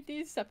to read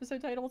these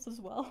episode titles as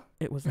well?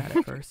 It was that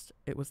at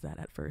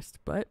first.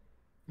 But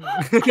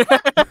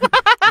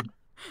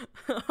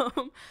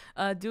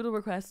doodle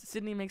request,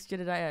 Sydney makes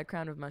Jedediah a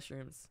crown of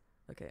mushrooms.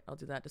 Okay, I'll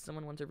do that. Does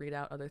someone want to read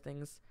out other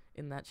things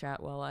in that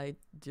chat while I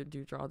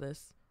do draw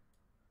this?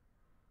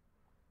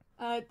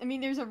 I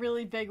mean, there's a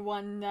really big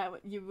one that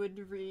you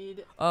would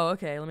read. Oh,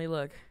 okay, let me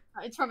look.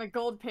 It's from a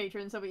gold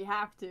patron, so we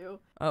have to.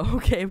 Oh,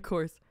 okay, of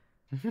course.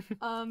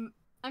 I'm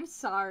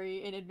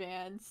sorry in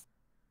advance.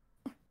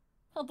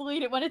 I'll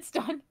delete it when it's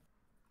done.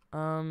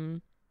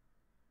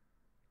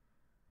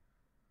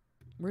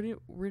 Where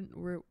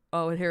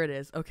oh, here it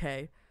is.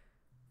 Okay.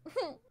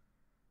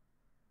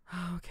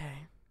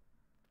 Okay.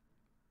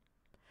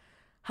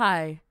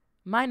 Hi,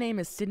 my name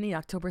is Sydney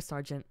October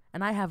Sargent,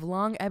 and I have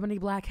long ebony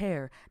black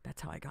hair.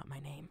 That's how I got my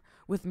name.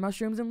 With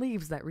mushrooms and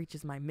leaves that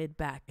reaches my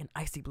mid-back and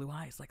icy blue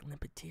eyes like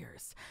limpid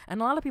tears.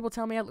 And a lot of people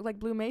tell me I look like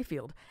Blue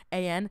Mayfield.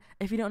 AN,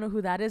 if you don't know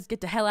who that is,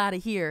 get the hell out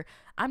of here.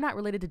 I'm not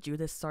related to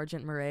Judith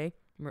Sargent Murray.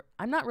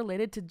 I'm not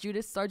related to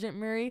Judith Sargent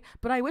Murray,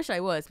 but I wish I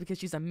was because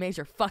she's a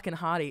major fucking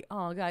hottie.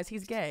 Oh, guys,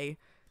 he's gay.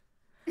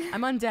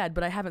 I'm undead,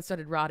 but I haven't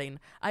started rotting.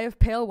 I have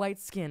pale white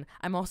skin.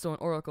 I'm also an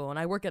oracle, and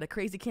I work at a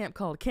crazy camp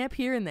called Camp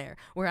Here and There,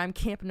 where I'm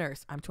camp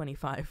nurse. I'm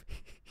 25.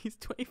 He's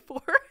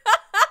 24.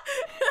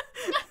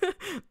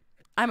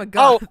 I'm a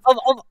goth.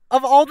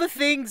 Of all the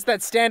things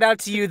that stand out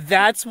to you,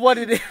 that's what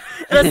it is.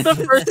 That's the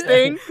first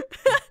thing.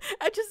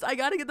 I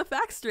gotta get the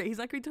facts straight. He's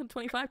not going to turn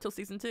 25 till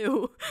season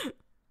 2.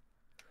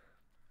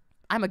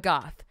 I'm a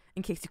goth,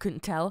 in case you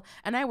couldn't tell,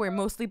 and I wear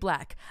mostly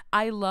black.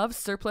 I love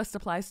surplus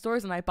supply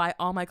stores, and I buy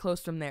all my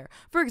clothes from there.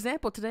 For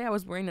example, today I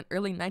was wearing an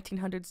early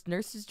 1900s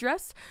nurse's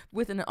dress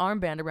with an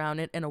armband around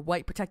it and a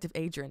white protective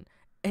apron,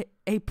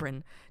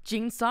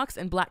 jean socks,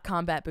 and black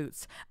combat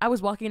boots. I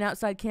was walking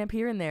outside Camp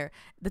Here and There.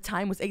 The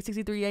time was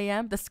 8:63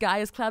 a.m. The sky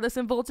is cloudless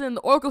and vaulted, and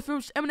the oracle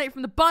fumes emanate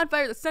from the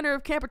bonfire at the center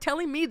of camp are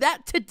telling me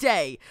that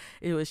today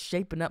it was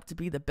shaping up to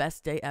be the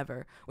best day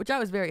ever, which I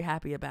was very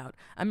happy about.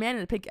 A man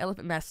in a pink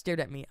elephant mask stared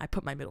at me. I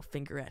put my middle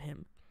finger at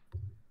him.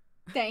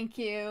 Thank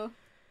you.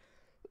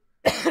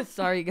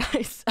 Sorry,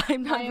 guys.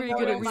 I'm not very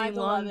good at reading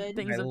long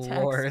things of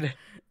text. Lord.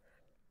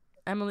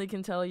 Emily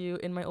can tell you,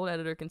 and my old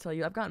editor can tell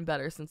you, I've gotten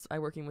better since I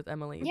working with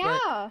Emily.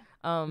 Yeah.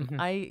 But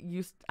I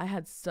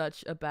had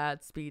such a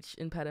bad speech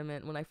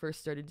impediment when I first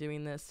started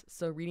doing this,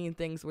 so reading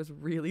things was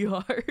really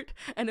hard,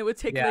 and it would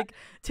take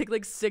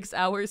like 6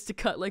 hours to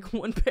cut like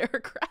one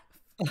paragraph.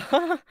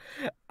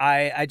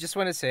 I just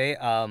want to say,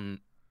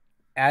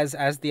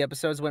 as the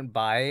episodes went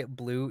by,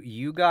 Blue,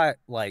 you got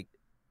like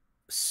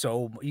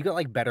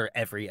better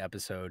every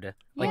episode.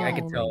 Like I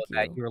could tell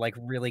that you were like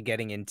really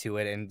getting into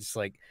it and just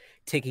like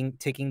taking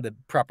the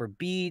proper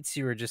beats.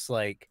 You were just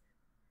like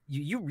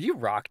you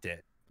rocked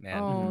it,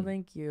 man. Oh,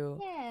 thank you.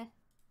 Yeah.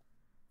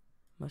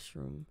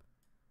 Mushroom.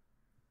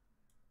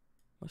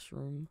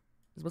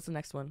 What's the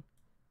next one?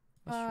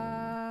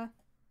 Mushroom.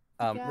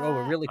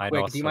 Really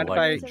quick, do you mind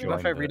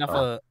if I read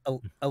off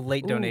a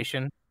late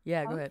donation?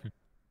 Yeah, go ahead.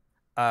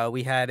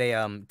 We had a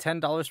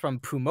 $10 from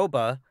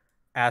Pumoba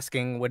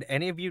asking, would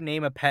any of you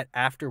name a pet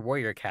after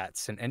warrior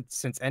cats? And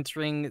since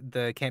entering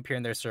the Camp Here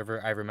and There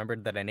server, I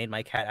remembered that I named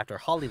my cat after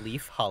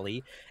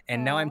Holly,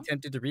 and now I'm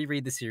tempted to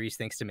reread the series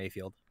thanks to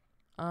Mayfield.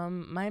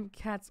 My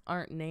cats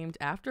aren't named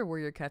after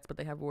warrior cats, but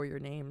they have warrior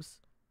names.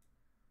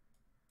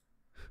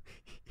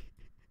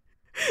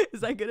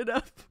 Is that good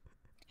enough?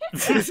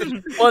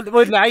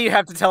 well, now you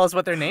have to tell us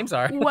what their names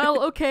are.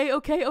 Well, okay.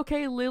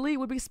 Lily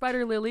would be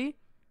Spider Lily.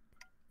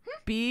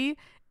 B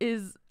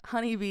is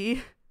Honeybee.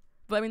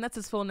 But I mean, that's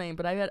his full name,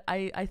 but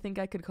I think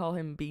I could call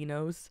him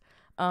Beanos.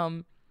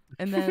 And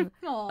then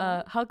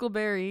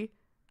Huckleberry.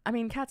 I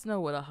mean, cats know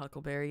what a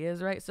huckleberry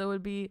is, right? So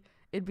it'd be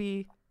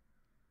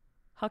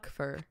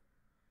Huckfur.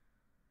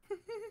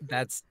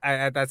 That's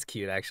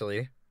cute,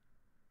 actually.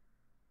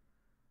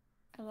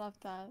 I love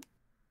that.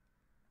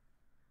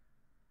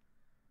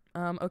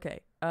 Okay.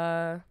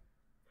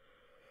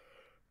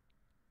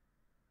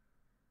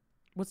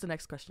 What's the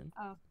next question?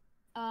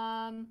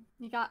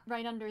 You got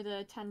right under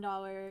the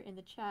 $10 in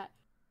the chat.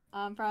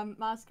 From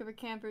Moscow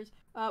Campers.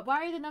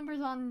 Why are the numbers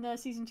on the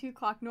season 2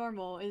 clock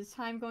normal? Is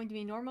time going to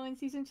be normal in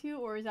season 2,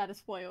 or is that a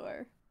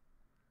spoiler?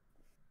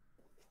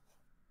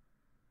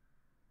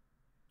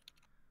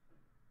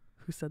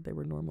 Who said they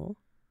were normal?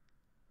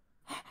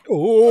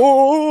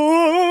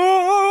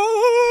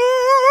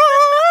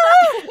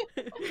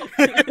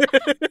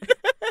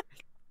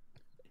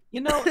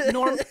 You know,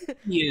 normal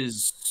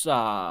is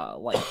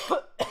like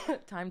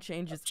time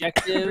changes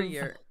objective. Every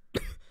year.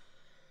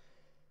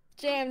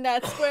 Jam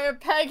that square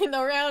peg in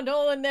the round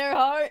hole in their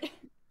heart.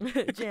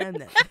 Jam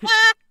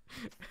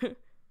that.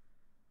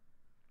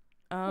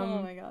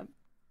 Oh my god.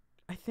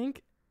 I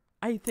think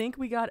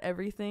we got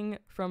everything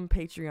from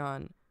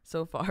Patreon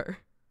so far.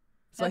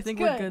 So I think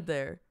we're good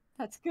there.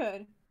 That's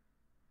good.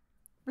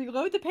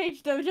 Reload the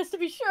page though, just to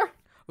be sure.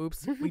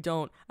 Oops, we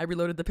don't. I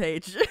reloaded the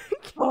page.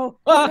 Oh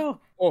no.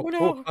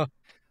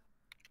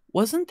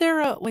 Wasn't there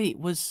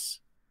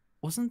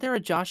a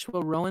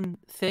Joshua Rowan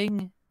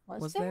thing?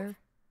 Was there?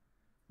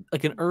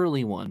 Like an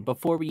early one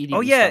before we even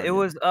it started.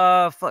 was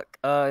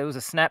it was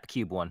a Snap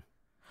Cube one.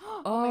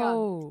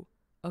 Oh,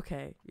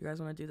 okay. You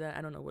guys want to do that?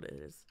 I don't know what it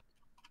is.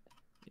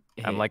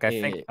 I'm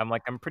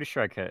pretty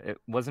sure I could.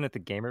 Wasn't it the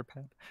gamer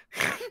pad?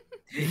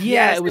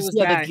 Yeah, it was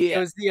that.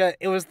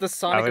 It was the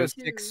Sonic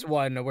 06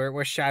 one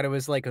where Shadow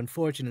is like,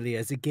 unfortunately,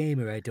 as a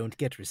gamer, I don't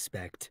get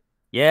respect.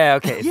 Yeah,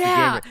 okay. It's the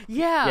gamer.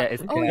 Yeah.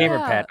 It's the gamer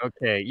pad.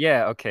 Okay,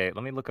 yeah, okay.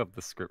 Let me look up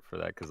the script for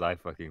that because I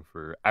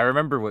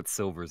remember what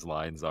Silver's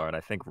lines are, and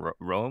I think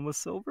Rowan was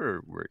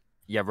Silver.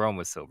 Rowan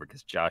was Silver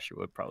because Joshua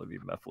would probably be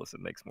Mephiles. It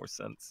makes more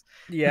sense.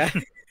 Yeah,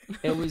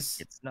 it was.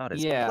 It's not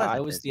as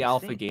I was the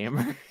alpha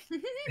gamer.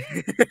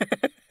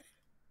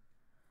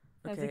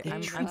 Okay,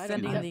 I'm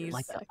sending these.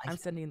 I'm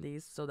sending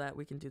these so that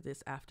we can do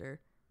this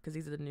after because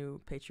these are the new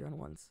Patreon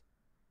ones.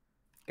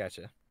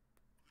 Gotcha.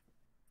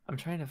 I'm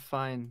trying to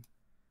find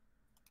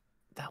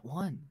that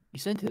one. You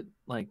sent it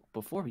like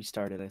before we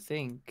started, I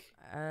think.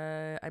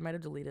 I might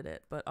have deleted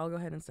it, but I'll go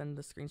ahead and send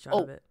the screenshot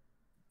of it.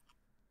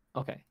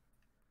 Okay.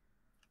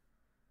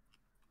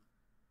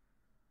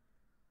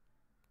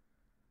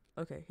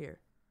 Okay, here.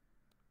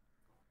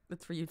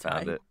 It's for you, Ty.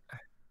 Found it.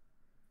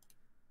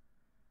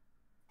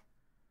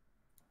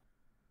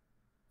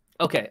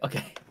 Okay.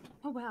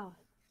 Oh wow.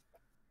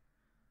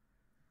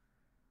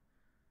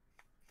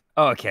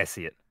 Oh, okay, I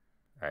see it.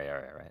 All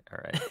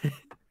right.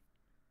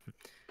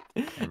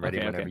 I'm ready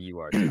Okay, whenever okay. you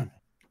are, Ty.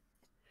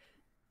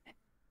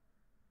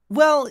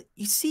 Well,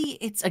 you see,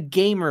 it's a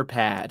gamer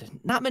pad.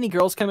 Not many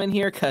girls come in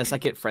here because I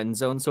get friend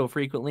zoned so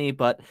frequently,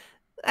 but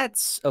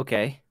that's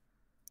okay.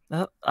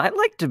 I'd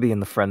like to be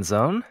in the friend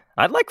zone.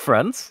 I'd like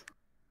friends.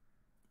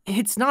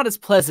 It's not as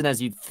pleasant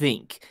as you'd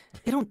think.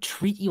 They don't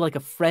treat you like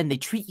a friend, they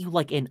treat you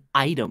like an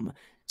item.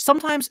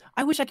 Sometimes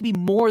I wish I could be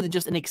more than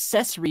just an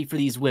accessory for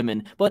these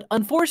women, but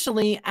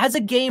unfortunately, as a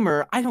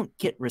gamer, I don't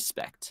get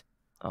respect.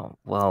 Oh,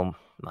 well,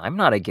 I'm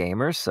not a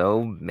gamer,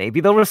 so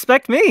maybe they'll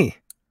respect me.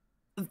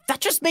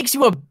 That just makes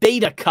you a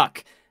beta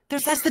cuck.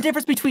 That's the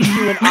difference between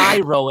you and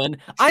I, Rowan.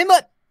 I'm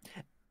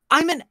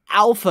an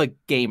alpha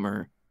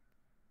gamer.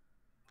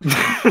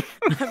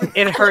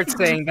 It hurt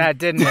saying that,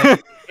 didn't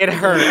it? It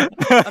hurt.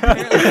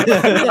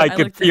 I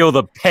could feel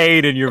the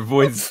pain in your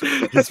voice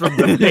just from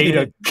the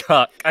beta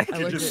cuck. I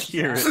could just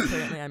hear it.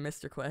 Apparently, I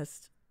missed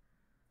request.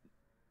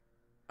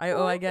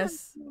 I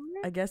guess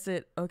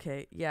it.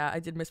 Okay, yeah, I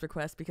did miss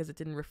request because it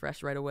didn't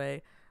refresh right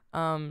away.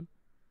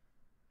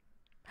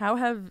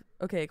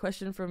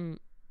 Question from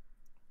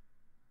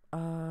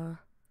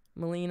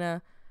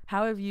Melina.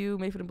 How have you,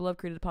 Mayford and Beloved,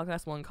 created a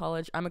podcast while in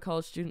college? I'm a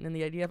college student, and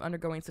the idea of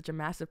undergoing such a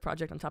massive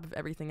project on top of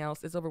everything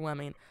else is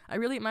overwhelming. I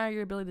really admire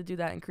your ability to do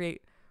that and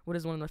create what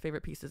is one of my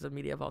favorite pieces of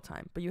media of all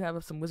time. But you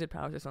have some wizard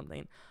powers or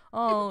something.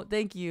 Oh,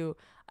 thank you.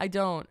 I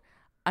don't.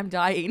 I'm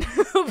dying.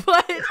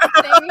 But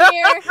Same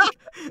here.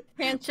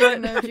 Handshake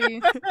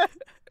emoji.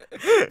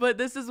 But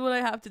this is what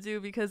I have to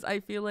do because I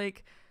feel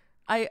like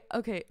I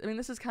mean,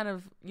 this is kind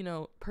of,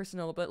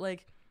 personal, but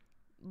like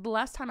the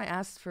last time I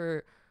asked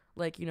for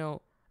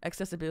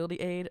accessibility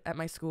aid at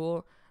my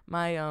school,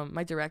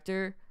 my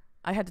director,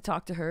 I had to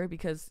talk to her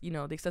because,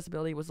 the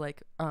accessibility was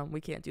like, we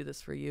can't do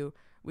this for you.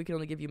 We can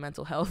only give you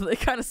mental health. It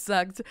kind of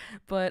sucked.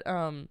 But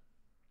my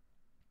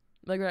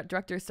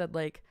director said,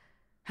 like,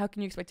 how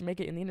can you expect to make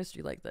it in the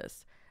industry like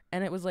this?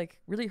 And it was like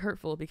really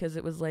hurtful because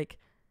it was like,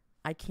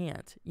 I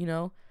can't,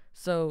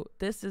 So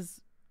this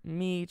is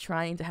me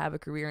trying to have a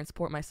career and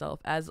support myself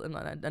as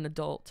an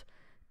adult.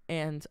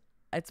 And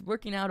it's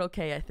working out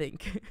okay, I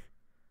think.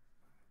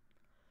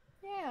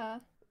 Yeah.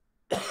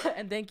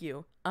 And thank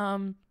you.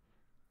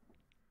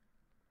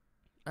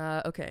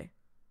 Okay.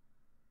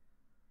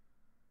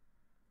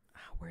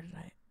 Where did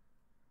I?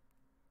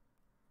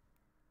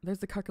 There's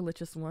the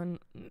Carcalicious one.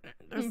 You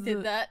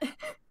did that.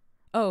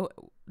 Oh,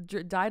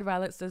 Dyed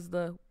Violet says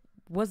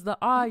was the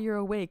you're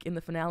awake in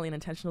the finale an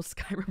intentional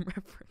Skyrim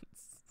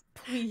reference?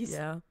 Please.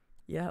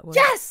 Yeah, it was.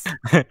 Yes!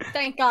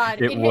 Thank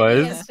God. It hit me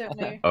was?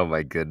 instantly. Oh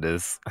my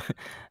goodness.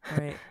 All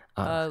right.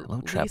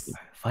 Hello, Trap. Lisa-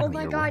 Oh Finally,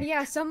 my you're God, awake.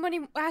 yeah, somebody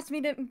asked me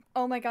to.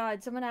 Oh my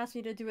God, someone asked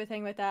me to do a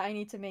thing with that. I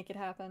need to make it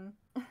happen.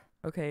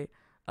 Okay.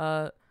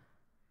 Liv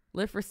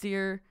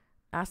Rasier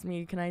asked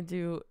me, can I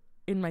do,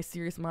 in my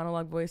serious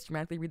monologue voice,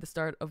 dramatically read the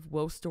start of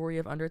Woe Story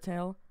of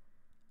Undertale?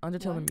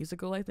 Undertale the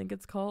Musical, I think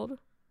it's called.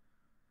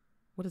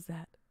 What is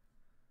that?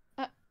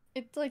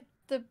 It's like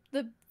the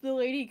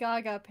Lady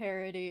Gaga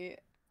parody.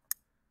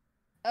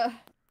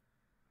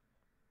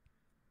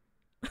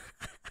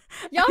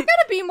 Y'all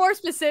gotta be more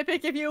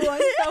specific if you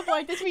want stuff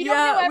like this. We don't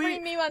know every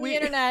meme on the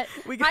internet.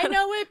 I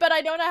know it, but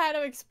I don't know how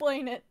to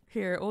explain it.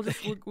 Here, we'll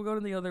go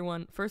to the other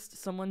one. First,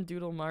 someone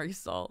doodle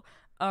Marisol.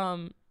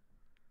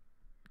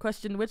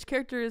 Question, which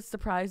character has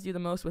surprised you the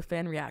most with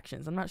fan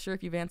reactions? I'm not sure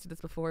if you've answered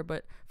this before,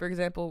 but for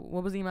example,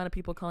 what was the amount of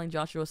people calling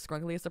Joshua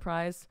Scrunkly a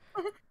surprise?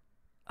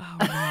 Oh,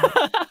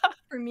 man.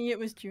 For me, it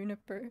was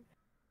Juniper.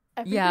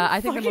 Yeah, I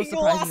think the most fucking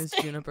surprising is lost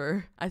it.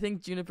 Juniper. I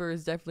think Juniper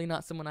is definitely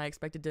not someone I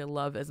expected to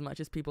love as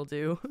much as people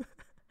do.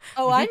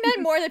 Oh, I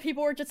meant more that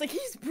people were just like,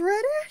 he's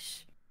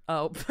British?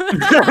 Oh.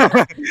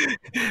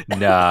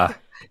 Nah,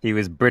 he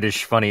was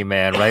British funny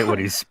man, right? When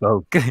he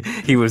spoke,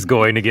 he was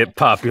going to get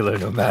popular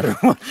no matter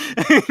what.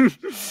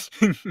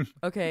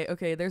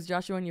 Okay, there's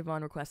Joshua and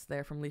Yvonne requests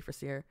there from Lee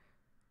Frasier.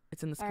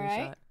 It's in the All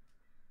screenshot. right.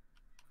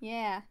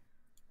 Yeah.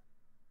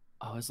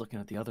 Oh, I was looking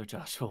at the other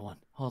Joshua one.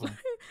 Hold on.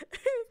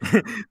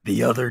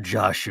 The other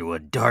Joshua,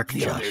 Dark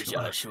The other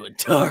Joshua. Joshua,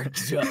 Dark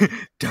Joshua.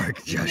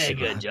 Dark Joshua.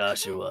 Mega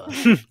Joshua.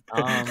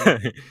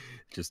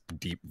 Just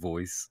deep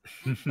voice.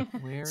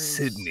 Where is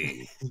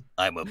Sydney,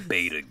 I'm a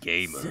beta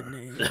gamer.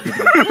 Sydney.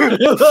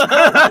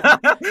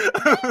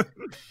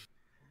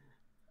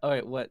 All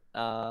right, what?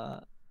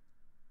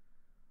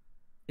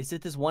 Is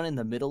it this one in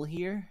the middle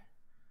here?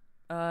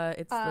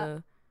 It's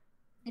the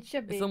It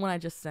should be. it's the one I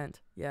just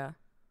sent. Yeah.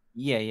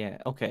 Yeah.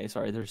 Okay,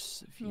 sorry.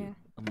 There's a few. Yeah.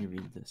 Let me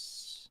read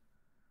this.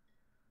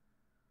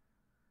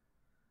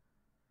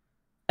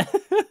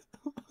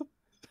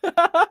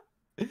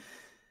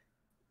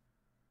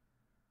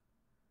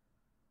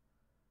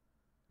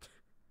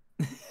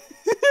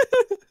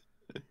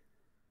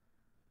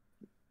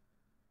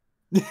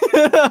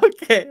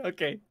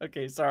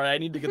 Okay. Sorry, I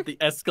need to get the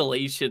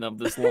escalation of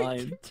this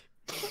line.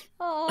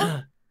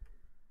 Oh.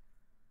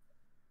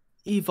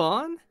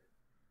 Yvonne,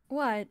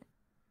 What?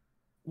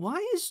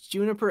 why is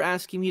Juniper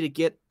asking me to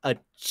get a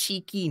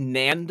cheeky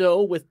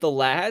Nando with the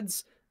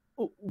lads?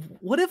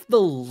 What if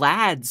the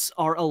lads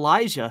are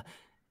Elijah?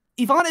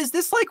 Yvonne, is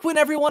this like when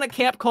everyone at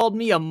camp called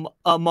me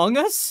Among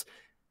Us?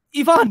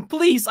 Yvonne,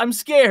 please, I'm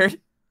scared.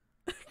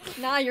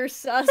 Nah, you're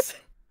sus.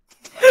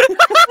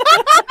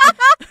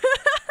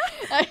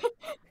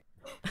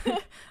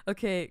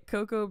 Okay,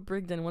 Coco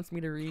Brigden wants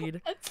me to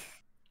read.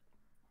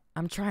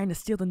 I'm trying to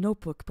steal the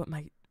notebook, but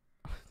my...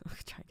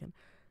 Try again.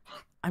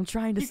 I'm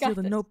trying to steal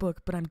the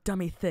notebook, but I'm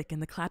dummy thick,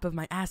 and the clap of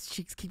my ass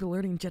cheeks keep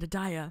alerting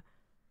Jedediah.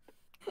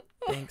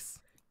 Thanks.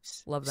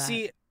 Love that.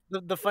 See,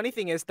 the funny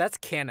thing is, that's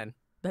canon.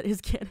 That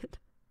is canon.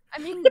 I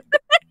mean,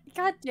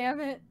 god damn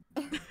it.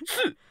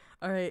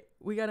 All right,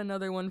 we got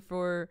another one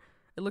for...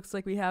 It looks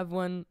like we have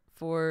one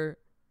for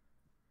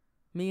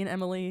me and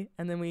Emily,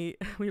 and then we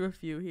have a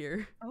few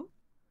here. Oh,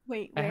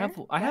 wait, where?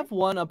 I have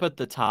one up at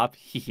the top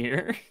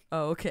here.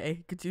 Oh,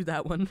 okay. Could do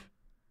that one.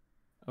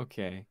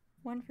 Okay.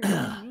 One for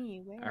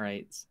me. Where? All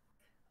right.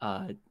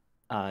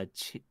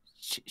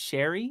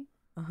 Sherry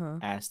Uh-huh.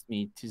 asked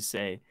me to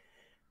say,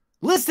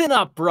 "Listen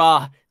up,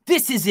 brah.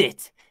 This is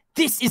it.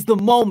 This is the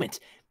moment.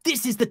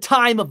 This is the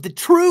time of the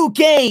true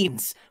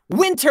games.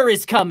 Winter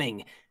is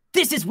coming.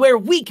 This is where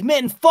weak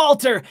men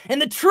falter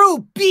and the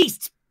true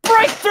beasts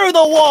break through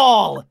the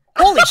wall."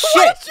 Holy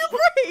shit! Did you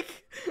break?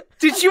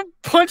 Did you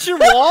punch your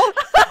wall?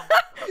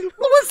 What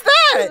was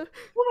that?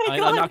 Oh my I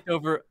god. knocked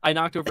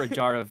over a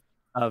jar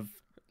of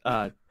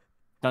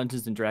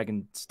Dungeons and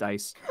Dragons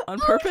dice. On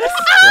purpose?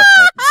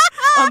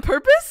 On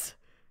purpose?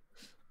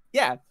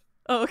 Yeah.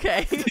 Oh,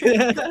 okay.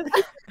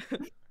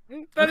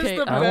 That is Okay,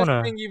 the I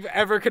best thing you've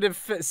ever could have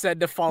said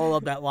to follow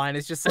up that line.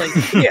 It's just like,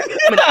 yeah,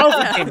 I'm an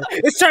alpha gamer.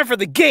 It's time for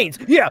the games.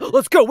 Yeah,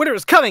 let's go. Winter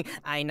is coming.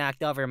 I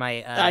knocked over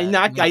my. I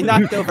knocked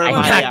over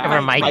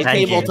my Dungeons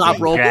tabletop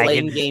and role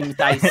playing Dragons. game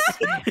dice.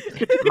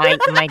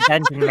 my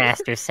dungeon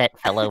master set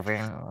fell over.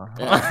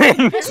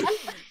 I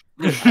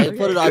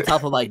put it on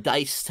top of my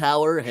dice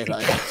tower and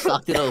I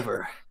sucked it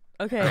over.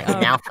 Okay. I'm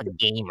an alpha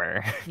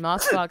gamer.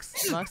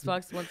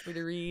 Moxbox wants me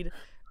to read.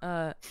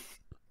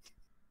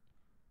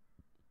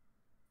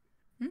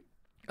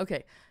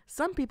 Okay.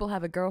 Some people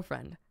have a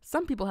girlfriend.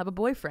 Some people have a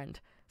boyfriend.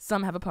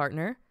 Some have a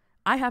partner.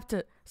 I have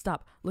to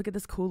stop. Look at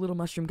this cool little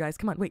mushroom, guys.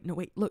 Come on. Wait.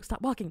 Look.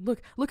 Stop walking.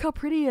 Look how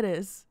pretty it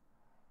is.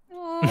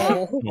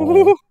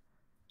 Oh.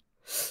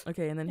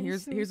 Okay, and then That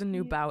is here's so a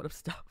new cute. bout of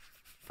stuff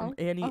from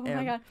Annie M. Oh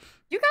my god.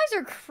 You guys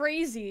are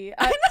crazy.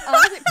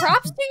 Honestly,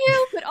 props to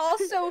you, but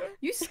also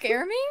you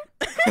scare me.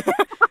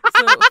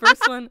 So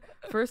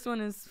first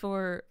one is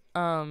for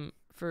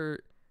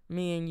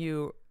me and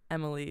you,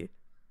 Emily.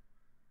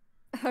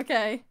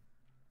 Okay.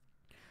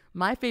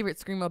 My favorite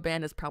screamo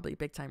band is probably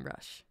Big Time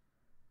Rush.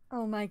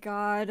 Oh my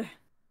god.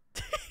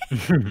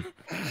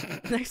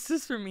 Next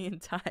is for me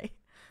and Ty.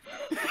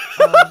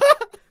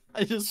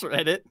 I just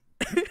read it.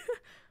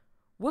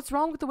 What's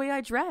wrong with the way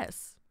I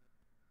dress?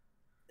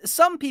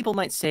 Some people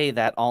might say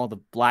that all the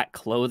black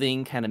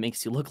clothing kind of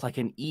makes you look like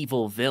an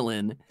evil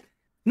villain.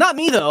 Not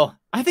me, though.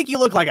 I think you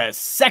look like a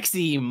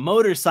sexy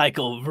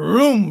motorcycle.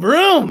 Vroom,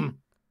 vroom.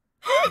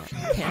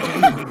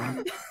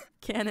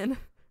 Canon.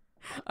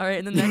 All right,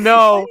 and then next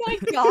No. Oh my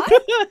god.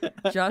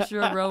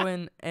 Joshua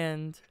Rowan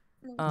and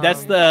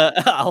That's the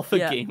alpha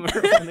yeah. gamer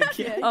one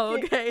again. Oh,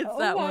 okay, it's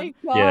that one.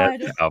 Oh my Yeah,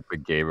 god. Alpha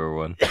Gamer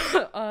one.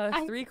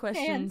 Three can't.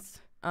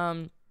 questions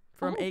from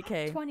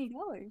AK.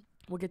 $20.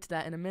 We'll get to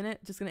that in a minute.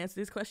 Just gonna answer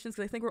these questions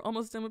because I think we're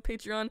almost done with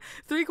Patreon.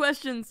 3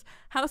 questions.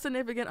 How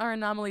significant are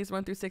anomalies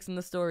 1 through 6 in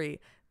the story?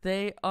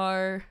 They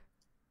are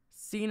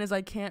seen as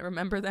I can't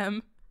remember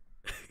them.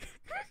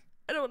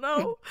 I don't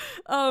know.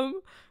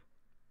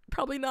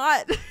 Probably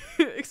not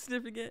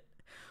significant.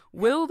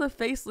 Will the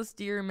faceless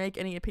deer make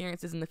any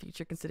appearances in the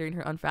future considering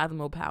her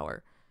unfathomable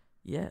power?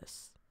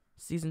 Yes.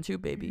 Season 2,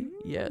 baby.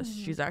 Yes,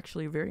 she's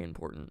actually very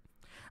important.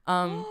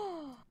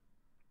 What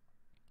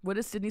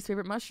is Sydney's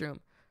favorite mushroom?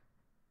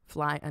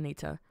 Fly,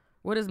 Anita.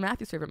 What is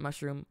Matthew's favorite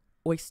mushroom?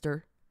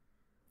 Oyster.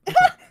 Do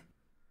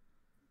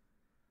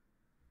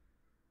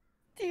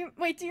you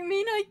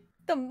mean like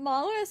the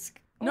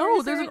mollusk? Or No,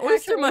 is there there's an actual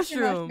oyster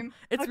mushroom.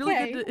 It's really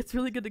Okay. good. It's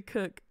really good to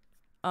cook.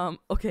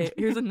 Okay,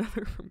 here's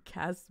another from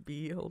Cass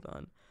B. Hold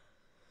on.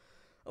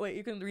 Oh, wait,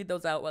 you can read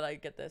those out while I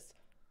get this.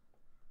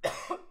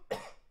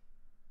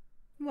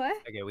 What?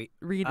 Okay,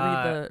 Read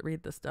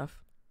the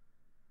stuff.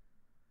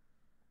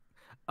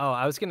 Oh,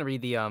 I was gonna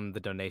read the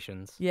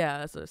donations. Yeah,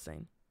 that's what I was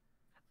saying.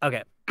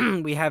 Okay,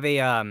 we have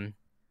a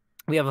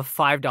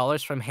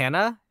 $5 from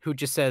Hannah who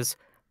just says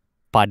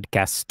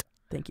podcast.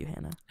 Thank you,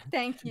 Hannah.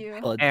 Thank you.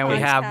 And we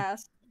have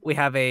Podcast.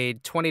 a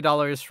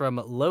 $20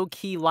 from Low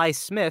Key Lie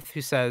Smith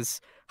who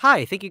says,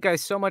 "Hi, thank you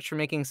guys so much for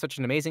making such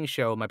an amazing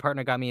show. My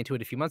partner got me into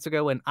it a few months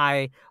ago, and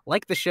I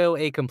like the show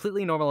a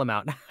completely normal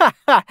amount."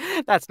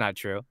 That's not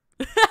true.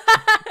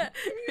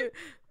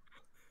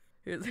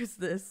 There's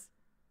this.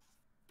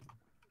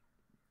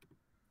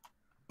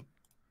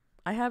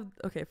 I have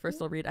okay.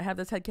 First, I'll read. I have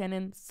this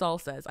headcanon. Saul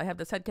says I have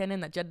this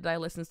headcanon that Jedediah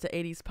listens to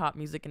 80s pop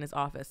music in his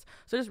office.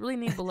 So I just really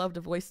need Beloved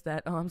to voice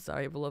that. Oh, I'm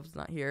sorry, Beloved's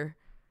not here.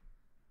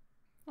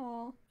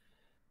 Oh.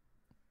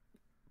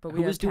 But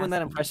Who was doing that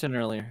Cassidy. impression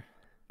earlier?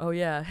 Oh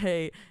yeah,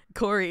 hey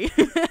Corey.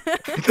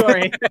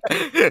 Corey.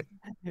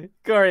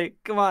 Corey,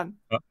 come on.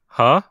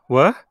 Huh?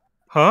 What?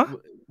 Huh?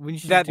 We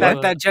should That do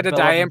a Jedediah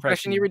Beloved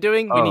impression you were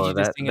doing. We need you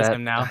to sing as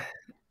him now.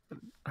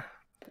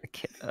 I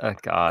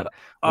can't, God.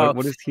 Oh.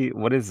 What is he?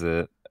 What is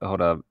it? Hold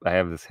up. I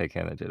have this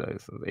headcanon that Jedi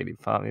listens to 80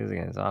 pop music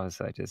in his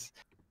office. I just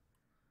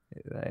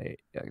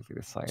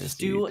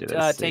do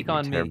Take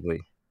On Me. terribly.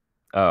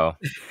 Oh.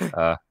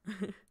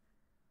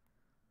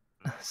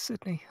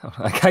 Sydney.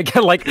 I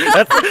get like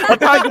that's how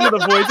I get into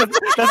the voice.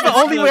 That's the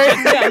only way.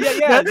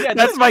 Yeah.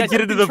 That's my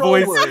get into the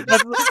voice.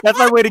 That's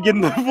my way to get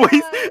into the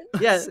voice.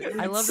 Yeah,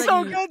 I love that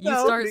so you, good, you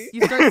though.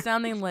 start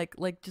sounding like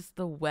just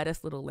the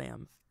wettest little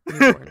lamb.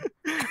 Newborn.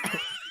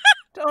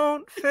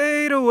 Don't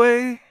fade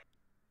away.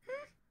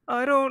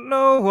 I don't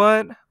know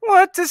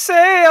what to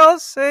say. I'll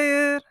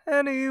say it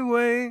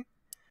anyway.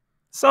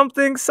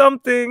 Something,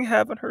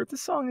 haven't heard the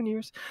song in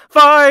years.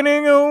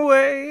 Finding a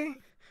way.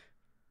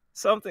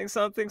 Something.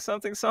 Take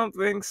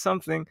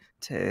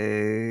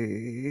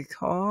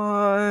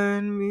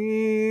on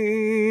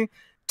me.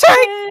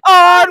 Take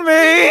on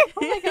me. Oh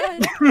my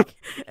god.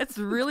 It's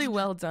really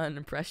well done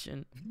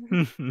impression.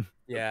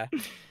 Yeah.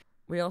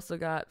 We also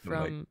got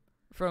from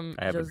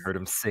I haven't heard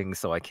him sing,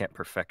 so I can't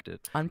perfect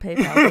it. on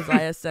PayPal.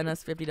 Josiah sent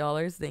us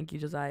 $50. Thank you,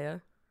 Josiah.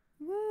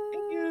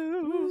 Thank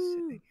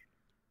you,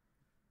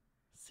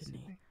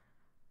 Sydney.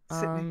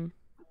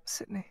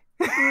 Sydney.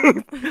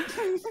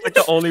 Like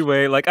the only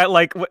way,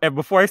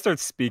 before I start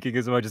speaking,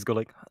 is when I just go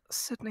like,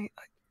 Sydney.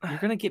 You're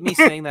gonna get me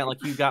saying that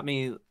like you got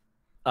me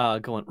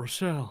going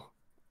Rochelle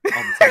all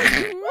the time.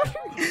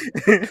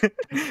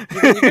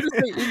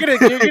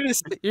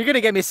 You're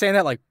gonna get me saying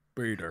that like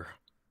Peter.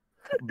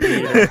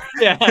 Peter.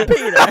 Yeah.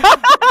 Peter.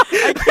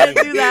 I can't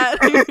do that.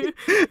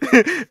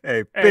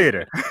 Hey,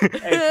 Peter.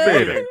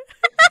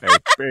 Hey,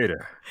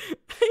 Peter.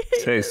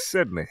 Say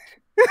Sydney.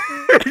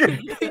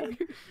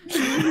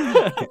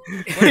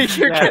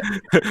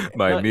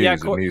 My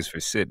muse, muse for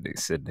Sydney.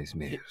 Sydney's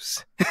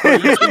muse.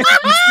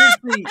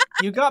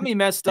 You got me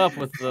messed up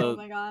with Oh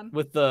my god.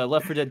 the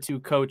Left 4 Dead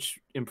 2 coach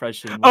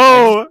impression. Like,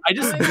 Oh! I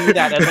just do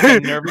that as like a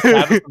nervous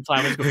habit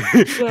sometimes.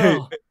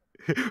 Go,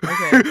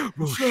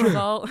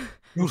 Rochelle.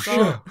 Okay.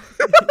 Saul.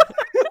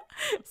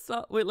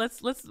 So wait,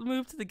 let's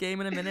move to the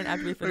game in a minute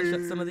after we finish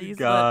up some of these.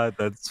 God,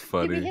 that's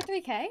funny. Did we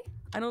hit 3K?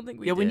 I don't think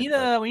we Yeah, did. we need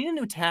a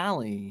new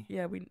tally.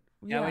 Yeah, we need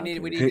okay.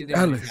 to do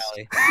Alice.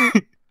 a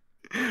tally.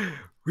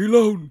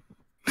 Reload.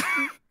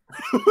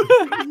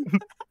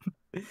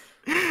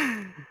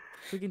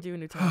 We can do a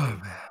new Oh, tally.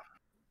 man.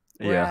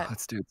 We're Yeah, at-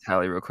 let's do a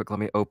tally real quick. Let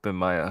me open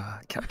my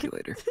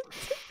calculator.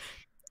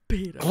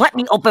 Peter. Let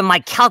me open my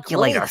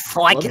calculator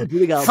so I can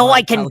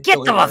get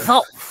the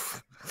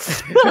results.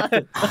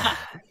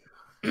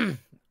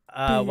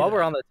 While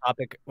we're on the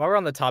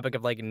topic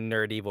of like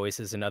nerdy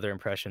voices and other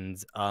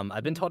impressions,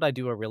 I've been told I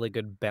do a really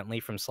good Bentley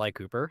from Sly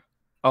Cooper.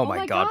 Oh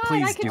my God, I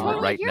please can do totally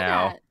it right hear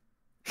now.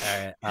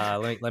 that.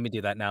 All right, let me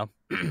do that now.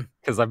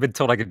 Because I've been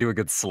told I could do a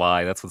good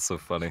Sly. That's what's so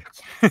funny.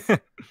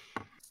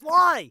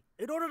 Sly,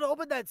 in order to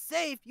open that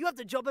safe, you have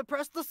to jump and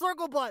press the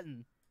circle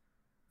button.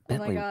 Oh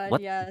my Bentley, god,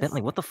 yes.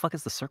 Bentley, what the fuck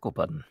is the circle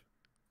button?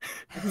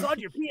 It's on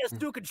your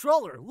PS2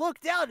 controller. Look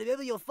down and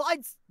maybe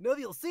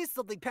you'll see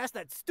something past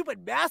that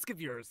stupid mask of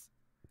yours.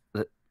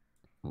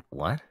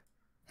 What?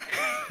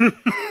 All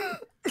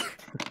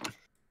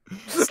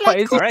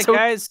right,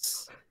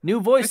 guys. New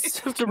voice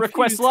to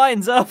request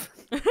lines up.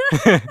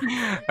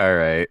 All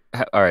right.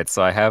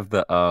 So I have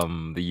the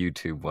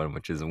YouTube one,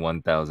 which is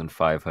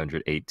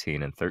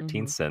 1,518 and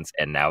 13 cents,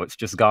 and now it's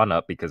just gone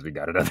up because we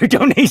got another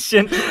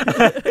donation.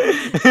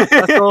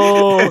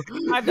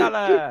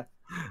 $5.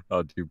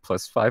 I'll do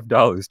plus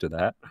 $5 to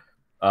that.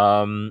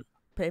 PayPal.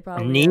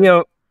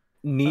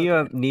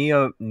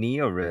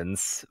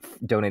 Neorins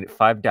donated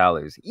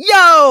 $5.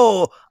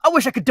 Yo! I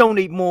wish I could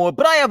donate more,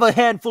 but I have a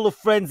handful of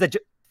friends that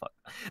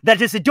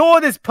just adore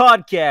this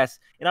podcast,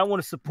 and I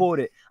want to support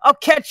it. I'll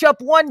catch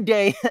up one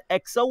day.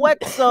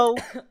 XOXO.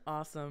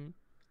 Awesome.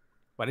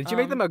 Why did you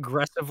make them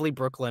aggressively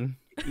Brooklyn?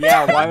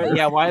 Yeah,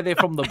 why are they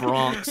from the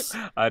Bronx?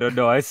 I don't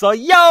know. I saw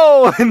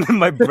yo, and then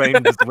my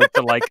brain just went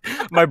to like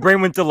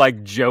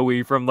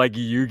Joey from like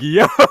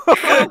Yu-Gi-Oh.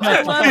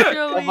 I love Joey.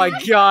 Oh my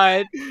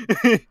god.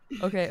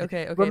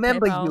 Okay.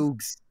 Remember PayPal.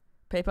 Yugs.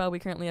 PayPal, we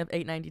currently have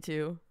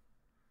 $8.92.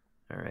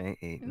 All right,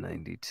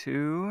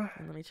 $8.92.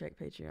 And let me check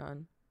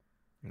Patreon.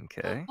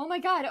 Okay. Oh my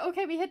god.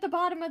 Okay, we hit the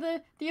bottom of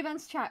the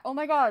events chat. Oh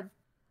my god.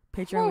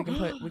 Patreon,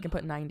 we can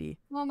put 90.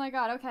 Oh my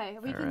god. Okay.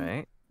 All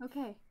right.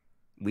 Okay.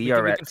 We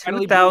are at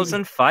finally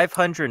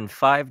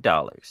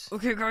 $2,505.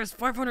 Okay, guys,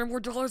 $500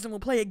 more and we'll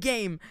play a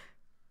game.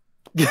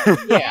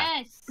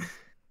 Yes. We're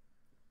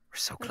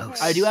so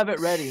close. I do have it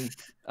ready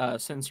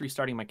since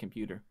restarting my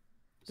computer.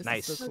 This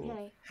Nice. is so cool.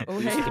 Okay. Oh,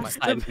 We hey, should Yeah.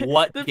 decide the,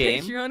 what the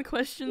game Patreon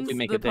questions, we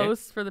make the it there.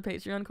 post for the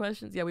Patreon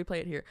questions. Yeah, we play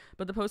it here.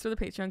 But the post for the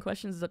Patreon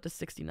questions is up to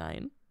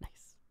 69. Nice.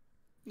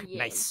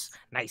 Nice.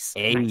 Nice.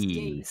 Hey, Nice.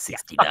 Yay.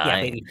 69. Fuck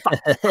yeah, baby. Fuck.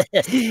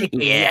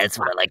 Yeah, that's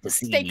what I like to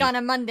see. Steak on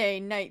a Monday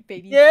night,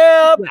 baby.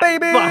 Yeah,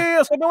 baby! fuck.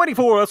 That's what I've been waiting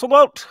for. That's what I'm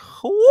out.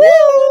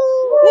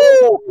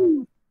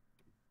 Woo!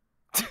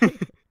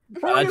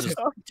 That just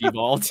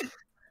devolved.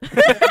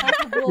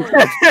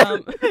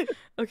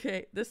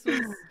 Okay, this was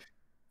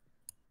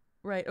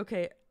right.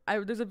 Okay,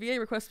 there's a VA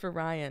request for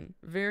Ryan.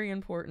 Very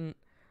important.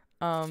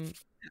 I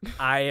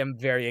am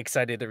very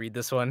excited to read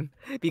this one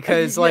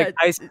because, Yeah, like,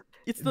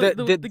 it's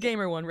the- the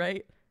gamer one,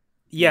 right?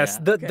 yes,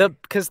 Yeah. the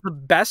because the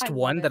best I love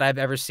one it. that I've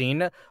ever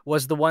seen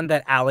was the one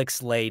that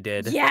Alex Lay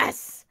did.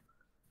 Yes,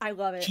 I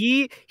love it.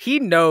 He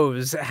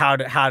knows how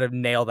to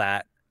nail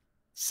that.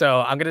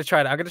 So I'm gonna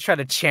try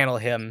to channel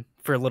him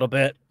for a little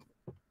bit.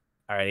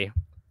 Alrighty.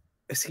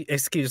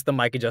 Excuse the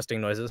mic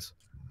adjusting noises.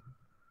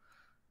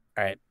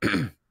 All right.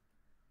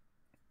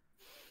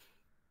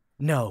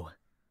 No,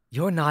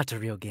 you're not a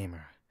real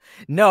gamer.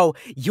 No,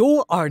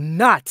 you are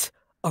not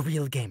a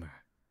real gamer.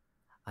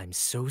 I'm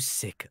so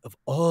sick of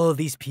all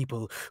these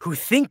people who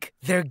think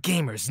they're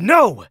gamers.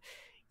 No,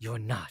 you're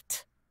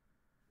not.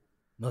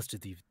 Most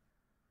of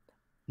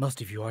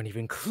you aren't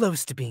even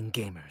close to being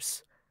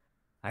gamers.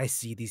 I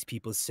see these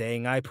people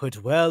saying I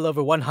put well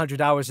over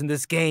 100 hours in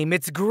this game.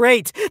 It's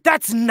great.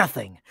 That's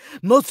nothing.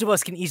 Most of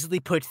us can easily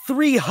put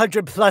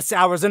 300 plus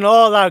hours in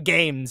all our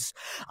games.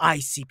 I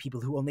see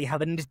people who only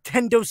have a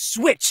Nintendo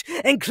Switch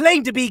and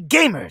claim to be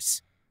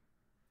gamers.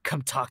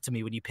 Come talk to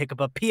me when you pick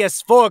up a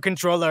PS4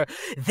 controller.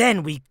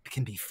 Then we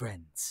can be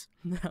friends.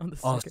 Now the second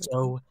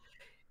Also,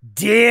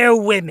 dear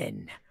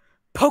women,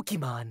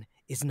 Pokemon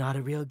is not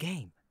a real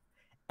game.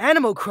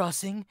 Animal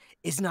Crossing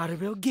is not a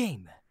real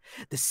game.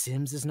 The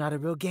Sims is not a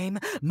real game.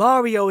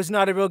 Mario is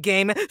not a real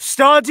game.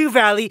 Stardew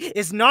Valley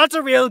is not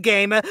a real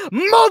game.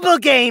 Mobile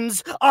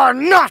games are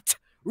not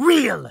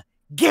real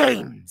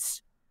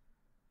games.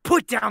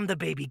 Put down the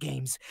baby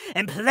games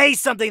and play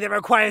something that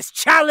requires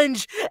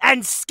challenge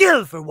and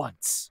skill for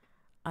once.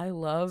 I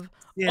love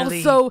Silly.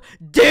 also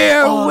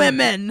dear Oh.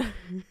 women.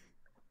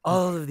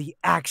 All of the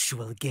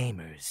actual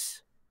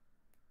gamers.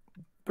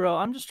 Bro,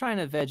 I'm just trying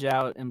to veg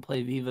out and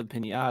play Viva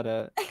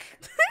Pinata,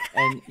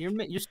 and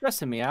you're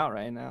stressing me out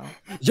right now.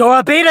 You're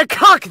a beta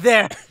cock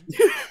there.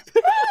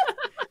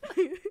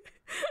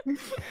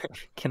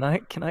 Can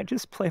I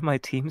just play my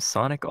team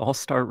Sonic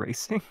All-Star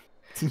Racing,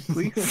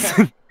 please?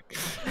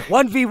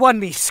 1v1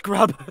 me,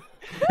 scrub.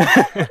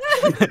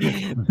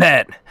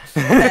 Bet.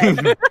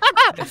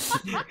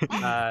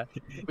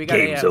 We got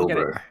Game's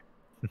over.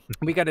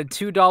 we got a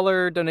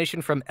 $2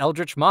 donation from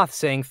Eldritch Moth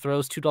saying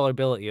throws $2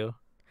 bill at you.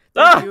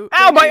 Thank you, Ow,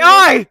 thank my you.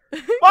 eye! My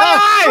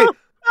eye!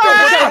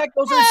 What the heck?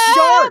 Those are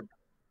sharp.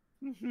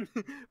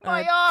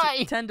 My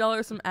eye!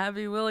 $10 from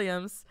Abby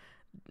Williams.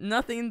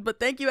 Nothing, but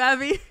thank you,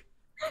 Abby.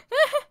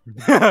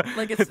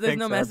 Like there's Thanks,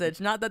 no Abby.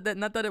 message. Not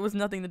that it was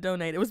nothing to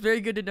donate. It was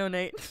very good to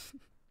donate.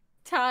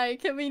 Ty,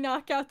 can we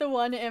knock out the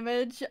one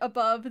image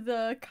above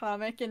the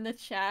comic in the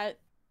chat?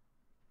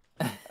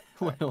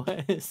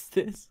 What is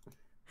this?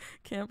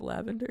 Camp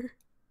Lavender.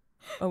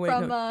 Oh wait,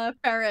 From no,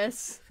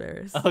 Ferris.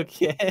 Ferris.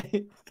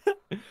 Okay.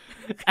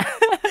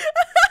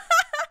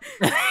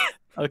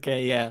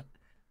 Okay, yeah.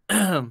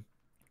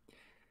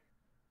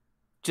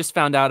 Just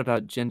found out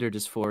about gender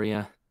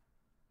dysphoria.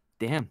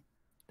 Damn,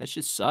 that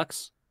shit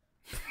sucks.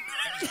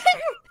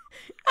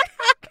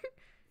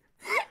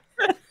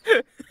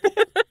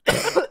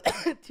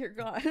 Dear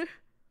God.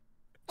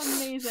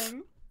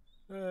 Amazing.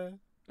 All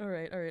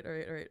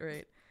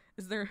right.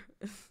 Is there?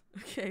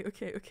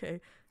 Okay.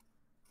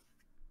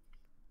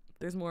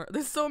 There's more.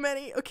 There's so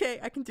many. Okay,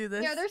 I can do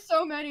this. Yeah, there's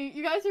so many.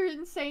 You guys are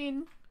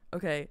insane.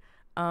 Okay.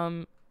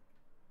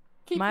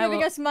 Keep Milo-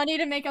 giving us money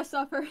to make us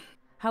suffer.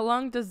 How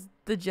long does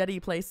the Jetty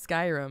play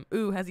Skyrim?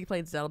 Ooh, has he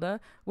played Zelda?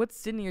 What's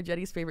Sydney or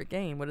Jetty's favorite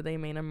game? What do they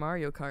main on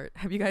Mario Kart?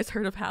 Have you guys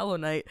heard of Hollow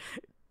Knight?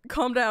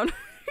 Calm down.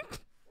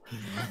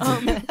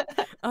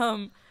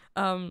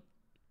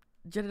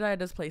 Jedediah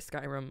does play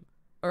Skyrim.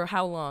 Or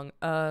how long?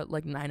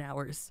 Like 9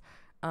 hours.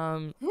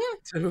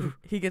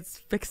 He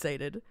gets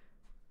fixated.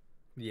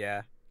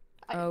 Yeah.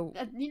 I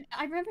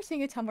remember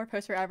seeing a Tumblr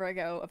post forever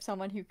ago of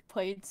someone who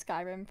played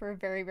Skyrim for a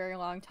very, very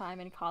long time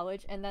in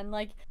college, and then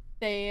like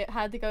they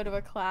had to go to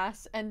a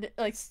class and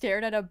like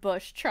stared at a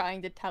bush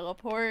trying to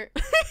teleport.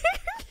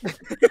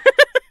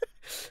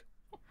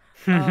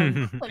 Like,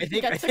 I to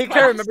get to think I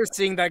class. remember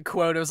seeing that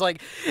quote. It's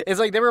like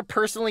they were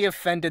personally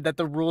offended that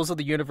the rules of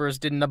the universe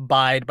didn't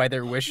abide by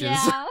their wishes.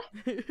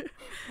 Yeah.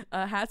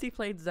 Has he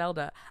played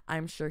Zelda?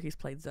 I'm sure he's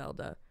played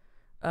Zelda.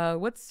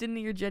 What's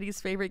Sydney or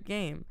Jetty's favorite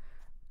game?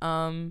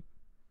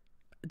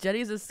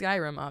 Jetty's is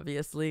Skyrim,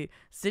 obviously.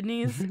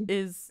 Sydney's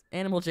is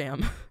Animal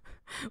Jam.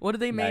 What do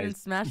they main in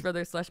Smash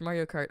Brothers /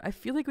 Mario Kart? I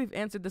feel like we've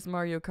answered this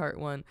Mario Kart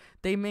one.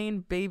 They main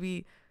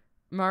Baby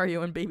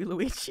Mario and Baby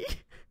Luigi.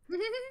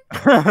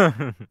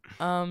 What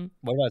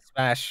about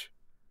Smash?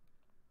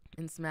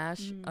 In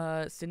Smash,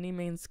 Sydney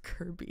mains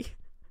Kirby.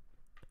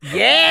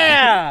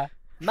 Yeah.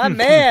 My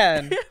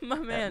man. My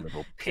man.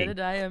 little pink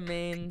Jedediah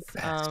mains.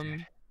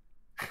 bastard.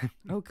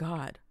 Oh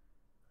God.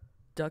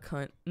 Duck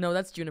Hunt. No,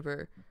 that's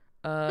Juniper.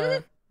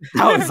 I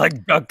was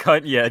like duck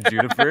hunt, yeah,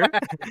 Juniper. With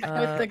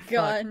the fuck.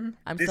 gun.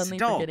 I'm This suddenly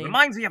dog forgetting.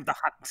 reminds me of the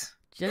hunt.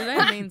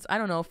 Jedediah mains. I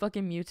don't know.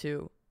 Fucking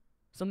Mewtwo.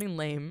 Something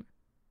lame.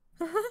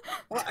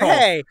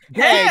 Hey,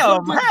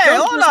 Damn, don't hey,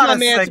 don't hold diss on my a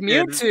man's second.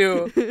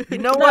 Mewtwo. You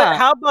know Nah. what?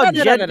 How about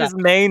No. Jet just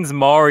mains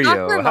Mario?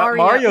 Dr.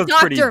 Mario. Mario's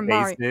pretty Dr.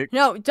 Mario. basic.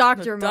 No,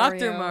 Dr. Mario.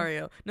 Dr.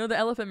 Mario. No, the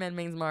Elephant Man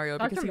mains Mario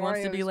because Dr. he wants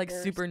to Mario be is like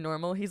worse. super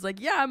normal. He's like,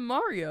 yeah, I'm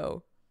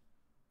Mario.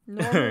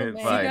 Normal Fine.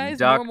 See, man. guys,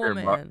 Dr.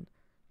 normal man.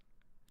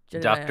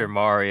 Dr. Jedediah.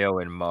 Mario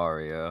and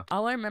Mario.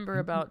 All I remember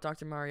about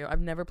Dr. Mario,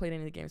 I've never played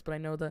any of the games, but I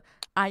know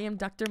I am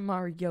Dr.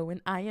 Mario and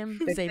I am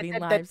saving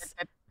lives.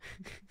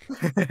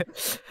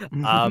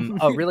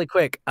 Oh, really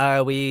quick.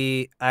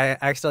 I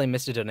accidentally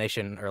missed a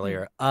donation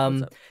earlier.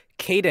 What's up?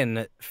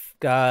 Caden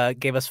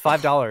gave us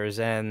 $5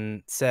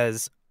 and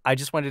says, I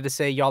just wanted to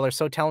say y'all are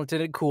so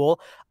talented and cool.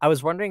 I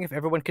was wondering if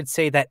everyone could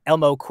say that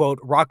Elmo quote,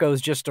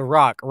 Rocco's just a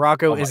rock.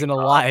 Rocco Oh my isn't God.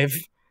 alive.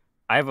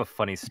 I have a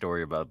funny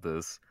story about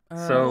this.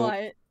 Uh, So,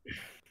 What?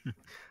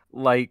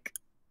 like,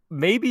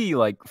 maybe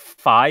like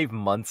 5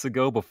 months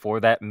ago, before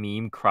that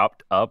meme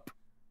cropped up,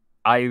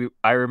 I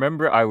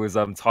remember I was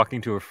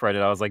talking to a friend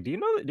and I was like, do you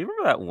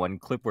remember that one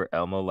clip where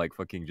Elmo like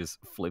fucking just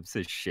flips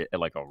his shit at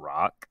like a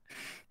rock?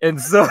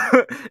 And so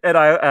and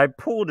I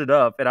pulled it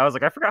up and I was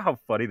like, I forgot how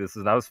funny this is,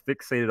 and I was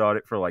fixated on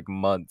it for like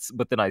months,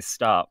 but then I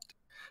stopped.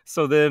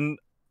 So then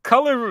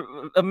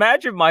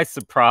imagine my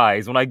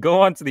surprise when I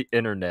go onto the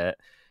internet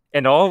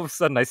and all of a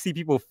sudden I see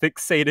people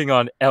fixating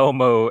on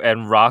Elmo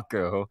and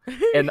Rocco,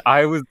 and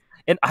I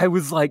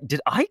was like,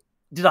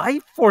 did I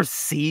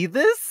foresee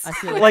this? I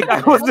feel Like you I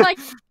did. was Oh my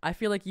I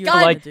feel like you God,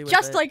 had like- to do with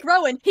just it. like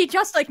Rowan. He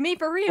just like me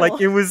for real.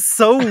 like it was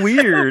so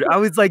weird. I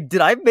was like,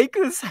 did I make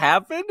this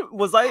happen?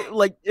 Was I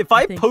like, if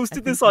I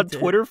posted this think you on did.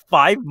 Twitter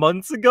 5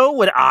 months ago,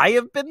 would I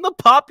have been the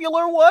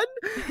popular one?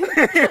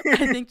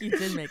 I think you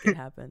did make it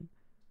happen.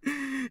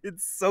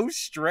 It's so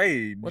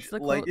strange. What's the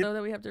like, quote though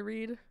that we have to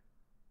read?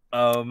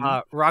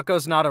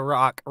 Rocco's not a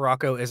rock.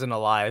 Rocco isn't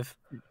alive.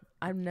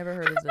 I've never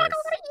heard of this. Eat that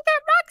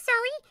rock,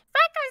 Zoe.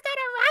 Rocco's not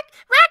a rock.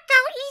 Rocco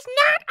is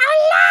not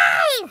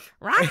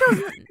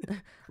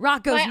alive.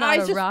 Rocco's my not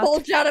eyes a just rock.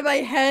 bulge out of my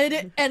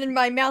head, and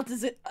my mouth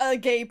is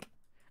agape.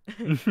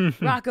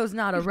 Rocco's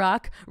not a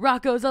rock.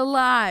 Rocco's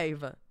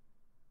alive.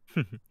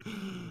 No,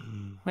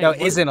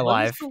 what- isn't what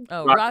alive. is the-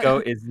 Oh, Rocco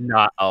is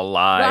not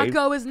alive.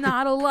 Rocco is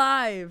not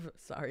alive.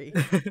 Sorry.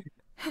 Okay.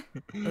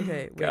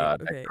 Wait. God,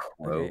 that okay.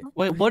 quote. Okay.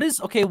 Wait,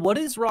 what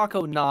is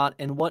Rocco not,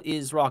 and what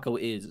is Rocco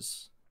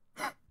is?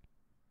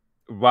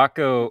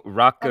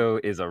 Rocco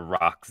is a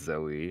rock,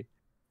 Zoe.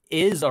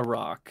 Is a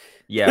rock.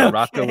 Yeah,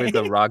 Rocco is a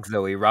Okay. rock,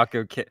 Zoe.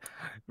 Rocco can't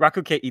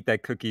eat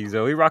that cookie,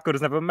 Zoe. Rocco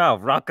doesn't have a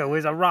mouth. Rocco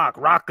is a rock.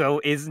 Rocco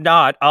is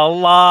not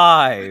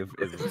alive.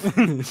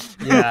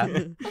 Yeah.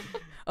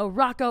 Oh,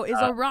 Rocco is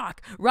a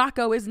rock.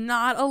 Rocco is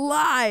not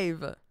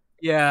alive.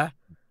 Yeah.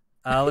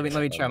 Let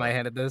me try my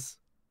hand at this.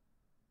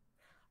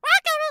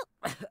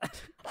 Rocco isn't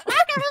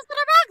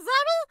a rock,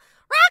 Zoe.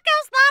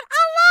 Rocco's not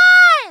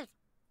alive.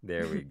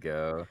 There we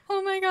go.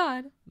 Oh my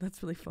God.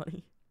 That's really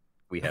funny.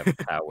 We have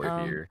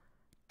power here.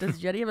 Does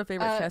Jetty have a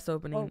favorite chess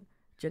opening? oh.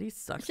 Jetty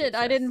sucks. Shit, at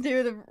I chess. didn't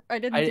do the. I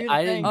didn't do the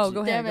I thing. didn't- Oh,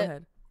 go Damn ahead. Go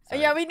it.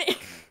 ahead. Yeah, we need.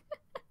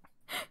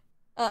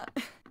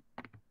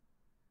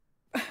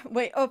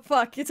 Wait. Oh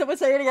fuck! Can someone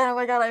say it again? Oh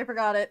my God, I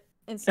forgot it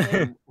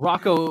instantly.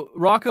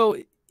 Rocco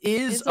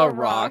is Is a a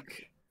rock.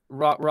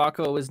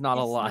 Rocco is not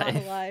It's alive.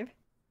 Not alive.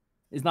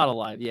 Is not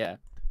alive. Yeah.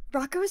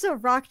 Rocco's a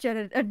rock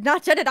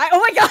not Jedediah. Oh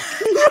my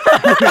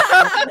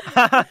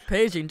God!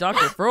 Paging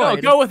Dr. No,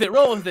 Freud. go with it.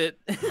 Roll with it.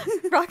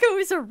 Rocco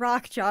is a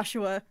rock,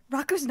 Joshua.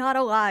 Rocco's not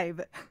alive.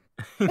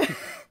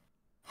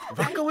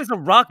 Rocco is a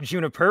rock,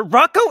 Juniper.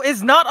 Rocco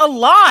is not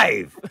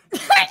alive.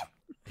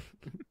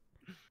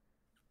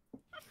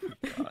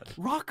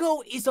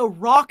 Rocco is a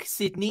rock,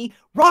 Sydney.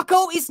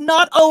 Rocco is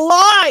not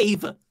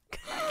alive.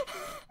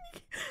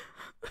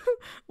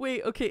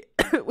 Wait, okay.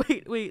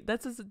 wait.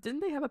 Didn't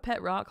they have a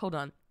pet rock? Hold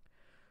on.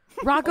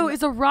 Rocco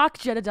is a rock,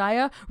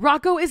 Jedediah.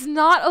 Rocco is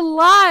not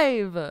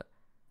alive.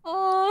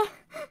 Oh.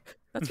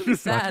 That's really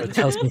sad.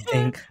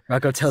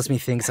 Rocco tells me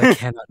things I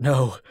cannot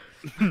know.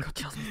 Rocco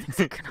tells me things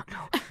I cannot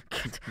know.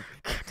 Can't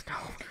know.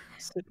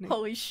 Sydney,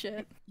 Holy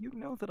shit. you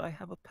know that I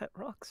have a pet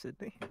rock,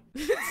 Sydney.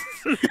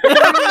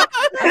 I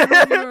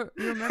don't know if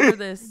you remember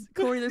this.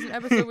 Corey, there's an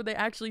episode where they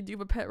actually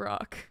do a pet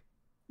rock.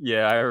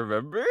 Yeah, I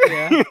remember.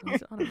 Yeah. It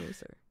was on a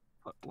racer.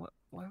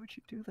 Why would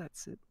you do that,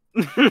 Sid?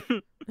 Oh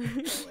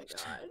my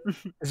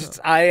god.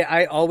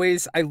 I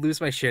always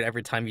lose my shit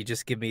every time you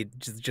just give me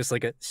just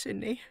like a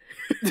Sydney.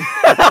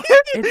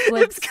 It's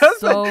like 'cause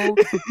so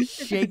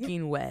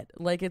shaking wet.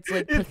 Like it's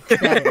like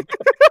pathetic.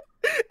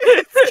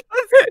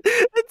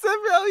 it's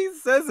how he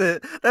says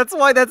it. That's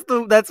why that's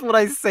what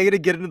I say to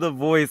get into the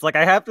voice. Like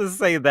I have to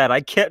say that.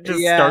 I can't just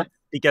Yeah. start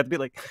speaking. I have to be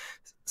like,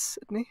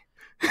 Sydney.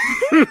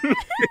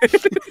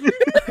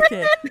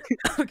 Okay.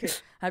 Okay.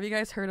 Have you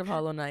guys heard of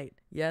Hollow Knight?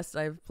 Yes,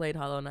 I've played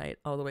Hollow Knight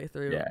all the way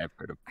through. Yeah, I've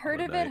heard of Heard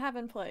Hollow of it, Knight.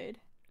 haven't played.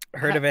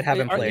 Heard of it,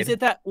 haven't played. Is it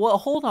that? Well,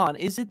 hold on.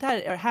 Is it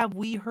that? Or have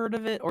we heard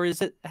of it, or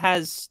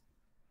has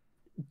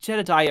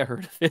Jedediah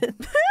heard of it?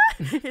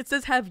 It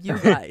says have you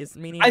guys,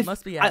 meaning it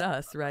must be at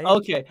us, right?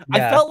 Okay.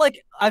 Yeah.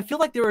 I feel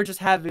like they were just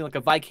having like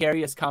a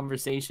vicarious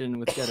conversation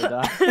with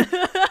Jedediah for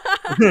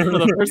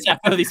the first half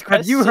of these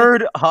questions. Have you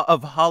heard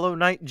of Hollow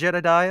Knight,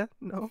 Jedediah?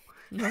 No.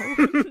 No.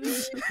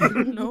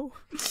 No.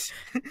 What's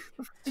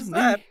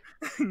that?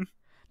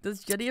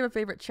 Does Jedi have a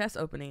favorite chess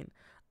opening?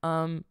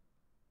 To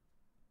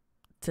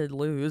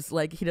lose.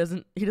 Like he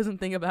doesn't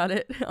think about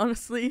it,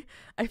 honestly.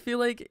 I feel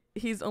like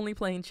he's only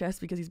playing chess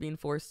because he's being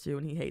forced to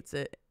and he hates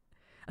it.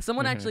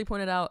 Someone actually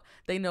pointed out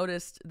they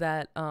noticed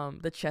that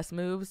the chess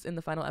moves in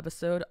the final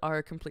episode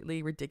are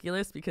completely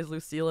ridiculous because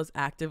Lucille is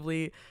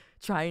actively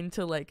trying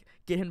to like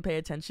get him to pay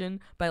attention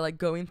by like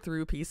going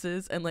through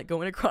pieces and like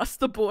going across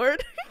the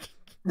board.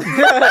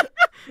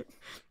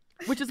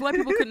 Which is why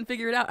people couldn't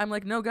figure it out. I'm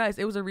like, no, guys,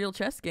 it was a real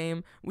chess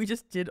game. We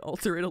just did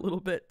alter it a little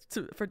bit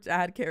to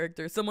add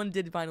characters. Someone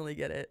did finally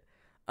get it.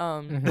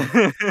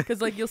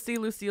 Because like you'll see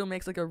Lucille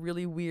makes like a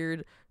really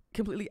weird,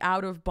 completely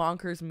out of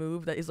bonkers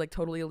move that is like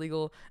totally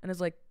illegal, and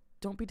it's like,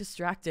 don't be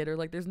distracted, or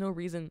like there's no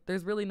reason,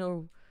 there's really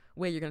no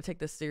way you're gonna take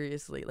this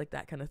seriously, like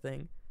that kind of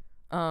thing.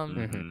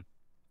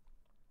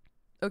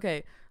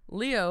 Okay,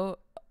 Leo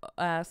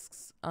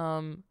asks,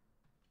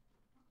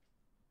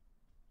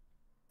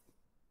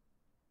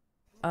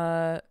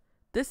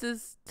 this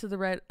is to the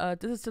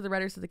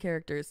writers of the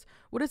characters.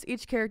 What does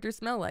each character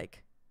smell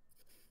like?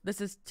 This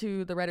is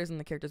to the writers and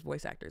the characters'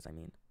 voice actors, I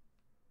mean.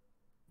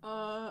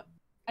 I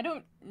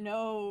don't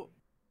know.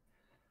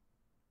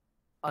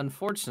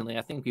 Unfortunately,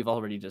 I think we've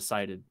already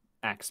decided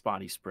Axe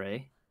body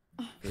spray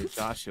for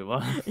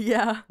Joshua.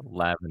 Yeah.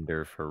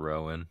 Lavender for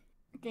Rowan.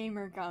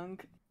 Gamer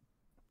gunk.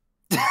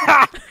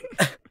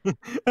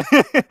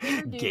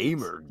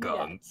 Gamer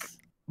gunk. Yes.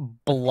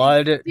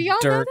 Blood, Do y'all know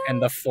dirt, that?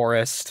 and the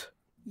forest.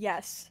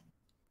 Yes.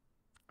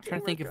 I'm trying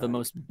to think of the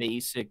most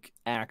basic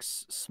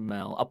Axe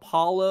smell.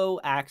 Apollo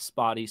Axe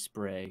body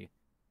spray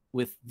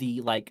with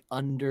the like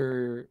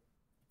under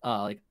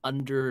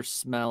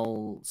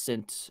smell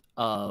scent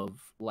of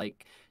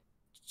like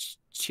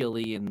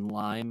chili and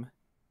lime.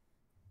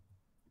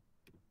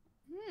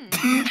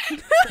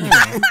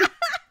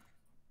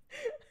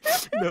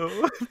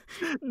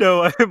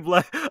 No, I'm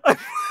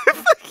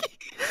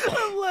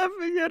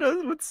laughing at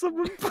us when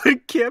someone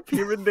put camp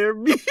here and there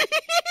me.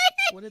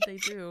 What did they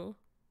do?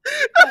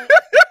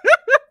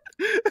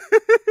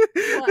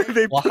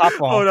 They Well, hop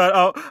on. Hold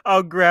on,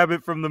 I'll grab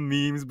it from the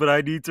memes, but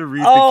I need to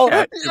read Oh, the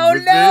cat. oh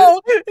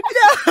no!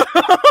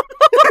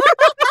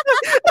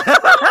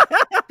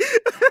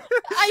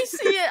 I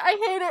see it. I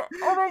hate it.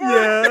 Oh my god.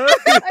 Yeah.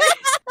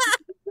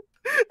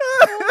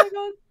 Oh my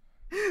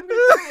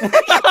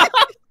god.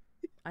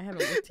 I haven't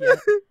looked yet.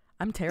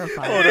 I'm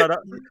terrified.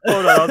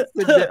 Hold on.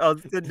 I'll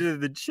send it in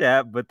the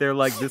chat, but they're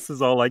like, this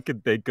is all I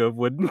can think of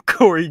when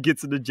Corey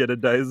gets into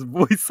Jedediah's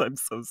voice. I'm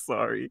so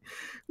sorry.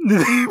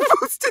 They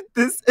posted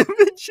this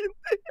image in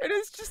there. It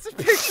is just a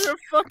picture of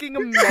fucking a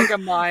mega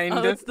mind.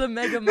 Oh, it's the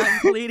Mega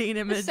Mind bleeding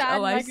image. Sad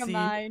Oh, I Mega see.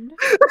 Mind.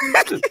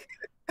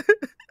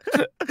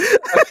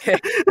 Okay.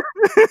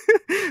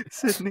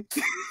 Sydney.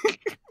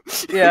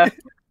 Yeah.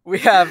 We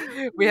have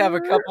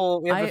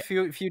a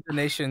few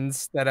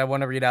donations that I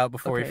want to read out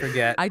before we Okay.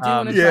 forget. I do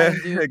want to try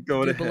and do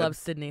go ahead. beloved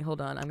Sydney.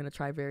 Hold on, I'm gonna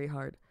try very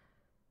hard.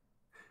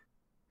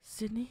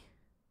 Sydney.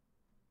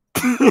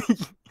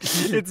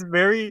 It's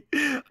very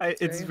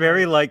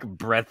very like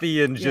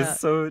breathy and just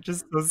so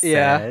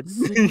Yeah. sad.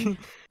 Sydney.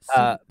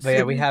 But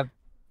yeah, we have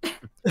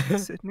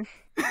Sydney.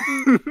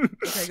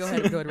 Okay, go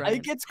ahead, It Ryan.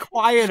 gets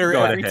quieter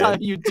Go every ahead.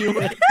 time you do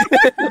it.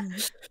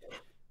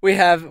 we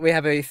have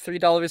a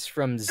 $3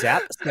 from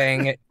Zap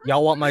saying,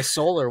 "Y'all want my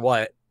soul or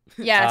what?"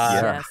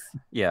 Yes. Yes.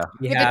 Yeah.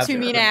 We Give have it to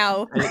me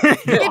now.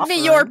 Give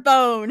me your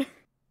bone.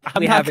 I'm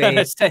We not have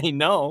gonna a- say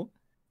no.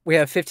 We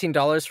have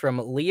 $15 from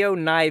Leo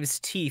Knives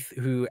Teeth,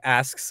 who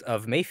asks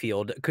of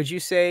Mayfield, "Could you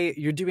say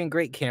you're doing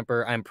great,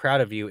 camper? I'm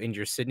proud of you." In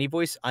your Sydney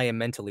voice, I am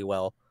mentally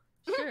well.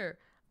 Sure.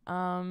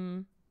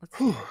 Let's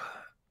see.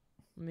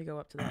 Let me go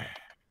up to that.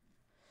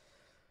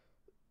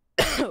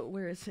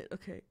 Where is it?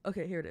 Okay,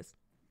 here it is.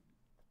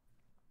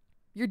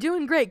 You're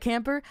doing great,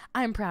 camper.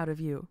 I'm proud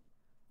of you.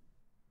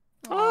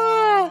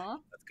 Aww.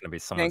 That's gonna be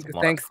someone's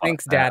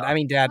Thanks, Dad. I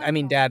mean, Dad.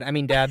 Dad.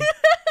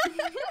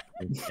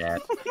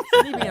 Dad.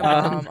 Sydney being a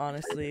mom,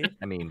 honestly.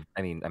 I mean,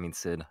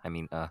 Sid.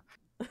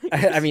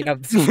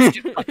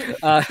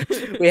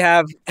 We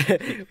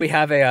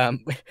have a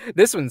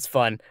this one's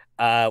fun.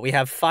 We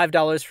have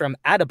 $5 from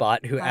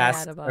Adabot, who Hi,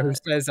 asks, Adabot. who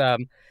says,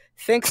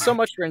 "Thanks so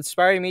much for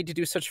inspiring me to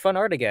do such fun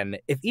art again.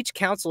 If each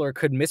counselor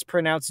could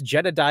mispronounce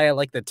Jedediah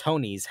like the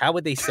Tonys, how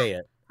would they say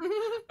it?"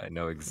 I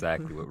know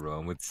exactly what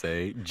Rowan would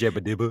say.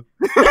 Jebba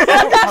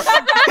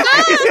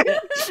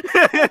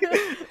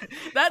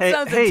That Hey,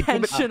 sounds hey,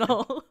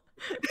 intentional.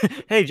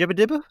 Hey, Jibba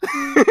Dibba.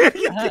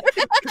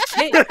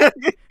 Hey,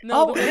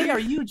 No, oh, hey, are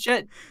you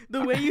Jet?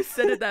 the way you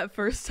said it that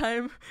first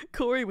time,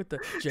 Corey, with the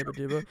jibba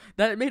dibba,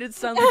 that made it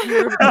sound like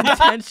you were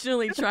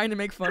intentionally trying to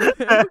make fun of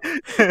him.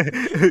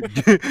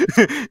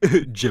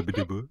 Jibba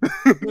Dibba.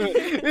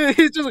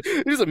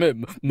 he's like,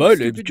 my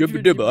name's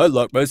Jibba Dibba. I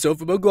lock myself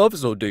in my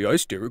office all day. I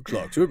stare at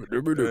clocks.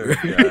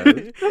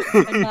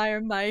 Admire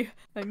my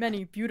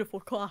many beautiful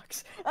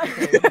clocks.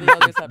 Okay, what do the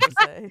others have to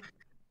say?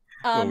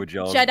 What would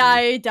y'all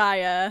Jedi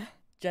Daya.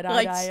 Jedi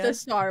Like Daya? the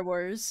Star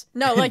Wars.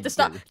 No, like the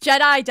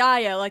Jedi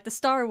Daya, like the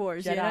Star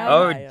Wars, you Jedi know?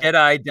 Oh, Daya.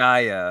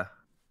 Jedi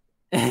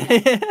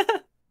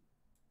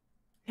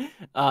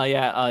Daya.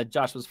 Yeah,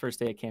 Josh was first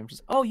day at camp.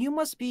 Just, oh, you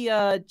must be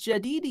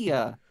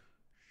Jedidia.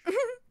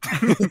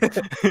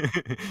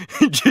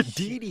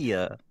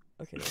 Jadidia.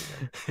 Okay,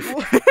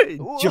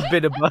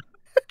 Jabidaba.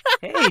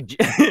 Hey.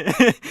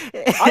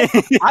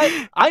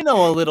 I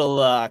know a little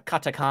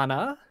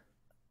katakana.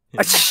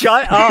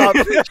 Shut up.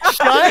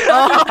 Shut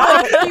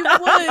up. You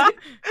would.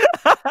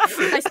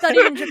 I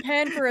studied in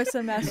Japan for a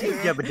semester.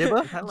 Jabba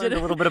Dibba. I learned a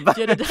little bit about.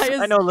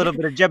 Jedediah's- I know a little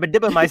bit of Jabba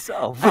Dibba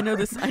myself. I know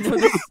this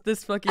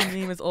this fucking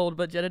meme is old,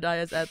 but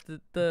Jedediah's at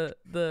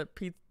the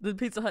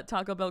Pizza Hut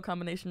Taco Bell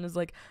combination is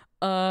like,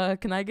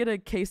 can I get a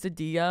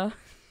quesadilla?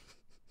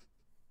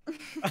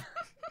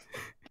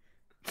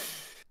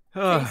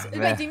 Oh,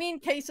 Wait, do you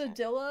mean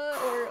quesadilla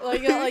or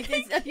like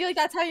I feel like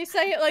that's how you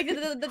say it, like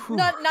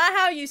not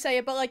how you say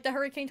it, but like the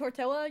hurricane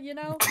tortilla, you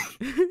know?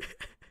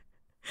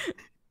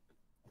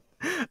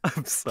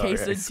 I'm sorry.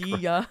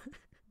 Quesadilla.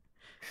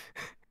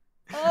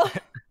 Oh,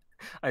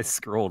 I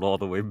scrolled all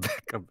the way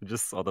back up and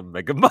just saw the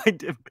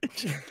Megamind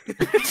image.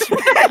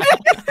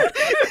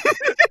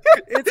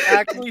 It's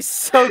actually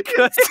so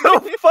good. so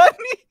funny.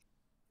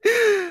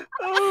 I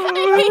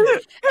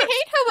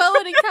hate how well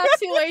it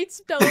encapsulates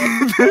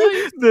Dylan's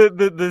voice.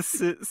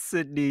 the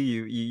Sydney,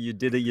 you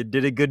did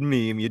a good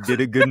meme. You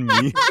did a good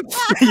meme.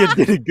 You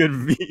did a good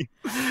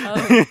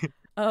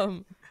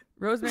meme.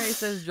 Rosemary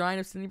says drawing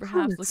of Sydney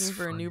perhaps That's looking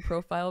for a new funny.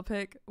 profile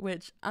pic,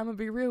 which I'm gonna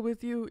be real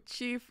with you,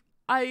 Chief.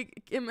 I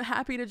am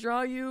happy to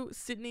draw you.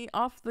 Sydney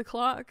off the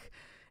clock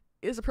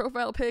is a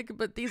profile pic,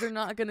 but these are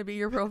not gonna be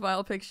your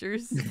profile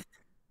pictures. You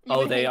Oh,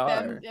 would they hate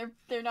are. them.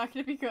 They're not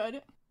gonna be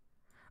good.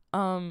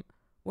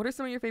 What are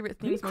some of your favorite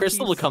Maybe themes?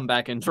 Crystal will motifs? come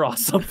back and draw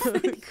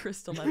something.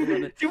 Crystal might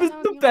love it. She was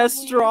That the would be best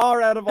lovely.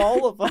 drawer out of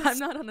all of us. I'm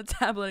not on a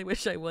tablet. I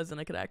wish I was and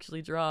I could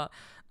actually draw.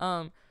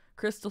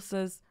 Crystal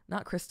says,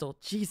 not Crystal,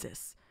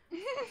 Jesus.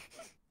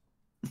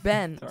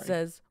 Ben Sorry.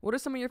 says, what are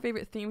some of your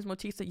favorite themes,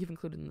 motifs that you've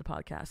included in the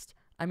podcast?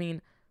 I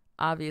mean,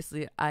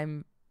 obviously,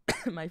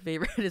 my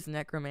favorite is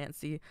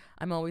necromancy.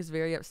 I'm always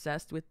very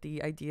obsessed with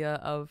the idea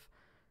of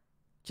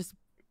just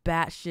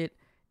batshit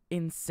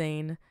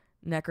insane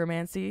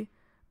necromancy.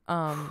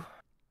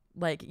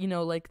 Like, you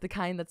know, like the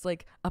kind that's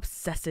like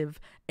obsessive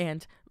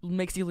and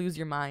makes you lose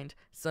your mind.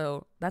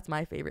 So that's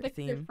my favorite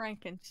Victor theme.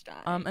 Frankenstein.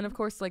 And of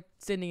course, like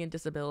Sydney and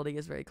disability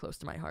is very close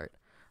to my heart.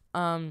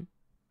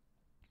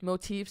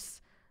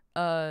 Motifs,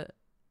 probably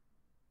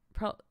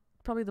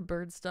the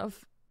bird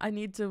stuff. I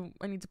need to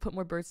put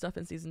more bird stuff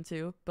in season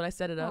 2, but I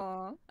set it up.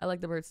 Aw. I like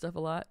the bird stuff a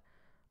lot.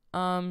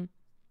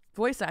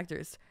 Voice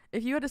actors.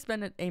 If you had to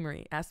spend an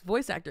Amory asked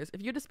voice actors,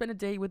 if you had to spend a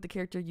day with the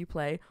character you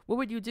play, what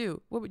would you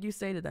do? What would you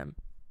say to them?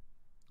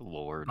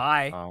 Lord.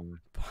 Bye.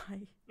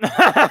 Bye.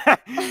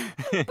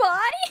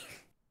 Bye.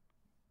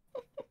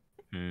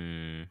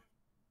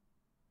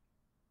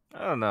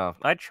 I don't know.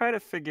 I try to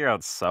figure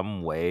out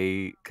some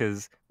way,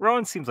 because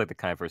Rowan seems like the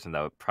kind of person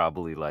that would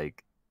probably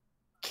like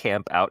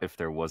camp out if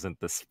there wasn't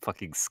this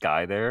fucking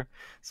sky there.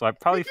 So I'd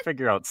probably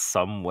figure out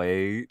some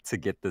way to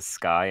get the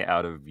sky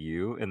out of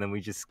view, and then we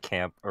just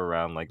camp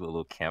around like a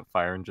little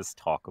campfire and just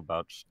talk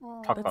about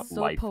That's about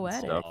so life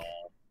poetic. and stuff.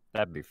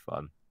 That'd be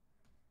fun.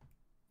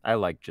 I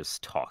like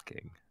just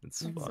talking. It's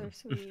That's so fun.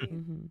 sweet.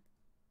 Mm-hmm.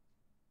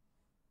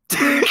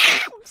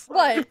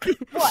 What?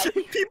 What?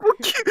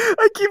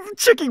 I keep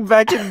checking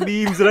back in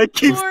memes, and I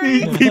keep Sorry.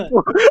 seeing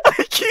people.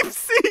 I keep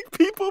seeing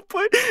people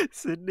put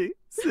Sydney.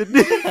 You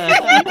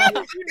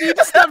need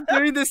to stop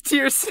doing this to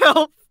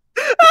yourself.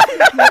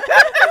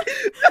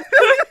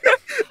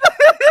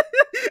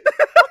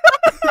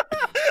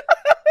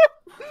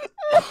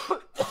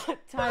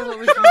 Ty, what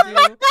would you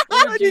do?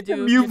 What would you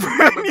do? if you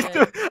had to spend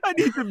a day? I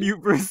need to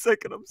mute for a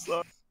second. I'm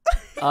sorry.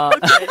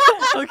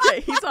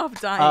 Okay, he's off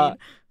dying.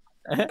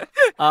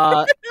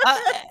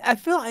 I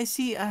feel I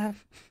see. I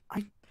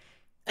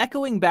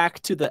echoing back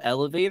to the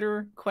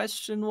elevator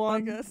question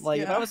one. guess,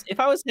 like yeah. if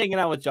I was hanging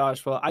out with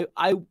Joshua,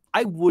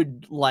 I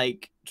would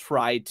like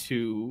try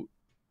to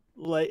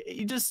like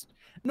you just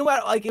no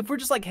matter like if we're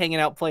just like hanging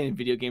out playing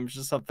video games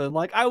or something,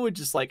 like I would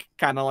just like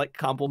kind of like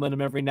compliment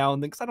him every now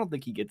and then because I don't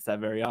think he gets that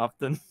very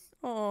often.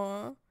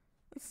 Aw,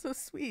 that's so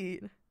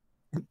sweet.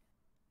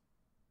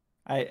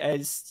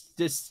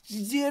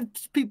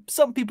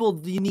 Some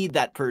people you need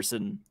that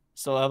person.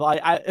 So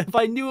if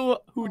I knew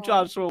who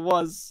Joshua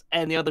was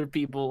and the other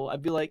people,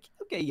 I'd be like,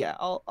 okay, yeah,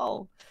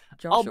 I'll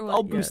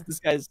boost this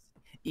guy's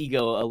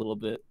ego a little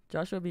bit.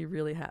 Joshua would be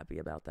really happy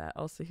about that.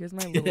 Also, here's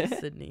my little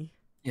Sydney.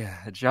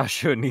 Yeah,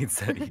 Joshua needs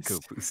that ego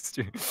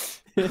booster.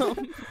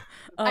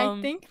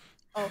 I think.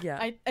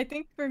 yeah. I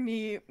think for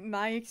me,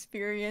 my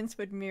experience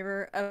would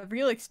mirror a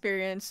real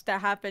experience that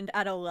happened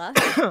at a Lush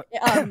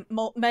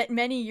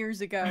many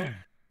years ago.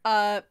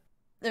 There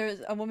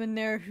was a woman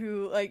there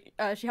who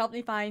she helped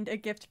me find a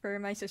gift for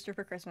my sister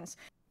for Christmas,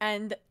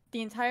 and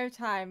the entire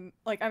time,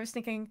 I was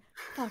thinking,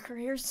 fuck, her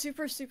hair's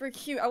super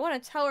cute. I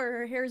want to tell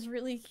her hair's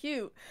really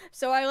cute.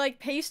 So I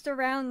paced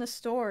around the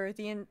store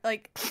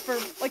for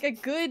a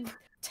good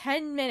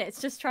 10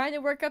 minutes, just trying to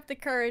work up the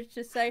courage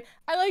to say,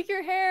 I like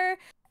your hair,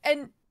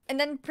 and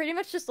then pretty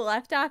much just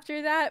left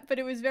after that, but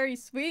it was very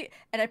sweet,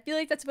 and I feel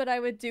like that's what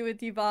I would do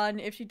with Yvonne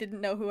if she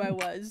didn't know who I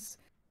was.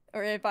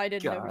 Or if I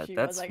didn't know who she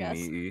was, I guess.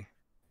 Me.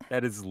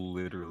 That is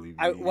literally me.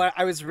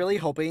 I was really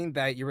hoping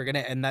that you were gonna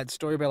end that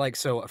story by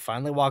so I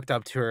finally walked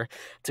up to her,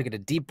 took a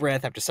deep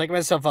breath after psyching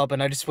myself up,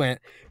 and I just went,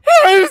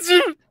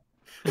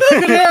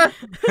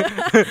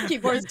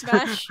 keyboard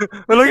smash.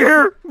 Look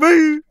here,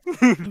 me.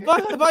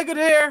 my good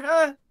hair.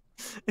 Huh?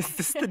 Is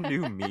this the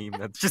new meme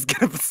that's just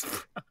gonna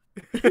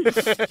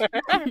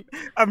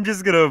I'm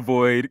just gonna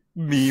avoid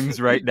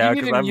memes right now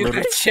because I'm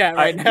literally chat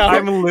right now.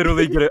 I'm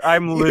literally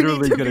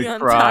gonna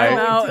cry.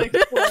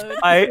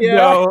 I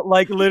know,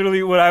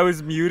 literally when I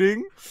was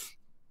muting,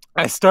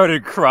 I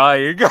started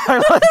crying.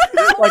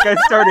 I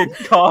started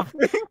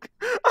coughing.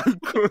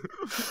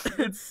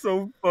 It's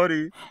so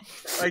funny.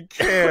 I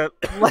can't.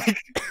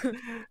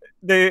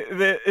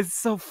 It's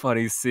so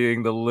funny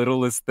seeing the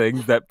littlest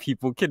things that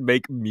people can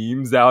make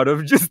memes out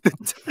of.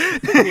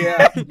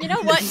 Yeah. You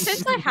know what?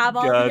 Since I have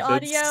all the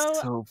audio,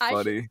 that's so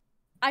funny.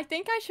 I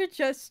think I should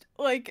just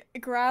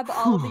grab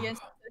all the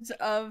instances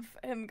of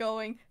him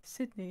going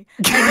Sydney.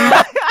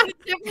 And,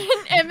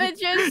 different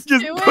images.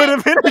 Just to put it.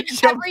 him in a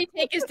jump. Every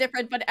take is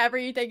different, but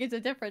everything is a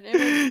different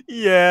image.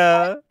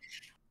 Yeah.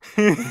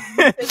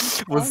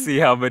 We'll see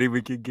how many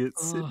we can get,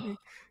 Sydney.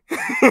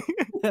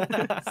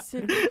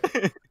 Sydney.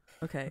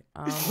 Okay.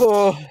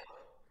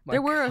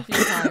 There were a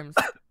few times.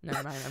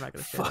 Never mind. I'm not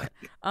gonna say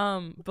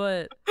that.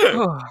 But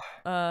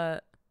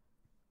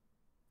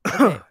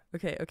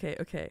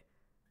okay.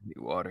 Need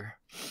water.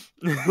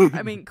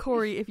 I mean,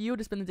 Corey, if you would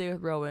have spent the day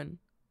with Rowan.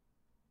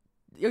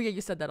 Oh yeah,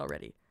 you said that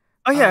already.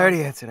 Oh yeah, I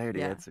already answered.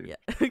 Yeah.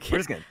 Okay. We're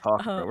just gonna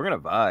talk, bro. We're gonna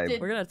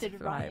vibe.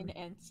 Did Ryan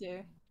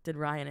answer? Did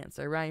Ryan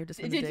answer? Ryan, you just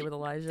spent the day with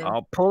Elijah.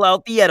 I'll pull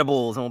out the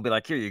edibles and we'll be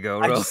like, here you go,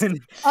 Rowan.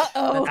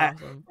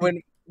 Awesome.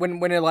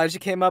 When Elijah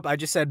came up, I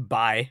just said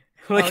bye.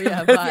 Oh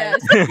yeah, bye.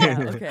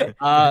 Yeah, okay.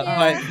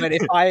 But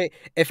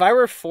if I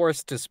were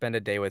forced to spend a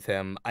day with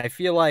him, I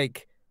feel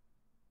like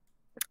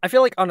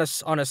on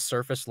a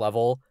surface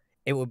level,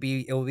 it would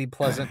be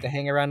pleasant to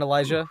hang around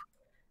Elijah,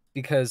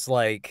 because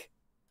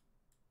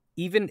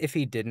even if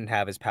he didn't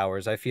have his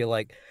powers, I feel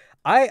like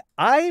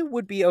I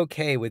would be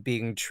okay with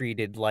being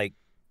treated like,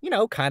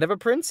 kind of a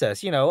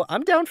princess.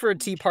 I'm down for a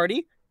tea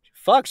party.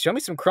 Fuck, show me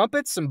some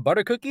crumpets, some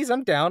butter cookies.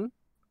 I'm down.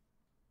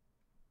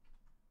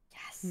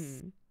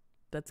 Yes.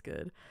 That's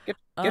good. Get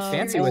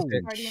fancy with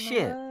it.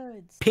 Shit.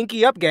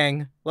 Pinky up,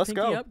 gang. Let's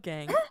go. Pinky up,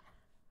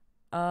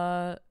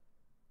 gang.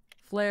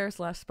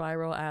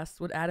 Flare/Spiral asks,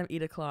 would Adam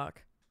eat a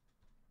clock?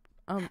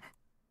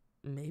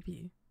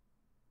 Maybe.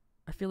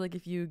 I feel like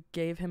if you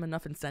gave him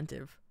enough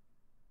incentive.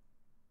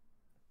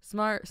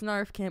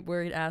 Snarf Camp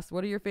Worried asks,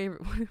 what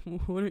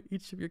are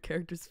each of your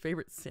characters'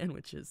 favorite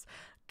sandwiches?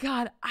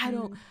 God, I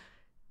don't.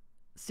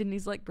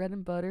 Sydney's like bread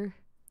and butter.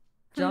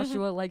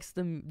 Joshua likes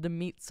the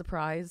meat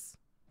surprise.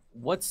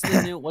 What's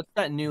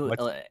that new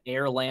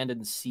air, land,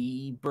 and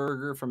sea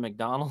burger from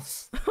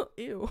McDonald's?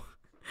 Ew.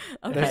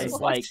 Okay. There's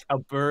like a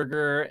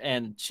burger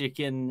and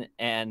chicken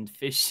and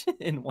fish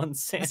in one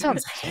sandwich. That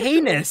sounds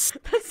heinous.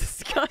 That's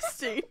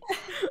disgusting.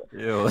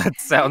 Ew, that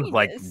sounds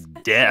like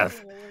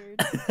death.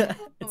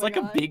 It's like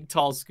a big,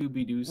 tall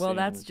Scooby-Doo sandwich. Well,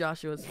 that's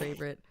Joshua's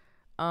favorite.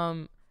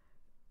 And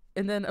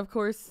then, of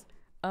course,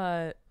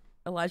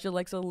 Elijah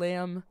likes a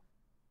lamb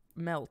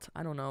melt.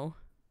 I don't know.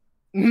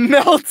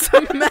 Melt,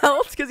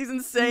 because he's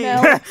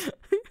insane.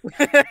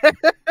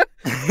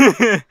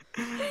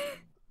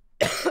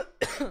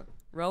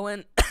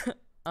 Rowan,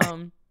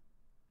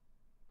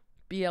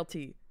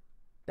 BLT,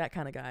 that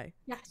kind of guy.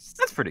 Yes,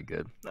 that's pretty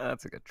good.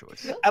 That's a good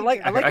choice. I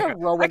like how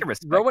Rowan. I can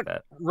respect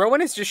that.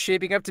 Rowan is just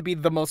shaping up to be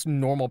the most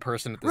normal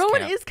person at this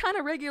Rowan camp. is kind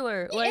of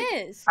regular. He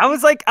is. I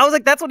was like,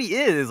 that's what he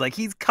is. Like,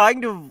 he's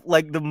kind of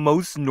like the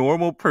most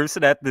normal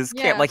person at this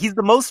camp. Like, he's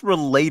the most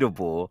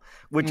relatable,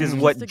 which is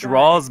what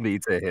draws me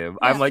to him.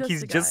 I'm like,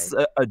 he's just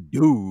a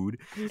dude.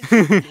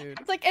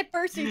 It's like at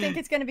first you think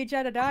it's gonna be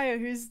Jedediah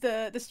who's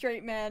the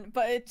straight man,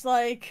 but it's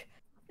like,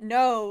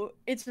 no,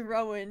 it's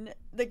Rowan,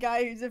 the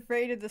guy who's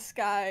afraid of the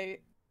sky.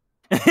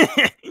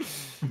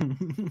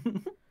 Listen,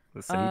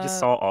 he just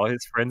saw all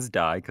his friends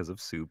die because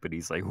of soup, and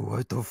he's like,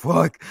 what the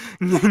fuck?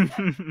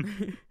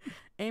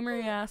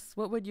 Amory asks,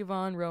 what would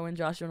Yvonne, Rowan,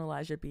 Joshua, and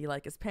Elijah be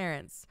like as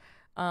parents?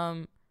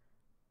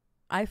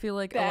 I feel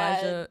like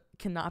Elijah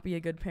cannot be a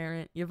good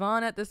parent.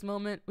 Yvonne at this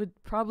moment would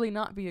probably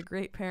not be a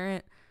great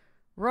parent.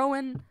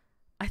 Rowan,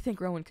 I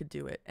think Rowan could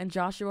do it. And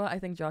Joshua, I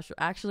think Joshua.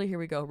 Actually, here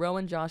we go.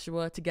 Rowan,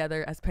 Joshua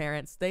together as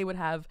parents. They would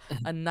have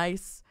a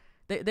nice.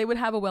 They would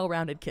have a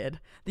well-rounded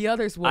kid. The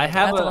others wouldn't.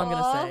 That's all I'm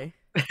gonna say.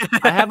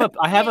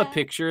 I have a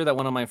picture that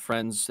one of my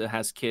friends that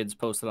has kids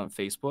posted on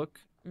Facebook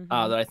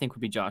that I think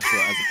would be Joshua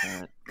as a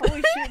parent.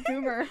 Holy shit,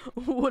 boomer.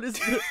 What is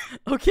the...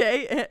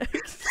 Okay.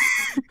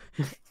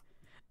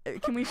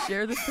 Can we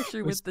share this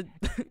picture with the...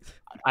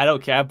 I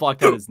don't care. I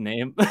blocked out his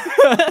name.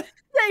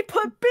 They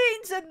put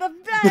beans in the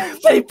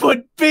vent! They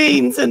put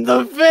beans in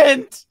the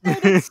vent! They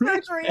did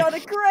surgery on a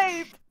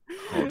grape!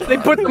 They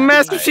put the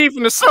Master Chief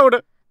in the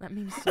soda! That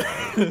means so.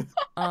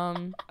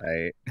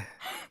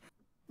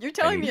 You're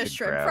telling me need a to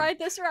shrimp grab- fried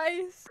this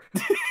rice?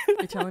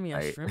 You're telling me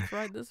I shrimp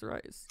fried this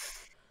rice?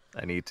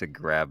 I need to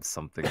grab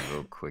something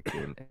real quick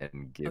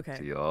and give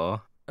to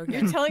y'all. Okay.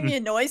 You're telling me a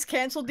noise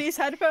canceled these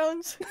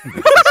headphones?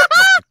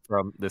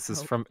 This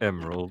is from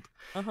Emerald.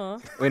 Uh-huh.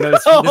 Wait, no,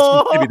 this is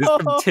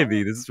from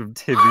Tibby. This is from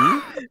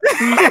Tibby.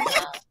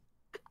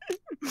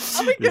 This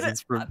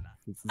is from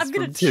Tibby. I'm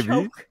gonna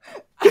choke.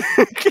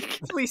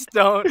 Please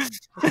don't.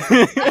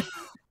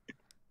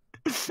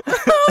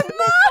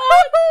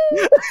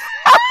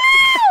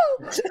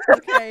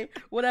 Okay,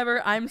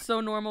 whatever. I'm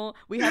so normal.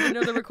 We have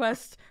another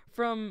request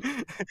from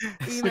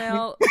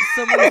email.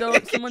 Someone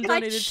donated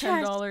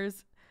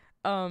 $10.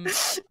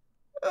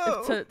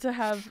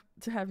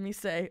 To have me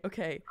say,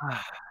 okay.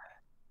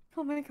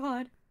 Oh my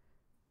god.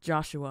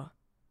 Joshua,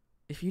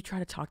 if you try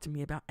to talk to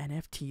me about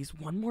NFTs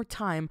one more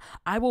time,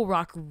 I will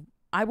walk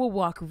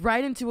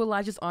right into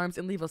Elijah's arms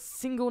and leave a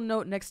single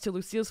note next to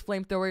Lucille's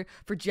flamethrower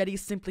for Jetty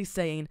simply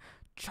saying,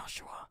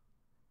 Joshua.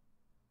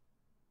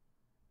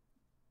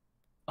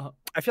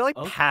 I feel like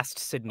past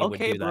Sydney would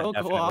do that, bro,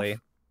 definitely.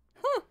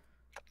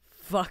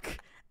 Fuck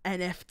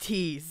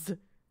NFTs.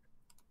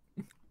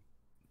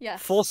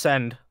 Yes. Full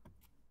send.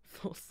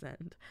 Full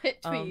send.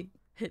 Hit tweet.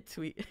 Hit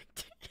tweet.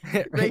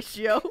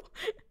 Ratio.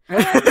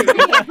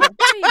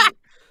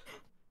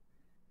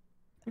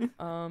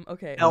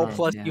 Okay. L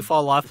plus you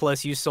fall off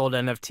plus you sold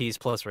NFTs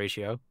plus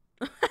ratio.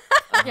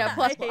 Yeah,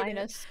 plus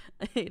minus.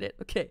 I hate it.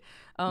 Okay.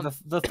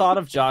 The thought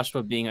of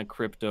Joshua being a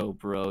crypto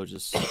bro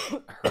just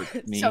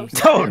hurt me.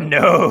 Oh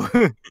no!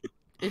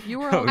 If you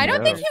were, I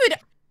don't think he would.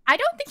 I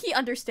don't think he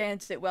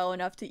understands it well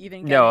enough to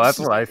even. Get No, that's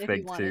into what I it if he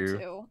think wanted too.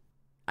 to.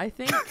 I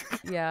think,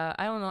 yeah,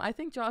 I don't know. I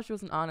think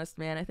Joshua's an honest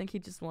man. I think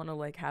he'd just want to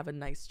like have a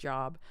nice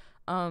job.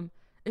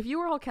 If you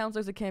were all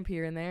counselors at camp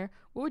here and there,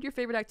 what would your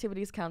favorite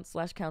activities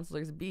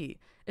counselors be?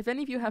 If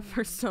any of you have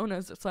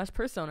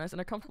personas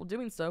and are comfortable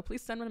doing so,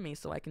 please send them to me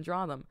so I can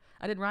draw them.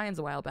 I did Ryan's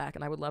a while back,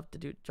 and I would love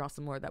to draw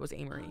some more. That was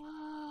Amory.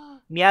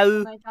 Meow.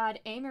 Oh my god,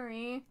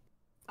 Amory.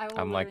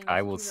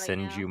 I will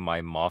send you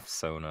my moth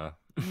sona.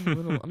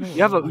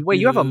 You have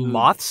a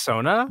moth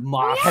sona?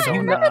 Oh, yeah, I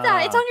remember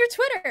that. It's on your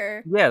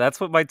Twitter. Yeah, that's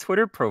what my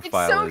Twitter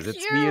profile so is.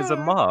 It's me as a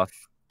cute. moth.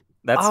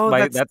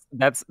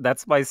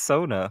 That's my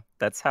sona.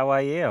 That's how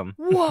I am.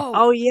 Whoa.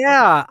 Oh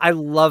yeah, I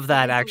love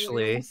that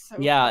actually.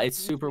 Yeah, it's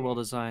super well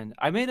designed.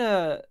 I made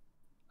a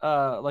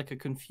like a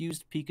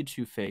confused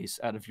Pikachu face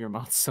out of your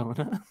mouth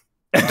Sona.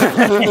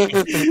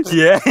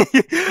 Yeah.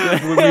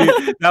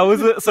 That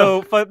was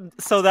so fun.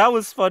 So that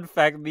was fun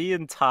fact. Me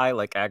and Ty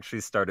like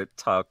actually started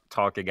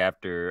talking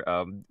after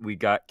we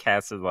got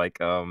cast as like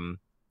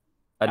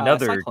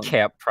another Cyclone.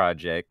 camp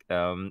project.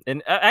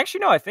 And actually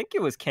no, I think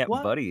it was Camp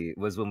What? Buddy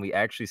was when we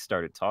actually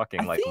started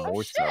talking like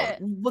more so.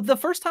 Well, the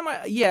first time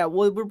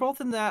we're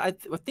both in that.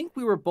 I think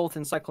we were both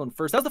in Cyclone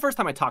first. That was the first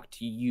time I talked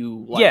to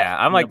you. Like, Yeah,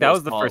 I'm like that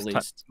was the Call, first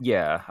time.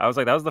 Yeah, I was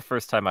like that was the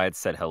first time I had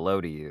said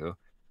hello to you.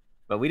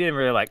 But we didn't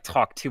really like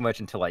talk too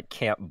much until like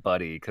Camp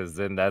Buddy, because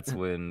then that's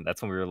when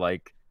we were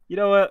like, you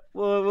know what,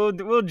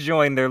 we'll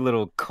join their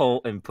little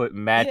cult and put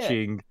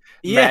matching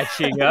surprise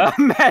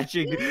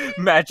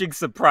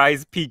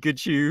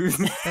Pikachus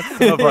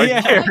of our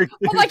characters.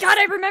 Oh my god,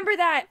 I remember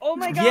that. Oh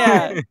my god.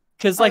 Yeah,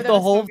 because like that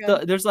was so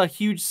good. there's a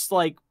huge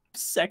like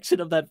section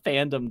of that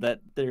fandom that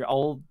they're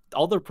all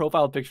their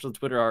profile pictures on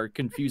Twitter are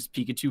confused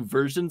Pikachu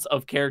versions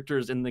of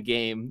characters in the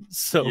game.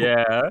 So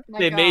yeah,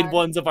 they made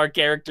ones of our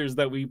characters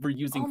that we were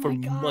using for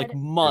like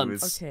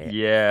months. Okay.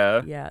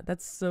 Yeah,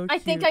 that's so cute. I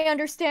think I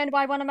understand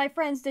why one of my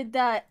friends did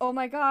that. Oh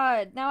my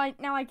god. Now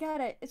I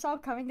get it. It's all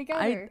coming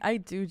together. I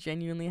do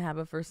genuinely have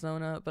a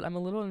persona, but I'm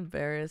a little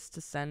embarrassed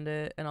to send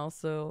it, and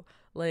also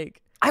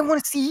like I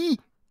want to see.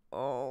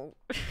 Oh.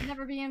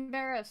 Never be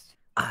embarrassed.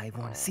 I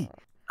want to see.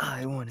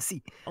 I want to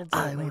see.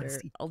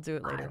 I'll do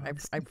it later.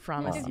 I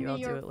promise you I'll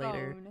do it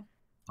later.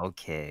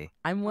 Okay.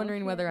 I'm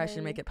wondering whether I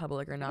should make it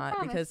public or not,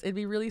 because it'd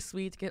be really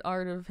sweet to get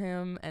art of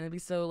him, and it'd be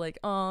so like,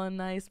 oh,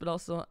 nice, but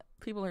also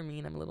people are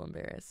mean. I'm a little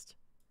embarrassed.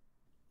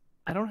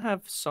 I don't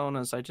have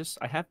Sonas.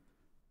 I have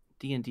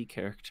D&D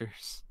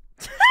characters.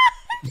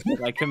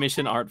 that I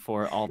commission art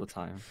for all the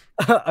time.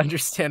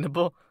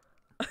 Understandable.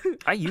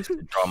 I used to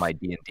draw my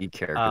D&D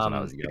characters when I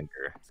was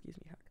younger. Excuse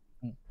me.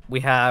 We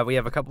have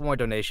a couple more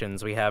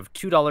donations. We have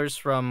 $2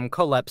 from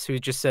Coleps, who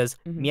just says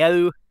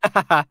meow.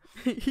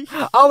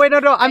 Oh wait,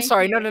 no, I'm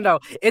sorry, no.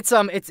 It's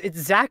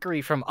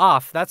Zachary from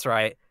Off. That's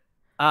right.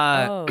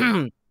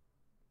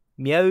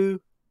 Meow.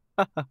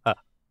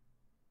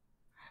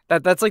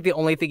 That's like the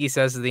only thing he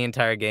says the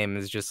entire game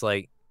is just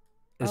like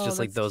Oh, like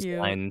that's those cute.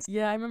 lines.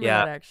 Yeah, I remember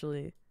Yeah. that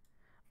actually.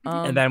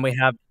 And then we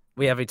have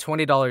a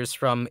 $20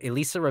 from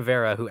Elisa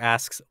Rivera who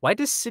asks, "Why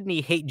does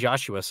Sydney hate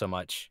Joshua so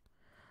much?"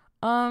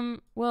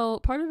 Well,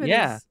 part of it is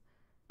Yeah.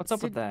 What's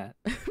up with that?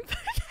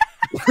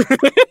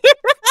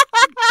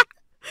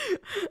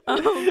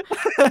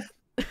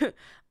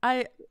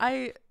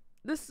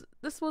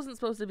 This wasn't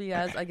supposed to be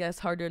as, I guess,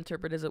 hard to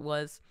interpret as it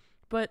was,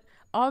 but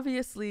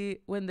obviously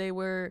when they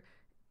were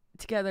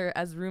together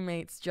as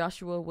roommates,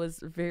 Joshua was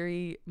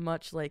very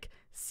much like,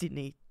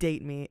 Sydney,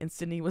 date me, and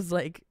Sydney was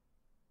like,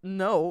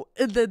 no,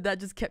 and then that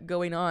just kept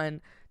going on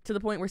to the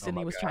point where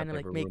Sydney was trying to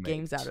like make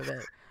games out of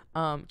it.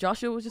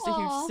 Joshua was just a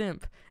huge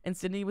simp, and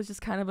Sydney was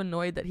just kind of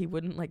annoyed that he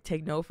wouldn't like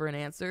take no for an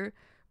answer.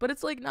 But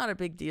it's like not a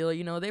big deal,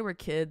 you know. They were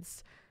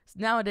kids.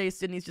 Nowadays,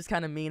 Sydney's just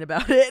kind of mean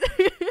about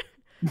it.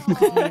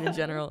 Just mean in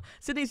general.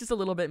 Sydney's just a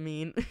little bit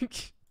mean.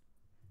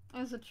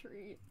 As a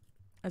treat.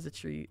 As a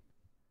treat.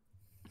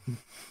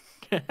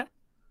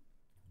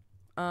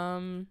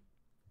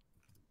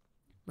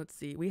 Let's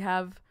see. We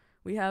have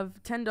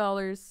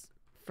 $10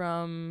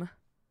 from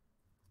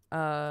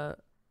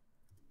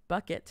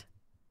Bucket,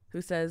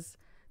 who says,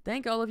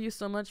 "Thank all of you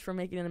so much for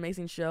making an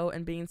amazing show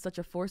and being such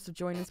a force of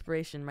joy and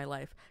inspiration in my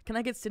life. Can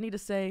I get Sydney to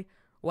say,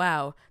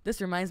 wow,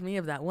 this reminds me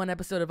of that one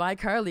episode of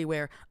iCarly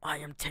where I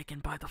am taken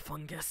by the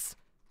fungus."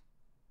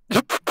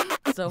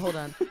 So hold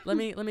on. Let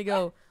me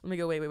go.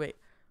 Wait.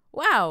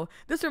 Wow,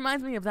 this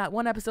reminds me of that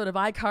one episode of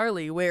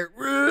iCarly where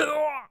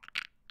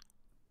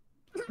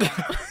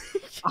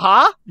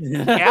Huh?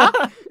 Yeah?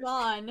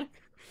 Gone.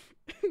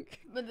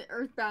 With the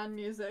Earthbound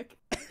music.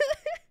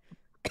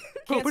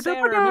 Can't say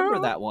I remember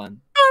that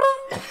one.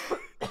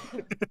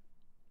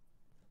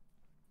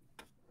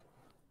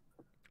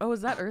 Oh,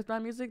 is that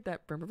Earthbound music?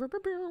 That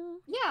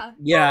Yeah.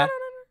 Yeah.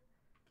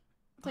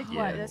 It's like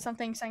what? Is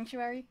something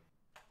Sanctuary?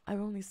 I've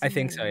only seen I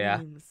think their so, yeah.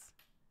 names.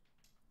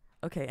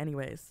 Okay,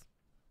 anyways.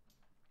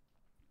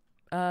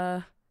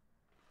 Here,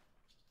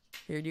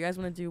 do you guys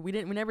want to do we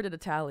never did a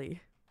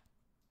tally.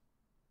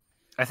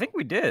 I think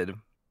we did.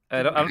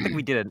 I don't think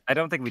we did it. I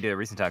don't think we did a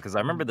recent time because I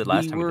remember the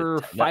last time we were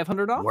did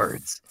 500 off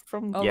words.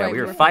 From Oh, yeah, right,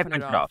 we were were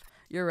 500 off.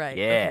 You're right.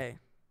 Yeah.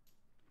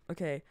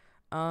 Okay.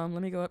 Let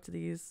me go up to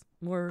these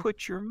more.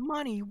 Put your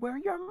money where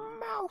your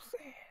mouth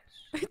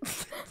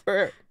is.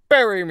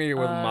 Bury me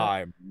with Uh,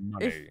 my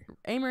money. If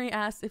Amory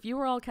asks, if you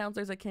were all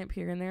counselors at Camp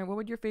Here and There, what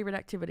would your favorite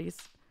activities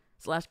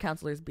 /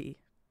 counselors be?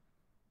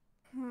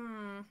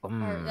 Or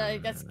I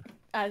guess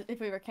if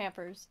we were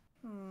campers.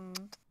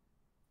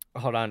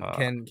 Hold on.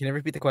 Can you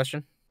repeat the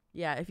question?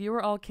 Yeah, if you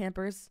were all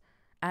campers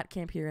at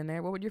Camp Here and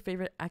There, what would your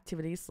favorite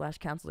activities /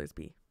 counselors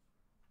be?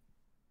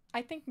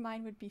 I think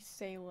mine would be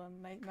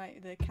Salem,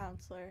 the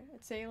counselor.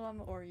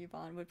 Salem or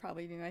Yvonne would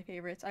probably be my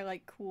favorites. I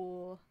like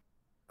cool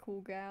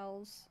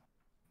gals.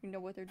 You know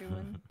what they're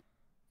doing.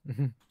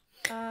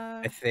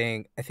 I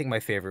think my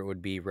favorite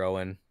would be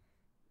Rowan.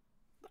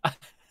 We're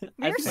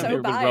think so it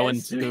would Rowan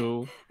biased.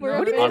 too.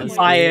 What do you mean honestly.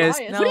 biased?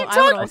 No, What are you I would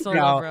talking also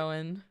about? love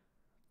Rowan.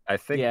 I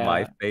think Yeah.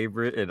 my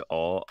favorite, in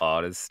all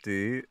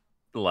honesty,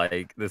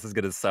 like this is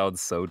gonna sound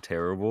so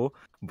terrible,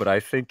 but I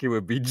think it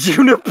would be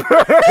Juniper.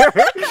 Okay,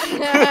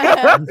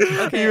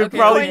 He would okay,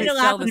 probably okay, be, sell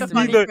laugh at this the to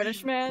funny me.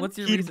 British man. What's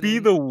your he'd be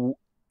reasoning?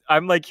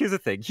 I'm like, here's the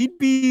thing. He'd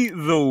be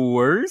the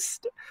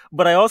worst,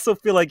 but I also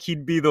feel like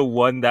he'd be the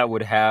one that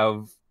would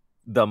have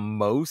the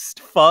most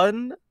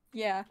fun.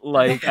 Yeah.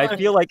 Like I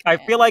feel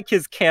Yeah. like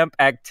his camp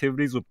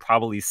activities would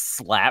probably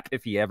slap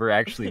if he ever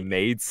actually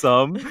made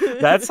some.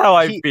 That's how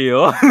I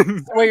feel.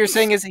 What you're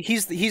saying is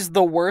he's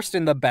the worst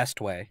in the best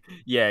way.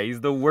 Yeah,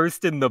 he's the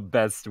worst in the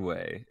best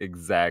way.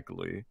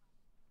 Exactly.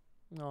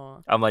 Aw.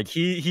 I'm like,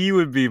 he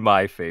would be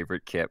my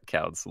favorite camp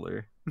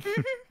counselor.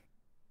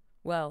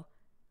 Well,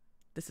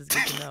 this is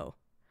good to know.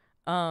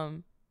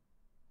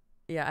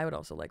 Yeah, I would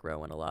also like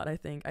Rowan a lot. I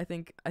think I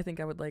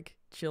would like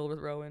chill with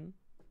Rowan,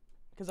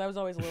 because I was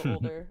always a little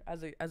older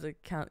as a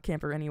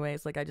camper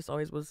anyways. Like I just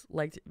always was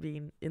liked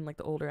being in like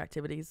the older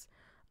activities.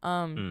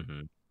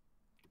 Mm-hmm.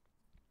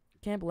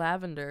 Camp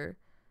Lavender,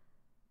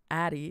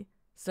 Addie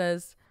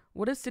says,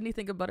 "What does Sydney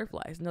think of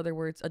butterflies? In other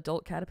words,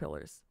 adult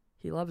caterpillars.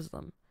 He loves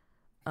them."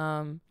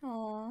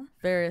 Aww.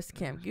 Ferris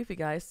Camp Goofy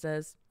Guy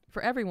says,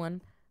 for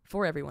everyone,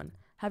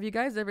 have you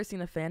guys ever seen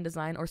a fan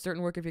design or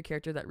certain work of your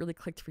character that really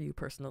clicked for you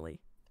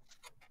personally?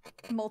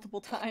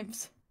 Multiple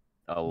times.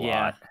 A lot.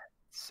 Yeah.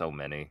 So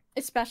many.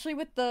 Especially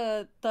with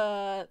the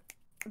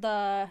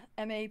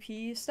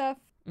MAP stuff.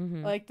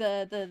 Mm-hmm. Like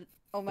the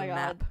oh my god.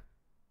 Map.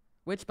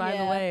 Which, by the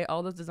Yeah. way,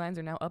 all those designs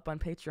are now up on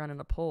Patreon in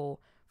a poll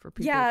for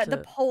people Yeah, to the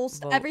polls,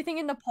 vote. everything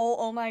in the poll.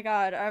 Oh my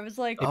god, I was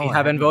like, If Oh, you I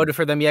haven't haven't- voted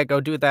for them yet,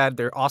 go do that.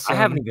 They're awesome. I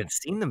haven't even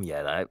seen them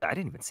yet. I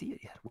didn't even see it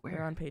yet. They're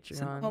Where? on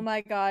Patreon. oh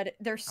my god,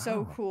 they're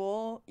so Oh.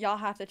 cool. Y'all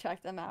have to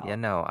check them out. Yeah,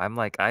 no. I'm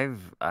like,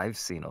 I've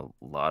seen a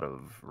lot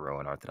of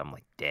Rowan art that I'm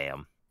like,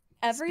 damn.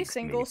 Every speaks to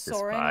me, single this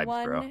Soaring vibes,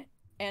 one bro.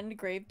 and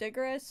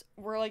Gravediggeress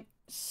were like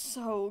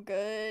so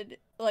good.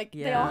 Like they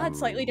Yeah. all had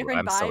slightly Ooh, different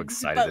I'm vibes, so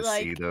excited but to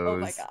like see oh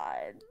my those.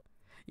 god.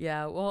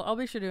 Yeah, well, I'll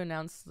be sure to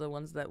announce the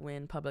ones that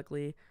win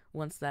publicly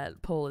once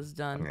that poll is I'm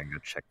done. gonna go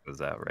check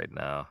those out right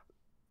now.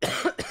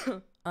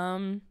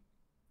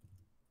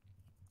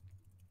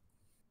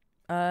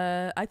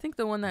 I think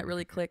the one that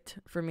really clicked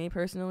for me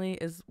personally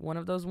is one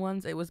of those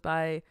ones. It was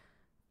by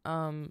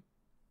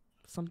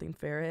something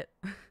Ferret.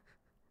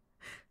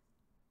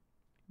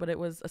 But it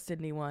was a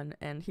Sydney one,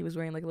 and he was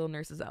wearing like a little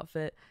nurse's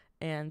outfit,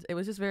 and it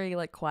was just very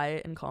like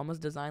quiet and calm as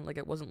design. Like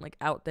it wasn't like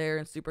out there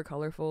and super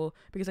colorful,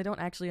 because I don't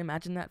actually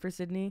imagine that for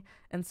Sydney.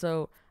 And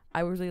so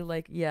I was really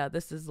like, yeah,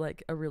 this is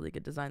like a really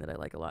good design that I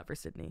like a lot for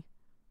Sydney.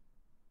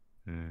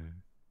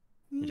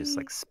 It just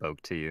like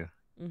spoke to you.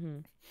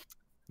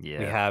 Yeah.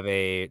 We have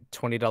a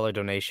 $20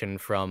 donation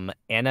from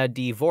Anna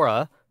D.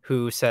 Vora,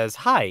 who says,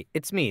 "Hi,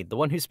 it's me, the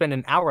one who spent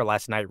an hour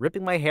last night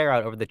ripping my hair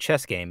out over the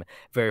chess game.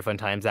 Very fun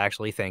times,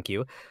 actually, thank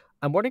you.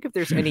 I'm wondering if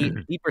there's any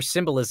deeper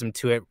symbolism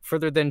to it,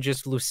 further than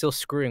just Lucille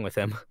screwing with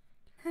him."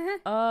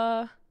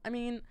 I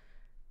mean,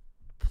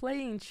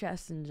 playing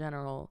chess in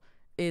general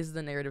is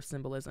the narrative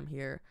symbolism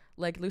here.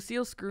 Like,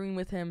 Lucille screwing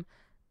with him,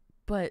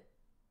 but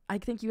I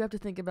think you have to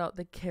think about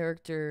the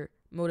character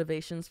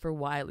motivations for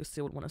why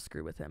Lucille would want to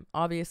screw with him.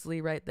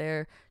 Obviously, right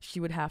there, she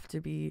would have to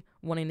be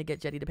wanting to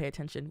get Jetty to pay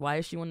attention. Why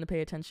is she wanting to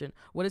pay attention?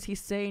 What is he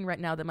saying right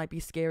now that might be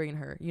scaring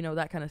her? You know,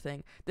 that kind of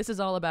thing. This is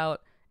all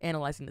about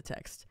analyzing the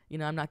text. You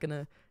know, I'm not going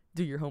to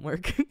do your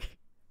homework.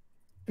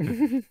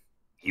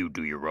 You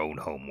do your own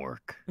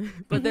homework.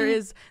 But there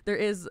is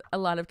a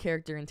lot of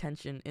character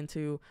intention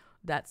into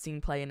that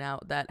scene playing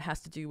out that has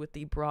to do with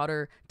the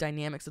broader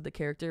dynamics of the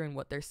character and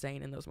what they're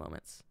saying in those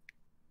moments.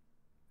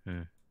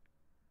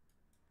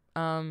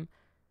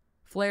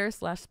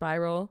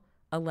 Flare/Spiral,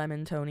 a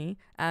lemon Tony,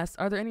 asks,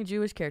 are there any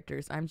Jewish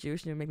characters? I'm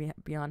Jewish and it would make me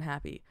beyond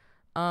happy.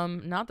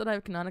 Not that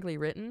I've canonically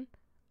written,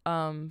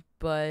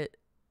 but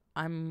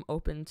I'm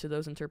open to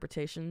those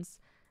interpretations,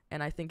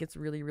 and I think it's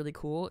really, really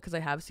cool because I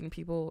have seen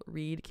people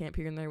read Camp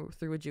Here and There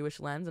through a Jewish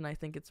lens, and I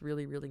think it's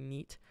really, really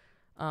neat.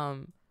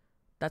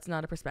 That's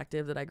not a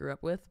perspective that I grew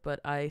up with, but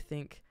I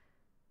think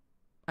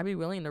I'd be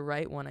willing to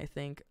write one, I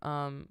think,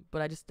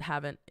 but I just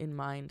haven't in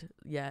mind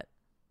yet,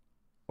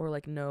 or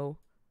like no,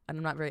 and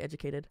I'm not very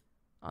educated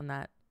on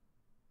that.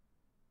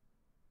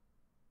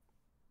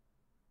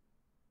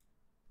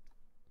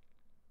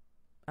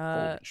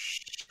 Holy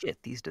shit,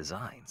 these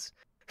designs.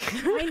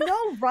 I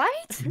know,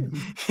 right? I'm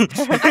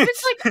just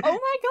like, oh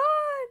my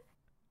god.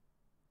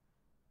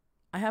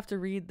 I have to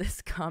read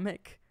this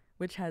comic,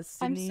 which has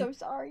Sydney I'm so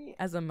sorry.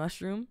 as a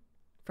mushroom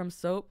from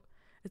Soap.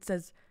 It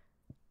says,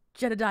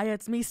 Jedediah,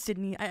 it's me,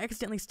 Sydney. I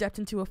accidentally stepped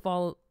into a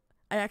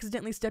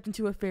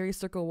fairy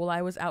circle while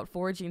I was out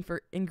foraging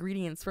for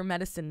ingredients for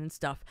medicine and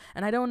stuff.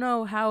 And I don't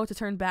know how to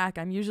turn back.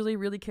 I'm usually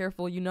really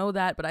careful, you know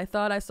that, but I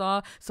thought I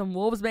saw some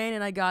wolf's bane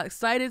and I got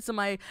excited, so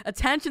my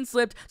attention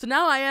slipped. So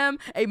now I am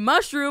a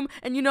mushroom,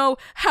 and you know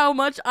how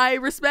much I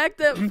respect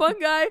the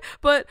fungi,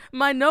 but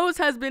my nose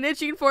has been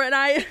itching for it, and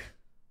I...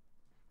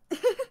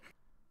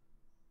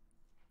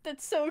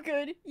 That's so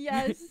good.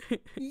 Yes.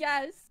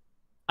 Yes.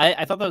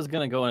 I thought that was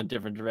going to go in a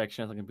different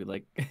direction. I was going to be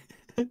like...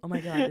 Oh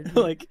my god.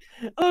 Like,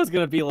 I was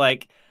going to be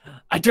like,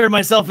 I turned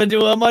myself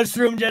into a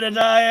mushroom,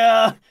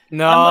 Jedediah!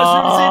 No!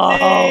 I'm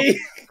Mushroom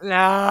Sydney!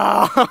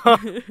 No!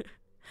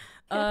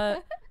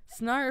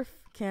 Snarf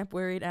Camp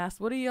Worried asks,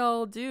 what do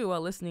y'all do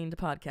while listening to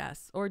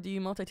podcasts? Or do you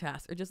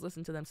multitask or just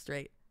listen to them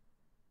straight?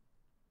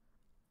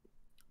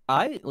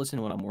 I listen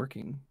when I'm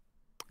working.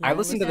 I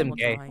listen to them while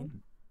gay.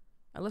 drawing.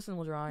 I listen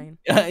while drawing.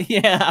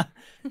 Yeah.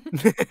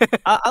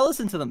 I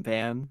listen to them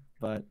pan,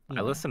 but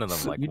I listen to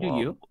them like you do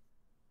you.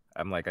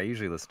 I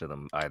usually listen to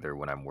them either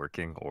when I'm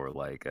working or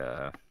like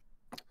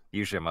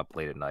usually I'm up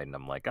late at night and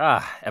I'm like,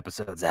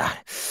 episode's out.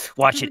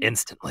 Watch it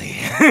instantly.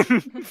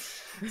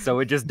 So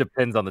it just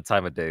depends on the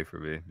time of day for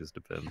me. It just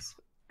depends.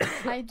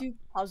 I do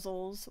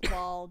puzzles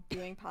while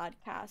doing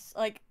podcasts.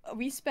 Like,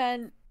 we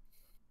spent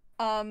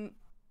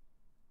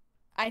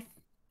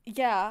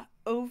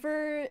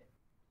over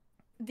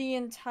the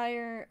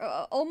entire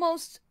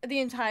almost the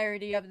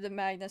entirety of the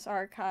Magnus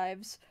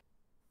archives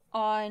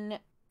on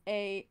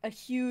a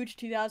huge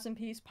 2,000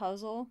 piece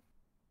puzzle.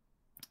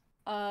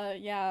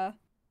 Yeah.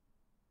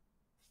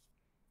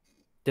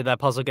 Did that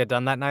puzzle get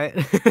done that night?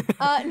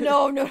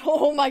 No.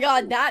 Oh my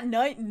god, that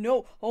night?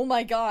 No. Oh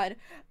my god.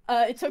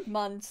 It took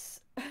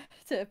months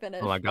to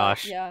finish. Oh my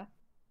gosh. Yeah.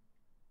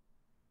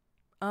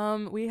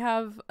 We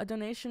have a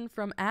donation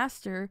from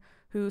Aster,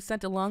 who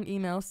sent a long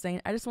email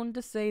saying, I just wanted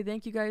to say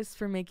thank you guys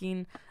for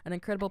making an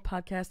incredible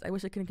podcast. I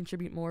wish I could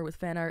contribute more with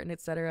fan art and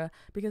etc.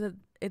 because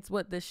it's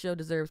what this show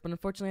deserves. But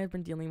unfortunately, I've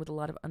been dealing with a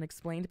lot of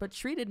unexplained but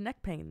treated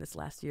neck pain this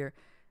last year.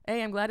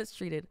 I'm glad it's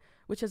treated,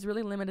 which has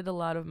really limited a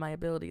lot of my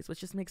abilities, which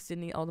just makes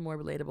Sydney all the more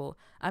relatable.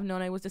 I've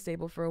known I was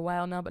disabled for a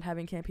while now, but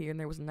having Camp Here and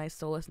There was a nice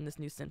solace in this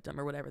new symptom,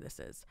 or whatever this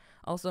is.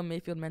 Also,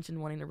 Mayfield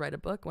mentioned wanting to write a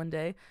book one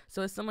day,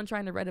 so as someone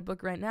trying to write a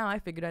book right now, I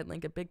figured I'd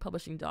link a big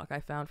publishing doc I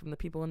found from the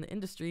people in the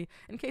industry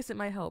in case it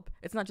might help.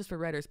 It's not just for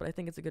writers, but I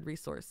think it's a good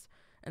resource.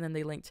 And then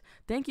they linked,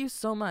 thank you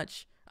so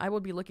much. I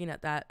will be looking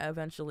at that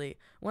eventually.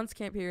 Once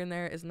Camp Here and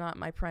There is not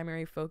my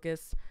primary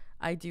focus,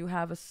 I do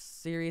have a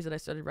series that I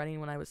started writing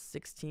when I was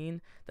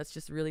 16 that's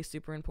just really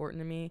super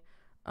important to me.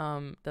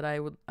 That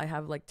I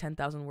have like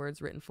 10,000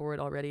 words written for it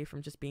already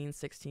from just being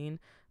 16,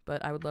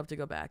 but I would love to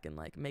go back and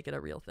like make it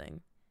a real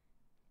thing.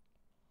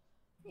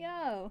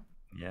 Yo.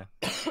 Yeah.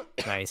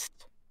 Nice.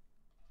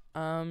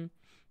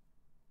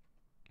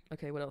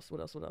 Okay, what else?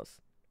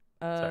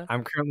 Sorry,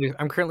 I'm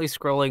currently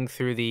scrolling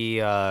through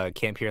the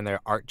Camp Here and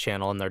There art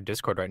channel in their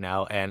Discord right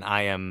now, and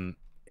I am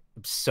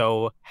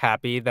so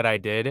happy that I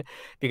did,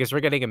 because we're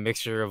getting a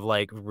mixture of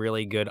like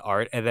really good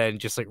art and then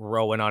just like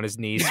Rowan on his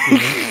knees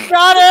screaming,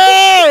 "Got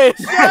it!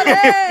 Got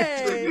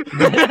it!"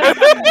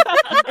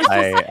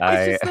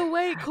 It's just the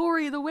way,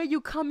 Corey, the way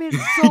you come in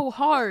so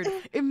hard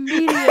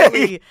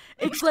immediately.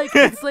 It's like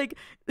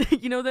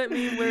you know that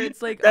meme where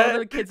it's like all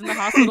the kids in the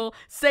hospital.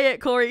 Say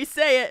it, Corey,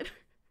 say it.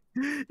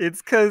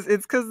 It's cause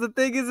the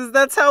thing is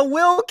that's how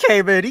Will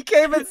came in. He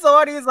came in so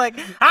hard, he was like,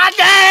 "Ah,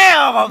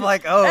 damn!" I'm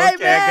like, "Oh, okay,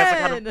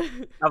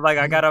 Amen.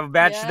 I gotta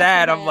match Yeah,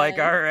 that." I'm like,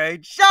 man. "All right,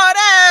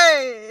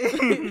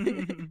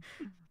 Sade!"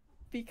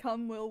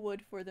 Become Willwood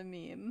for the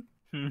meme.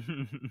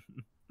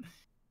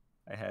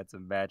 I had to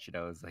match it.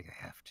 I was like, I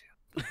have to.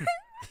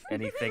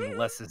 Anything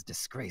less is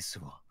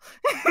disgraceful.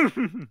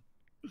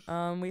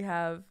 We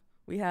have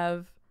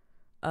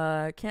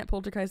Camp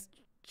Poltergeist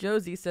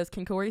Josie says,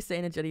 "Can Corey say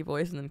in a Jetty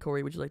voice?" And then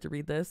Corey, would you like to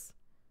read this?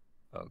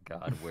 Oh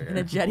God, where? In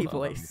a Jetty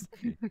Hold on, voice.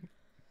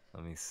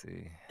 Let me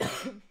see.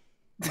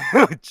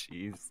 Oh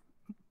jeez.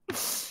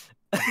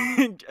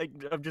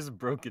 I'm just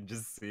broken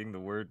just seeing the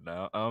word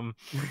now.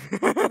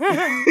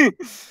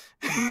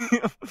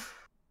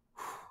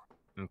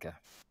 Okay.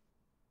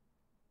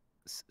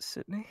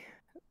 Sydney,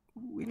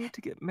 we need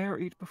to get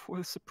married before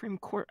the Supreme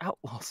Court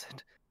outlaws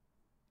it.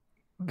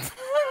 No.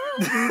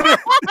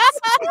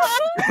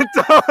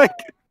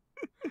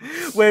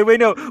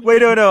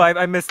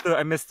 I missed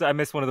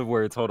one of the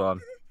words. Hold on.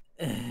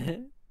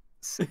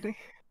 Sydney,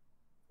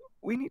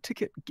 we need to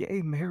get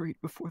gay married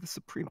before the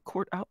Supreme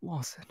Court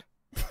outlaws it.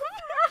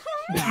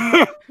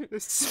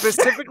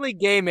 Specifically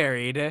gay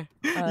married.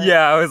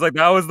 Yeah, I was like,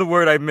 that was the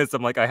word I missed.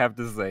 I'm like, I have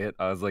to say it.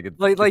 I was like,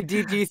 do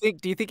you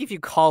think if you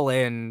call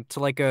in to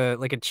like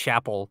a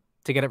chapel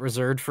to get it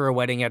reserved for a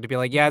wedding, you have to be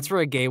like, yeah, it's for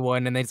a gay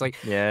one, and then it's like,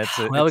 yeah,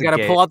 well, we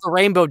gotta pull out the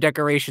rainbow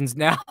decorations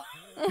now.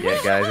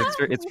 Yeah, guys,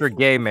 it's for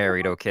gay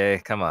married,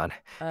 okay? Come on.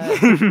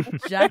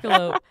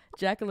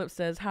 Jackalope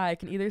says, "Hi,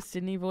 can either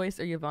Sydney voice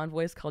or Yvonne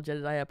voice call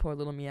Jedediah poor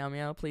little meow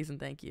meow, please and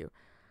thank you."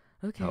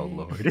 Okay. Oh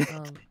Lord.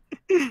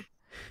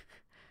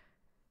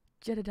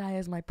 Jedediah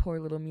is my poor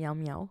little meow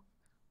meow.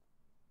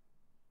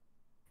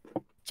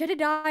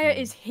 Jedediah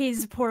is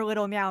his poor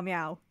little meow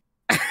meow.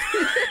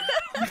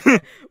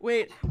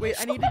 Wait,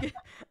 I need to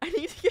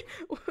get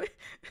wait.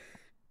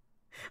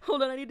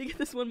 Hold on, I need to get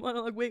this one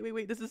monologue.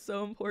 Wait, this is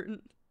so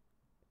important.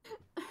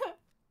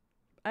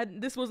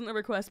 This wasn't a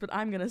request, but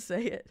I'm gonna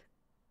say it.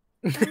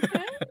 Okay.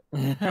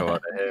 Go on I'm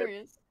ahead.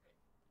 curious.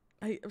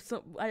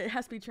 It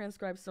has to be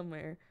transcribed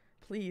somewhere.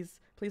 Please,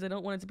 I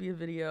don't want it to be a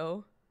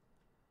video.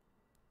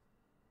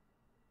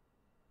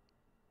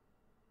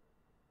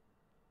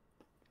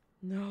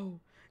 No,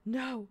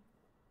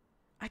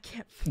 I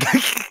can't.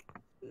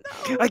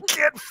 I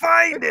can't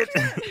find it.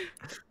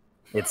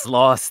 It's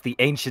lost. The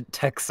ancient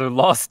texts are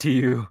lost to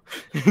you.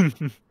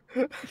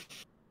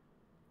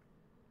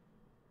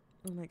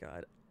 Oh my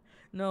God.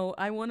 No,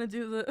 I want to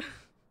do the.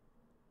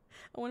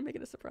 I want to make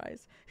it a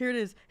surprise. Here it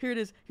is.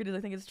 I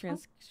think it's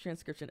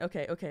transcription.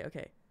 Okay.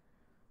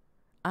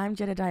 I'm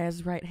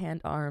Jedediah's right-hand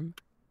arm,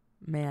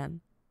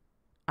 man.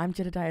 I'm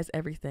Jedediah's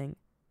everything.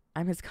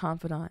 I'm his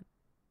confidant,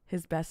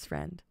 his best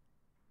friend,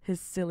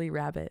 his silly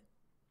rabbit.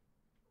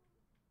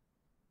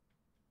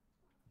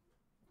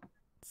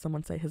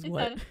 Someone say his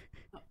what?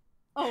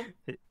 Oh.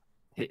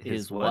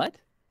 His what?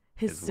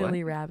 His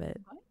silly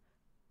rabbit.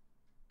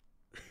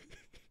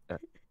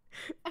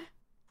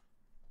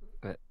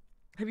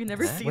 Have you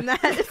never seen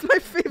that? It's my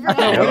favorite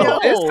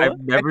video. I've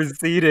never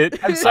seen it.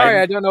 I'm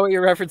sorry, I don't know what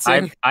you're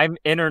referencing. I'm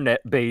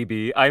internet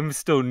baby. I'm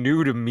still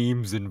new to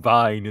memes and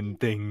Vine and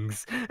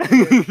things.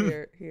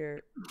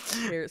 Here.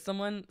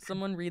 Someone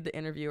read the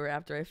interviewer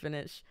after I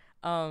finish.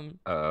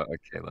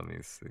 Okay, let me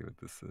see what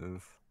this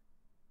is.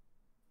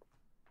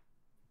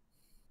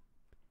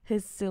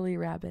 His silly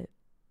rabbit.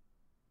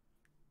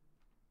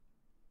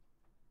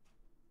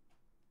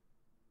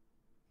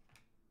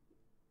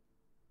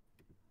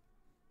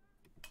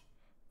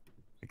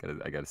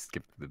 I gotta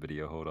skip the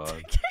video. Hold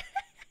on.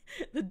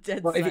 The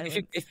dead Well, silence.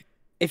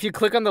 if you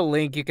click on the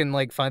link, you can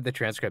like find the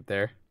transcript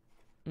there.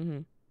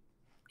 Mm-hmm.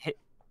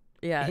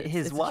 Yeah,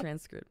 it's what? A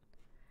transcript.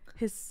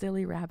 His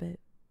silly rabbit.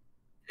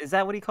 Is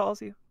that what he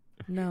calls you?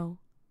 No.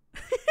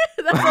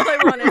 That's all I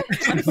wanted.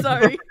 I'm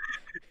sorry.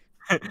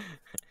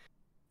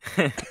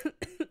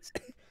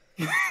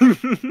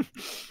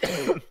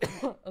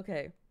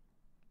 Okay.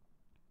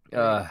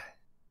 All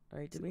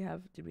right. Did we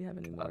have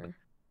any more?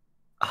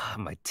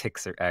 My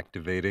ticks are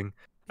activating.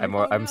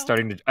 I'm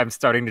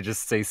starting to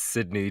just say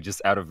Sydney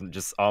just out of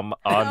just on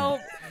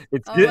Help.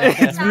 it's Oh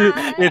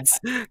my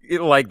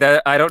like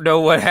that. I don't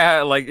know what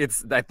like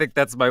it's. I think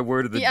that's my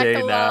word of the The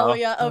day now.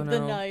 echolalia Oh of the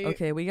no. night.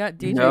 Okay, we got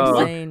DJ No.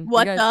 saying.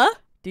 What we got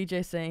the?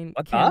 DJ saying,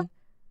 What the?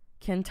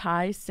 can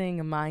Ty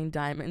sing Mine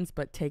Diamonds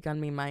but take on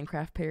me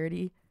Minecraft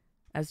parody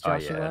as Oh, yeah.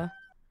 Joshua?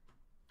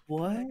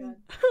 What?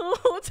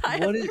 Oh, Ty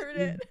What hasn't is- heard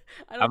it.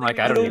 I'm like,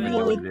 I don't even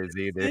know what it is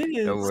either.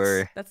 Don't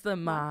worry. That's the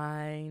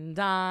Mine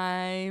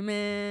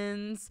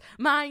Diamonds.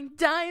 Mine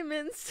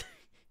Diamonds.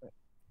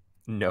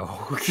 No.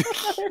 Have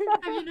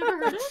you never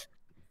heard it?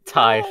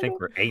 Ty, I think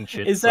we're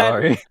ancient. Is that-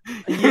 Sorry.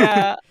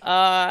 Yeah.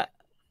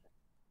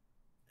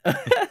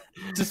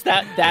 Just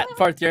that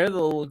part there, the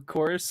little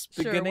chorus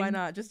Sure, beginning. why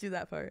not? Just do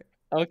that part.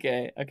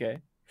 Okay.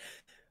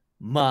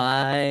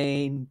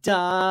 Mine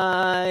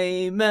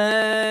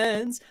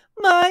diamonds,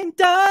 mine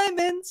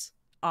diamonds.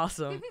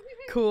 Awesome.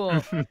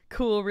 Cool.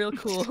 Cool. Real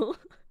cool.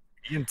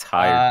 The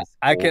entire.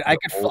 I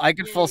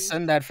could full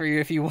send that for you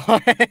if you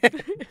want.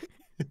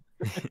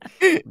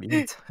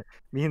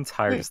 Me and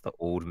Ty are just the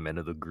old men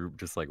of the group,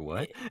 just like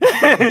what?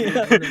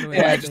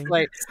 Yeah, just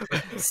like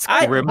I've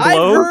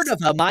Scrimblows? heard of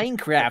a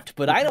Minecraft,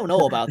 but I don't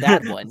know about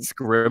that one.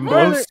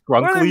 Scrimblows,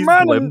 Scrunklies,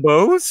 mining?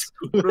 Blimbos?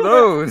 What are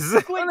those?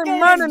 what are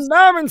mining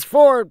diamonds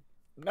for?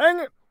 Dang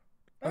it!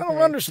 I don't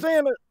Okay.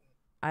 understand it.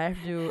 I have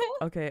to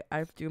I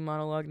have to do a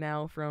monologue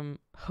now from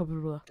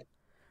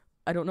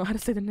I don't know how to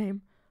say the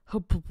name.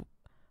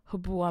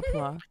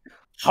 Hubuapla.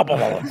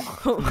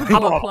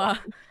 Hubuapla.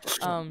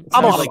 Sounds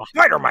like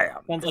Spider-Man.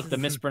 Sounds like the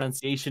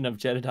mispronunciation of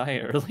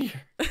Jedediah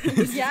earlier.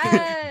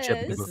 Yes.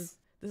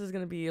 This is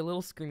gonna be a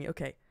little screamy.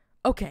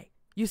 Okay.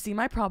 You see,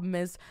 my problem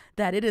is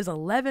that it is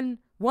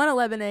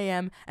 1:11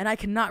 a.m. and I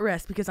cannot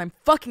rest because I'm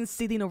fucking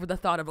seething over the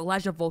thought of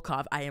Elijah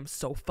Volkov. I am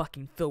so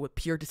fucking filled with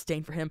pure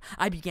disdain for him.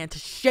 I began to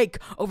shake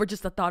over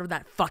just the thought of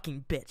that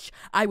fucking bitch.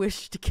 I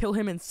wish to kill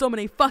him in so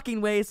many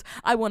fucking ways.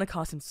 I want to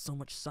cause him so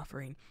much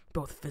suffering,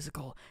 both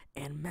physical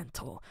and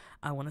mental.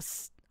 I want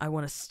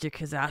to stick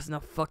his ass in a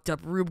fucked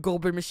up Rube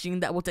Goldberg machine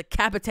that will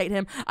decapitate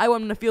him. I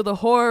want him to feel the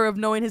horror of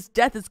knowing his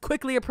death is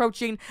quickly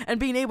approaching and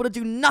being able to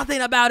do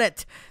nothing about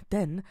it.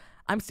 Then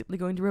I'm simply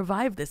going to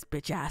revive this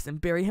bitch ass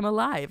and bury him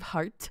alive,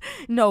 heart.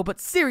 No,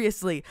 but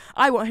seriously,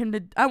 I want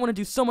to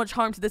do so much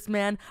harm to this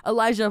man.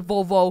 Elijah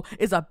Volvo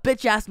is a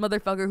bitch ass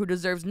motherfucker who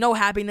deserves no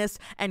happiness,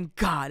 and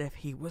God, if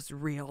he was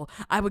real,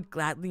 I would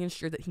gladly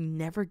ensure that he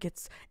never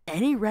gets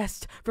any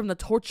rest from the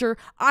torture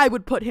I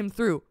would put him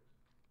through.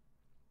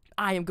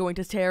 I am going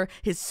to tear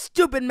his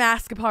stupid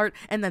mask apart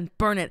and then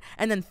burn it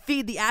and then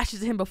feed the ashes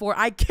to him before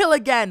I kill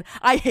again.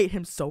 I hate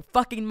him so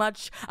fucking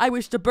much. I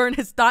wish to burn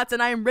his thoughts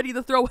and I am ready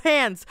to throw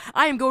hands.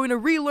 I am going to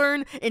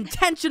relearn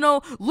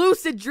intentional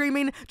lucid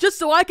dreaming just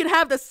so I can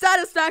have the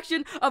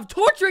satisfaction of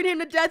torturing him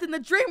to death in the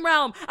dream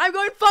realm. I'm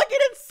going fucking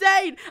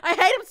insane. I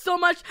hate him so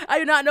much. I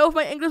do not know if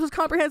my English was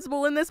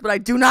comprehensible in this, but I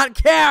do not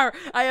care.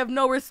 I have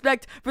no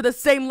respect for the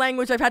same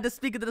language I've had to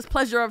speak at the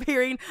displeasure of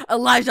hearing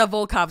Elijah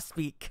Volkov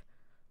speak.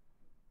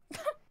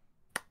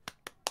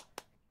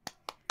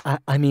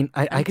 I mean,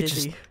 I could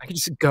just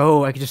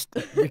go.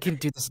 We can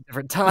do this a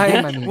different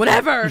time. I mean,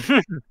 Whatever.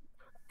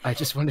 I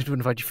just wanted to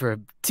invite you for a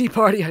tea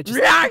party. It's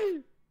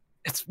fine.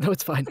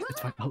 It's fine.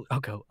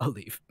 I'll go. I'll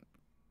leave.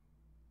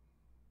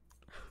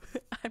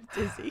 I'm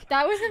dizzy.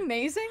 That was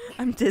amazing.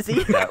 I'm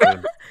dizzy.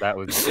 That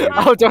was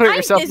beautiful. Oh, don't hurt I'm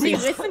yourself, dizzy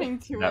please. listening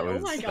to That it.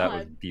 was Oh my that god.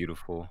 was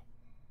beautiful.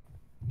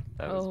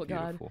 That was Oh,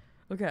 God. beautiful.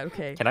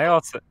 Okay.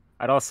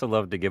 I'd also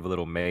love to give a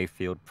little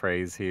Mayfield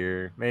praise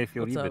here.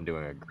 Mayfield, What's you've up? been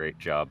doing a great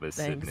job as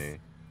Thanks. Sydney.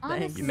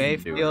 Thanks. You've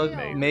been doing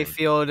amazing.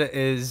 Mayfield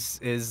is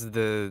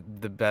the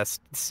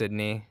best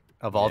Sydney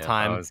of all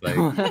time. I was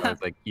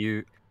like,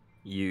 you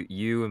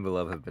and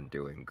Beloved have been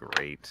doing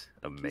great,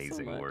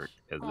 amazing much. work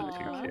as the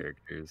two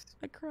characters.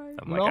 I cried.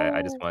 I'm like,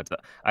 I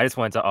just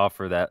wanted to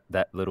offer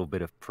that little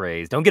bit of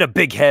praise. Don't get a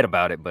big head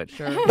about it, but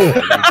Sure.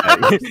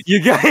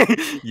 you Damn.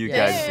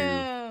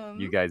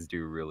 guys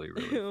do really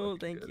Oh, fucking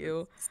thank good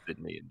you. as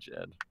Sydney and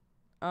Jed.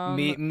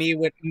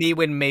 Me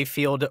when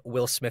Mayfield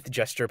Will Smith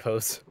gesture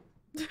pose.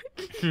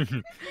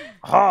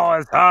 Oh,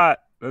 it's hot.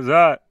 It's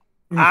hot.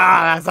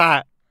 That's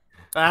hot.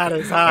 That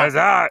is hot. That's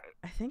hot.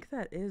 I think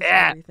that is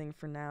Yeah. everything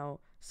for now.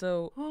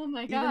 So Oh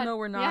my god. even though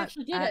we're We not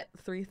actually did at it.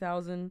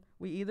 3,000,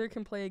 we either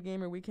can play a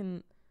game or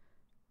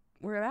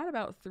we're at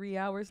about 3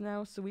 hours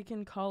now, so we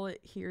can call it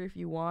here if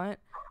you want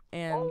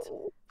and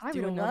I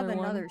do would love another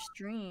one. another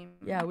stream.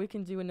 Yeah, we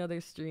can do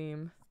another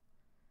stream.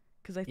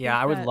 Cause I think Yeah,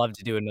 I would that- love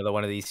to do another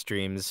one of these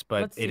streams,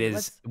 but Let's it see, is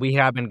let's- we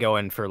have been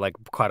going for like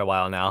quite a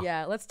while now.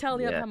 Yeah, let's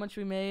tally up Yeah. how much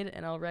we made,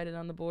 and I'll write it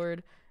on the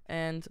board,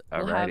 and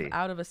we'll have Alrighty.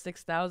 out of a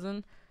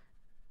 6,000.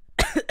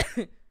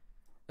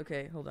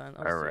 Okay, hold on.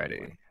 I'll see Alrighty.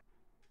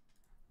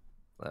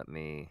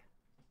 one.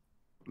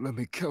 Let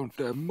me count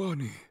that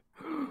money.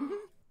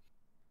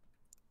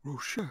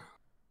 Rochelle.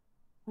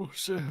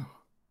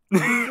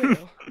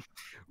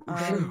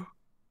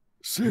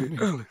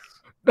 St. Alice.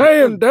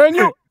 Damn,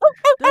 Daniel.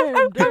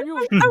 Damn, Daniel.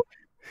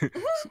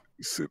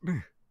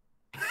 Sydney.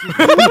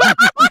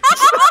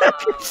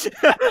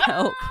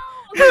 Help.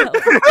 Help.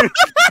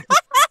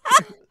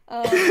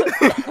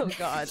 Oh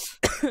God.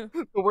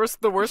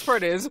 The worst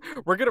part is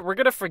we're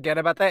gonna forget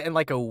about that in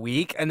like a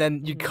week, and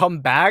then you come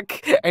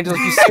back and like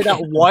you say that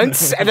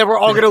once, and then we're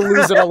all gonna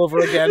lose it all over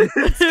again.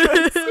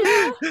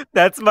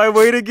 That's my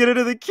way to get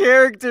into the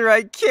character.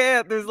 I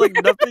can't. There's like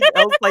nothing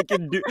else I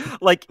can do.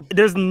 Like,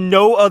 there's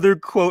no other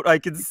quote I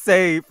can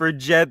say for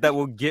Jed that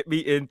will get me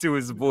into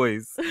his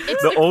voice.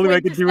 It's The only way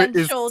I can do it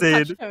is quintessential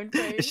Sid. touch-tone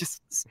It's phrase.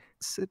 just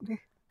Sydney.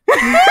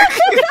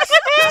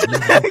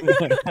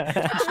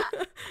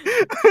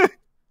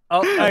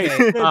 Oh, Hey,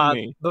 okay.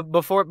 Sydney. But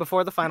before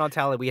the final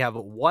tally, we have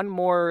one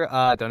more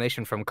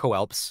donation from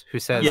Coelps, who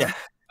says, Yeah.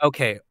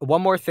 "Okay,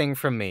 one more thing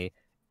from me,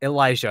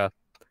 Elijah.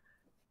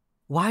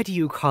 Why do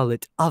you call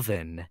it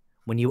oven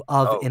when you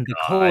Oh, in the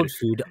God. cold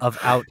food of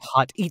out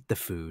hot eat the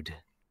food?"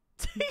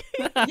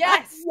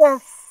 Yes.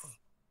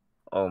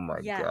 Oh my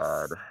Yes.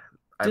 God.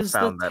 I Does the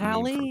found that meme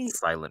from tally-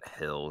 Silent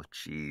Hill.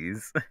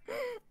 Jeez.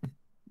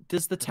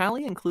 Does the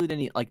tally include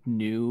any like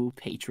new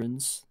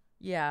patrons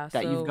Yeah.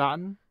 that you've so-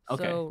 gotten?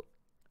 Okay. So,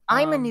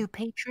 I'm a um, new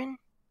patron.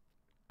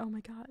 Oh my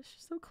gosh,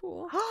 so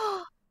cool.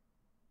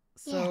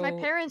 Yeah, my So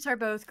parents are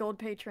both gold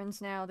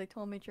patrons now. They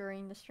told me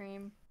during the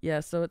stream. yeah,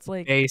 so it's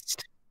like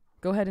Based.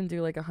 go ahead and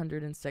do like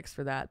 106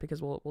 for that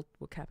because we'll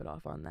cap it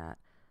off on that.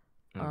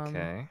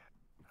 Okay.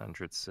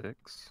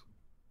 106.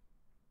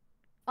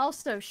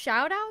 Also,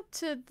 shout out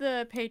to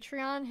the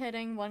Patreon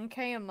hitting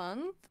 1K a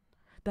month.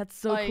 That's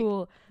so Like,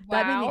 cool.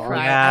 That made me wow.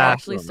 cry. Yeah. I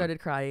actually Awesome. started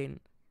crying.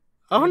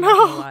 Oh I'm not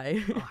gonna no!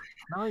 lie.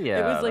 Oh yeah.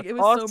 it that's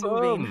was so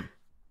moving. awesome.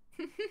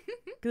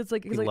 Cause it's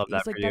like, We love that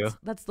it's like for you.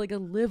 that's like a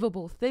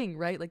livable thing,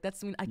 right? Like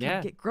that's when I can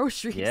Yeah. get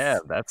groceries. Yeah,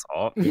 that's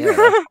all. Yeah,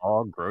 that's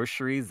all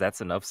groceries.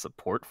 That's enough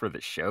support for the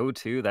show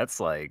too. That's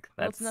like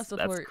Well, it's enough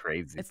that's support.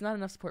 crazy. It's not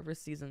enough support for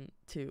season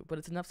 2, but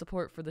it's enough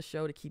support for the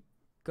show to keep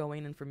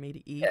going and for me to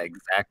eat. Yeah,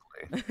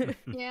 exactly.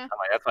 Yeah. I'm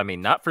like, that's what I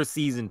mean, not for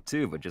season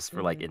 2, but just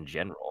for like Mhm. in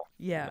general.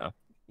 Yeah. You know?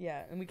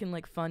 Yeah, and we can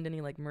like fund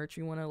any like merch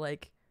we want to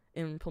like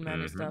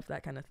implement or Mhm. stuff,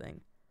 that kind of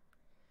thing.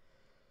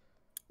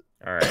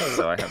 All right,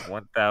 so I have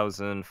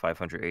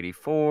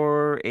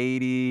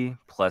 1,584.80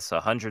 plus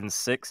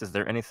 106. Is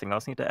there anything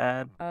else I need to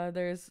add?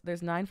 There's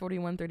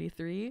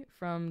 941.33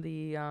 from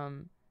the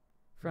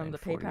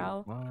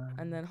PayPal,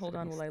 and then hold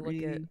on while I look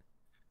at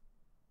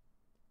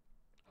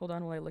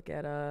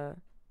 941.33.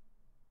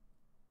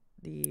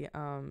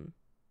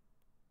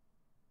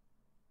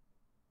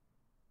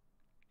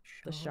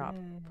 the shop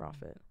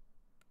profit.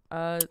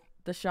 The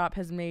shop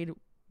has made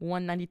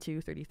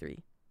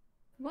 192.33.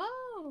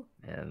 Whoa.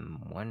 And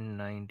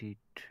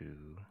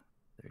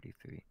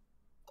 192.33.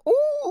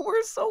 Oh,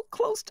 we're so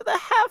close to the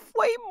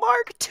halfway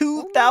mark.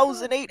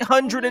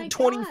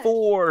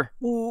 2,824.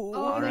 Oh,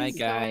 All right, that's so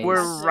guys. We're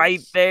impressive. right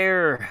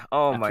there.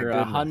 Oh my After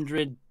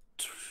goodness.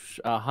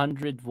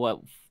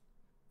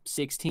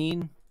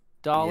 $16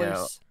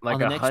 Yeah, like on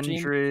the next stream,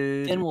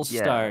 100. then we'll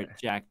yeah. start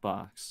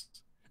Jackbox.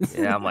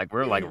 Yeah, I'm like,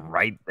 we're like Damn.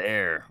 right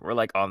there. We're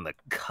like on the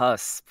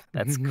cusp.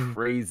 That's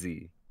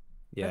crazy.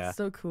 Yeah. That's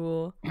so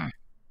cool.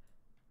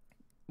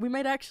 We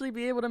might actually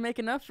be able to make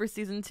enough for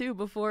season 2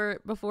 before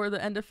the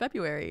end of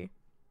February.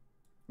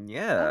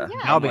 Yeah. Yeah,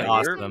 That'll be we're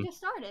awesome. gonna get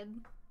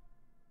started.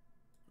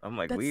 I'm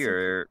like, That's we so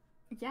are.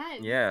 Yeah.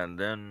 Yeah, and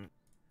then,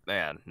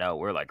 man, no,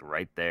 we're like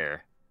right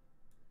there.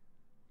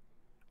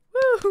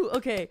 Woo!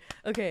 Okay.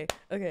 All right.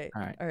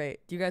 All right.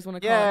 Do you guys want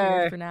to call it Yay.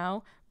 here for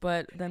now?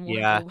 But then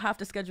Yeah. we'll have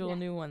to schedule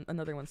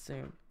another one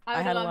soon. I I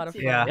would had a love lot of to.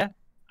 fun. Yeah. Yeah,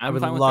 I I'm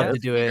would fine with love that. to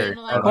do it. Maybe in,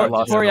 like, I would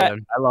love to Corey, do I- it.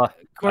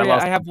 Corey,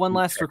 lost I have the one beat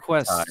last every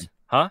request. time.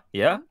 Huh?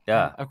 Yeah?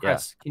 Yeah. A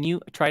request. Can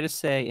you try to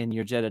say in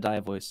your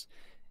Jedediah voice,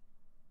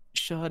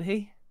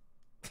 Shorty?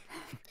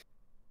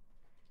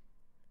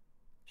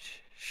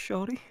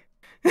 Shorty?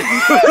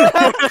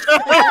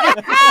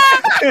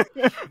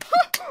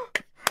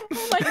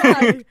 Oh my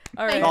god.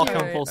 All Thank right. It's all you.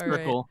 come right, full all right.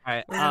 circle. All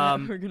right.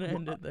 We're gonna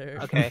end it there.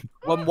 Okay.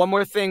 One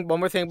more thing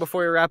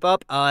before we wrap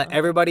up.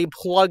 Everybody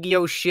plug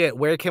your shit.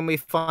 Where can we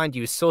find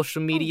you?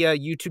 Social media,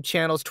 YouTube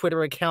channels,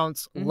 Twitter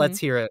accounts. Let's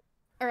hear it.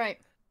 All right.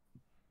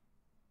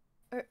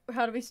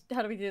 How do we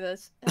do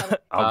this? How do-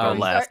 I'll Um, go we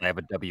last. start- I have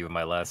a W in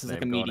my last This is name.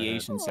 like a Go on ahead.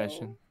 mediation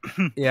session.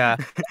 Yeah.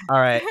 All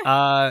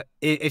right.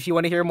 If you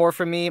want to hear more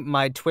from me,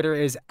 my Twitter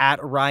is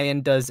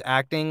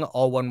 @RyanDoesActing,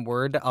 all one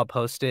word. I'll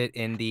post it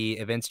in the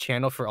events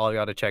channel for all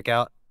y'all to check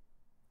out.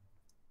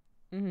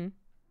 Mm-hmm.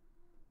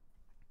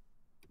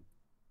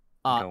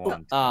 Go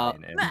on,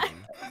 Ryan,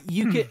 and-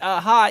 You can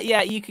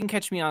you can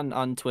catch me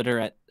on Twitter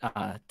at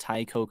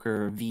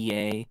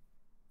TyCokerVA.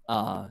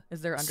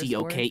 Is there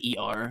underscore?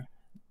 COKER.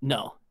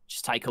 No,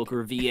 just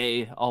TyCoker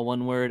VA, all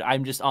one word.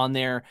 I'm just on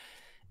there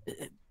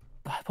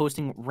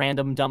posting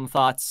random dumb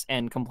thoughts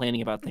and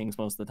complaining about things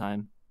most of the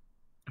time.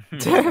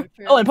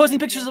 Oh, and posting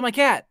pictures of my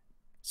cat.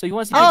 So you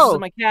want to see pictures Oh!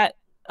 of my cat?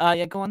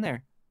 Yeah, go on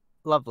there.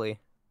 Lovely.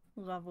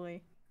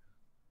 Lovely.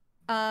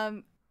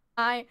 I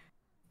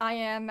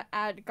am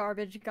at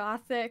Garbage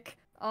Gothic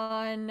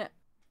on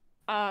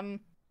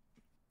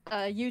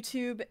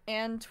YouTube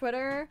and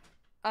Twitter.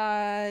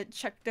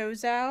 Check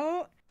those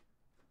out.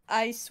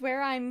 I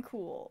swear I'm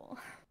cool.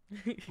 Or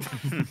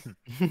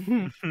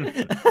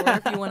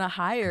if you want to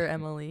hire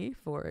Emily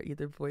for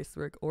either voice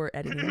work or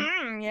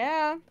editing.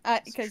 Yeah,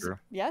 because true.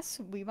 yes,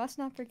 we must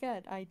not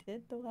forget I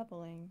did the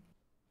leveling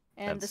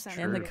and That's the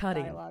true. And the sound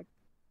cutting. dialogue.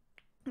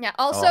 Yeah.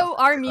 Also,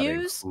 our cutting.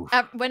 muse. Oof.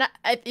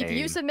 If you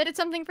Pain. submitted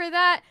something for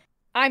that,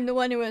 I'm the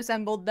one who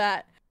assembled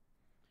that.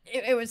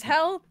 It was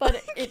hell,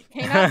 but it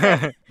came out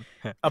great.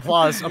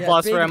 Applause, Yeah,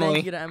 applause big for Thank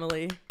Emily. you to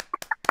Emily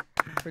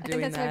for I think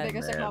doing that's my that.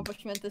 biggest man.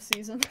 accomplishment this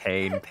season.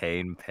 Pain,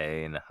 pain,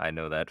 pain. I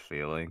know that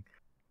feeling.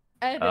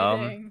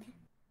 Editing.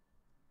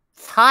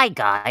 Hi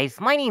guys,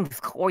 my name's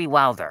Corey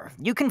Wilder.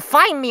 You can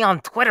find me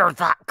on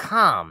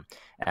Twitter.com.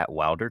 At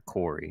Wilder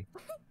Corey.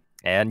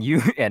 And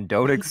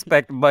don't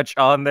expect much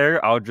on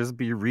there. I'll just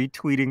be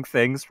retweeting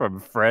things from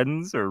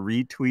friends or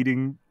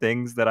retweeting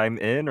things that I'm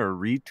in or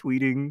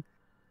retweeting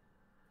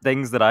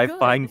things that I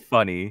find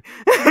funny.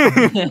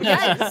 Yes,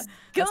 That's what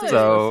you're good.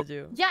 supposed to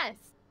do. Yes.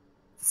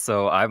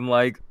 So I'm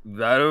like,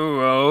 I don't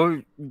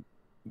know.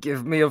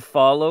 Give me a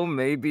follow.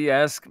 Maybe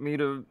ask me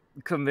to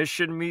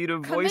commission me to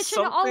voice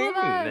Commission all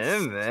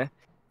something. of us.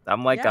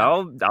 I'm like, Yeah.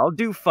 I'll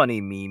do funny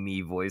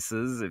me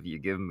voices if you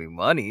give me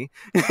money.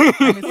 I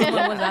mean,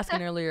 someone was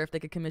asking earlier if they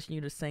could commission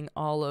you to sing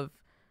all of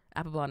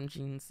Apple Bottom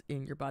Jeans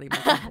in your body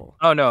multiple.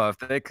 Oh no, if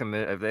they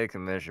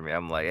commission me,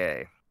 I'm like,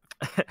 hey,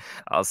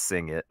 I'll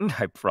sing it.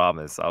 I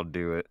promise, I'll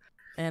do it.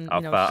 And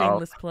I'll-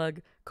 shameless plug,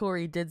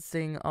 Corey did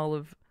sing all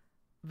of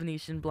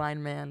Venetian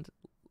Blind Man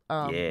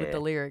with Yeah. the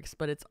lyrics,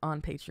 but it's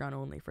on Patreon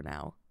only for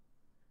now,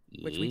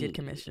 which we did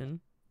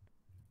commission.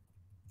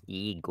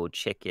 Go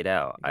check it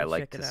out. Go I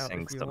like check to it out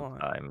sing if you want.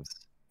 sometimes.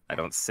 I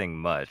don't sing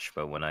much,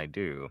 but when I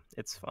do,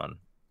 it's fun.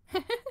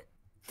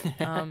 Is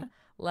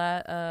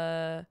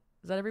that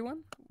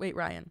everyone? Wait,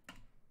 Ryan.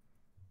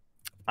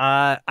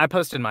 I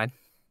posted mine.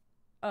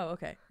 Oh,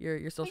 okay.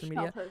 Your social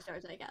media. Post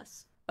ours, I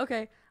guess.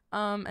 Okay.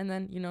 And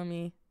then you know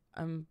me.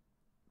 I'm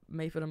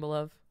Mayfield and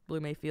Beloved, Blue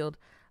Mayfield.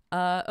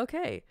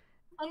 Okay.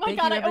 Oh my Thank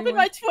god, you, I opened everyone.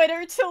 my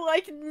Twitter to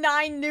like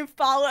 9 new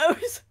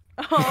follows.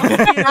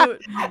 Oh,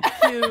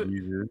 cute.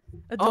 Jesus.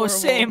 Oh, Adorable.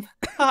 same.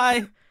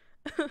 Hi.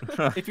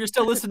 If you're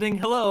still listening,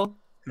 hello.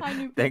 Hi,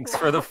 new Thanks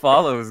people. for the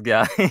follows,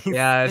 guys.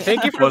 Yeah,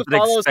 thank you for the Wasn't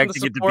follows and the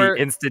expecting it to support.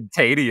 be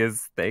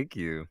instantaneous. Thank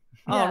you.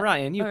 Yeah, Oh,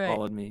 Ryan, you all right.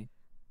 followed me.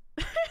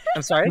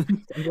 I'm sorry.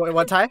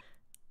 What Ty?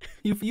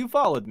 You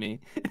followed me.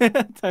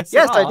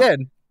 Yes, I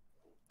did.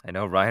 I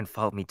know Ryan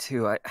followed me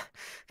too.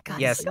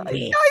 Yes,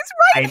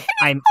 Guys,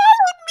 I'm.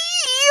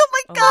 Oh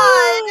my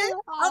god!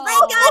 Oh my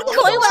god,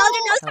 Corey Wilder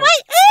knows who I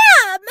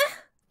am!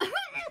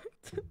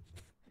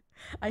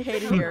 I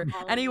hate it here.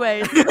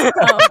 Anyways,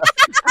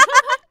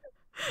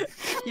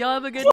 y'all have a good